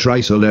 the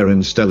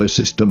Trisolaran stellar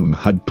system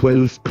had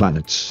 12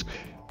 planets,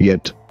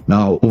 yet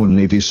now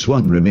only this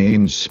one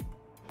remains.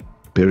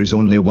 There is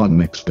only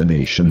one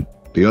explanation.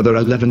 The other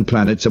 11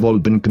 planets have all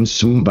been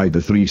consumed by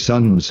the 3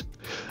 suns.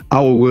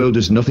 Our world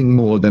is nothing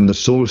more than the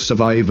sole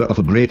survivor of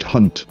a great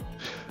hunt.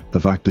 The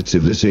fact that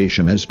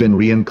civilization has been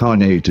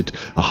reincarnated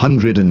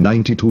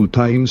 192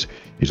 times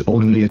is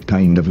only a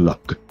kind of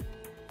luck.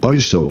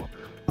 Also,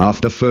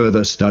 after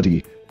further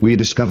study, we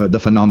discovered the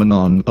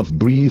phenomenon of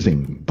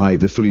breathing by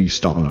the 3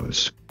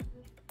 stars.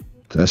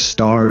 The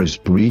stars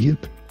breathe?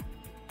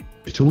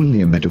 It's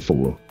only a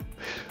metaphor.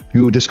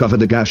 You discover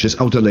the gaseous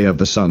outer layer of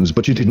the suns,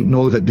 but you didn't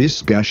know that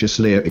this gaseous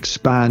layer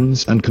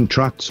expands and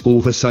contracts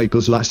over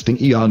cycles lasting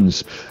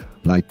eons,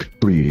 like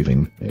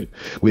breathing.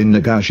 When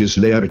the gaseous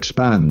layer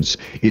expands,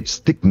 its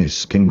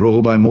thickness can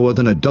grow by more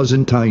than a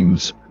dozen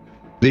times.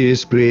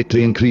 This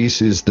greatly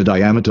increases the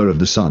diameter of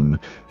the sun,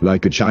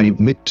 like a giant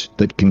mitt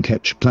that can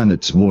catch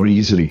planets more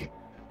easily.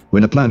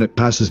 When a planet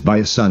passes by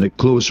a sun at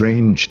close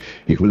range,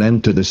 it will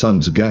enter the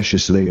sun's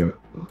gaseous layer.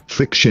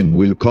 Friction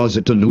will cause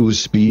it to lose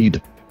speed,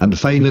 and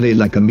finally,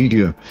 like a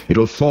meteor, it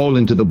will fall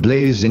into the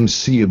blazing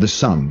sea of the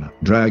sun,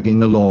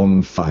 dragging a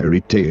long,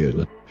 fiery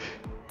tail.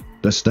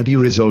 The study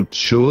results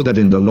show that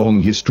in the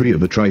long history of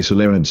the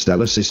Trisolar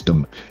stellar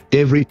system,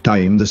 every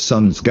time the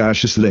sun's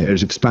gaseous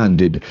layers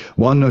expanded,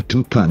 1 or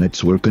 2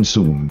 planets were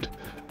consumed.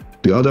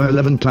 The other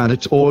 11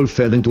 planets all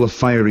fell into a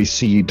fiery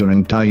sea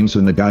during times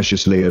when the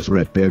gaseous layers were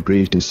at their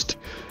greatest.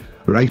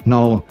 Right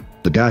now,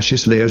 the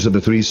gaseous layers of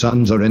the 3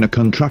 suns are in a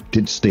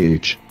contracted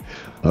stage.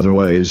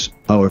 Otherwise,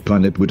 our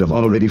planet would have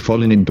already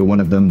fallen into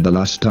one of them the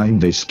last time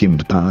they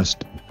skimmed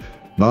past.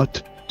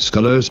 But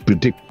scholars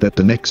predict that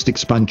the next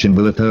expansion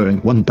will occur in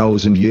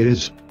 1,000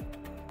 years.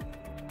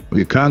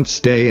 We can't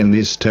stay in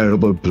this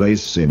terrible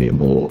place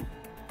anymore,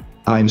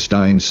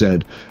 Einstein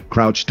said,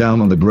 crouched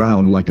down on the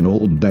ground like an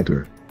old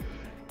beggar.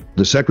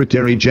 The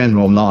Secretary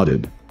General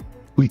nodded.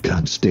 We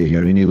can't stay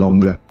here any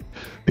longer.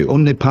 The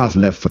only path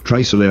left for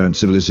Trisolar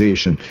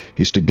civilization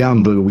is to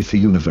gamble with the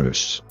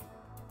universe.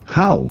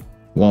 How?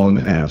 Wong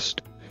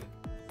asked.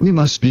 We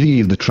must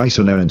leave the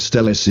Trisolar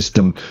stellar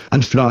system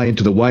and fly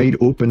into the wide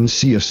open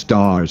sea of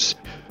stars.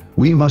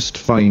 We must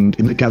find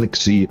in the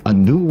galaxy a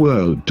new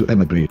world to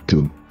emigrate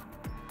to.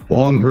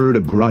 Wong heard a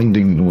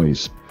grinding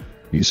noise.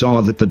 He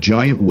saw that the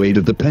giant weight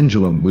of the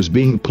pendulum was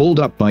being pulled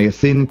up by a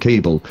thin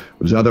cable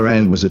whose other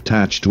end was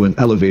attached to an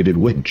elevated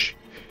winch.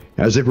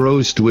 As it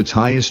rose to its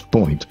highest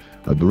point,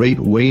 a great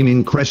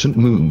waning crescent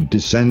moon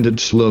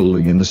descended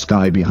slowly in the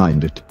sky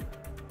behind it.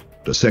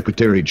 The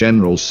Secretary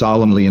General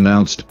solemnly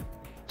announced,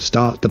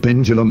 "Start the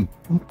pendulum."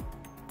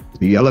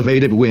 The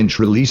elevated winch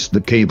released the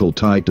cable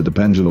tied to the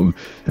pendulum,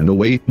 and the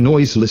weight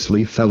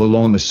noiselessly fell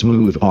along a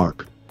smooth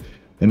arc.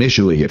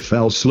 Initially it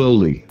fell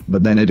slowly,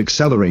 but then it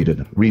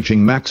accelerated,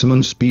 reaching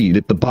maximum speed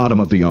at the bottom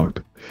of the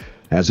arc.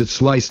 As it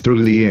sliced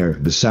through the air,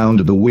 the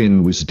sound of the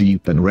wind was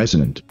deep and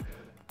resonant.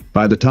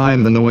 By the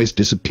time the noise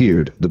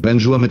disappeared, the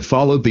pendulum had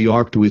followed the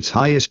arc to its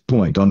highest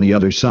point on the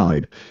other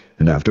side,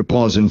 and after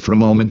pausing for a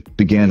moment,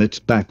 began its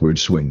backward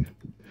swing.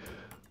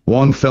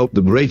 Wong felt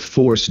the great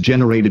force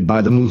generated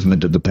by the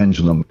movement of the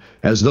pendulum,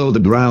 as though the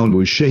ground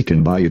was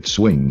shaken by its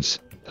swings.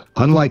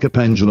 Unlike a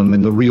pendulum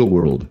in the real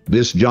world,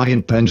 this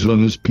giant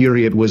pendulum's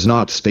period was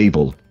not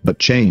stable, but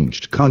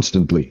changed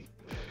constantly.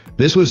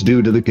 This was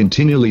due to the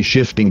continually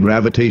shifting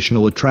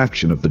gravitational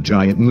attraction of the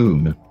giant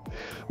moon.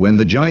 When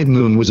the giant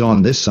moon was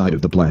on this side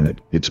of the planet,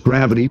 its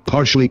gravity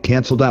partially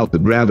canceled out the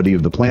gravity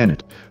of the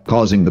planet,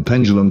 causing the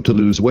pendulum to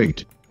lose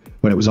weight.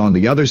 When it was on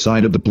the other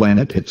side of the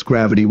planet, its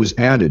gravity was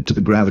added to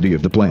the gravity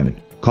of the planet,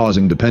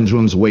 causing the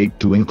pendulum's weight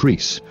to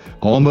increase,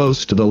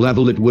 almost to the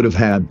level it would have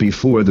had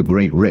before the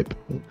Great Rip.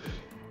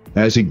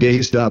 As he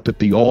gazed up at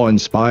the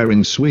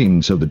awe-inspiring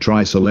swings of the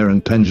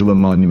Trisolaran pendulum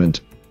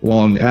monument,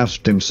 Wong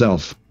asked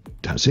himself,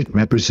 does it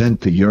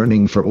represent the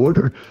yearning for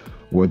order,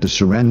 or the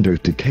surrender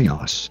to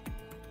chaos?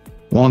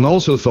 Wong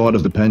also thought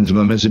of the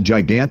pendulum as a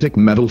gigantic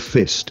metal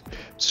fist,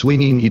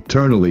 swinging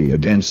eternally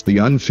against the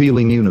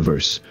unfeeling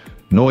universe,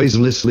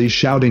 noiselessly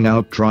shouting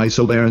out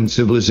Trisolaran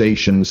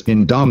civilization's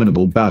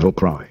indomitable battle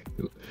cry.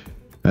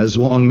 As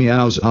Wang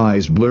Miao's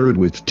eyes blurred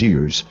with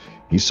tears,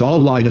 he saw a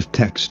line of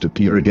text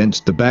appear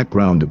against the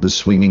background of the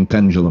swinging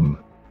pendulum.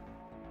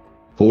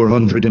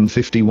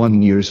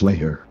 451 years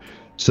later,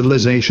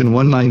 Civilization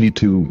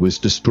 192 was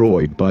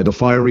destroyed by the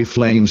fiery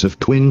flames of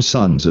twin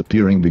suns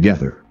appearing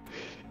together.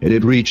 It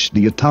had reached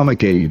the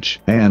Atomic Age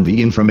and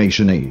the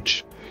Information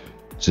Age.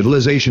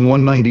 Civilization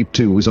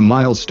 192 was a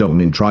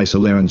milestone in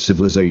Trisolaran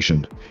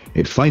civilization.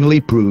 It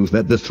finally proved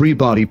that the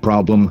three-body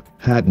problem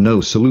had no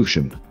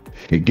solution.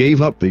 It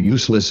gave up the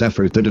useless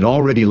effort that had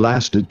already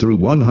lasted through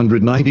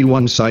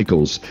 191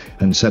 cycles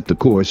and set the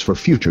course for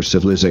future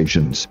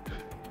civilizations.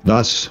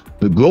 Thus,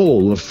 the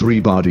goal of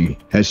three-body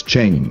has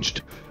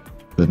changed.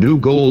 The new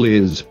goal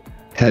is,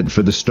 head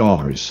for the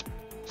stars.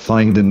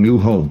 Find a new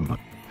home.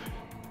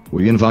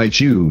 We invite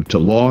you to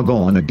log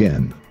on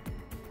again.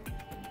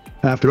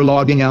 After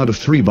logging out of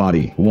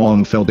three-body,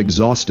 Wong felt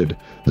exhausted,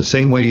 the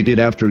same way he did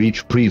after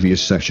each previous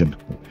session.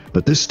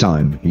 But this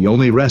time, he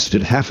only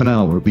rested half an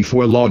hour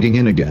before logging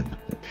in again.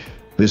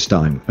 This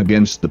time,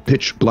 against the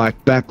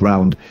pitch-black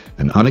background,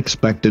 an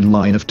unexpected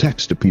line of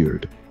text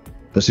appeared.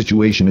 The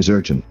situation is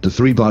urgent. The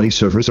three-body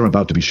servers are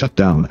about to be shut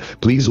down.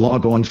 Please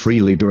log on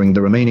freely during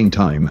the remaining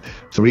time.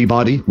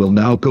 Three-body will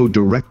now go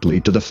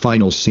directly to the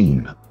final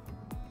scene.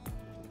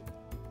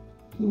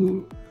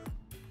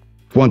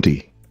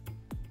 20.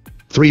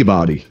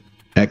 Three-body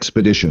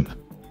expedition.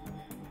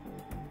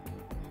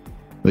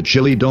 The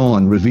chilly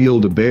dawn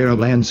revealed a bare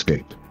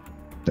landscape.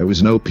 There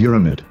was no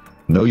pyramid,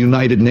 no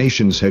United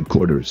Nations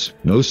headquarters,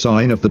 no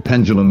sign of the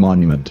Pendulum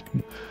Monument.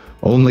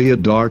 Only a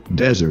dark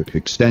desert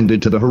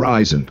extended to the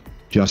horizon,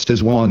 just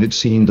as Wang had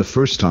seen the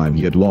first time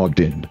he had logged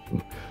in.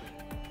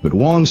 But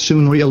Wang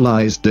soon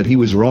realized that he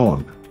was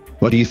wrong.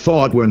 What he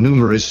thought were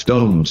numerous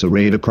stones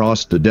arrayed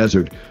across the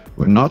desert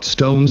were not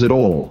stones at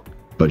all,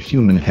 but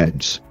human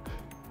heads.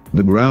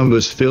 The ground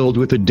was filled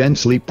with a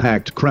densely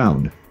packed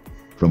crowd.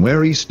 From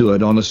where he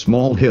stood on a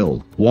small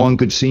hill, Wang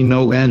could see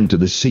no end to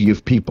the sea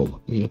of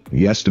people.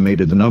 He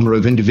estimated the number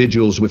of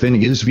individuals within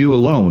his view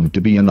alone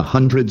to be in the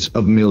hundreds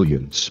of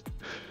millions.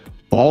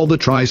 All the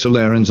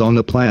Trisolarans on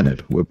the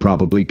planet were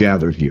probably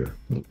gathered here.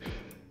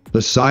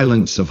 The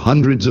silence of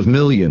hundreds of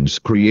millions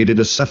created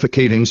a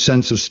suffocating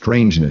sense of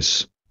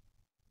strangeness.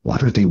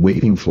 What are they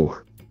waiting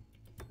for?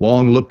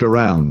 Wang looked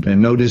around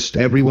and noticed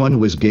everyone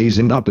was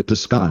gazing up at the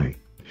sky.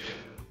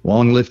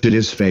 Wang lifted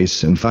his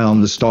face and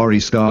found the starry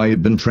sky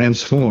had been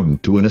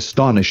transformed to an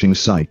astonishing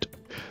sight.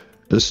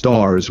 The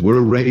stars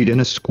were arrayed in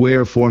a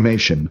square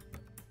formation.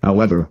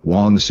 However,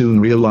 Wang soon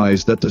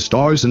realized that the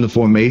stars in the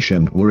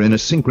formation were in a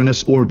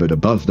synchronous orbit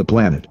above the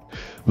planet,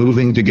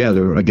 moving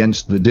together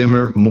against the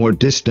dimmer, more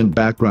distant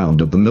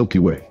background of the Milky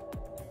Way.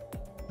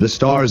 The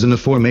stars in the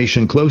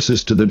formation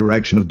closest to the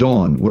direction of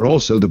dawn were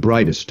also the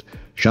brightest,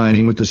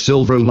 shining with the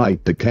silver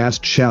light that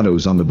cast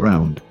shadows on the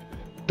ground.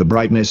 The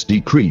brightness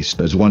decreased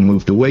as one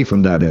moved away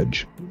from that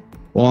edge.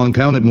 Wang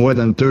counted more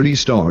than 30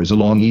 stars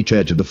along each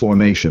edge of the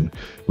formation,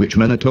 which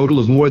meant a total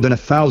of more than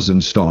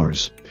 1,000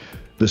 stars.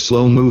 The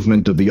slow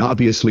movement of the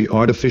obviously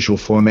artificial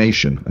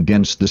formation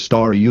against the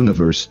starry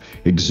universe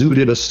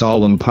exuded a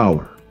solemn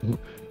power.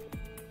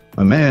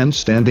 A man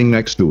standing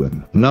next to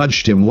him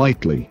nudged him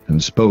lightly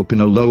and spoke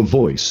in a low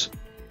voice.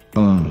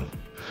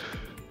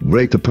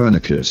 Great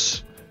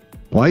Copernicus,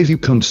 why have you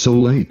come so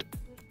late?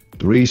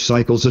 3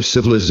 cycles of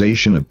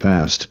civilization have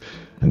passed,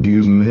 and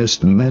you've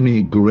missed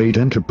many great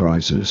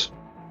enterprises.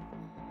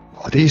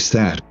 What is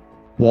that?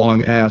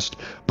 Wang asked,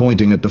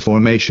 pointing at the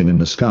formation in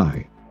the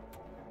sky.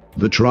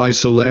 The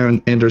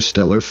Trisolaran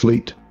Interstellar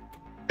Fleet.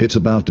 It's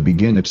about to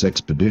begin its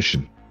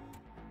expedition.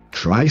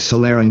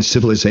 Trisolaran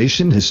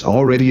civilization has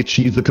already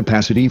achieved the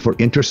capacity for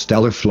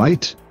interstellar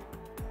flight?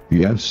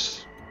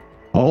 Yes.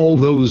 All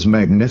those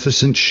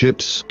magnificent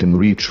ships can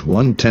reach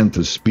 1/10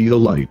 the speed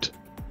of light.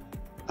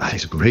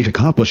 It's a great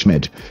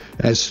accomplishment,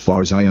 as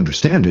far as I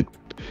understand it,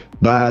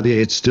 but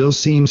it still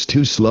seems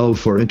too slow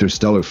for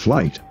interstellar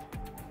flight.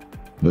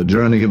 The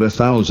journey of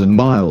 1,000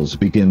 miles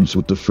begins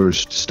with the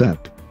first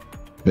step.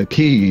 The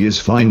key is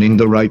finding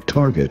the right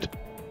target.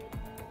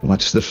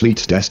 What's the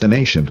fleet's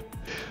destination?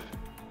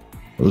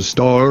 A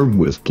star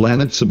with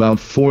planets about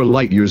 4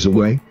 light-years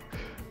away,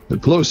 the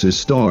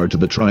closest star to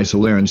the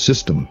Trisolaran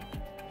system.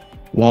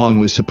 Wang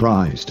was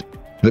surprised.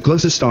 The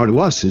closest star to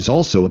us is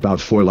also about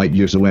 4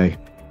 light-years away.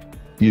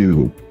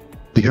 The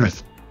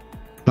Earth.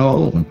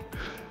 Oh,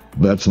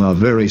 that's not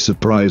very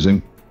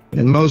surprising.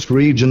 In most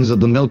regions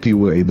of the Milky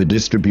Way, the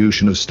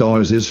distribution of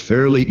stars is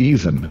fairly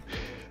even.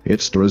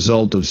 It's the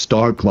result of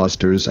star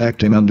clusters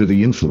acting under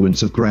the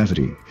influence of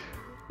gravity.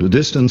 The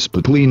distance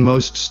between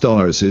most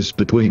stars is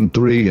between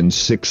 3 and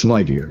 6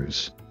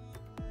 light-years.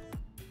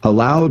 A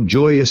loud,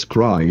 joyous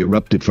cry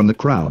erupted from the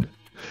crowd.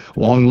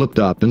 Wang looked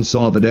up and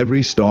saw that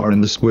every star in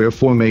the square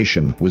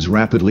formation was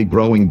rapidly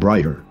growing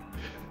brighter.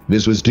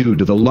 This was due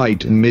to the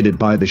light emitted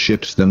by the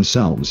ships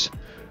themselves.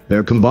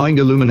 Their combined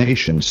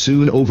illumination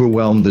soon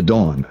overwhelmed the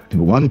dawn,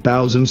 and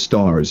 1,000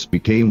 stars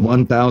became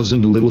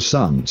 1,000 little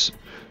suns.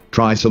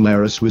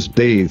 Trisolaris was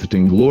bathed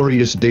in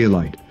glorious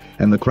daylight,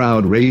 and the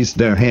crowd raised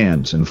their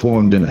hands and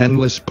formed an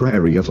endless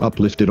prairie of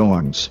uplifted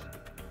arms.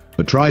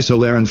 The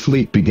Trisolaran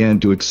fleet began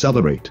to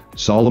accelerate,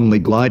 solemnly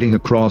gliding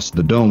across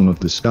the dome of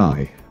the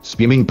sky,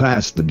 skimming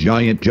past the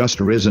giant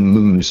just-risen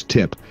moon's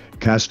tip,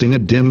 casting a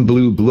dim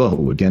blue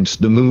glow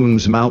against the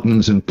moon's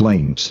mountains and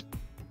plains.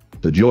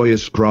 The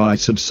joyous cry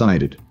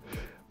subsided.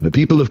 The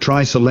people of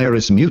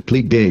Trisolaris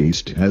mutely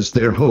gazed as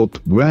their hope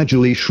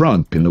gradually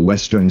shrunk in the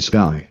western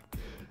sky.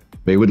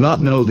 They would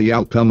not know the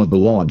outcome of the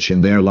launch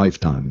in their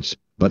lifetimes,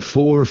 but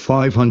 400 or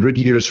 500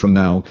 years from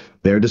now,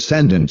 their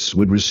descendants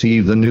would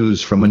receive the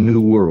news from a new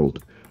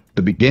world,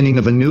 the beginning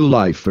of a new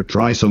life for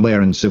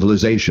Trisolaran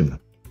civilization.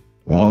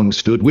 Wang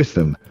stood with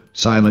them,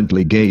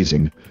 silently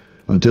gazing,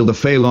 until the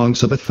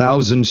phalanx of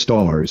 1,000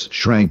 stars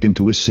shrank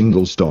into a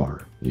single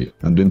star,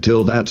 and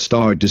until that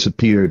star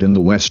disappeared in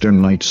the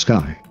western night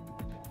sky.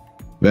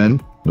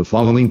 Then, the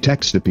following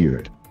text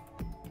appeared.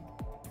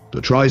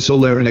 The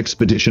Trisolaran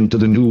expedition to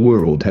the New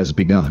World has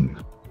begun.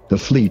 The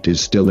fleet is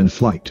still in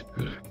flight.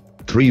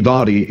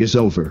 Three-body is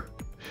over.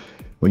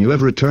 When you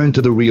have returned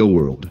to the real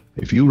world,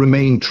 if you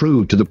remain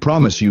true to the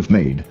promise you've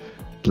made,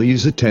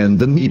 please attend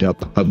the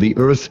meetup of the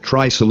Earth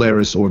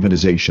Tri-Solaris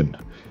organization.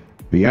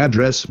 The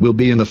address will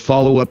be in the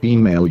follow-up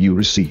email you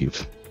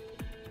receive.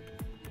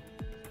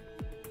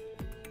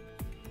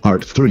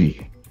 Part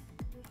 3.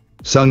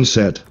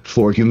 Sunset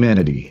for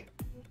Humanity.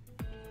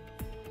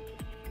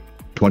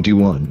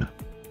 21.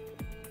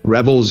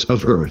 Rebels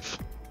of Earth.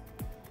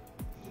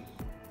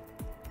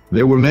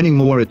 There were many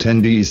more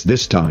attendees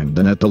this time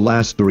than at the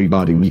last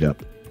three-body meetup.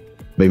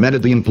 They met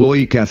at the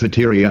employee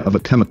cafeteria of a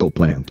chemical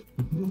plant.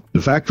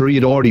 The factory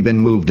had already been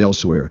moved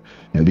elsewhere,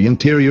 and the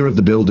interior of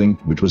the building,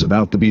 which was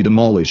about to be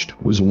demolished,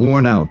 was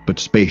worn out but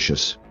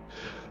spacious.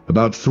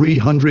 About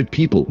 300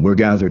 people were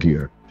gathered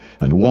here,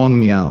 and Wang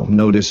Miao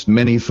noticed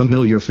many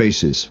familiar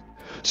faces,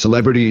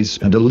 celebrities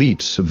and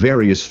elites of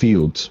various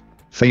fields,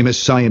 famous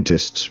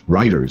scientists,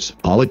 writers,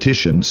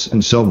 politicians,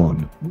 and so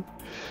on.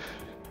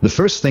 The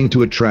first thing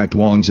to attract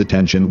Wang's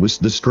attention was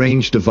the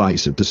strange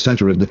device at the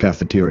center of the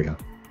cafeteria.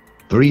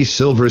 3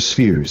 silver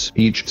spheres,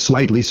 each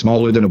slightly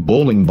smaller than a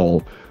bowling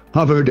ball,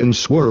 hovered and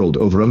swirled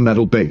over a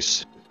metal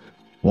base.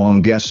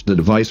 Wang guessed the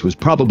device was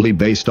probably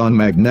based on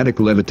magnetic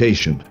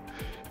levitation.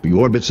 The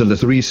orbits of the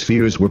 3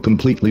 spheres were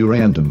completely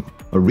random,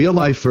 a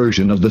real-life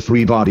version of the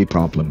 3-body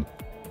problem.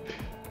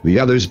 The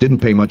others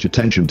didn't pay much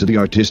attention to the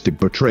artistic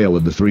portrayal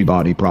of the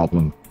 3-body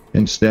problem.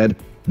 Instead,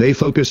 they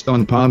focused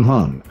on Pan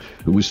Han,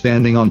 who was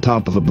standing on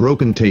top of a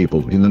broken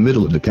table in the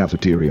middle of the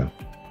cafeteria.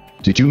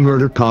 "Did you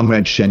murder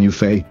Comrade Shen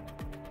Yufei?"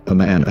 a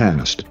man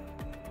asked.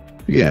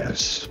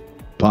 "Yes,"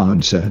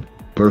 Pan said,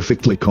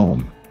 perfectly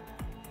calm.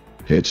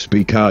 "It's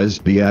because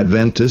the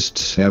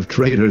Adventists have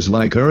traitors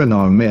like her in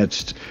our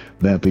midst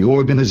that the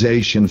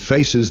organization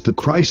faces the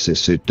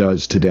crisis it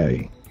does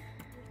today."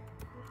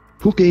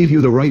 "Who gave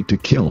you the right to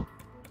kill?"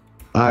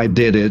 "I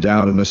did it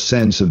out of a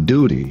sense of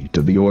duty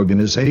to the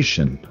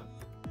organization."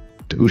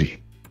 "Duty?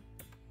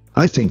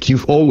 I think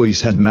you've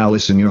always had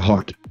malice in your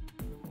heart."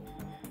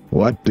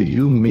 "What do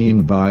you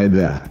mean by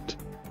that?"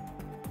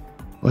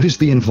 "What has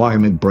the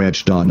environment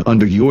branch done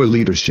under your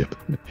leadership?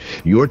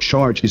 Your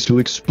charge is to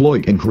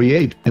exploit and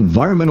create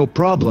environmental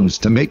problems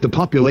to make the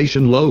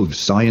population loathe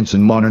science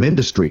and modern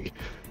industry.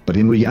 But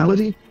in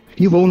reality,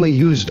 you've only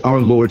used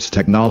our Lord's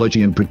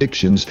technology and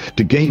predictions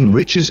to gain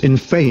riches and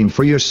fame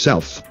for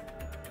yourself."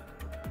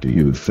 "Do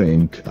you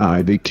think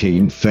I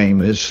became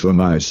famous for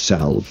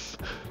myself?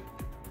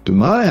 To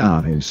my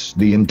eyes,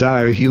 the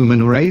entire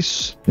human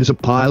race is a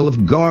pile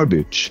of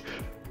garbage.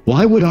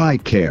 Why would I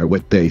care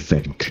what they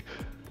think?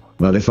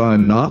 But if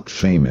I'm not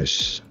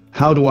famous,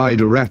 how do I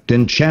direct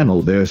and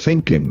channel their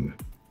thinking?"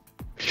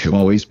 "You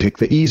always pick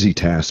the easy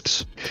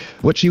tasks.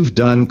 What you've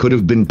done could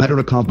have been better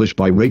accomplished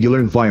by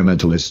regular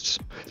environmentalists.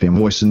 They're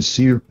more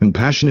sincere and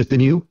passionate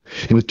than you,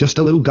 and with just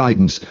a little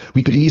guidance,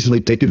 we could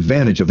easily take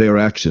advantage of their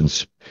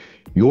actions.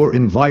 Your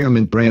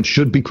environment branch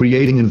should be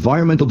creating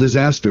environmental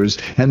disasters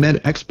and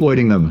then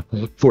exploiting them.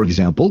 For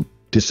example,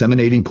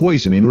 disseminating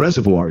poison in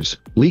reservoirs,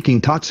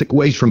 leaking toxic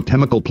waste from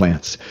chemical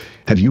plants.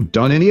 Have you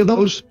done any of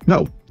those?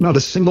 No, not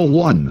a single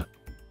one.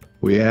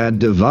 We had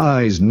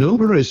devised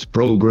numerous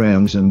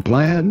programs and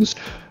plans,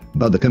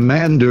 but the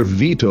commander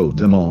vetoed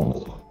them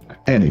all.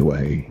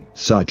 Anyway,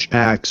 such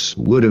acts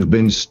would have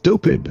been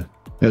stupid,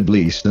 at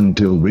least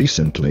until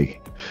recently.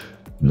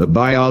 The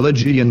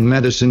biology and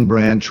medicine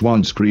branch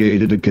once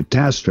created a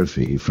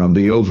catastrophe from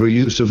the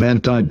overuse of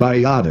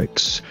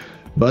antibiotics,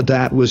 but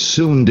that was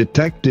soon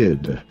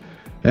detected,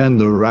 and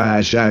the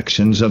rash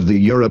actions of the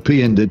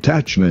European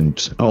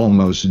detachment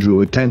almost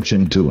drew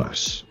attention to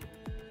us."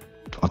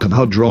 "Talk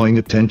about drawing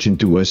attention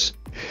to us.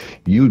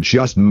 You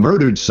just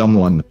murdered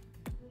someone."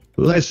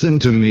 "Listen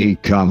to me,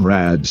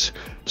 comrades.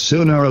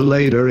 Sooner or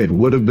later it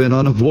would have been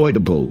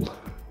unavoidable.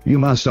 You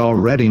must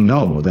already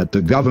know that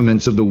the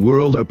governments of the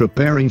world are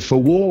preparing for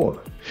war.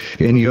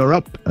 In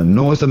Europe and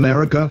North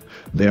America,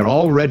 they're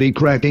already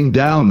cracking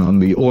down on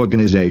the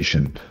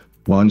organization.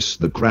 Once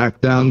the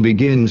crackdown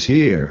begins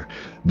here,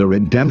 the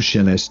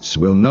redemptionists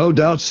will no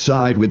doubt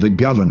side with the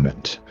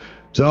government.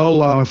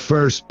 So our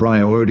first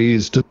priority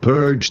is to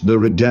purge the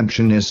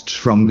redemptionists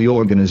from the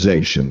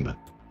organization."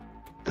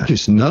 "That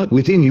is not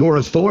within your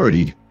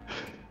authority."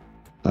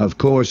 "Of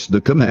course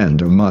the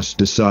commander must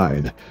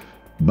decide.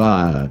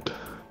 But,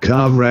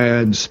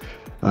 comrades,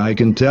 I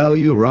can tell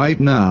you right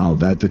now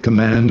that the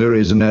commander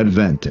is an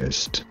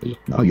Adventist."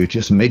 "No, you're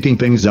just making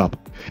things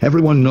up.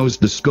 Everyone knows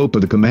the scope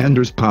of the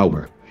commander's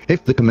power.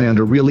 If the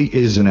commander really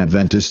is an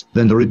Adventist,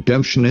 then the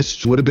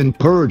redemptionists would have been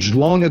purged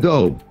long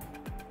ago."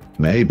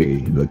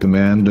 "Maybe the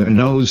commander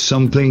knows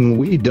something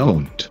we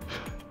don't.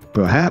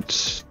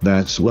 Perhaps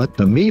that's what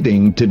the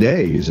meeting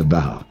today is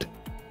about."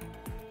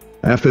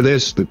 After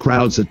this, the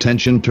crowd's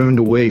attention turned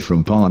away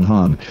from Pan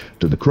Han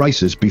to the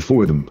crisis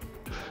before them.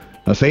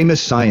 A famous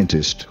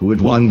scientist who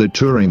had won the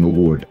Turing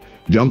Award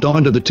jumped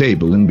onto the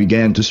table and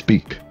began to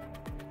speak.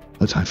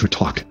 "The time for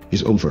talk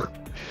is over.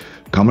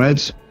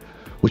 Comrades,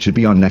 what should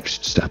be our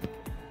next step?"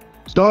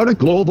 "Start a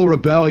global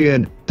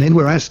rebellion, then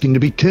we're asking to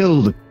be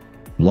killed."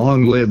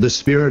 "Long live the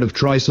spirit of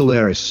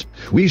Tri-Solaris.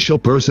 We shall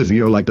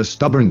persevere like the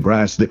stubborn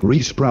grass that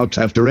resprouts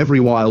after every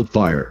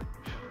wildfire."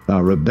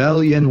 Our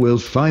rebellion will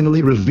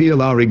finally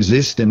reveal our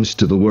existence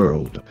to the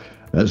world.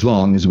 As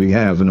long as we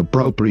have an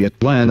appropriate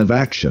plan of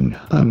action,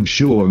 I'm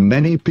sure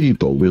many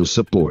people will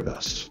support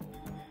us."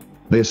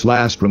 This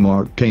last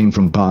remark came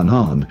from Pan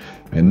Han,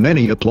 and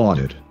many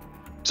applauded.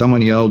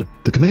 Someone yelled,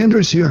 "The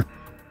commander's here!"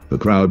 The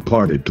crowd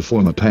parted to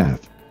form a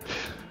path.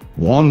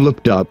 Wang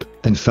looked up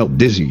and felt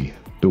dizzy.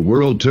 The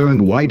world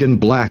turned white and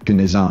black in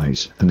his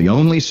eyes, and the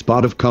only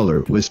spot of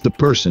color was the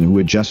person who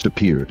had just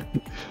appeared.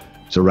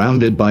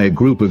 Surrounded by a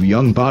group of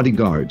young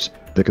bodyguards,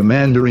 the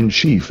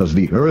commander-in-chief of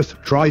the Earth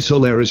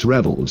Trisolaris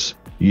rebels,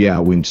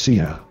 Yao,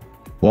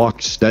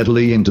 walked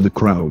steadily into the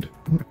crowd.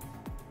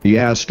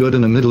 Yao stood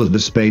in the middle of the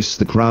space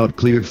the crowd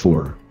cleared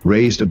for,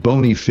 raised a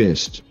bony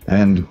fist,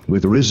 and,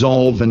 with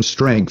resolve and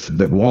strength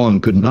that Wang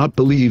could not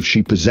believe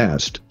she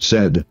possessed,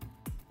 said,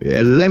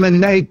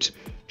 "Eliminate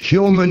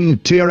human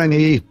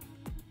tyranny!"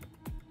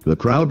 The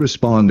crowd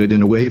responded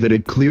in a way that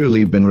had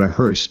clearly been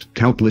rehearsed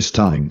countless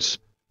times.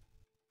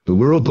 "The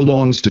world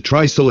belongs to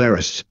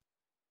Trisolaris."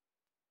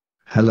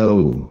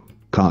 "Hello,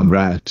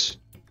 comrades,"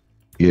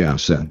 Yao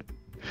said.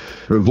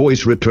 Her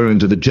voice returned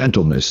to the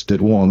gentleness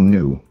that Wang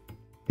knew.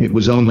 It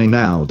was only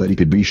now that he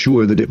could be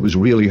sure that it was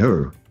really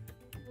her.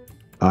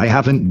 "I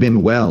haven't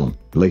been well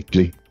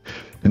lately,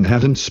 and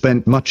haven't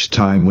spent much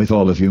time with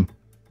all of you.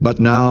 But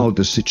now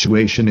the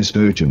situation is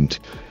urgent,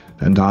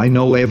 and I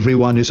know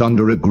everyone is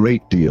under a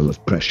great deal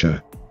of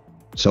pressure.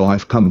 So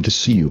I've come to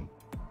see you."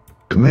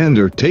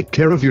 "Commander, take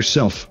care of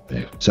yourself,"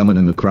 someone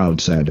in the crowd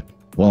said.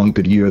 Wang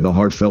could hear the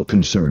heartfelt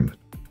concern.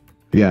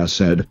 Yao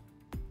said,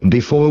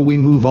 "Before we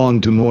move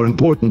on to more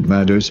important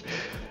matters,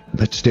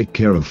 let's take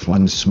care of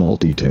one small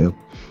detail."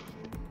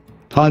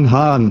 "Han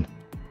Han!"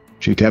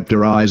 She kept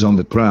her eyes on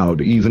the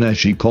crowd even as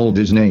she called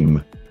his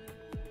name.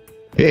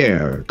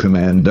 "Here,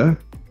 Commander."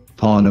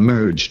 Han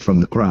emerged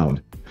from the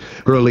crowd.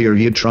 Earlier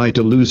he had tried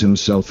to lose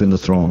himself in the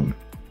throng.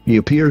 He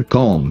appeared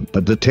calm,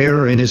 but the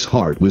terror in his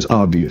heart was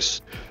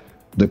obvious.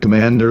 The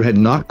commander had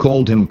not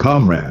called him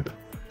comrade,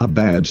 a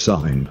bad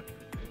sign.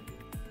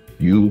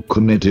 "You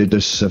committed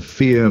a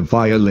severe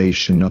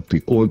violation of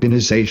the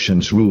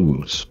organization's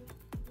rules."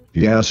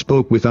 Yao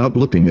spoke without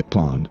looking at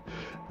Pan.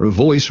 Her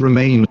voice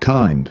remained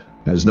kind,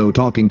 as though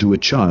talking to a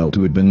child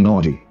who had been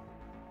naughty.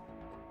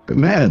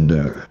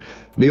 "Commander,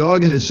 the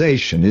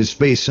organization is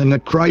facing a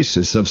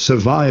crisis of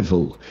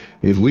survival.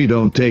 If we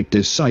don't take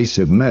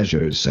decisive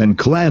measures and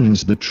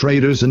cleanse the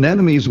traitors and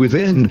enemies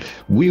within,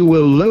 we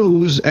will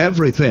lose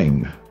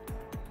everything."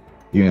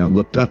 Yao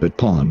looked up at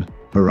Pan,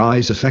 her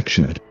eyes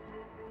affectionate,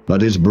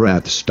 but his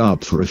breath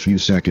stopped for a few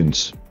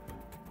seconds.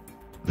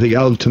 "The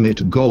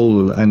ultimate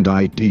goal and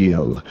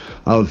ideal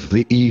of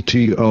the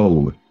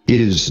ETO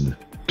is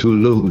to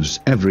lose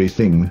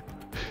everything.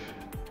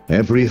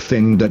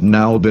 Everything that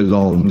now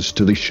belongs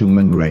to the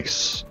human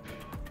race,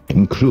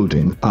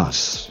 including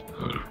us."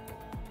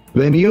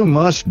 "Then you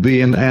must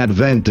be an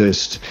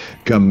Adventist,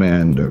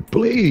 Commander.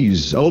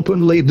 Please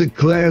openly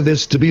declare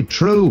this to be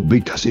true,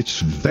 because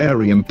it's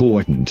very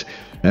important.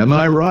 Am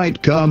I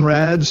right,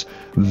 comrades?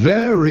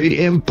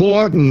 Very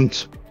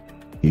important!"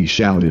 He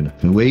shouted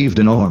and waved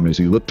an arm as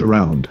he looked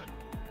around,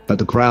 but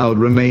the crowd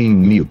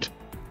remained mute.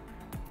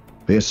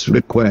 "This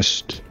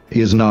request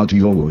is not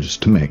yours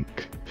to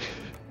make.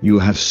 You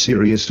have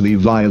seriously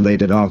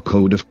violated our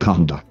code of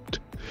conduct.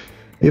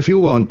 If you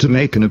want to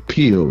make an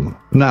appeal,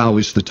 now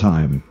is the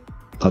time.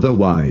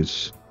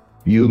 Otherwise,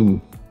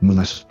 you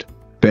must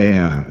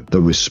bear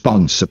the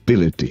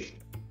responsibility."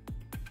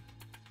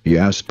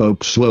 Yao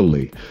spoke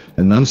slowly,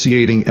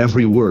 enunciating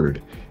every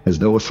word, as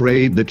though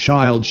afraid the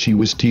child she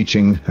was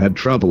teaching had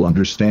trouble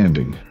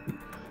understanding.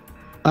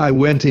 "I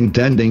went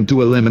intending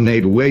to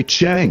eliminate Wei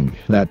Cheng,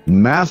 that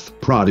math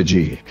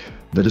prodigy.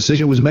 The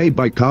decision was made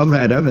by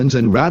Comrade Evans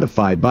and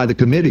ratified by the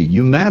committee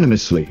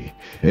unanimously.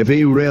 If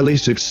he really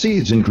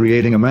succeeds in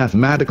creating a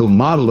mathematical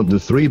model of the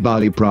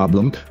three-body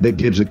problem that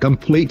gives a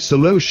complete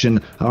solution,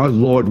 our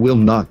Lord will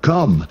not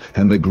come,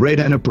 and the great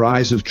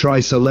enterprise of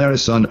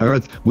Trisolaris on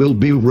Earth will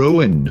be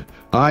ruined.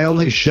 I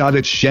only shot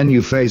at Shen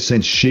Yufei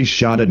since she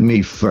shot at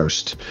me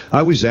first.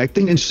 I was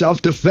acting in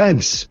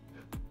self-defense."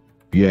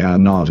 Yao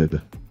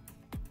nodded.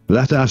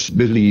 "Let us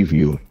believe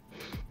you.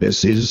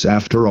 This is,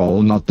 after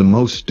all, not the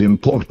most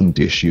important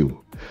issue.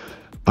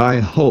 I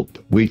hope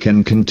we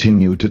can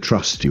continue to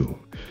trust you.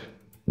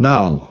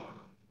 Now,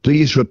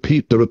 please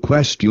repeat the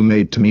request you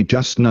made to me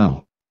just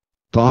now."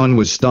 Pan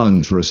was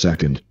stunned for a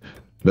second,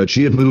 but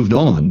she had moved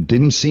on,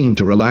 didn't seem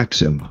to relax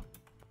him.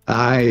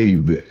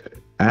 "I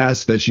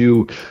ask that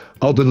you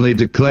openly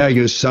declare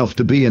yourself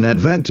to be an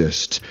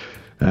Adventist.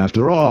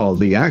 After all,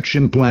 the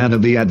action plan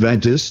of the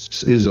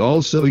Adventists is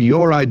also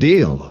your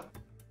ideal."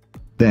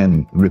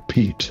 "Then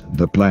repeat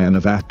the plan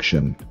of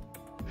action."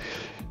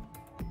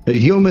 "A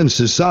human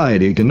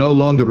society can no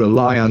longer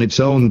rely on its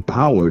own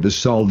power to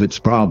solve its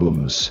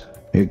problems.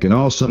 It can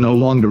also no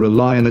longer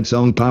rely on its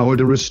own power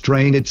to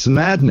restrain its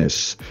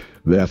madness.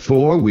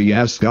 Therefore, we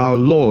ask our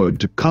Lord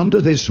to come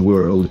to this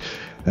world,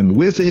 and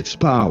with its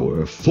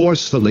power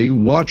forcefully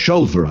watch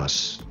over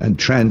us and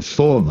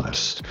transform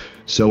us,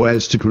 so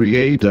as to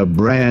create a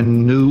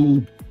brand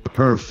new,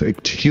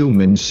 perfect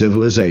human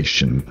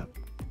civilization.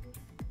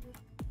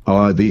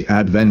 Are the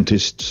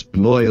Adventists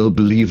loyal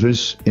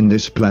believers in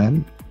this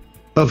plan?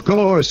 Of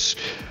course.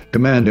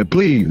 Commander,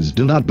 please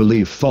do not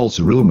believe false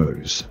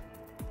rumors.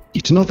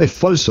 It's not a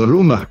false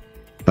rumor,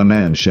 a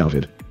man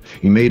shouted.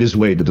 He made his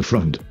way to the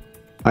front.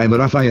 I'm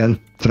Raphael,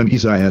 from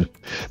Israel.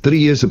 3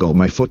 years ago,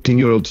 my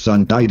 14-year-old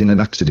son died in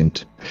an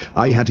accident.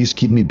 I had his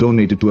kidney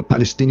donated to a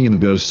Palestinian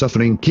girl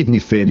suffering kidney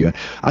failure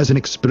as an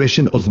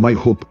expression of my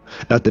hope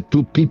that the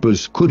two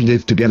peoples could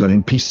live together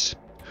in peace.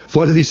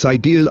 For this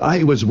ideal,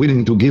 I was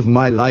willing to give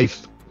my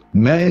life.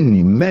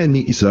 Many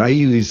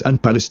Israelis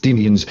and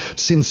Palestinians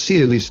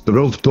sincerely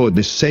strove toward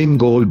the same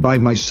goal by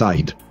my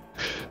side.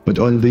 But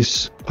all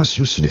this was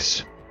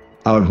useless.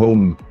 Our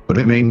home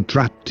remained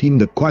trapped in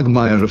the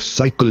quagmire of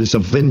cycles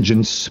of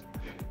vengeance.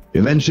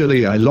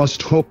 Eventually, I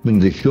lost hope in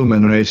the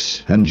human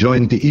race and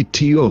joined the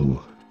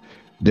ETO.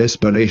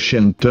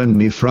 Desperation turned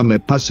me from a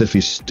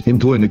pacifist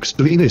into an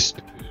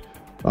extremist.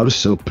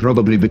 Also,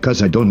 probably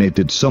because I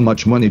donated so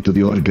much money to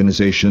the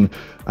organization,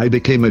 I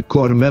became a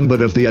core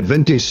member of the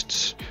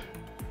Adventists.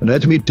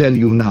 Let me tell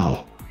you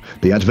now,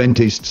 the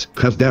Adventists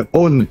have their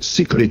own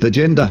secret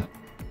agenda.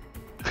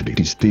 And it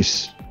is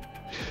this.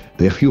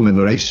 The human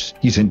race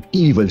is an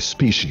evil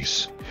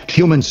species.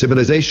 Human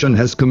civilization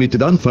has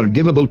committed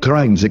unforgivable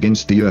crimes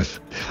against the earth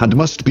and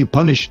must be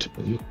punished.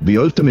 The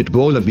ultimate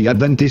goal of the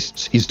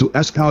Adventists is to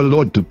ask our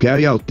Lord to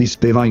carry out this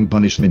divine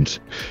punishment,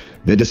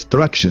 the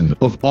destruction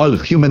of all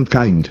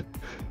humankind.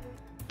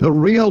 The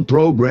real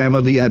program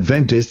of the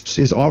Adventists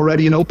is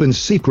already an open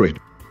secret,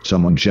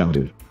 someone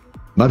shouted.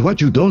 But what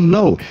you don't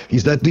know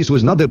is that this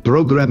was not the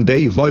program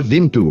they evolved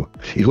into.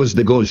 It was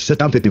the goal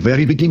set out at the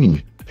very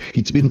beginning.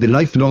 It's been the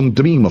lifelong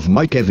dream of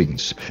Mike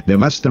Evans, the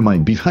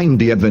mastermind behind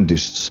the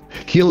Adventists.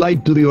 He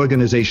lied to the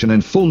organization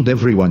and fooled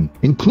everyone,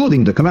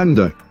 including the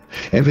commander.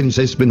 Evans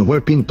has been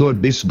working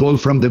toward this goal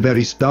from the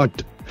very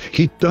start.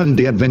 He turned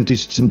the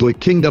Adventists into a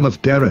kingdom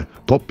of terror,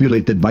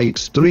 populated by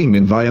extreme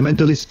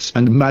environmentalists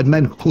and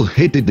madmen who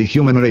hated the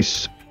human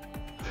race.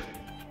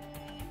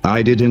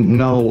 I didn't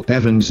know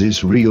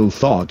Evans's real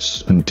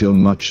thoughts until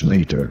much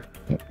later,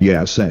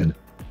 Yeh said.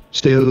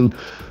 Still,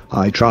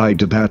 I tried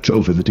to patch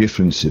over the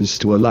differences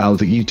to allow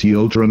the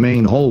ETO to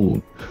remain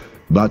whole.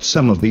 But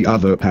some of the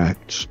other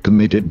acts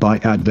committed by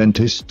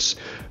Adventists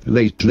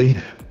lately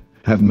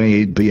have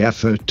made the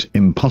effort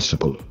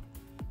impossible.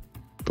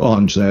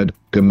 Bond said,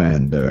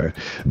 Commander,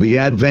 the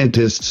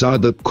Adventists are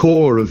the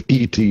core of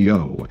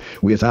ETO.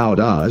 Without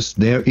us,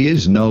 there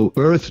is no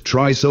Earth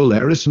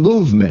Trisolaris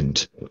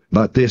movement.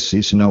 But this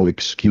is no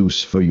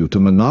excuse for you to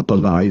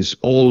monopolize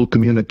all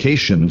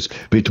communications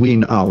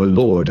between our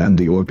Lord and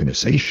the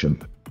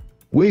organization.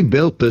 We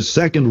built the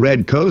second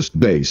Red Coast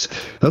base.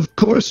 Of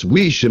course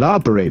we should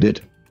operate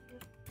it.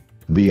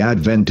 The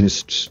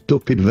Adventists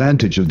took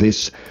advantage of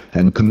this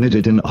and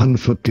committed an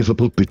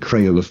unforgivable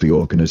betrayal of the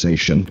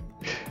organization.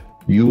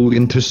 You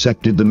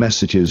intercepted the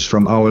messages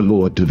from our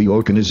Lord to the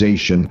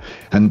organization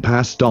and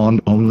passed on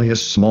only a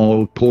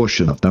small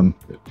portion of them.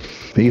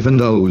 Even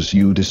those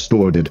you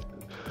distorted.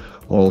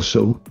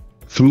 Also,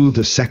 through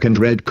the second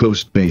Red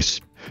Coast base,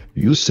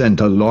 you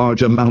sent a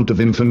large amount of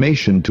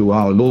information to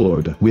our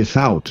Lord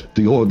without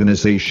the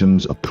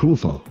organization's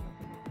approval.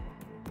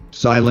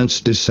 Silence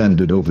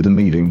descended over the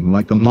meeting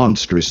like a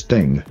monstrous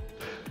thing.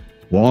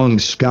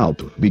 Wong's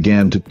scalp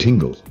began to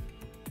tingle.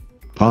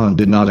 Han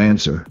did not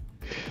answer.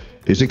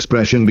 His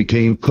expression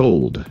became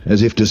cold,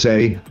 as if to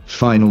say,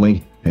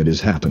 finally, it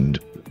has happened.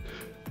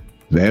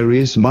 There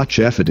is much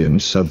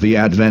evidence of the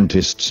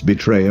Adventists'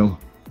 betrayal.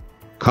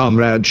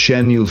 Comrade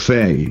Shen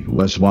Yufei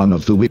was one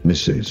of the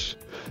witnesses.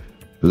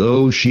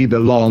 Though she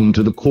belonged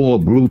to the core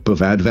group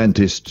of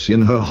Adventists,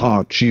 in her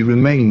heart she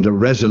remained a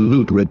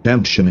resolute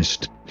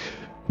redemptionist.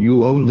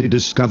 You only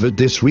discovered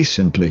this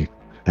recently,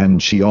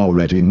 and she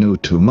already knew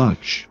too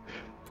much.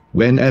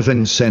 When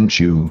Evan sent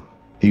you,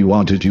 he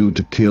wanted you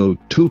to kill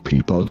 2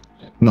 people,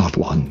 not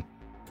 1.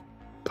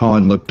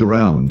 Khan looked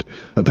around,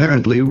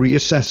 apparently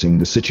reassessing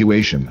the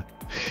situation.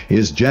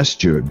 His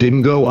gesture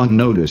didn't go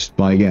unnoticed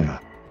by Yeh.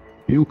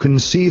 You can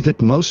see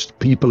that most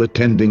people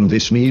attending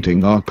this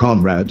meeting are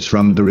comrades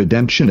from the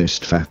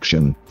Redemptionist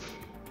faction.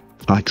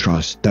 I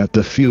trust that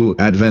the few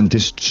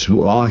Adventists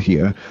who are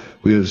here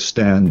will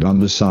stand on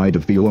the side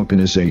of the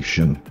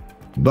organization.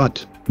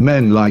 But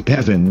men like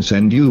Evans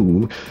and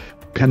you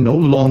can no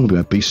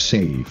longer be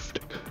saved.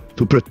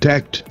 To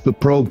protect the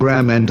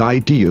program and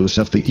ideals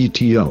of the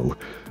ETO,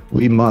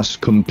 we must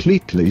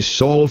completely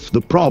solve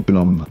the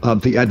problem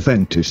of the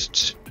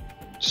Adventists.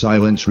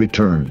 Silence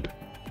returned.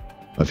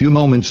 A few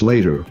moments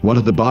later, one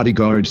of the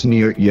bodyguards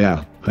near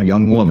Yeh, a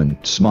young woman,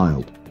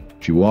 smiled.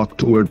 She walked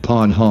toward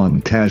Pan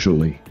Han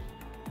casually.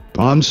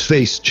 Pan's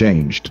face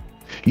changed.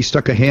 He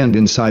stuck a hand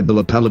inside the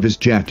lapel of his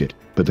jacket,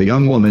 but the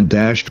young woman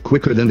dashed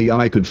quicker than the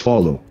eye could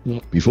follow.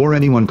 Before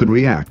anyone could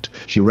react,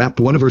 she wrapped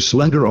one of her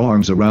slender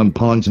arms around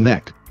Pan's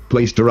neck,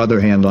 placed her other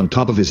hand on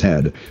top of his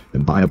head,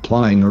 and by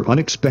applying her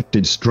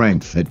unexpected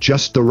strength at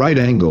just the right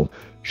angle,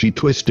 she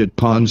twisted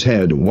Pan's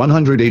head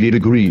 180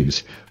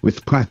 degrees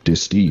with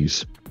practiced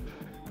ease.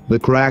 The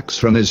cracks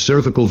from his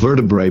cervical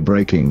vertebrae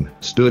breaking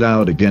stood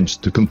out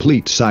against the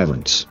complete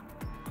silence.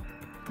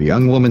 The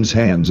young woman's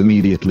hands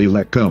immediately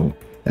let go,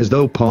 as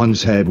though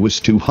Pon's head was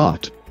too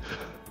hot.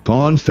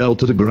 Pon fell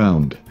to the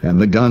ground, and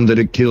the gun that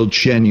had killed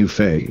Shen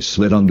Yufei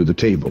slid under the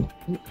table.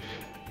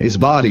 His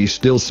body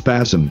still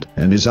spasmed,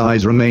 and his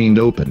eyes remained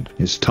open,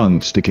 his tongue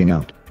sticking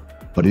out.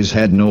 But his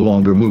head no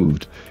longer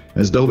moved,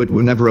 as though it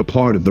were never a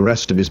part of the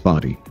rest of his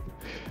body.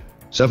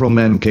 Several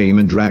men came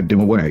and dragged him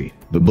away,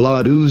 the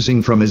blood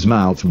oozing from his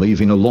mouth,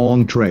 leaving a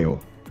long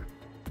trail.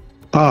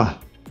 "Ah,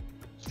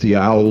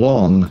 Xiao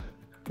Long,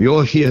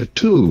 you're here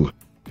too.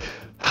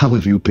 How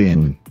have you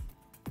been?"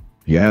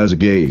 Ya's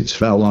gaze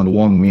fell on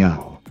Wang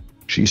Miao.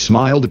 She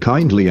smiled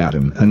kindly at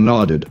him and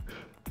nodded.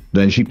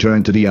 Then she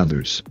turned to the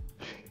others.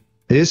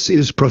 "This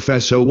is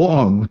Professor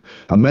Wang,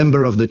 a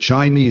member of the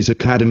Chinese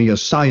Academy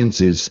of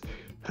Sciences,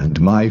 and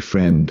my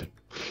friend.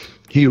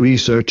 He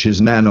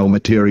researches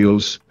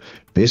nanomaterials.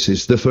 This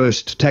is the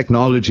first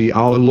technology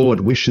our Lord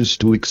wishes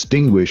to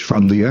extinguish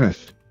from the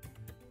earth."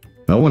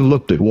 No one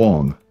looked at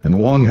Wang, and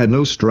Wang had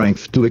no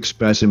strength to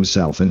express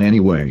himself in any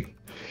way.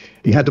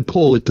 He had to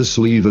pull at the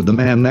sleeve of the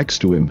man next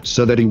to him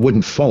so that he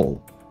wouldn't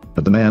fall,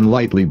 but the man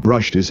lightly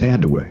brushed his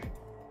hand away.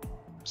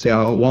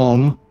 "Xiao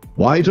Wang,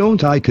 why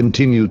don't I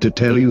continue to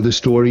tell you the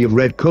story of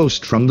Red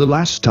Coast from the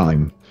last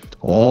time?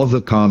 All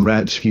the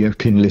comrades here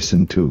can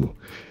listen to.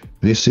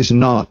 This is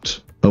not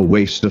a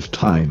waste of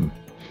time.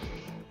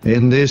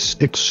 In this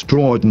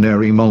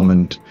extraordinary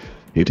moment,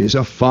 it is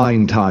a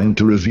fine time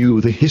to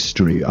review the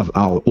history of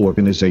our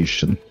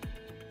organization."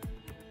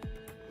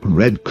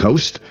 "Red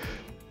Coast?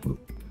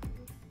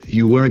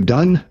 You weren't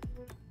done?"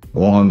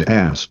 Wang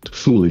asked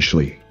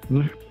foolishly.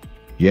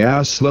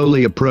 Ya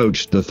slowly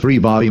approached the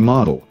three-body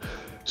model,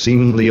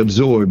 seemingly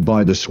absorbed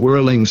by the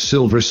swirling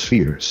silver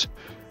spheres.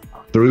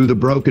 Through the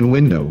broken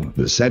window,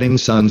 the setting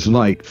sun's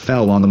light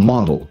fell on the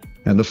model,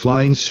 and the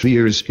flying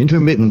spheres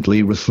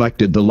intermittently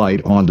reflected the light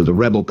onto the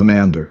rebel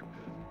commander,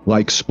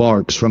 like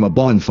sparks from a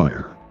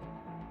bonfire.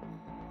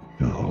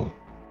 "Oh,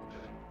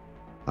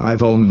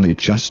 I've only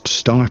just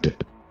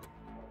started,"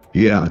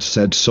 Ya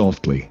said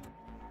softly.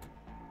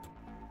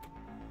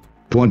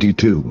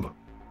 22.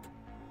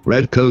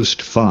 Red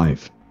Coast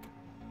 5.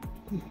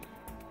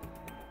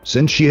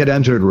 Since she had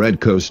entered Red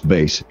Coast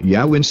Base,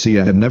 Yao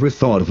Winxia had never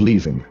thought of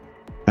leaving.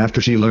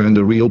 After she learned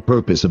the real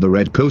purpose of the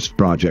Red Coast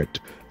project,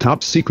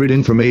 top-secret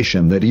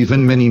information that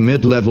even many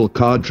mid-level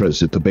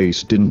cadres at the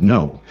base didn't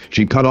know,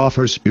 she cut off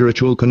her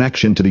spiritual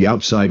connection to the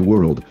outside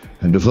world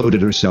and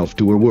devoted herself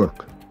to her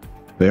work.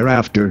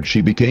 Thereafter,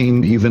 she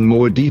became even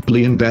more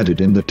deeply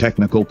embedded in the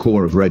technical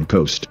core of Red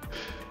Coast,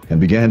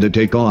 and began to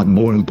take on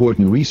more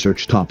important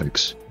research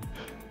topics.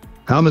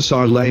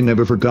 Commissar Lei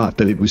never forgot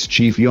that it was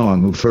Chief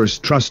Yang who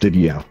first trusted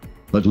Yao,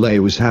 but Lei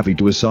was happy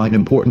to assign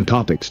important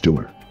topics to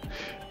her.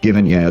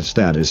 Given Ya's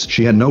status,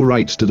 she had no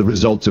rights to the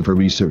results of her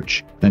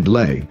research, and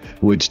Lei,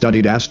 who had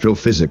studied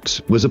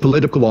astrophysics, was a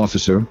political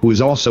officer who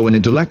was also an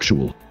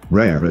intellectual,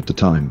 rare at the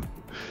time.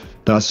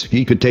 Thus,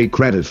 he could take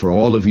credit for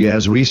all of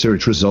Ya's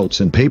research results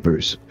and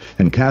papers,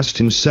 and cast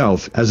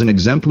himself as an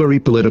exemplary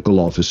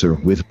political officer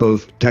with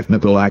both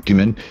technical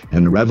acumen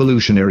and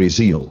revolutionary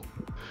zeal.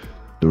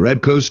 The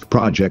Red Coast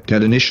project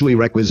had initially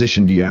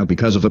requisitioned Yao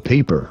because of a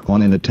paper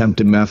on an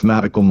attempted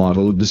mathematical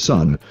model of the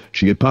Sun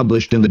she had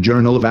published in the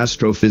Journal of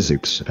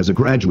Astrophysics as a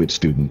graduate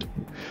student.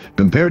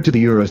 Compared to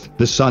the Earth,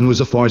 the Sun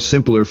was a far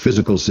simpler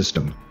physical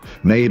system,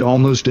 made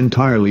almost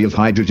entirely of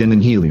hydrogen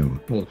and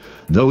helium.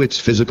 Though its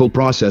physical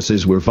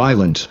processes were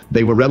violent,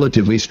 they were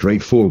relatively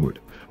straightforward,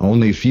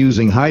 only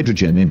fusing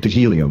hydrogen into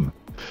helium.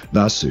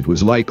 Thus, it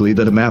was likely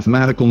that a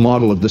mathematical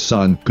model of the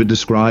Sun could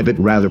describe it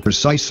rather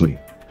precisely.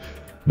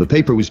 The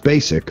paper was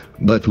basic,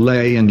 but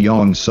Lei and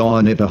Yang saw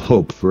in it a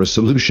hope for a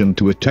solution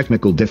to a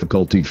technical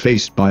difficulty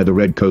faced by the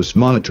Red Coast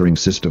monitoring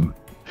system.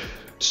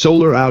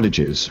 Solar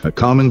outages, a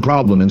common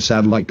problem in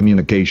satellite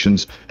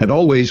communications, had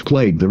always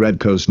plagued the Red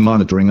Coast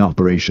monitoring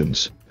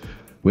operations.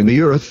 When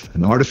the Earth,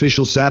 an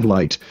artificial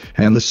satellite,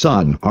 and the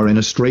Sun are in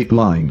a straight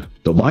line,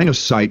 the line of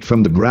sight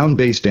from the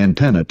ground-based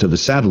antenna to the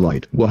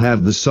satellite will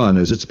have the Sun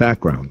as its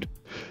background.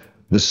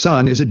 The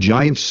Sun is a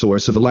giant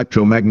source of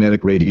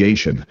electromagnetic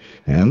radiation,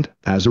 and,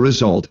 as a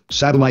result,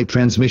 satellite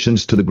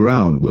transmissions to the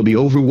ground will be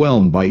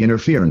overwhelmed by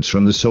interference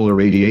from the solar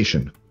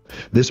radiation.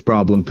 This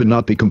problem could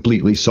not be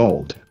completely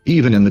solved,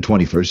 even in the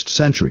 21st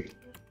century.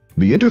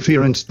 The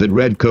interference that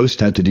Red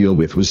Coast had to deal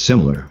with was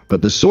similar,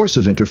 but the source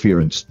of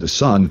interference, the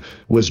Sun,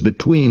 was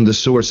between the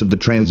source of the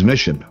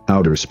transmission,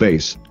 outer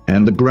space,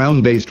 and the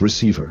ground-based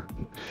receiver.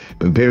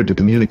 Compared to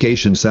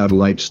communication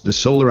satellites, the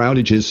solar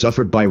outages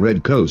suffered by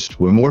Red Coast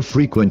were more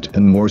frequent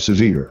and more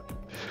severe.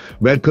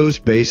 Red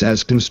Coast Base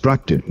as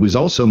constructed was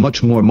also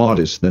much more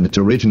modest than its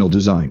original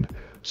design,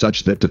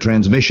 such that the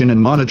transmission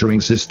and monitoring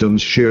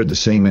systems shared the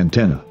same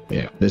antenna.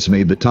 This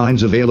made the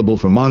times available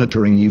for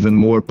monitoring even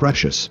more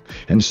precious,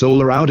 and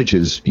solar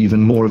outages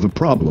even more of a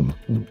problem.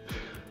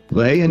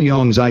 Lei and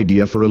Yang's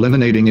idea for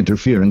eliminating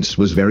interference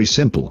was very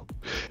simple.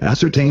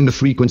 Ascertain the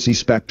frequency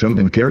spectrum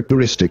and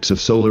characteristics of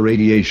solar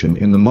radiation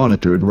in the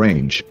monitored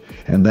range,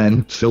 and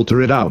then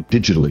filter it out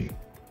digitally.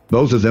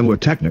 Both of them were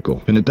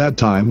technical, and at that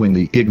time when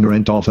the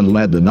ignorant often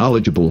led the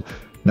knowledgeable,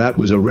 that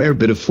was a rare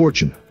bit of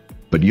fortune.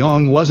 But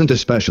Yang wasn't a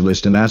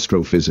specialist in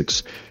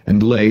astrophysics,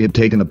 and Lei had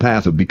taken the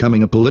path of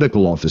becoming a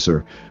political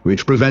officer,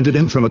 which prevented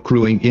him from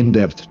accruing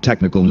in-depth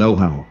technical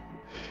know-how.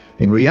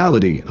 In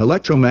reality,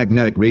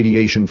 electromagnetic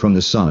radiation from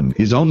the sun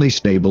is only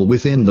stable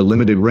within the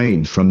limited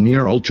range from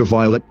near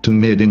ultraviolet to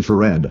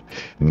mid-infrared,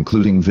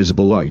 including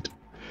visible light.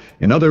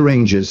 In other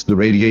ranges, the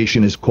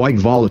radiation is quite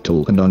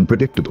volatile and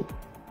unpredictable.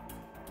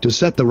 To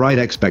set the right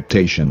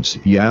expectations,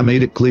 Ya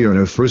made it clear in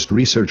her first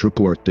research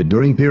report that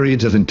during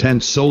periods of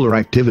intense solar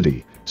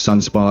activity,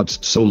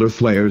 sunspots, solar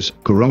flares,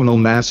 coronal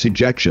mass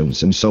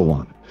ejections, and so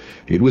on,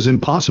 it was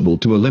impossible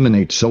to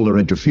eliminate solar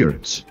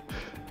interference.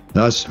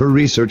 Thus, her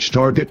research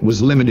target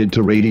was limited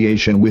to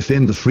radiation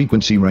within the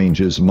frequency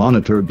ranges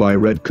monitored by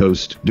Red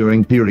Coast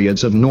during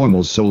periods of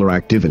normal solar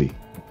activity.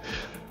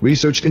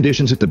 Research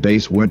conditions at the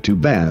base weren't too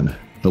bad.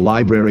 The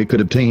library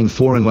could obtain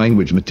foreign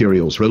language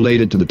materials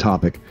related to the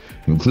topic,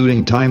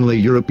 including timely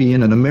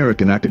European and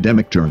American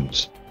academic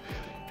journals.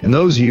 In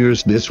those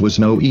years, this was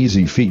no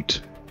easy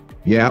feat.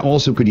 Ya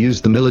also could use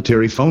the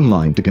military phone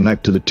line to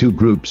connect to the two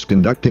groups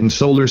conducting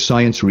solar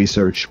science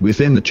research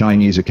within the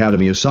Chinese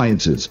Academy of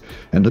Sciences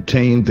and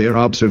obtain their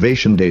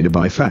observation data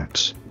by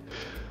fax.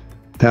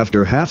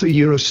 After half a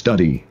year of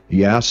study,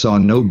 Ya saw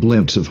no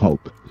glimpse of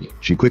hope.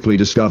 She quickly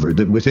discovered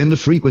that within the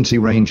frequency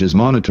ranges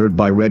monitored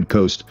by Red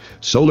Coast,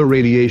 solar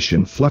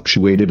radiation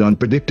fluctuated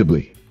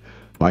unpredictably.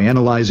 By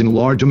analyzing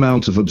large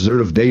amounts of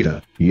observed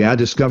data, Ya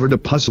discovered a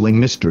puzzling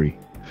mystery.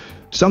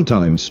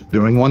 Sometimes,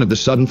 during one of the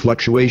sudden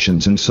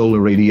fluctuations in solar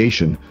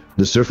radiation,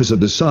 the surface of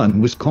the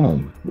sun was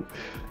calm.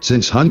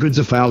 Since hundreds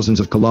of thousands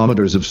of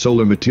kilometers of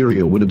solar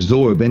material would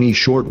absorb any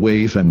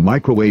shortwave and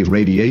microwave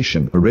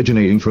radiation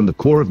originating from the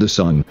core of the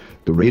sun,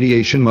 the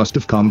radiation must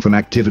have come from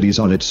activities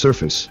on its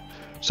surface.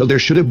 So there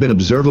should have been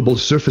observable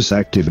surface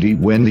activity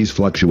when these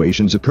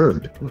fluctuations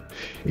occurred.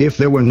 If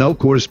there were no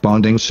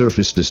corresponding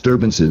surface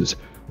disturbances,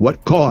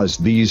 what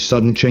caused these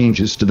sudden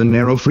changes to the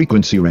narrow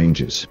frequency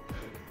ranges?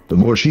 The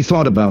more she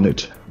thought about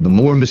it, the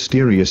more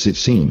mysterious it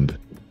seemed.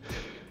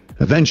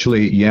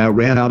 Eventually, Ya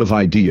ran out of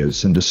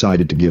ideas and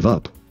decided to give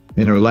up.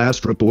 In her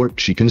last report,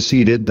 she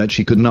conceded that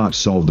she could not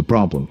solve the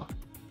problem.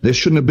 This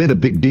shouldn't have been a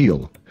big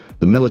deal.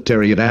 The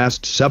military had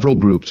asked several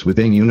groups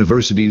within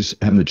universities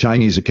and the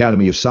Chinese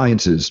Academy of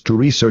Sciences to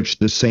research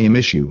the same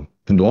issue,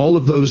 and all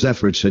of those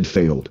efforts had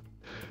failed.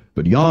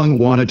 But Yang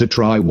wanted to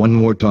try one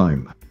more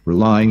time,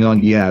 relying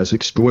on Ya's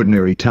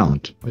extraordinary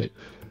talent.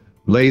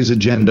 Lei's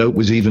agenda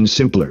was even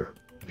simpler.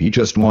 He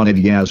just wanted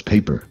Ya's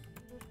paper.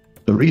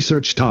 The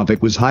research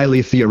topic was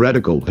highly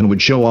theoretical and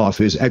would show off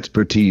his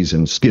expertise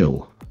and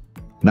skill.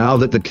 Now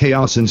that the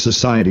chaos in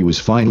society was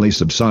finally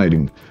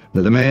subsiding,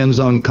 the demands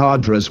on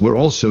cadres were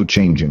also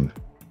changing.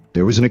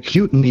 There was an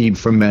acute need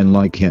for men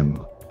like him,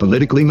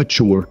 politically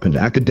mature and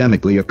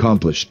academically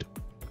accomplished.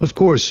 Of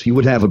course, he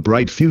would have a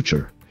bright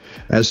future.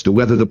 As to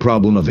whether the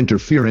problem of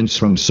interference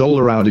from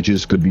solar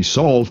outages could be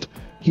solved,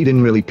 he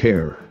didn't really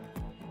care.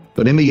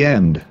 But in the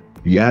end,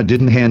 Ya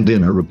didn't hand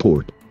in her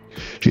report.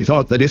 She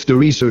thought that if the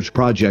research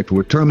project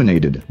were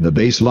terminated, the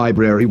base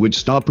library would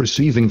stop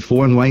receiving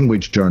foreign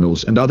language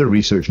journals and other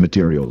research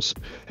materials,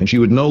 and she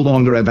would no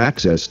longer have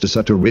access to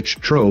such a rich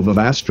trove of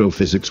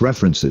astrophysics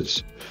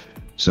references.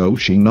 So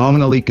she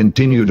nominally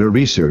continued her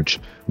research,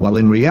 while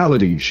in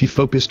reality she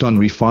focused on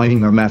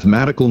refining her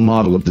mathematical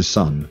model of the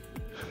sun.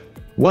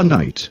 One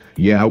night,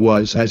 Ya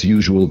was, as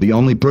usual, the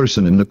only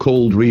person in the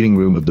cold reading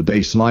room of the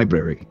base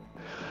library.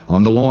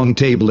 On the long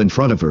table in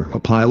front of her, a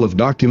pile of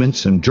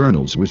documents and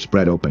journals was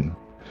spread open.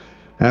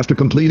 After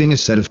completing a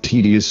set of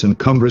tedious and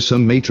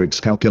cumbersome matrix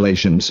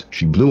calculations,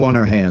 she blew on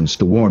her hands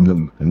to warm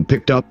them and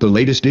picked up the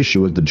latest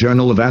issue of the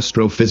Journal of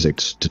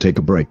Astrophysics to take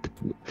a break.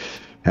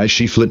 As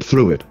she flipped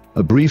through it,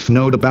 a brief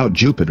note about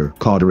Jupiter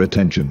caught her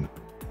attention.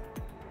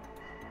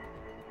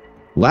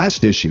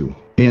 Last issue,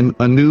 in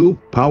A New,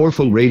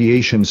 Powerful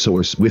Radiation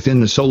Source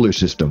Within the Solar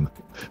System,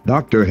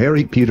 Dr.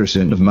 Harry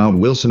Peterson of Mount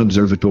Wilson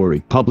Observatory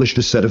published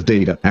a set of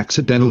data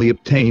accidentally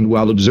obtained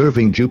while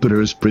observing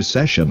Jupiter's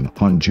precession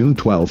on June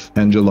 12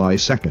 and July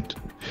 2nd,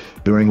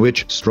 during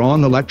which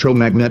strong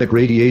electromagnetic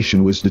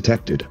radiation was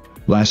detected,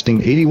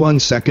 lasting 81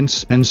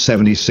 seconds and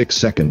 76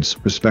 seconds,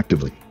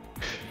 respectively.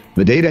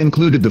 The data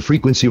included the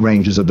frequency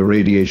ranges of the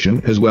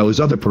radiation as well as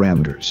other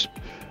parameters.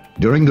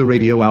 During the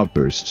radio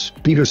outbursts,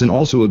 Peterson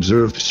also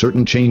observed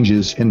certain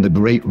changes in the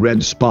Great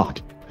Red Spot.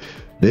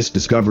 This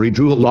discovery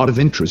drew a lot of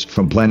interest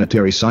from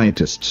planetary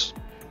scientists.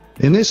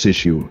 In this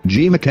issue,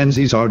 G.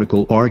 Mackenzie's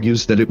article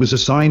argues that it was a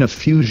sign of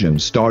fusion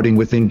starting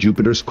within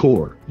Jupiter's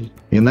core.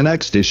 In the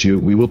next issue,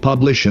 we will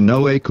publish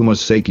Inoue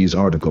Kumoseki's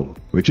article,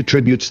 which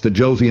attributes the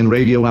Jovian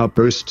radio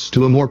outbursts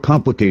to a more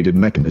complicated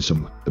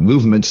mechanism, the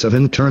movements of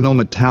internal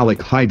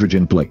metallic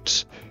hydrogen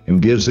plates,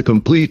 and gives a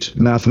complete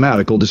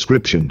mathematical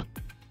description.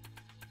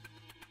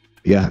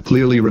 Ya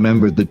clearly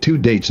remembered the two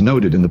dates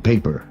noted in the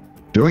paper.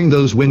 During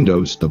those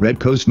windows, the Red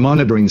Coast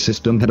monitoring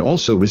system had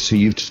also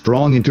received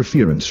strong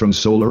interference from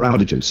solar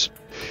outages.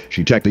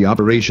 She checked the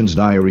operations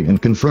diary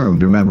and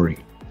confirmed her memory.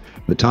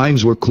 The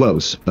times were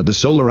close, but the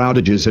solar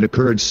outages had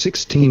occurred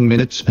 16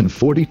 minutes and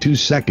 42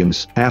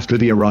 seconds after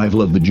the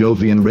arrival of the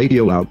Jovian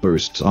radio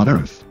outbursts on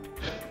Earth.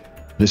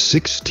 The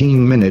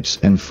 16 minutes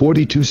and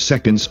 42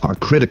 seconds are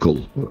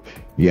critical.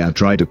 Ya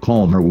tried to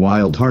calm her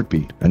wild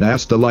heartbeat and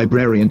asked the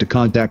librarian to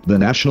contact the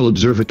National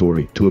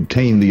Observatory to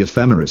obtain the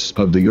ephemeris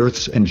of the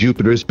Earth's and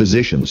Jupiter's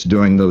positions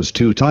during those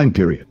two time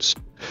periods.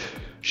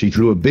 She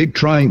drew a big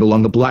triangle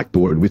on the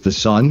blackboard with the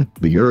Sun,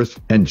 the Earth,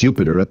 and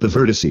Jupiter at the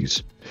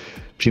vertices.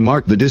 She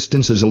marked the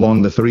distances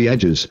along the three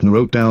edges and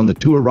wrote down the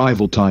two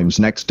arrival times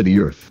next to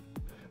the Earth.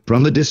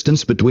 From the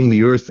distance between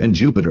the Earth and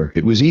Jupiter,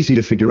 it was easy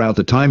to figure out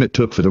the time it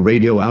took for the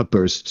radio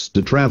outbursts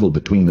to travel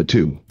between the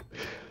two.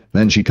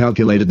 Then she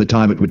calculated the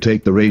time it would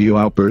take the radio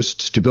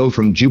outbursts to go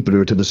from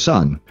Jupiter to the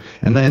Sun,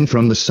 and then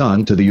from the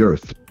Sun to the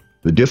Earth.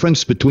 The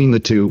difference between the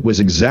two was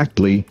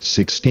exactly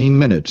 16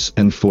 minutes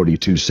and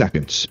 42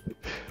 seconds.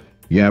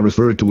 Ya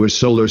referred to her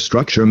solar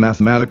structure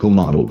mathematical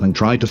model and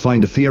tried to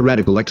find a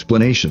theoretical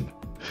explanation.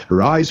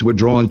 Her eyes were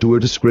drawn to her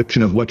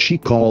description of what she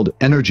called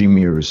energy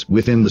mirrors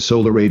within the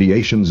solar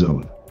radiation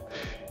zone.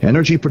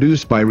 Energy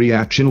produced by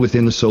reaction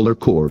within the solar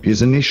core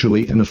is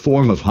initially in the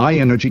form of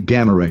high-energy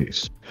gamma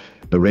rays.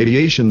 The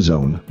radiation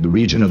zone, the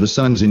region of the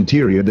Sun's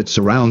interior that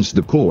surrounds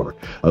the core,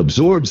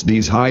 absorbs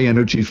these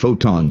high-energy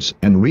photons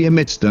and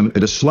re-emits them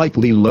at a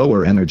slightly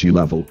lower energy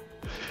level.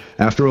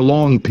 After a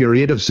long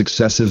period of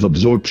successive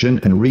absorption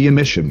and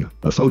re-emission,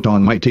 a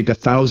photon might take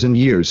 1,000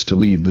 years to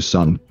leave the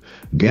Sun.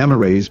 Gamma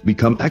rays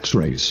become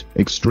X-rays,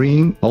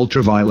 extreme,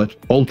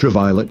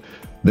 ultraviolet,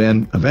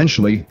 then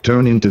eventually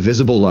turn into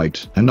visible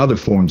light and other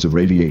forms of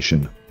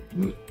radiation.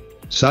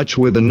 Such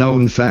were the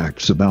known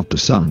facts about the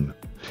Sun.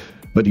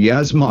 But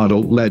Ya's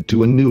model led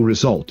to a new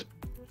result.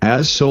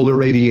 As solar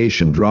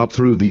radiation dropped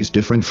through these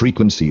different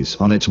frequencies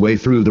on its way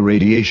through the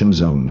radiation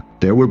zone,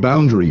 there were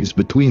boundaries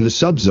between the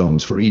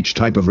subzones for each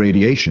type of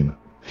radiation.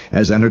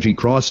 As energy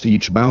crossed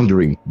each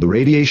boundary, the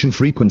radiation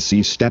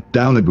frequency stepped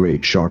down a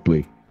grade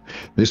sharply.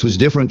 This was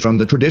different from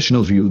the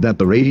traditional view that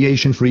the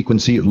radiation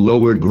frequency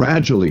lowered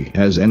gradually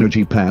as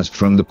energy passed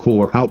from the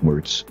core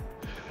outwards.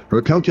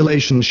 Her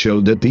calculations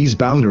showed that these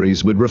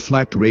boundaries would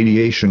reflect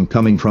radiation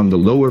coming from the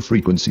lower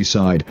frequency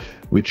side,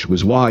 which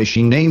was why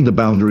she named the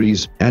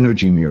boundaries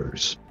energy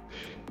mirrors.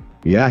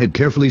 Ya had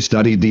carefully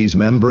studied these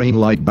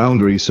membrane-like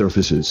boundary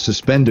surfaces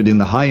suspended in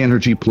the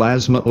high-energy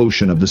plasma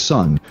ocean of the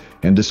Sun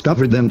and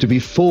discovered them to be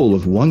full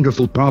of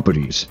wonderful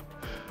properties.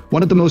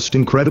 One of the most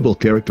incredible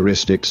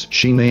characteristics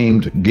she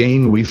named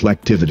gain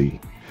reflectivity.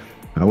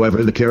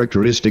 However, the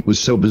characteristic was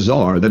so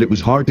bizarre that it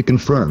was hard to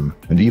confirm,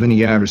 and even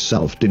Ya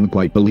herself didn't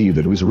quite believe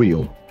that it was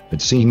real.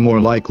 It seemed more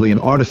likely an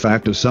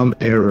artifact of some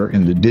error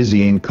in the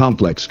dizzying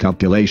complex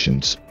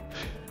calculations.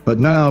 But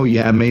now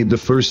Ya made the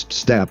first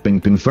step in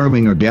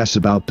confirming her guess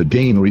about the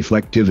gain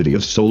reflectivity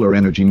of solar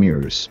energy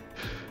mirrors.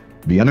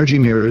 The energy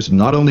mirrors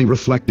not only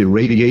reflected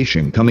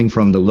radiation coming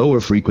from the lower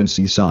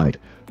frequency side,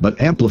 but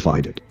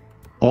amplified it.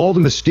 All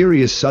the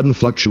mysterious sudden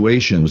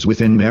fluctuations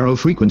within narrow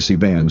frequency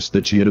bands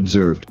that she had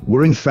observed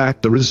were in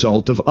fact the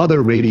result of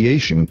other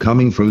radiation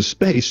coming from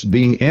space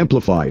being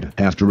amplified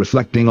after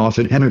reflecting off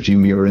an energy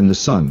mirror in the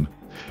Sun.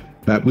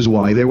 That was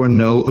why there were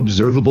no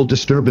observable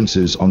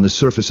disturbances on the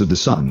surface of the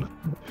Sun.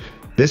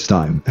 This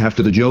time,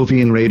 after the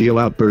Jovian radio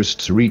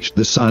outbursts reached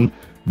the Sun,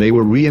 they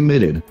were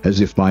re-emitted as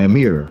if by a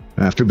mirror,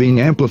 after being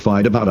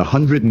amplified about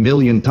 100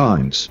 million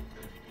times.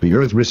 The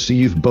Earth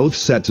received both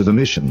sets of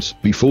emissions,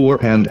 before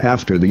and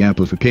after the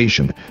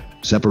amplification,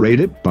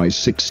 separated by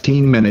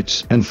 16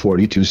 minutes and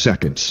 42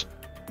 seconds.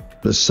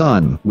 The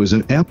Sun was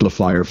an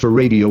amplifier for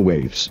radio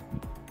waves.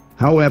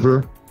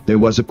 However, there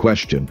was a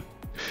question.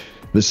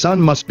 The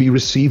Sun must be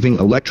receiving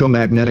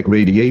electromagnetic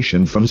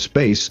radiation from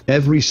space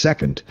every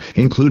second,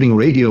 including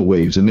radio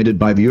waves emitted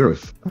by the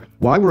Earth.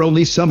 Why were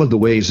only some of the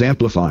waves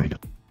amplified?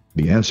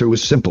 The answer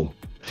was simple.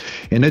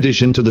 In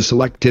addition to the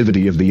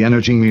selectivity of the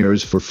energy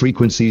mirrors for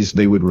frequencies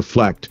they would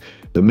reflect,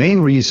 the main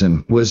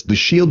reason was the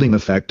shielding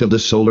effect of the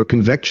solar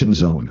convection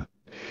zone.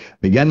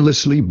 The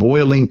endlessly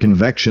boiling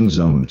convection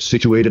zone,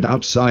 situated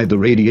outside the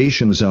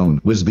radiation zone,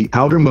 was the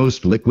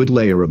outermost liquid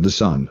layer of the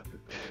Sun.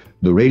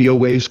 The radio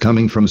waves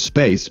coming from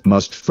space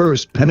must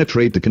first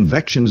penetrate the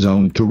convection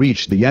zone to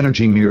reach the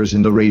energy mirrors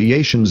in the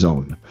radiation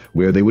zone,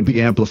 where they would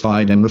be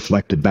amplified and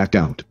reflected back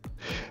out.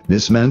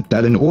 This meant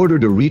that in order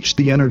to reach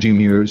the energy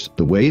mirrors,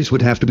 the waves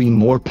would have to be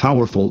more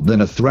powerful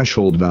than a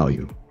threshold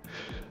value.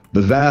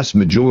 The vast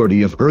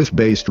majority of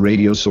Earth-based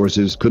radio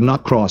sources could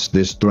not cross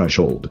this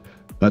threshold,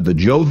 but the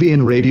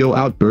Jovian radio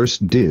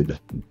outburst did.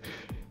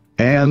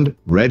 And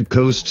Red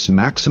Coast's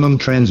maximum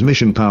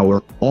transmission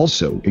power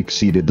also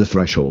exceeded the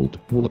threshold.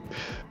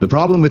 The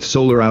problem with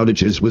solar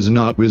outages was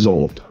not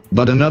resolved,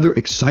 but another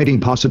exciting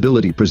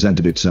possibility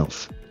presented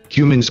itself.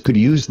 Humans could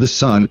use the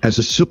Sun as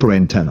a super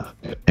antenna,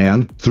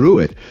 and, through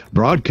it,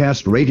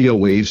 broadcast radio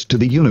waves to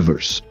the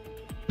universe.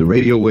 The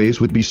radio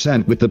waves would be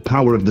sent with the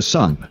power of the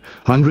Sun,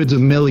 hundreds of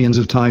millions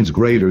of times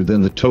greater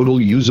than the total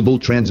usable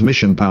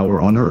transmission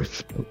power on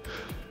Earth.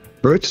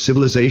 Earth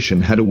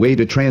civilization had a way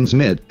to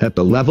transmit at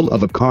the level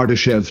of a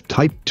Kardashev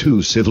Type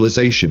 2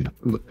 civilization.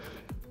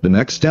 The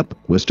next step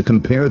was to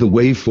compare the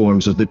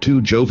waveforms of the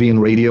two Jovian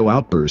radio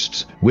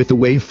outbursts with the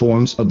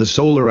waveforms of the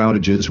solar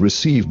outages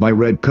received by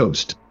Red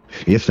Coast.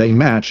 If they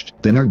matched,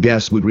 then our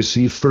guest would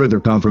receive further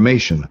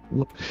confirmation.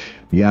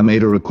 Ya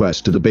made a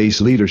request to the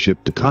base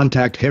leadership to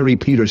contact Harry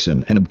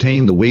Peterson and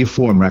obtain the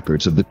waveform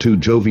records of the two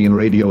Jovian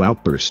radio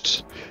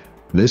outbursts.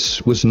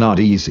 This was not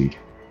easy.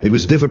 It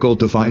was difficult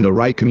to find the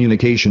right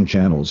communication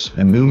channels,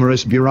 and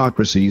numerous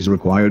bureaucracies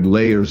required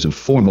layers of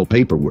formal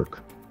paperwork.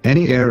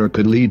 Any error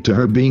could lead to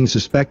her being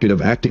suspected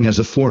of acting as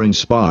a foreign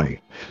spy.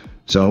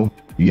 So,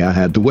 Ya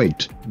had to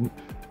wait.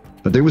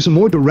 But there was a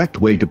more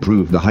direct way to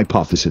prove the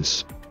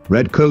hypothesis.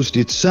 Red Coast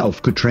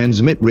itself could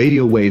transmit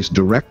radio waves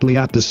directly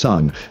at the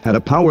sun at a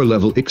power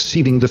level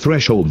exceeding the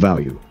threshold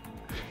value.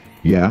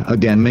 Ya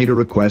again made a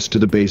request to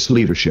the base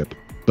leadership,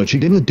 but she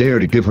didn't dare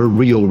to give her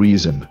real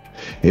reason.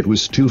 It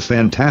was too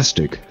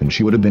fantastic, and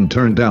she would have been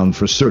turned down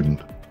for certain.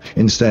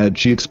 Instead,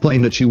 she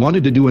explained that she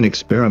wanted to do an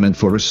experiment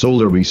for her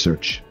solar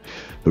research.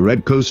 The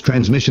Red Coast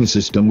transmission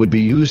system would be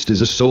used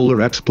as a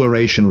solar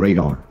exploration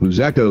radar,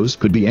 whose echoes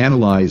could be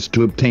analyzed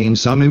to obtain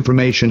some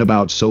information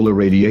about solar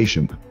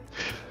radiation.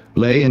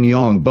 Lei and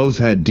Yang both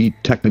had deep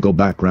technical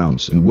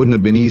backgrounds and wouldn't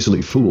have been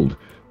easily fooled,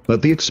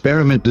 but the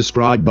experiment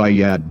described by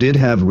Yat did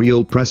have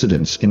real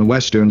precedence in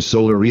Western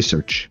solar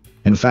research.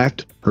 In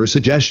fact, her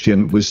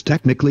suggestion was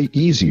technically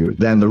easier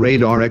than the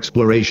radar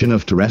exploration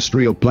of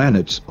terrestrial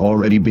planets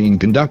already being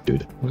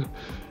conducted.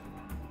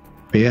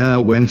 "Yeah,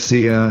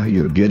 Wencia,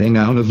 you're getting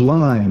out of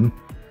line,"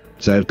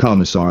 said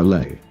Commissar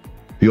Lei.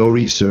 "Your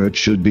research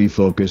should be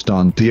focused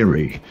on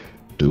theory.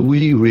 Do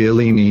we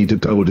really need to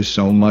go to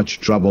so much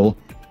trouble?"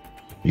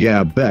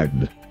 Ya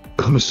begged.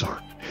 "Commissar,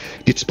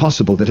 it's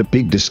possible that a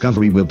big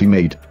discovery will be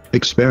made.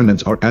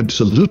 Experiments are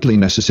absolutely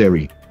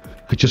necessary.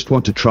 I just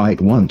want to try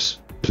it once,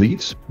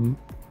 please."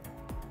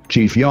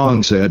 Chief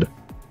Yang said,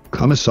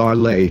 "Commissar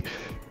Lei,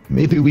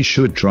 maybe we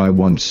should try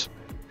once.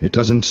 It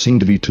doesn't seem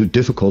to be too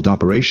difficult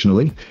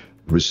operationally.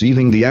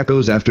 Receiving the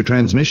echoes after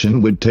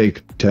transmission would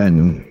take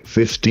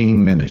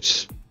 10-15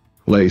 minutes.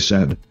 Lei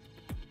said.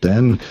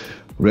 "Then,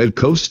 Red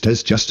Coast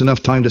has just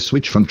enough time to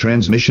switch from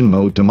transmission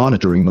mode to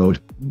monitoring mode."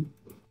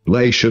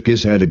 Lei shook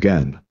his head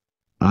again.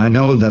 "I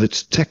know that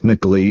it's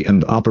technically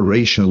and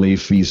operationally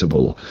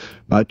feasible,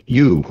 but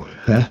you,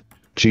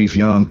 Chief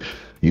Yang,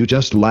 you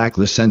just lack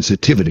the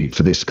sensitivity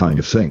for this kind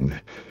of thing.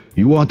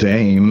 You want to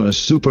aim a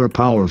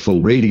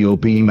super-powerful radio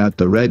beam at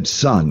the red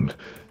sun.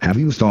 Have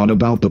you thought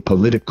about the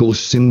political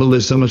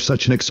symbolism of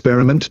such an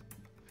experiment?"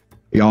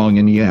 Yang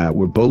and Ya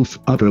were both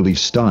utterly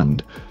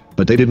stunned,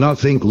 but they did not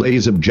think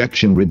Lei's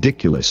objection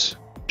ridiculous.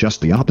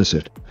 Just the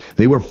opposite.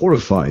 They were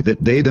horrified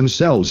that they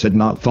themselves had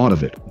not thought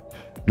of it.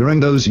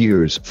 During those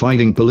years,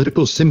 finding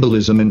political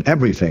symbolism in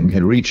everything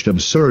had reached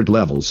absurd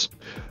levels.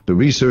 The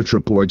research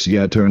reports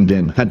Ya turned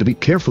in had to be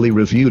carefully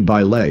reviewed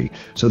by Lei,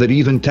 so that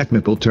even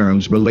technical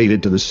terms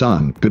related to the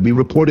sun could be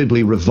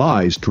reportedly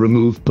revised to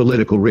remove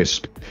political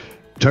risk.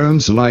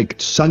 Terms like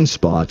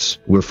sunspots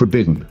were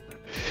forbidden.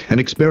 An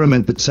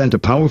experiment that sent a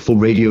powerful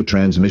radio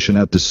transmission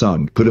at the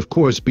sun could of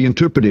course be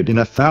interpreted in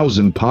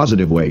 1,000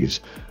 positive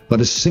ways,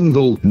 but a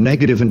single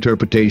negative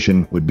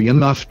interpretation would be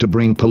enough to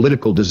bring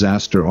political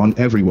disaster on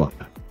everyone.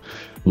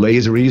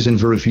 Lei's reason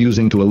for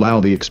refusing to allow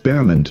the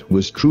experiment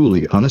was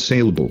truly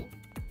unassailable.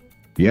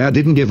 Ya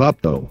didn't give up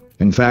though.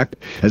 In fact,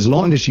 as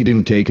long as she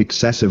didn't take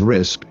excessive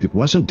risk, it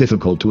wasn't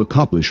difficult to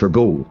accomplish her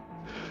goal.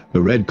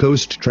 The Red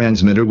Coast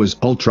transmitter was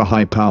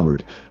ultra-high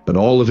powered, but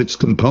all of its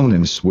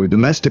components were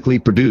domestically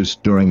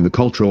produced during the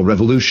Cultural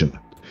Revolution.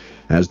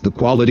 As the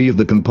quality of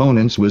the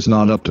components was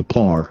not up to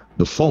par,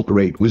 the fault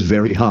rate was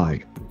very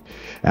high.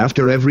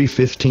 After every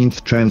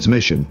 15th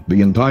transmission,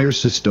 the entire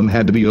system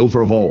had to be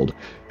overhauled,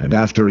 and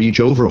after each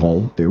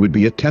overhaul, there would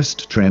be a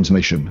test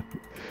transmission.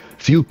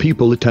 Few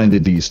people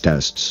attended these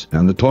tests,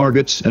 and the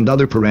targets and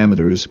other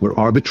parameters were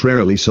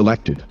arbitrarily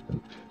selected.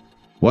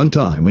 One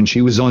time, when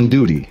she was on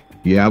duty,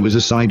 Ya was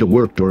assigned to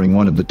work during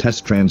one of the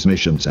test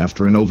transmissions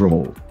after an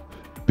overhaul.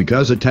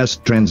 Because a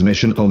test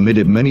transmission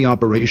omitted many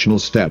operational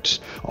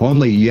steps,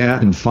 only Ya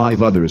and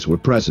 5 others were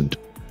present.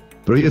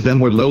 3 of them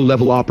were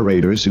low-level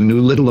operators who knew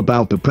little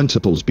about the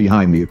principles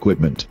behind the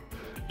equipment.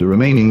 The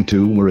remaining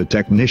 2 were a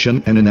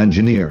technician and an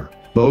engineer,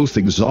 both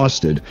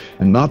exhausted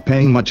and not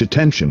paying much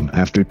attention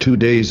after 2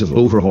 days of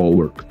overhaul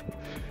work.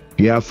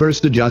 Ya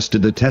first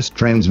adjusted the test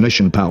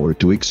transmission power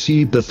to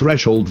exceed the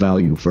threshold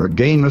value for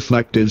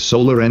gain-reflective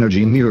solar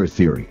energy mirror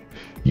theory,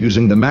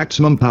 using the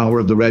maximum power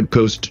of the Red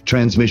Coast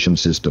transmission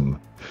system.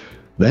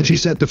 Then she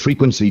set the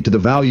frequency to the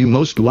value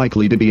most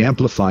likely to be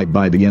amplified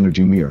by the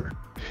energy mirror.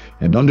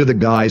 And under the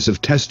guise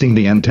of testing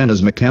the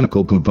antenna's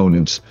mechanical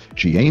components,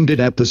 she aimed it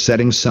at the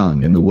setting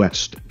sun in the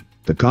west.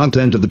 The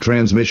content of the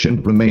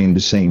transmission remained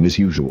the same as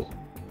usual.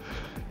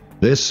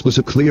 This was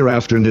a clear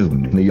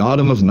afternoon in the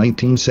autumn of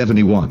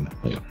 1971.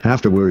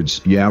 Afterwards,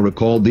 Ya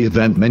recalled the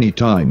event many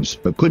times,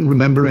 but couldn't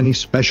remember any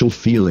special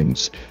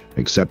feelings,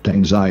 except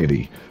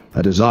anxiety,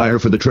 a desire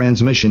for the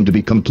transmission to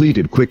be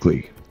completed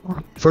quickly.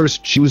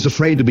 First, she was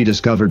afraid to be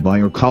discovered by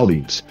her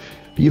colleagues.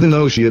 Even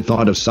though she had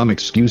thought of some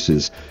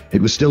excuses,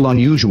 it was still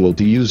unusual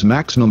to use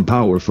maximum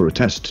power for a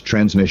test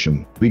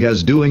transmission,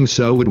 because doing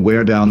so would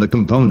wear down the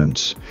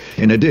components.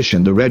 In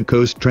addition, the Red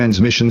Coast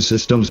transmission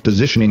system's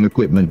positioning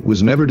equipment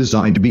was never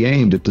designed to be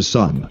aimed at the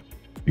sun.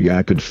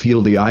 Ya could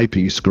feel the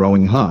eyepiece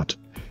growing hot.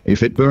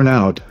 If it burned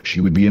out,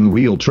 she would be in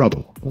real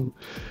trouble.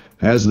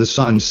 As the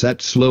sun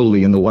set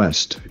slowly in the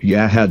west,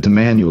 Ya had to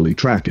manually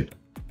track it.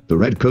 The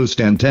Red Coast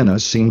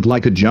antenna seemed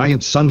like a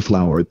giant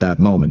sunflower at that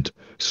moment,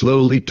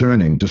 slowly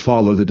turning to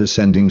follow the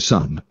descending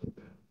sun.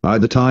 By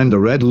the time the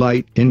red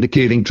light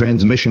indicating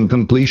transmission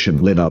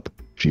completion lit up,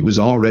 she was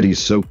already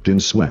soaked in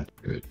sweat.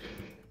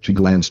 She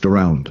glanced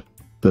around.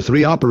 The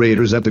three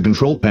operators at the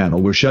control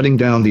panel were shutting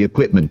down the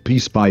equipment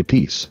piece by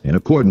piece, in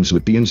accordance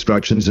with the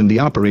instructions in the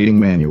operating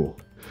manual.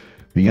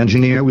 The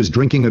engineer was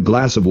drinking a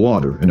glass of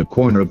water in a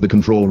corner of the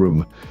control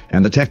room,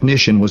 and the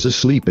technician was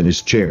asleep in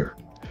his chair.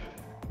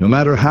 No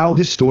matter how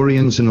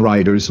historians and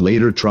writers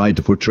later tried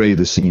to portray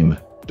the scene,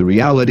 the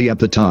reality at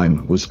the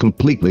time was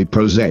completely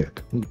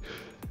prosaic.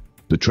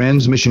 The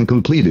transmission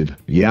completed,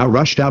 Ya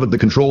rushed out of the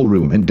control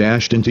room and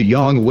dashed into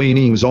Yang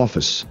Weining's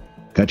office.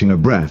 Catching her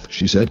breath,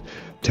 she said,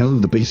 "Tell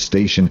the base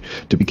station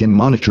to begin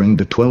monitoring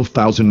the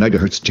 12,000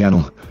 megahertz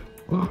channel."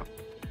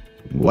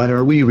 "What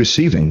are we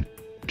receiving?"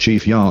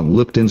 Chief Yang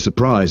looked in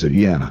surprise at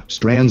Ya,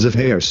 strands of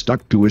hair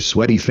stuck to her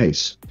sweaty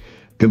face.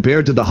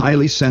 Compared to the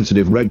highly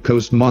sensitive Red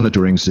Coast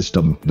monitoring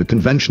system, the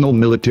conventional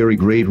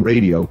military-grade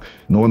radio,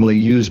 normally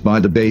used by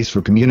the base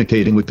for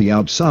communicating with the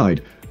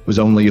outside, was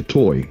only a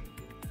toy.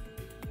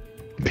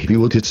 "Maybe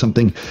we'll get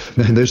something.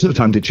 There's no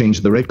time to change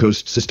the Red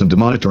Coast system to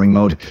monitoring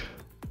mode."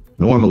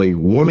 Normally,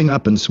 warming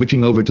up and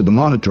switching over to the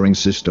monitoring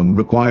system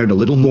required a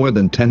little more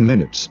than 10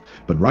 minutes,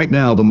 but right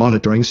now the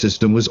monitoring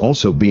system was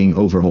also being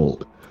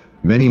overhauled.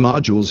 Many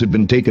modules had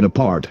been taken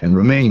apart and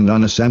remained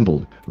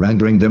unassembled,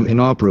 rendering them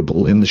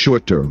inoperable in the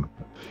short term.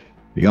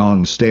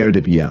 Yang stared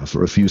at Ya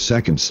for a few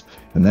seconds,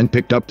 and then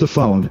picked up the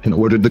phone and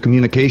ordered the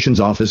communications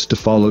office to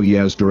follow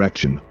Ya's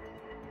direction.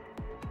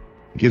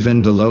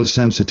 "Given the low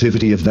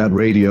sensitivity of that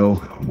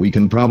radio, we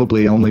can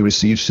probably only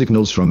receive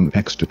signals from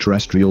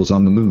extraterrestrials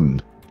on the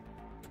moon."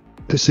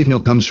 "The signal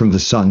comes from the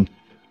sun,"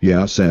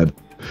 Ya said.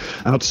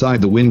 Outside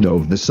the window,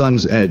 the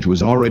sun's edge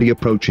was already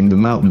approaching the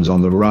mountains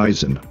on the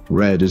horizon,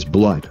 red as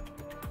blood.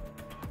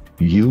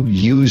 "You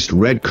used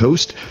Red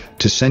Coast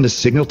to send a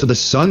signal to the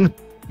sun?"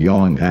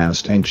 Yang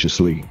asked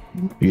anxiously.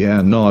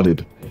 Ya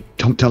nodded.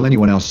 "Don't tell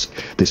anyone else.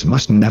 This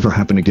must never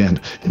happen again.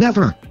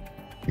 Never!"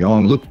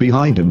 Yang looked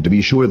behind him to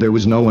be sure there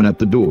was no one at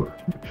the door.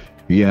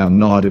 Ya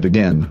nodded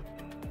again.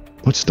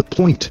 "What's the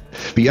point?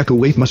 The echo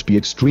wave must be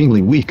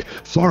extremely weak,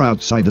 far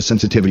outside the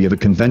sensitivity of a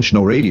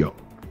conventional radio."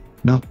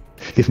 "No.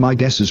 If my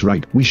guess is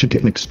right, we should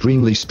get an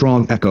extremely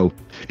strong echo.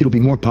 It'll be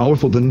more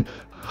powerful than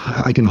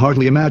I can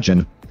hardly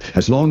imagine.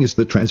 As long as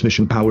the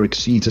transmission power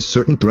exceeds a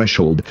certain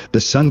threshold,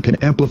 the sun can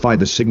amplify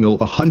the signal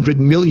 100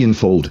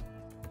 million-fold."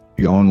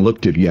 Yang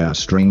looked at Ya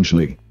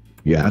strangely.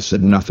 Ya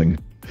said nothing.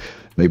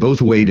 They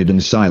both waited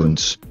in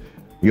silence.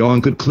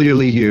 Yang could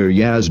clearly hear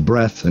Ya's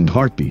breath and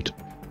heartbeat.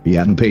 He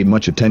hadn't paid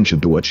much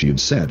attention to what she had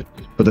said,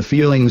 but the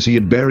feelings he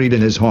had buried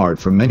in his heart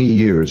for many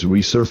years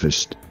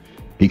resurfaced.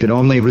 He could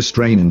only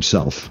restrain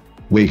himself,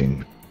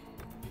 waiting.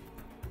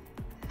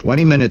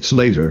 20 minutes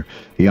later,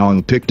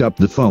 Yang picked up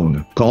the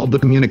phone, called the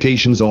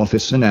communications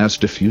office, and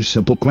asked a few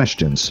simple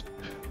questions.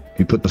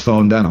 He put the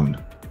phone down.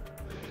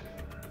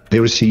 They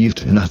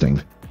received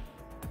nothing.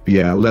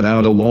 Ya let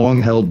out a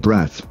long-held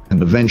breath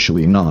and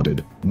eventually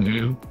nodded.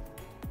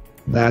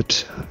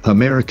 "That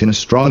American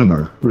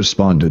astronomer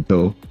responded,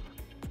 though."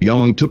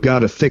 Yang took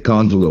out a thick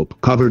envelope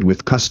covered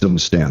with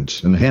customs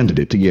stamps and handed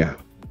it to Ya.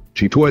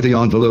 She tore the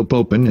envelope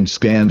open and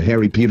scanned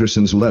Harry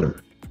Peterson's letter.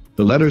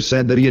 The letter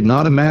said that he had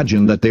not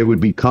imagined that there would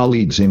be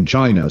colleagues in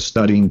China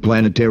studying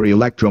planetary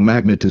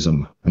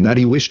electromagnetism, and that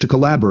he wished to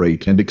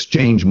collaborate and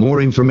exchange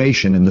more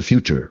information in the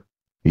future.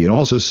 He had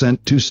also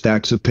sent 2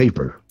 stacks of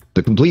paper,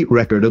 the complete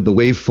record of the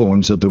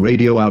waveforms of the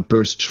radio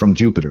outbursts from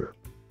Jupiter.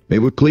 They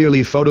were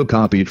clearly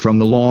photocopied from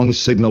the long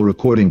signal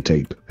recording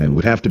tape, and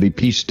would have to be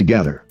pieced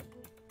together.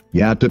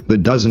 Ya took the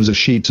dozens of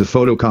sheets of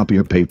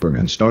photocopier paper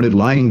and started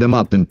lining them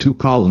up in 2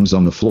 columns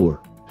on the floor.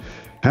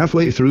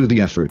 Halfway through the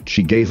effort,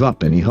 she gave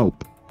up any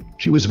hope.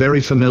 She was very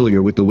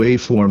familiar with the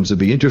waveforms of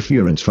the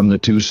interference from the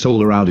 2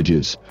 solar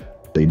outages.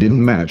 They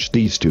didn't match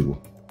these 2.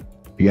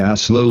 Ya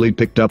slowly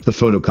picked up the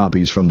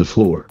photocopies from the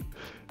floor.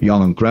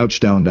 Yang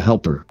crouched down to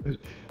help her.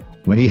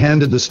 When he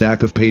handed the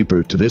stack of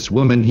paper to this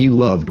woman he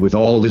loved with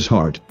all his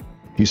heart,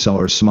 he saw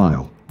her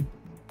smile.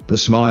 The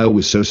smile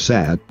was so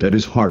sad that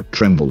his heart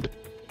trembled.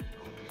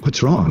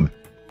 "What's wrong?"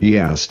 he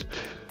asked,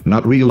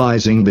 not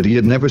realizing that he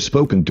had never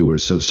spoken to her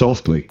so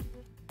softly.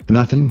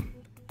 "Nothing.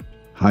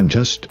 I'm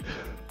just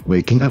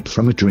waking up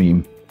from a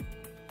dream."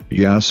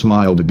 Ya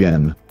smiled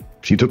again.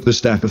 She took the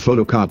stack of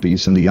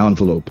photocopies and the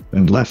envelope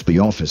and left the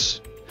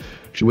office.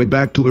 She went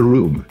back to her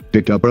room,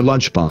 picked up her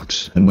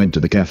lunchbox, and went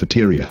to the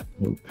cafeteria.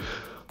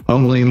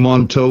 Only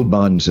Monto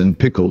buns and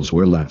pickles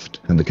were left,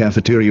 and the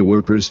cafeteria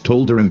workers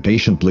told her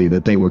impatiently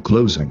that they were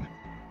closing.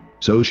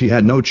 So she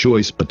had no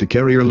choice but to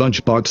carry her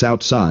lunchbox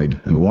outside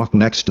and walk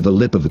next to the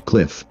lip of the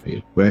cliff,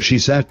 where she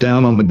sat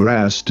down on the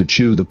grass to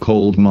chew the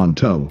cold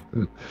manteau.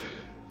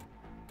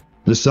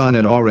 The sun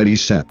had already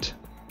set.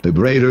 The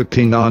greater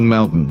Qing'an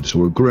Mountains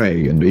were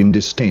gray and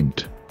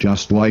indistinct,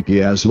 just like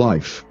Ya's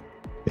life.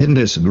 In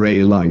this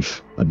gray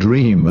life, a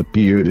dream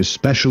appeared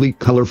especially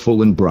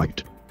colorful and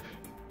bright.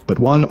 But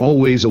one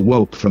always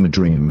awoke from a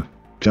dream,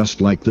 just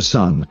like the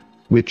sun,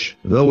 which,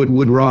 though it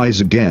would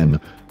rise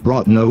again,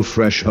 brought no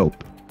fresh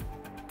hope.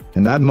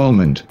 In that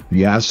moment,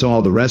 Ya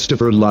saw the rest of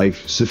her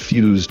life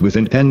suffused with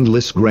an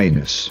endless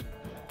grayness.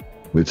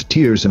 With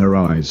tears in her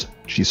eyes,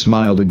 she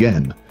smiled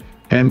again,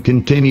 and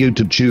continued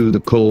to chew the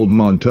cold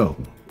manteau.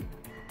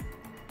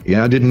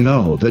 Ya didn't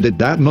know that at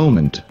that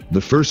moment, the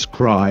first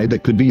cry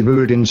that could be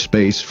heard in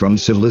space from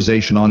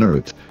civilization on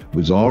Earth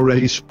was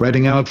already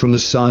spreading out from the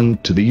sun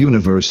to the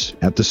universe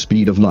at the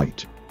speed of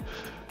light.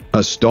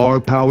 A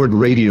star-powered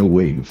radio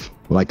wave,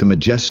 like a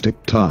majestic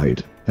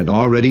tide, had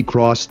already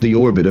crossed the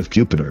orbit of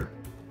Jupiter.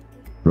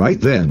 Right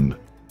then,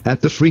 at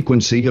the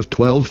frequency of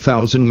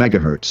 12,000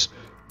 megahertz,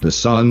 the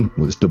sun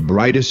was the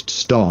brightest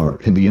star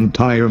in the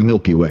entire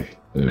Milky Way.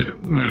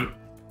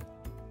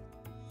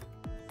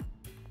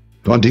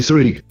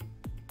 23.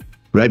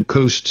 Red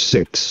Coast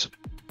 6.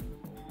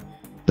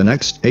 The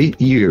next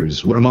 8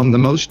 years were among the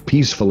most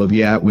peaceful of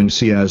Ya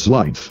Wenxia's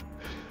life.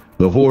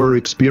 The horror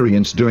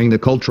experienced during the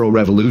Cultural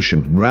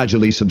Revolution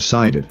gradually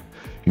subsided,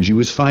 and she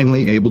was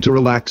finally able to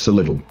relax a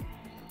little.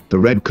 The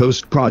Red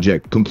Coast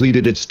project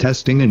completed its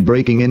testing and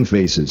breaking-in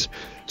phases,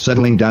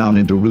 settling down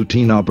into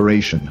routine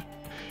operation.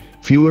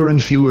 Fewer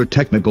and fewer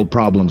technical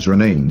problems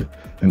remained,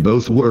 and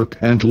both work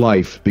and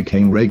life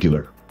became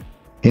regular.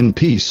 In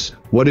peace,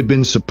 what had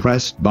been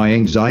suppressed by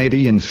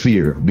anxiety and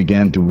fear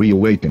began to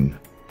reawaken.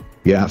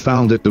 Ya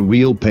found that the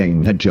real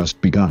pain had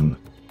just begun.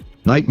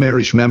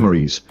 Nightmarish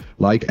memories,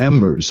 like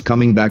embers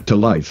coming back to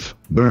life,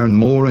 burned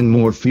more and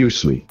more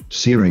fiercely,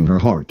 searing her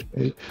heart.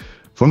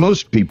 For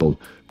most people,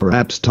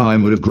 perhaps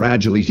time would have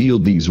gradually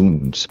healed these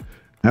wounds.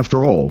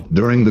 After all,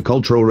 during the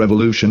Cultural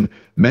Revolution,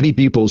 many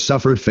people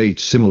suffered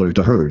fates similar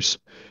to hers,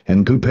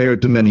 and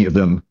compared to many of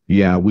them,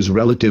 Ya was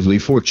relatively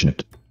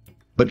fortunate.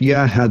 But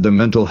Ya had the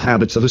mental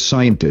habits of a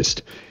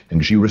scientist,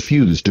 and she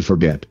refused to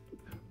forget.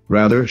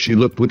 Rather, she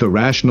looked with a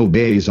rational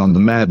gaze on the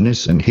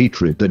madness and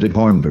hatred that had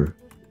harmed her.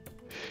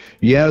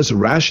 Ya's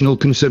rational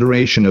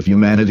consideration of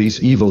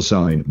humanity's evil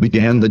side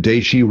began the day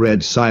she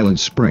read Silent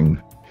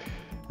Spring.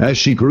 As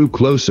she grew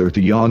closer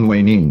to Yan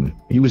Weining,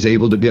 he was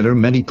able to get her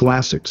many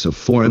classics of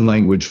foreign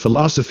language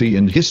philosophy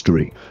and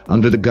history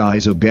under the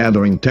guise of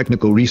gathering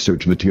technical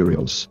research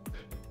materials.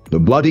 The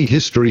bloody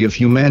history of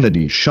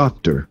humanity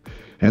shocked her,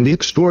 and the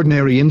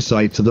extraordinary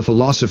insights of the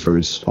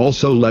philosophers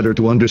also led her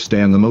to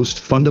understand the most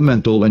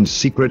fundamental and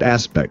secret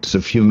aspects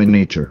of human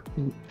nature.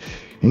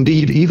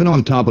 Indeed, even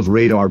on top of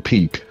Radar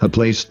Peak, a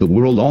place the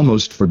world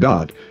almost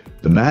forgot,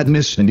 the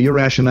madness and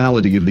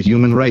irrationality of the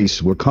human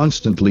race were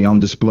constantly on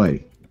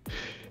display.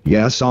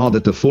 Ya saw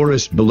that the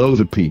forest below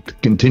the peak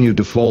continued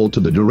to fall to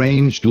the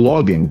deranged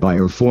logging by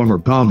her former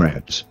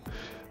comrades.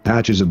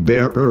 Patches of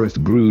bare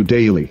earth grew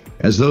daily,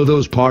 as though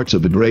those parts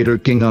of the greater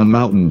Qing'an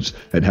Mountains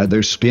had had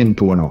their skin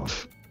torn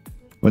off.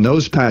 When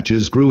those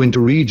patches grew into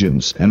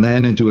regions and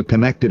then into a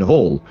connected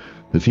whole,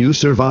 the few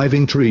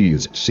surviving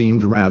trees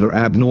seemed rather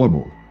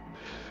abnormal.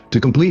 To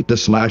complete the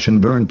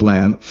slash-and-burn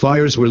plan,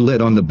 fires were lit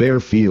on the bare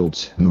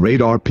fields, and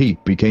Radar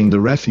Peak became the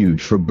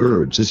refuge for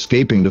birds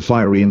escaping the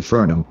fiery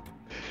inferno.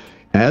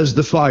 As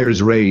the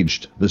fires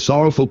raged, the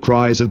sorrowful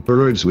cries of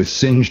birds with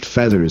singed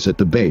feathers at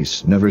the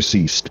base never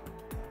ceased.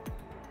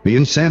 The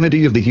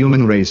insanity of the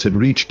human race had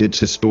reached its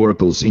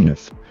historical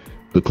zenith.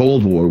 The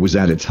Cold War was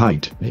at its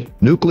height.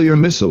 Nuclear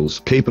missiles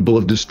capable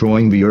of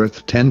destroying the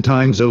Earth 10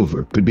 times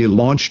over could be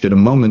launched at a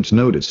moment's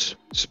notice,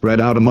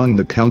 spread out among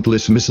the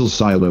countless missile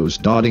silos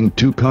dotting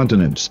 2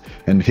 continents,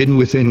 and hidden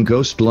within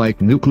ghost-like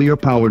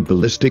nuclear-powered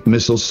ballistic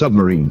missile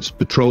submarines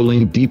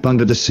patrolling deep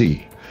under the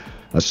sea.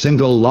 A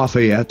single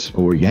Lafayette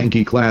or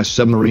Yankee-class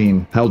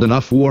submarine held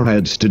enough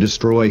warheads to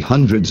destroy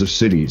hundreds of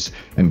cities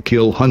and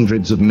kill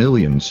hundreds of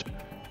millions.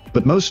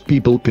 But most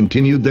people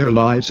continued their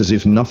lives as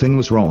if nothing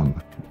was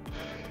wrong.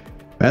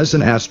 As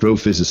an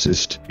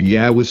astrophysicist,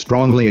 Ya was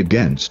strongly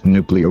against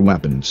nuclear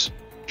weapons.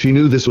 She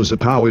knew this was a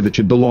power that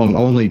should belong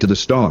only to the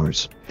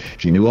stars.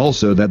 She knew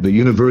also that the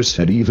universe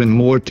had even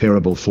more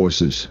terrible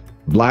forces: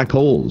 black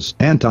holes,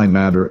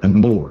 antimatter, and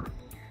more.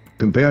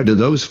 Compared to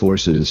those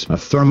forces, a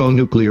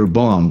thermonuclear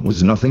bomb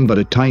was nothing but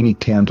a tiny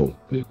candle.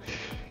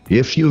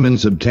 If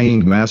humans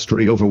obtained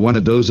mastery over one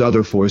of those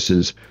other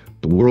forces,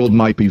 the world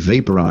might be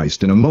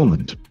vaporized in a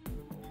moment.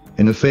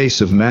 In the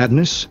face of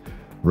madness,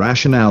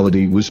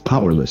 rationality was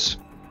powerless.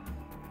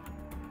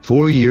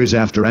 4 years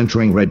after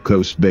entering Red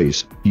Coast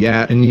Base,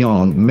 Ya and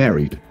Yang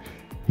married.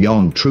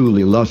 Yang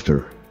truly loved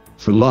her.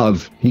 For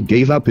love, he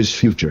gave up his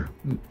future.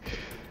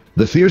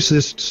 The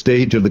fiercest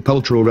stage of the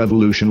Cultural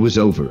Revolution was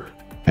over,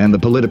 and the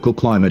political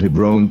climate had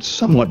grown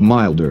somewhat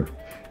milder.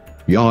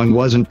 Yang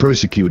wasn't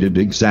persecuted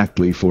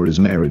exactly for his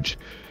marriage.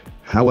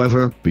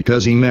 However,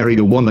 because he married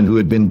a woman who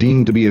had been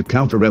deemed to be a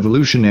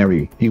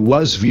counter-revolutionary, he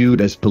was viewed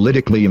as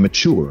politically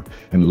immature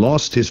and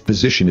lost his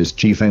position as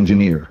chief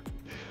engineer.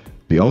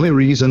 The only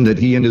reason that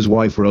he and his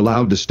wife were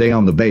allowed to stay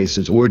on the base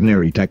as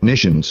ordinary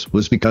technicians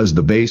was because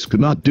the base could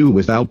not do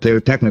without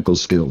their technical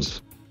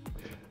skills.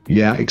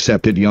 Ya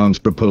accepted Yang's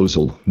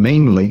proposal,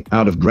 mainly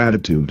out of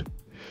gratitude.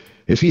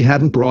 If he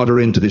hadn't brought her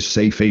into this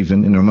safe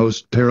haven in her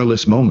most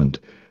perilous moment,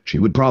 she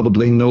would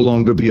probably no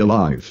longer be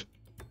alive.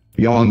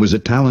 Yang was a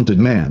talented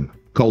man,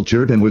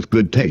 cultured and with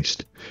good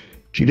taste.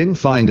 She didn't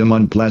find him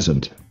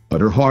unpleasant,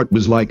 but her heart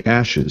was like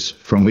ashes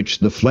from which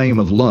the flame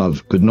of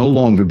love could no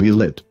longer be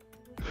lit.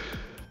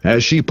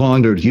 As she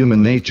pondered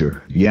human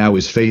nature, Ya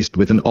was faced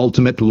with an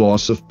ultimate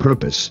loss of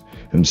purpose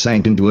and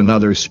sank into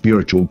another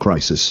spiritual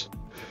crisis.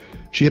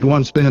 She had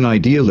once been an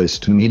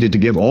idealist who needed to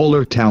give all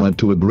her talent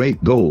to a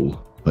great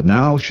goal, but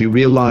now she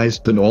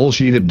realized that all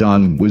she had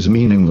done was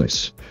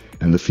meaningless,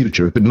 and the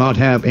future could not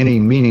have any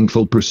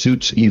meaningful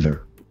pursuits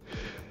either.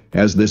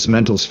 As this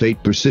mental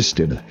state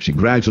persisted, she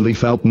gradually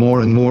felt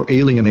more and more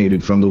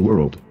alienated from the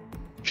world.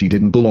 She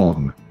didn't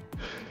belong.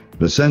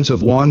 The sense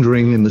of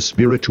wandering in the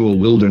spiritual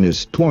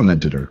wilderness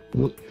tormented her.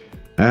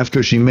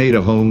 After she made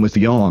a home with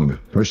Yang,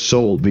 her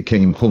soul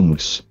became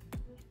homeless.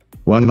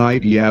 One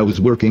night, Ya was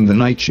working the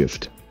night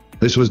shift.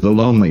 This was the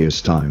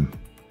loneliest time.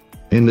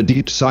 In the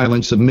deep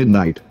silence of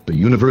midnight, the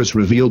universe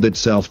revealed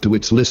itself to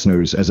its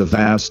listeners as a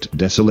vast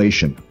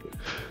desolation.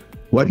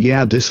 What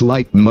Ya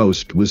disliked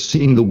most was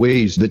seeing the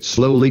waves that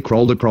slowly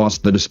crawled across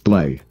the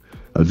display,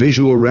 a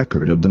visual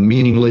record of the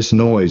meaningless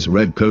noise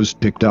Red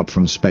Coast picked up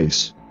from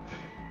space.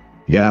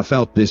 Ya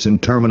felt this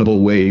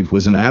interminable wave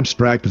was an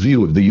abstract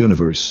view of the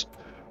universe,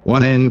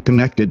 one end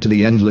connected to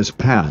the endless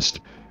past,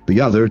 the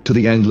other to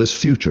the endless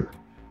future,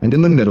 and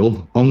in the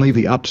middle only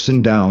the ups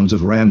and downs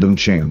of random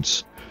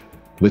chance.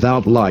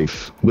 Without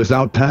life,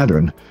 without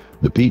pattern,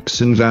 the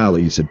peaks and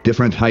valleys at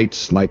different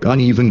heights like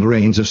uneven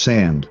grains of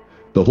sand,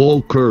 the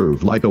whole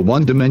curve like a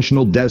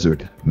one-dimensional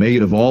desert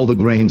made of all the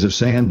grains of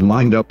sand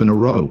lined up in a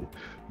row,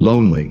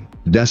 lonely,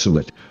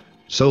 desolate,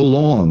 so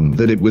long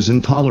that it was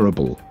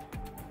intolerable.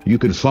 You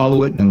could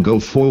follow it and go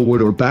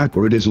forward or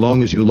backward as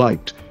long as you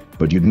liked,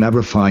 but you'd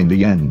never find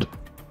the end.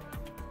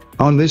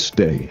 On this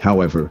day,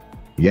 however,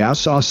 Ya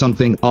saw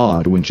something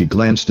odd when she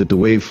glanced at the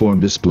waveform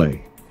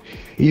display.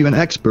 Even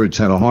experts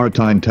had a hard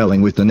time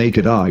telling with the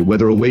naked eye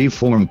whether a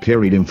waveform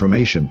carried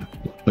information,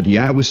 but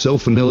Ya was so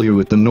familiar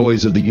with the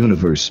noise of the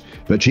universe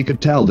that she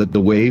could tell that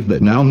the wave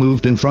that now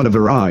moved in front of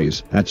her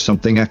eyes had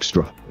something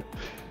extra.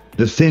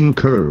 The thin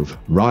curve,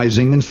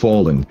 rising and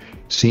falling,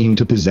 seemed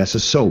to possess a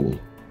soul.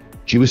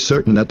 She was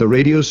certain that the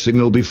radio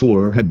signal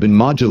before had been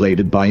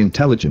modulated by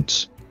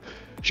intelligence.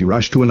 She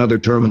rushed to another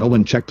terminal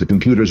and checked the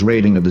computer's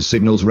rating of the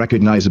signal's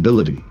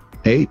recognizability.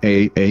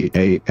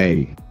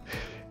 A.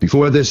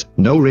 Before this,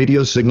 no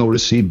radio signal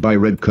received by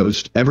Red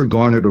Coast ever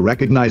garnered a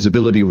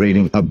recognizability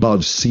rating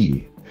above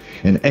C.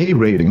 An A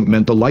rating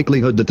meant the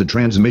likelihood that the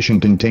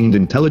transmission contained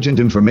intelligent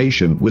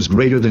information was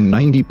greater than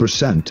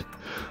 90%.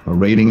 A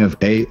rating of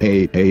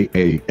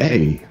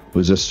A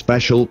was a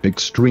special,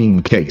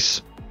 extreme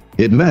case.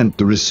 It meant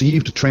the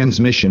received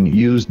transmission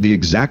used the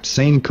exact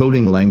same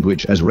coding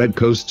language as Red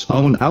Coast's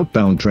own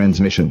outbound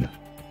transmission.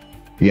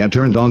 He had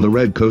turned on the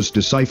Red Coast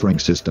deciphering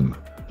system.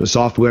 The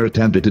software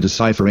attempted to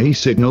decipher any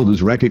signal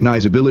whose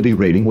recognizability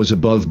rating was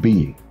above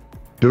B.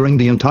 During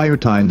the entire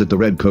time that the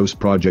Red Coast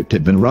project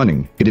had been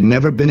running, it had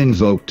never been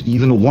invoked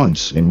even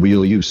once in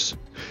real use.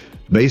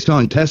 Based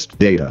on test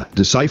data,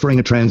 deciphering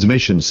a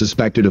transmission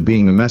suspected of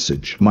being a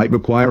message might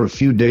require a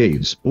few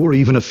days or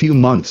even a few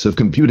months of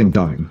computing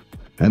time,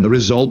 and the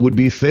result would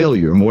be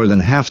failure more than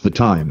half the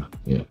time.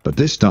 But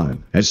this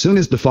time, as soon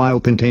as the file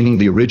containing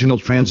the original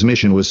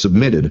transmission was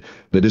submitted,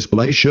 the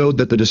display showed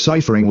that the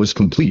deciphering was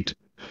complete.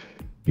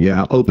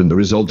 Ya opened the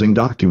resulting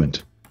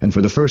document, and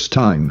for the first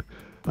time,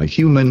 a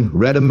human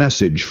read a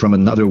message from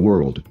another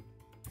world.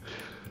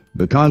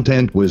 The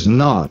content was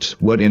not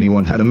what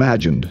anyone had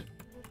imagined.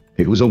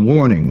 It was a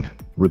warning,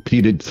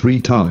 repeated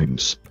 3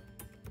 times.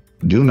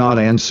 Do not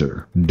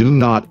answer, do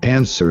not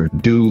answer,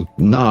 do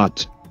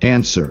not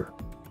answer.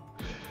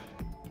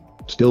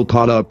 Still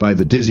caught up by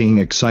the dizzying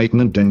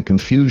excitement and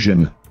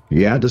confusion,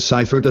 Ya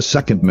deciphered a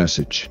second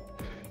message.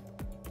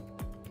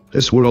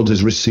 This world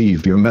has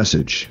received your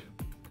message.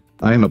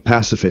 I am a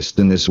pacifist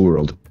in this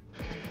world.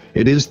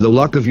 It is the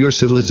luck of your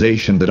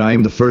civilization that I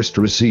am the first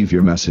to receive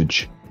your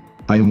message.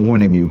 I am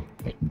warning you,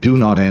 do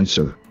not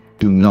answer,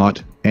 do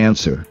not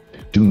answer,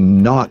 do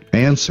not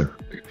answer.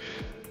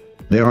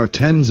 There are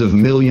tens of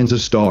millions of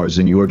stars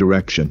in your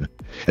direction.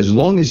 As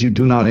long as you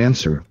do not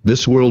answer,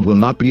 this world will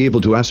not be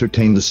able to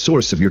ascertain the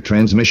source of your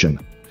transmission.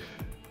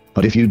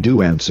 But if you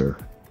do answer,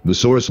 the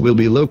source will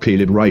be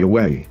located right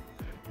away.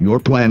 Your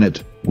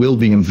planet will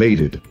be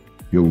invaded.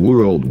 Your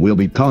world will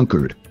be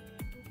conquered.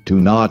 Do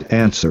not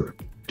answer.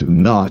 Do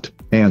not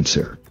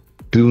answer.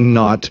 Do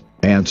not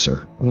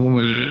answer.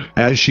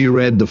 As she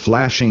read the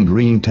flashing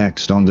green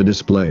text on the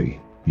display,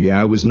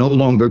 Ya was no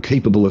longer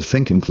capable of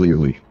thinking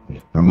clearly.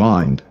 Her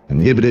mind,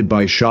 inhibited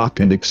by shock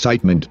and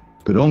excitement,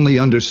 could only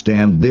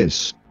understand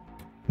this.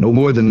 No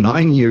more than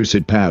 9 years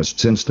had passed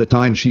since the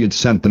time she had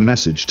sent the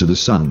message to the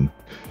sun.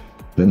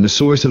 Then the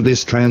source of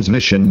this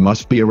transmission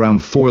must be around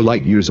 4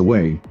 light-years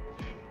away.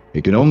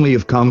 It could only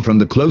have come from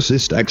the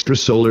closest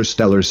extrasolar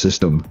stellar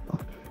system,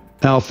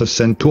 Alpha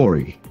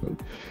Centauri.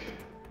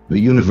 The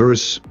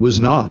universe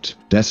was not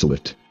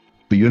desolate.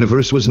 The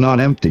universe was not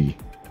empty.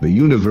 The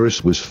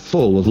universe was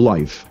full of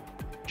life.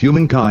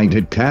 Humankind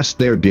had cast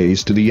their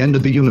gaze to the end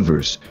of the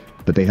universe,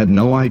 but they had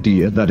no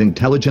idea that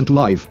intelligent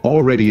life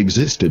already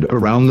existed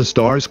around the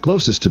stars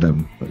closest to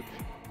them.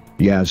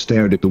 Yaz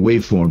stared at the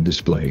waveform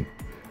display.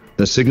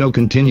 The signal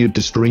continued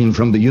to stream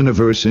from the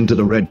universe into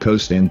the Red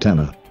Coast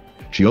antenna.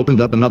 She opened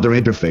up another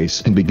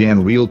interface and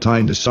began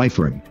real-time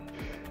deciphering.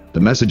 The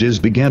messages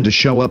began to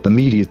show up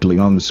immediately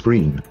on the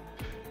screen.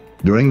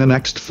 During the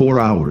next 4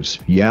 hours,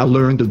 Ya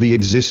learned of the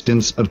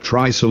existence of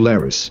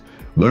Trisolaris,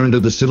 learned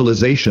of the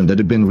civilization that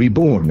had been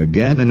reborn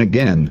again and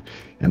again,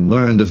 and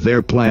learned of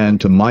their plan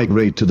to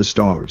migrate to the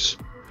stars.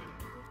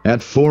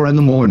 At 4 in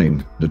the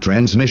morning, the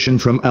transmission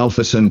from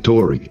Alpha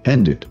Centauri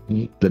ended.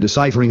 The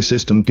deciphering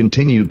system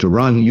continued to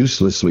run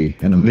uselessly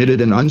and emitted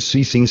an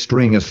unceasing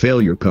string of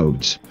failure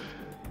codes.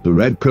 The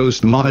Red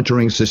Coast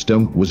monitoring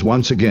system was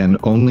once again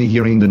only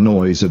hearing the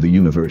noise of the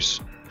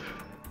universe.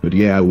 But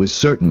Ya was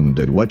certain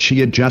that what she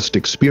had just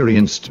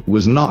experienced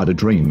was not a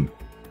dream.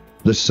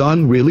 The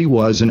sun really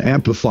was an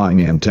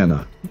amplifying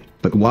antenna.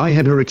 But why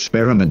had her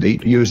experiment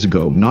 8 years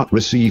ago not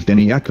received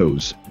any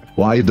echoes?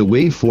 Why had the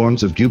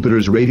waveforms of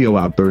Jupiter's radio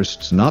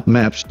outbursts not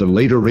matched the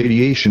later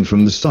radiation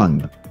from the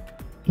sun?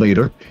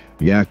 Later,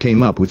 Ya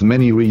came up with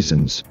many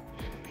reasons.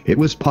 It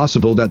was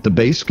possible that the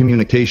base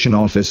communication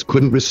office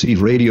couldn't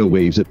receive radio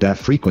waves at that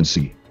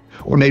frequency.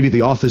 Or maybe the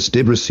office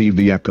did receive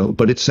the echo,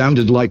 but it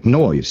sounded like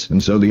noise,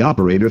 and so the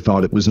operator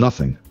thought it was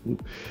nothing.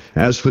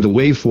 As for the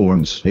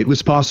waveforms, it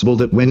was possible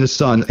that when the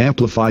sun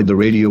amplified the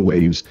radio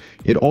waves,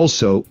 it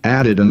also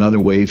added another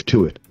wave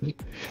to it.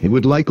 It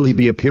would likely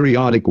be a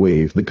periodic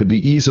wave that could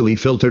be easily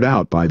filtered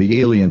out by the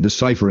alien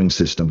deciphering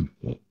system.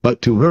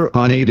 But to her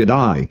unaided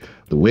eye,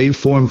 the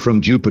waveform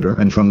from Jupiter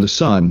and from the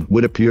sun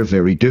would appear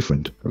very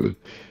different.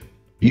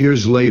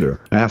 Years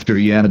later, after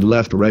Ya had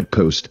left Red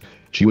Coast,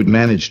 she would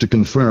manage to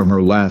confirm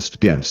her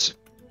last guess.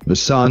 The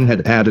sun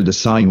had added a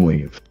sine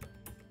wave.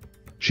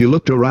 She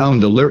looked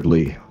around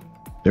alertly.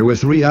 There were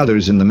 3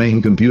 others in the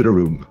main computer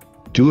room.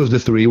 2 of the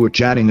 3 were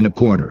chatting in a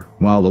corner,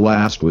 while the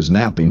last was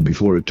napping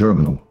before a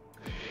terminal.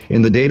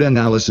 In the data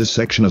analysis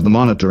section of the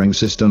monitoring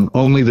system,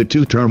 only the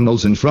 2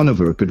 terminals in front of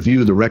her could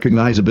view the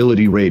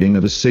recognizability rating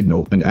of a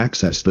signal and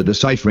access the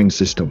deciphering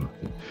system.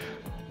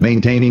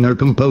 Maintaining her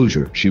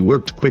composure, she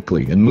worked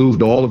quickly and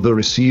moved all of the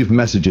received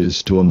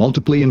messages to a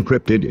multiply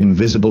encrypted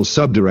invisible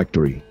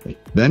subdirectory.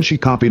 Then she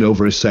copied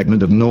over a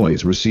segment of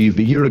noise received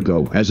a year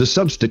ago as a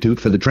substitute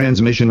for the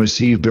transmission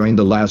received during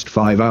the last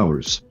 5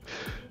 hours.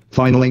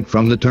 Finally,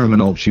 from the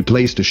terminal, she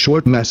placed a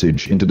short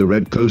message into the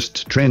Red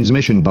Coast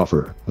transmission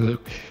buffer.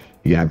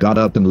 Ya got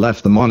up and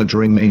left the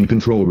monitoring main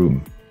control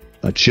room.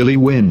 A chilly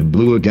wind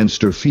blew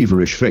against her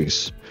feverish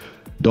face.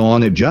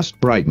 Dawn had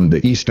just brightened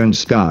the eastern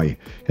sky,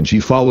 and she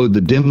followed the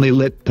dimly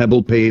lit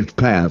pebble-paved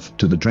path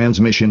to the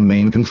transmission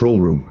main control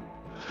room.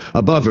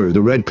 Above her,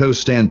 the Red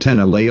Coast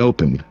antenna lay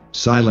open,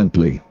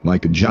 silently,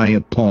 like a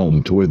giant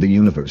palm toward the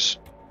universe.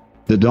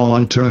 The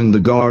Dawn turned the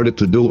guard at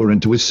the door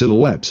into a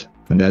silhouette,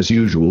 and as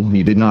usual,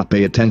 he did not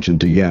pay attention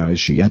to Ya as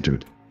she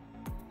entered.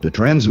 The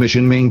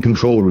transmission main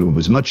control room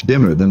was much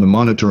dimmer than the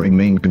monitoring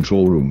main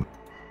control room.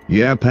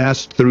 Ya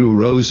passed through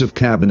rows of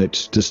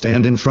cabinets to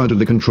stand in front of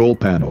the control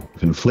panel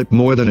and flip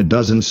more than a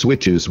dozen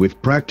switches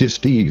with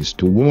practiced ease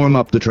to warm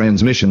up the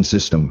transmission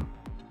system.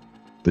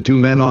 The 2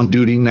 men on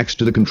duty next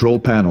to the control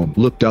panel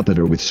looked up at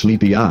her with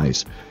sleepy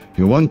eyes,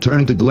 and one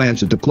turned to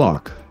glance at the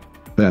clock.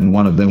 Then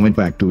one of them went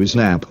back to his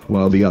nap,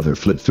 while the other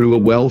flipped through a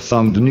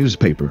well-thumbed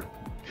newspaper.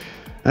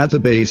 At the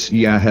base,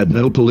 Ya had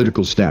no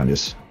political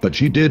status, but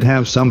she did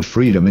have some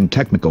freedom in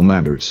technical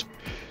matters.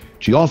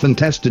 She often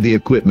tested the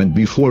equipment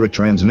before a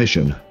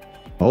transmission.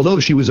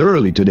 Although she was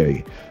early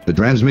today, the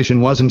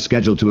transmission wasn't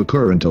scheduled to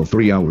occur until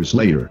 3 hours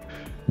later.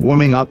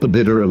 Warming up a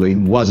bit early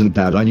wasn't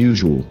that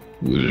unusual.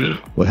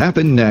 What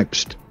happened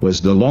next was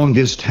the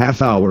longest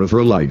half-hour of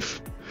her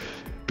life.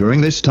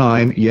 During this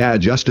time, Ya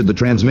adjusted the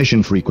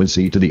transmission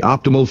frequency to the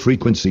optimal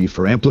frequency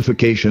for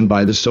amplification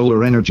by the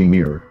solar energy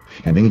mirror,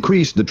 and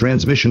increased the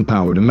transmission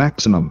power to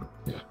maximum.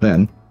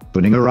 Then,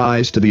 putting her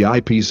eyes to the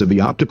eyepiece of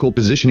the optical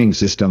positioning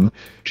system,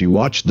 she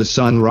watched the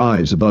sun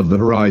rise above the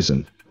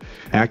horizon,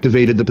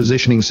 activated the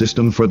positioning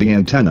system for the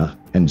antenna,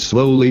 and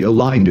slowly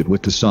aligned it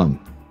with the sun.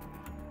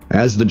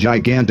 As the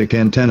gigantic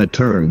antenna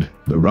turned,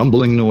 the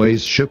rumbling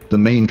noise shook the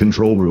main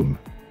control room.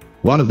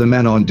 One of the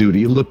men on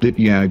duty looked at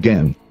Ya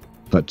again,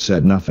 but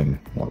said nothing.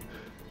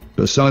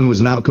 The sun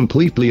was now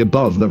completely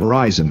above the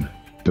horizon.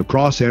 The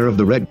crosshair of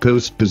the Red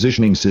Coast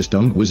positioning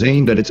system was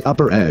aimed at its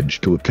upper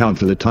edge to account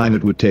for the time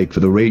it would take for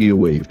the radio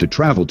wave to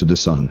travel to the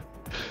sun.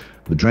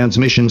 The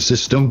transmission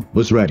system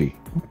was ready.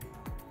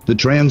 The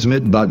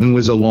transmit button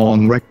was a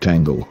long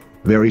rectangle,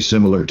 very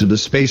similar to the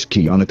space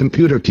key on a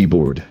computer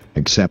keyboard,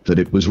 except that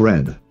it was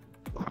red.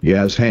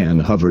 Ya's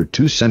hand hovered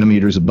 2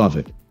 centimeters above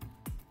it.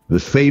 The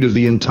fate of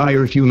the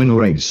entire human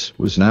race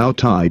was now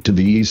tied to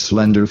these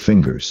slender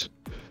fingers.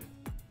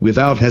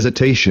 Without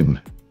hesitation,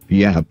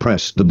 Ya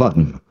pressed the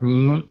button.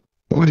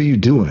 "What are you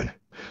doing?"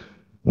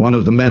 one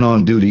of the men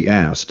on duty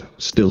asked,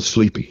 still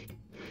sleepy.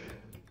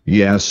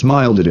 Ya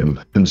smiled at him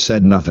and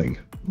said nothing.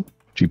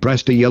 She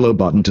pressed a yellow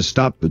button to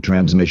stop the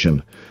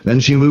transmission. Then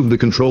she moved the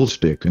control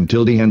stick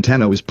until the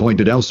antenna was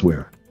pointed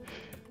elsewhere.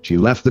 She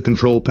left the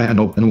control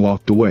panel and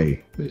walked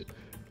away.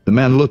 The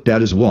man looked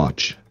at his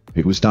watch.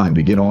 It was time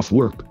to get off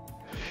work.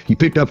 He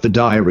picked up the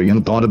diary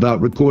and thought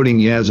about recording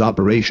Ya's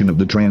operation of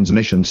the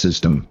transmission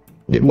system.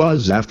 It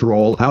was, after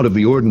all, out of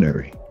the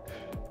ordinary.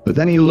 But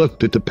then he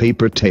looked at the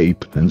paper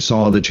tape and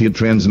saw that she had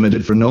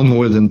transmitted for no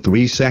more than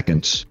 3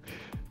 seconds.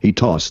 He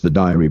tossed the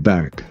diary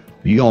back,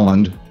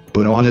 yawned,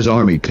 put on his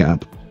army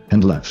cap,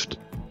 and left.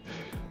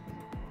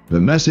 The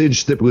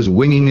message that was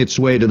winging its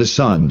way to the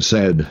sun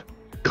said,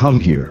 "Come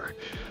here.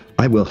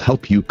 I will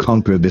help you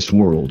conquer this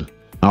world.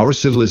 Our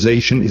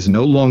civilization is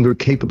no longer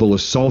capable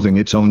of solving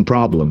its own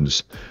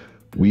problems.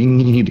 We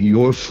need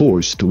your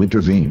force to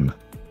intervene."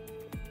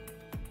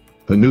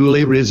 A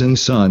newly risen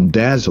sun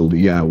dazzled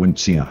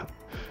Yawenxia.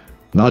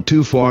 Not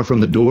too far from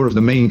the door of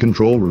the main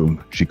control room,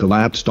 she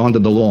collapsed onto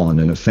the lawn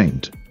in a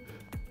faint.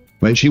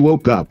 When she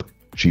woke up,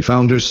 she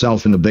found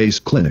herself in the base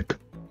clinic.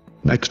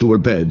 Next to her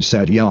bed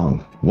sat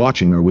Yang,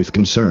 watching her with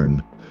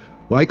concern,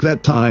 like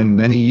that time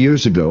many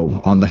years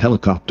ago on the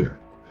helicopter.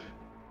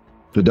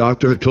 The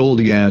doctor told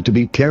Ya to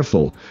be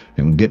careful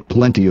and get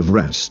plenty of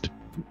rest.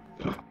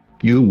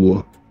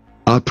 "You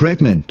are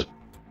pregnant,"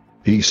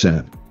 he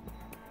said.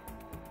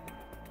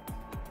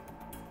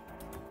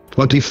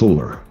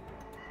 24.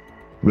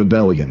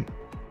 Rebellion.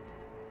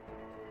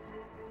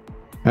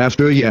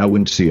 After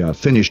Yawenxia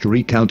finished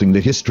recounting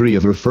the history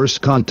of her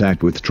first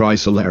contact with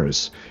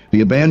Trisolaris,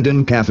 the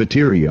abandoned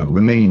cafeteria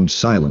remained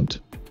silent.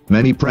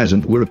 Many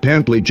present were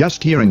apparently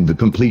just hearing the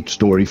complete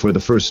story for the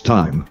first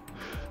time.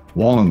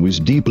 Wang was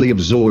deeply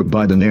absorbed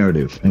by the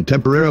narrative and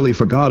temporarily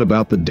forgot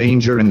about the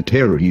danger and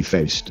terror he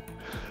faced.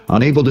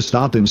 Unable to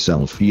stop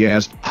himself, he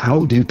asked,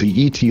 "How did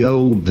the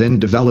ETO then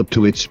develop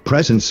to its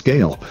present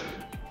scale?"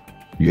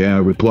 Ya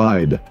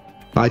replied,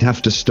 "I'd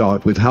have to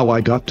start with how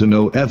I got to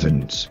know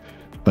Evans.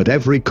 But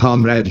every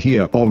comrade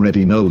here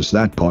already knows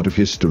that part of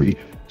history,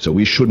 so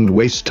we shouldn't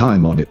waste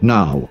time on it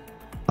now.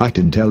 I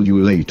can tell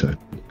you later.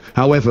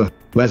 However,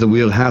 whether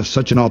we'll have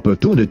such an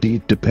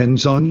opportunity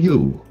depends on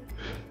you.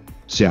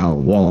 Xiao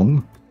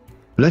Wang,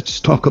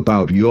 let's talk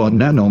about your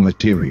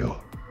nanomaterial.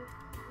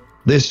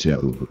 This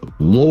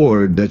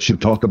lord that you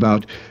talk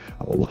about,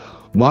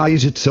 why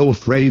is it so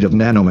afraid of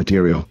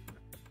nanomaterial?"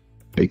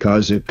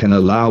 "Because it can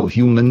allow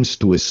humans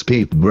to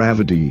escape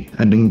gravity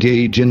and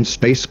engage in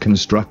space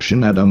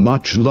construction at a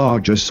much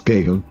larger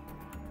scale."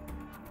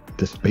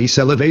 "The space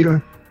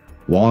elevator?"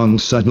 Wang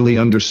suddenly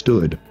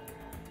understood.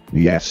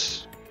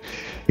 "Yes.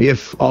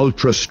 If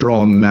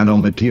ultra-strong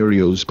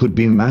nanomaterials could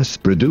be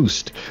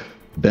mass-produced,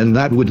 then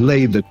that would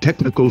lay the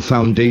technical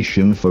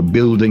foundation for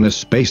building a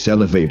space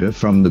elevator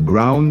from the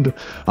ground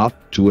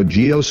up to a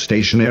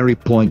geostationary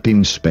point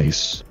in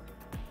space.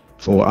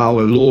 For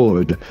our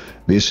Lord,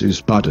 this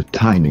is but a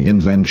tiny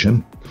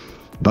invention,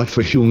 but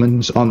for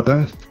humans on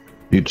Earth,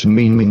 its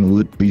meaning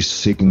would be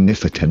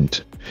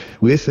significant.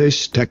 With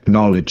this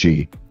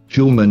technology,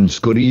 humans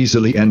could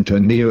easily enter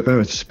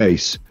near-Earth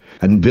space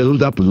and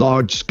build up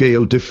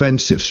large-scale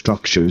defensive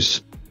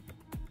structures.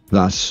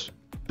 Thus,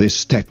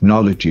 this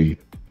technology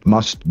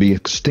must be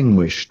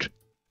extinguished."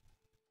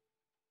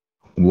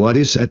 "What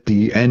is at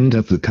the end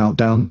of the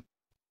countdown?"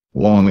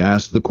 Wang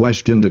asked the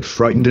question that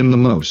frightened him the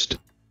most.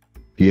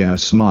 Ya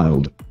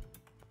smiled.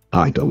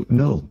 "I don't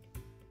know.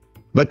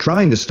 But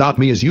trying to stop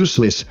me is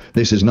useless.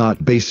 This is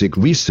not basic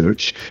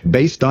research.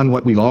 Based on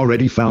what we've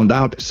already found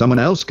out, someone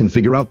else can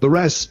figure out the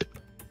rest."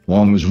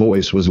 Wang's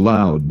voice was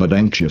loud but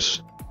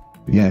anxious.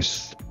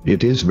 "Yes,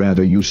 it is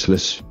rather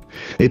useless.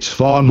 It's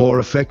far more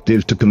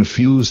effective to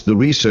confuse the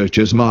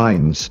researchers'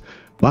 minds.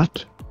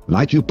 But,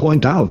 like you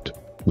point out,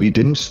 we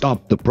didn't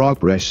stop the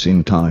progress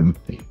in time.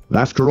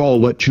 After all,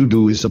 what you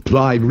do is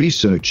applied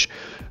research.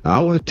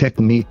 Our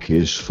technique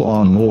is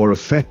far more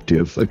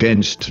effective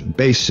against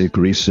basic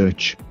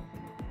research."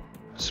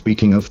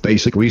 "Speaking of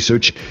basic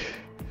research,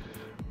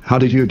 how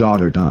did your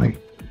daughter die?"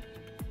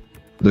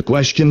 The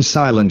question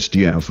silenced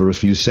Ya for a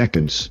few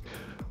seconds.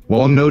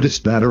 Wang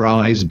noticed that her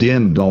eyes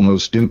dimmed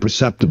almost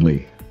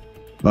imperceptibly,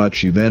 but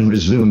she then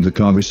resumed the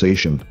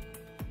conversation.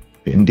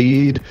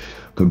 "Indeed,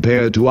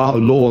 compared to our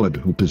Lord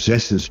who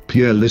possesses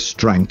peerless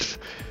strength,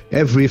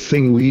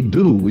 everything we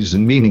do is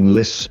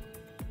meaningless.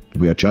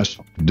 We are just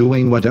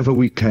doing whatever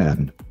we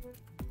can."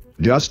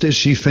 Just as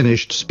she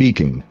finished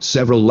speaking,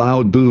 several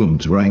loud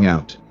booms rang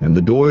out, and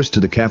the doors to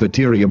the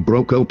cafeteria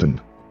broke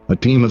open. A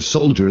team of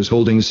soldiers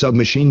holding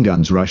submachine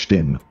guns rushed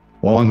in.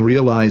 Wang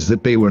realized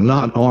that they were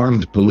not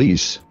armed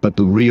police, but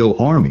the real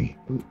army.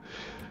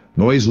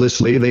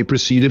 Noiselessly, they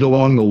proceeded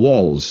along the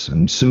walls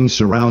and soon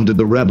surrounded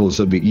the rebels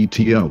of the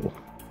ETO.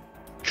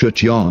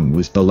 Chuchiang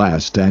was the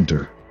last to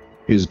enter.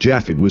 His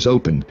jacket was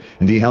open,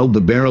 and he held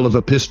the barrel of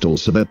a pistol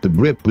so that the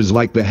grip was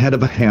like the head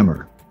of a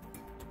hammer.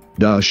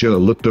 Dasha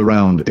looked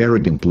around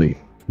arrogantly,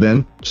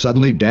 then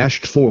suddenly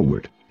dashed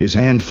forward. His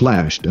hand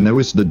flashed, and there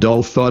was the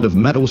dull thud of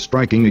metal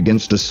striking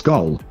against a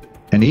skull.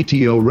 An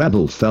ETO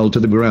rebel fell to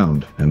the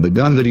ground, and the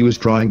gun that he was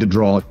trying to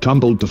draw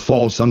tumbled to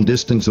fall some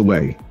distance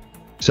away.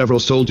 Several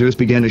soldiers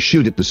began to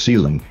shoot at the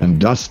ceiling, and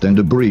dust and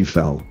debris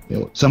fell.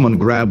 Someone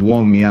grabbed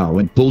Wang Miao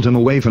and pulled him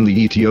away from the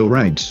ETO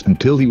ranks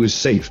until he was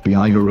safe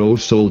behind a row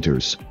of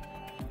soldiers.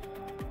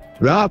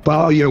 "Drop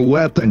all your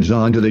weapons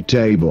onto the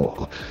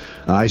table.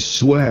 I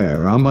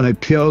swear I'm gonna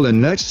kill the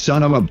next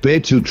son of a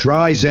bitch who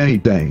tries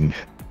anything."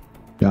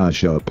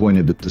 Dasha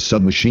pointed at the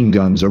submachine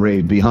guns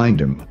arrayed behind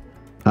him.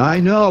 "I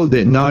know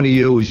that none of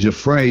you is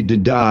afraid to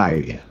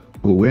die,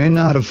 but we're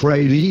not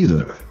afraid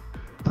either.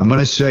 I'm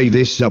gonna say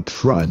this up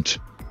front.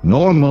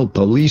 Normal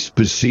police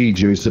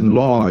procedures and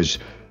laws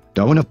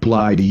don't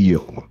apply to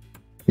you.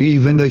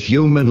 Even the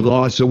human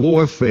laws of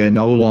warfare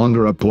no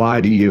longer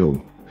apply to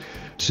you.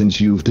 Since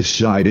you've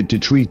decided to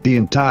treat the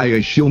entire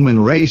human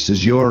race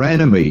as your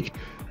enemy,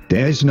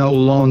 there's no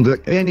longer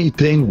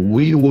anything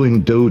we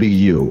wouldn't do to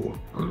you."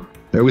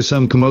 There was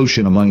some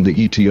commotion among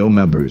the ETO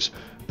members,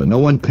 but no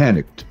one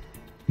panicked.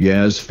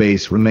 Ya's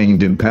face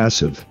remained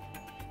impassive.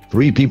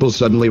 3 people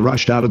suddenly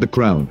rushed out of the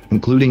crowd,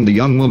 including the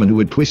young woman who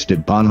had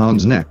twisted Pan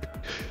Han's neck.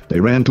 They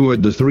ran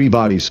toward the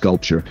 3-body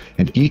sculpture,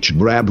 and each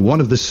grabbed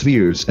one of the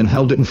spheres and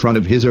held it in front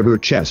of his or her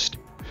chest.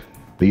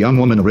 The young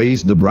woman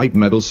raised the bright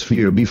metal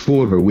sphere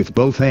before her with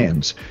both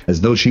hands, as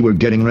though she were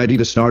getting ready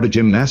to start a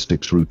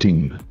gymnastics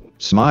routine.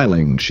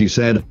 Smiling, she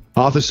said,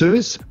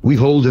 "Officers, we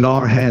hold in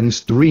our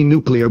hands 3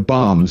 nuclear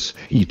bombs,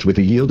 each with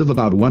a yield of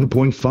about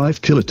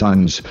 1.5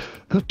 kilotons.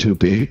 Not too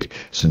big,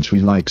 since we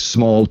like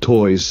small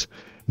toys.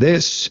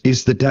 This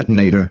is the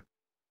detonator."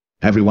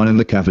 Everyone in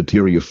the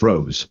cafeteria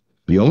froze.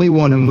 The only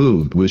one who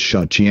moved was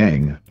Sha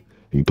Qiang.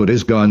 He put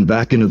his gun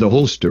back into the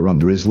holster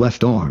under his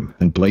left arm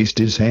and placed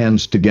his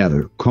hands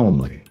together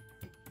calmly.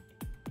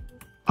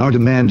 "Our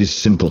demand is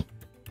simple.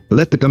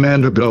 Let the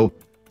commander go,"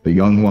 the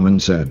young woman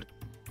said.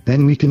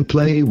 "Then we can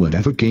play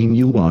whatever game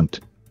you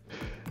want."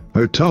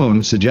 Her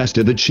tone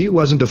suggested that she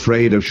wasn't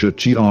afraid of Sha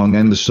Qiang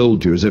and the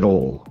soldiers at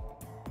all.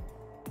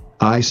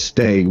 "I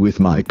stay with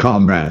my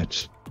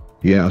comrades,"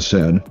 Ya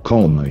said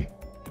calmly.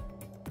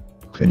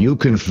 "Can you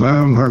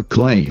confirm her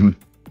claim?"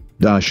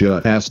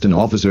 Dasha asked an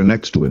officer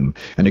next to him,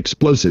 an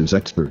explosives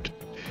expert.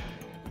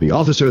 The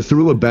officer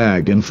threw a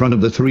bag in front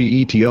of the 3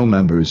 ETO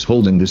members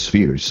holding the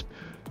spheres.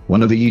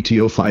 One of the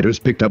ETO fighters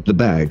picked up the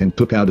bag and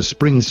took out a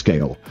spring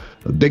scale,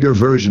 a bigger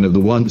version of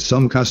the one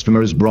some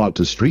customers brought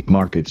to street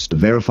markets to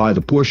verify the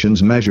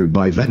portions measured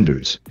by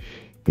vendors.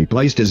 He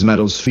placed his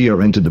metal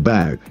sphere into the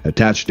bag,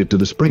 attached it to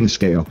the spring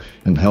scale,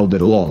 and held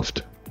it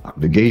aloft.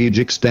 The gauge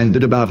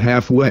extended about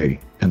halfway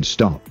and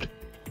stopped.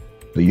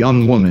 The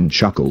young woman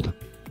chuckled.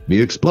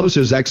 The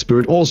explosives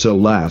expert also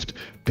laughed,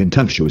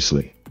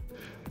 contemptuously.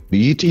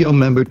 The ETO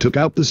member took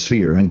out the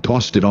sphere and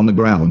tossed it on the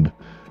ground.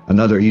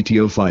 Another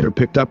ETO fighter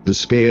picked up the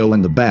scale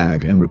and the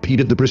bag and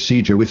repeated the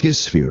procedure with his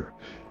sphere,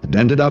 and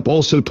ended up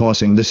also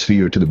tossing the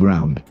sphere to the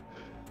ground.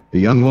 The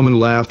young woman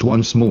laughed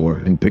once more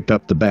and picked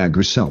up the bag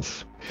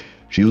herself.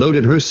 She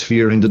loaded her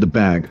sphere into the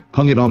bag,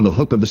 hung it on the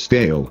hook of the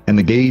scale, and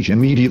the gauge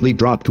immediately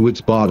dropped to its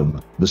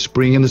bottom, the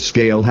spring in the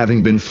scale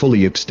having been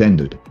fully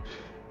extended.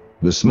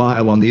 The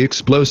smile on the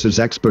explosives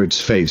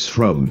expert's face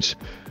froze.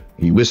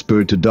 He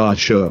whispered to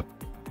Dasha,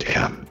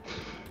 "Damn,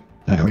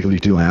 I really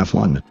do have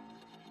one."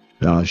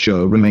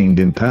 Dasha remained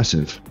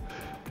impassive.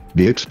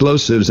 The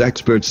explosives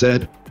expert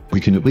said, "We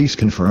can at least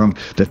confirm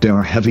that there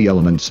are heavy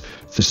elements,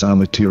 fissile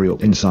material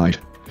inside.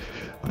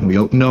 We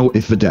don't know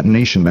if the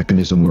detonation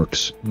mechanism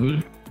works."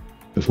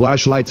 The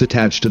flashlights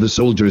attached to the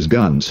soldiers'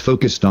 guns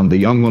focused on the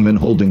young woman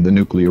holding the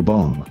nuclear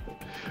bomb.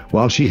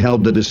 While she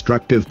held the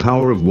destructive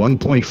power of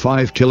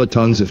 1.5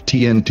 kilotons of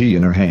TNT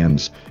in her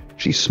hands,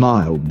 she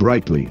smiled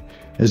brightly,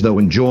 as though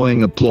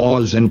enjoying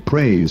applause and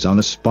praise on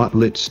a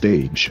spotlit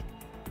stage.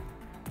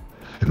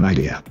 "An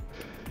idea.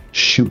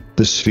 Shoot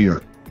the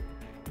sphere."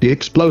 The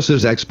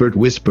explosives expert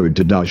whispered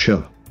to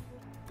Dasha.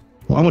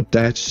 "Won't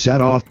that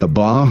set off the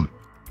bomb?"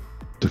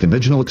 "The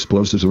conventional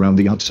explosives around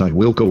the outside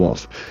will go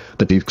off,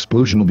 but the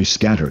explosion will be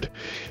scattered.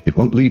 It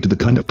won't lead to the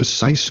kind of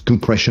precise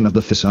compression of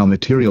the fissile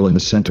material in the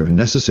center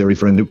necessary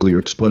for a nuclear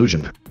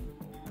explosion."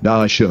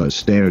 Dasha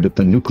stared at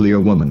the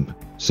nuclear woman,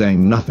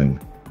 saying nothing.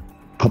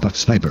 "How about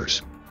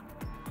snipers?"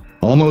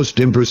 Almost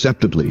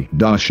imperceptibly,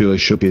 Dasha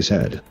shook his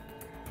head.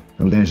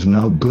 "There's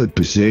no good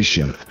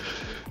position.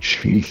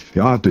 She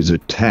got his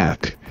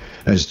attack.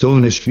 As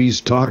soon as she's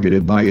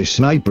targeted by a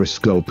sniper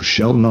scope,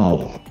 she'll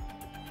know."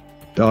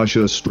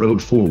 Dasha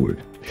strode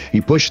forward.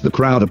 He pushed the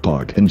crowd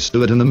apart and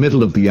stood in the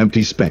middle of the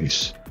empty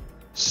space.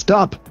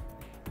 "Stop!"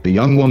 The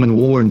young woman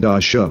warned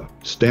Dasha,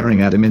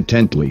 staring at him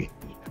intently.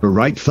 Her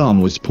right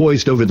thumb was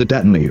poised over the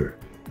detonator.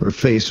 Her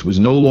face was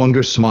no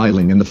longer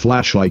smiling in the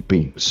flashlight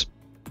beams.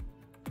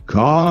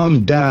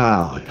 "Calm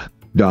down,"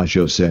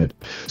 Dasha said,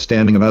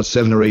 standing about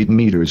 7 or 8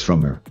 meters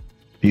from her.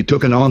 He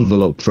took an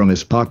envelope from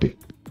his pocket.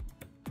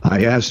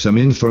 I have some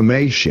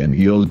information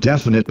you'll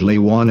definitely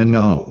want to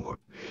know.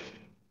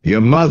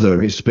 Your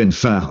mother has been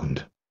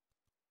found."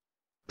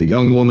 The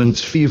young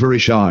woman's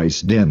feverish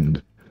eyes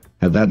dimmed.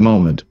 At that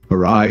moment,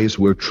 her eyes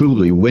were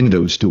truly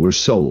windows to her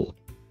soul.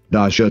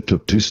 Dasha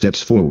took 2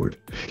 steps forward.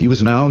 He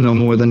was now no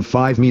more than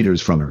 5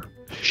 meters from her.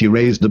 She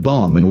raised the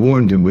bomb and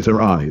warned him with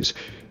her eyes,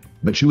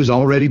 but she was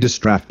already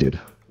distracted.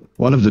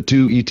 One of the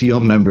 2 ETO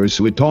members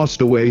who had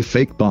tossed away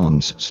fake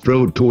bombs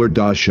strode toward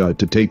Dasha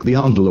to take the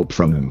envelope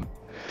from him.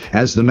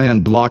 As the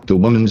man blocked the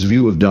woman's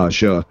view of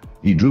Dasha,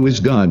 he drew his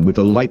gun with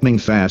a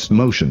lightning-fast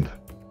motion.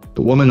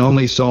 The woman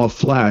only saw a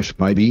flash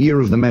by the ear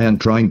of the man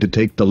trying to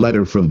take the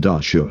letter from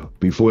Dasha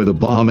before the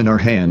bomb in her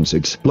hands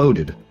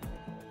exploded.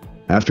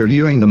 After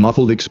hearing the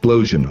muffled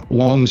explosion,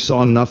 Wong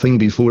saw nothing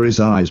before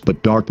his eyes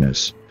but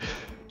darkness.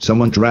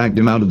 Someone dragged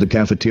him out of the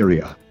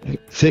cafeteria.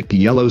 Thick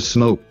yellow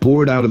smoke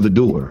poured out of the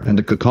door, and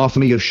a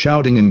cacophony of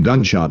shouting and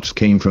gunshots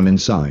came from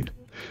inside.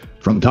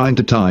 From time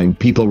to time,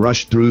 people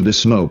rushed through the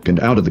smoke and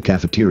out of the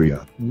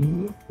cafeteria.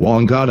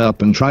 Wong got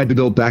up and tried to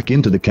go back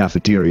into the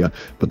cafeteria,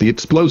 but the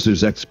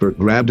explosives expert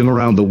grabbed him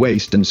around the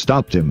waist and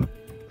stopped him.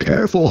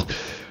 "Careful!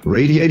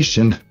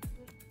 Radiation!"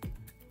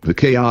 The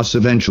chaos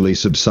eventually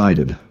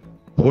subsided.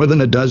 More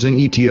than a dozen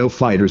ETO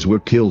fighters were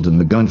killed in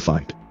the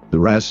gunfight. The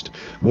rest,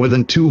 more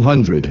than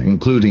 200,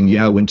 including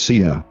Yao and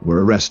Xia,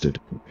 were arrested.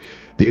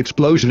 The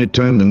explosion had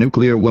turned the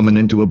nuclear woman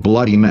into a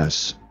bloody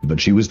mess, but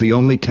she was the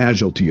only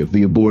casualty of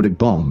the aborted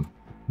bomb.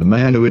 The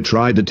man who had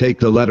tried to take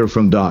the letter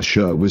from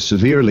Dasha was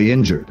severely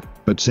injured,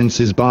 but since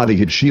his body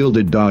had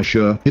shielded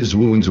Dasha, his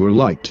wounds were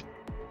light.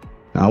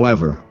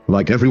 However,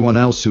 like everyone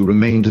else who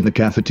remained in the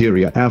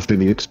cafeteria after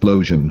the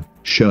explosion,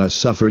 Xia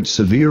suffered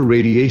severe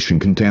radiation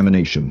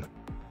contamination.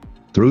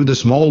 Through the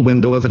small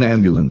window of an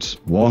ambulance,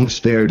 Wong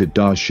stared at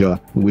Dasha,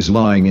 who was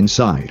lying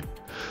inside.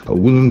 A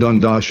wound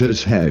on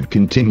Dasha's head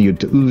continued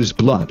to ooze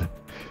blood.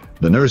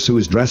 The nurse who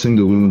was dressing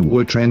the wound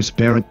wore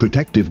transparent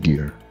protective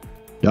gear.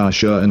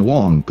 Dasha and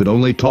Wong could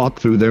only talk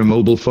through their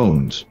mobile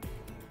phones.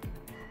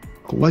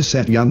 "Was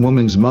that young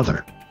woman's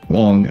mother?"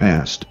 Wong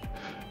asked.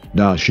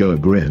 Dasha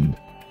grinned.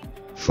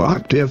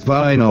 "Fucked if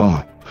I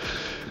know.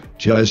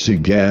 Just a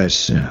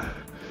guess.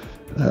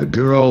 A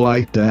girl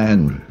like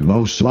that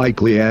most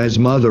likely has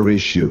mother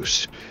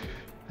issues.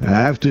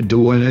 After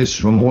doing this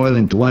for more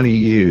than 20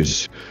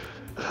 years,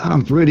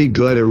 I'm pretty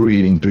good at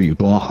reading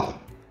people."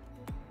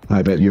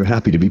 "I bet you're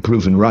happy to be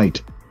proven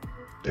right.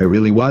 There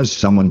really was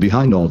someone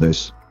behind all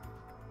this."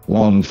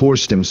 Wong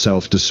forced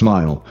himself to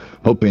smile,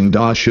 hoping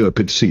Dasha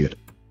could see it.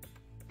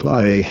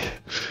 "Buddy,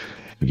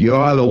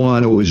 you're the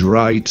one who was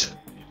right."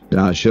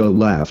 Dasha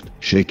laughed,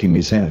 shaking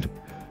his head.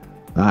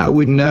 "I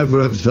would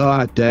never have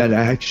thought that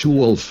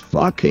actual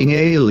fucking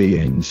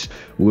aliens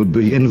would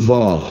be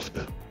involved."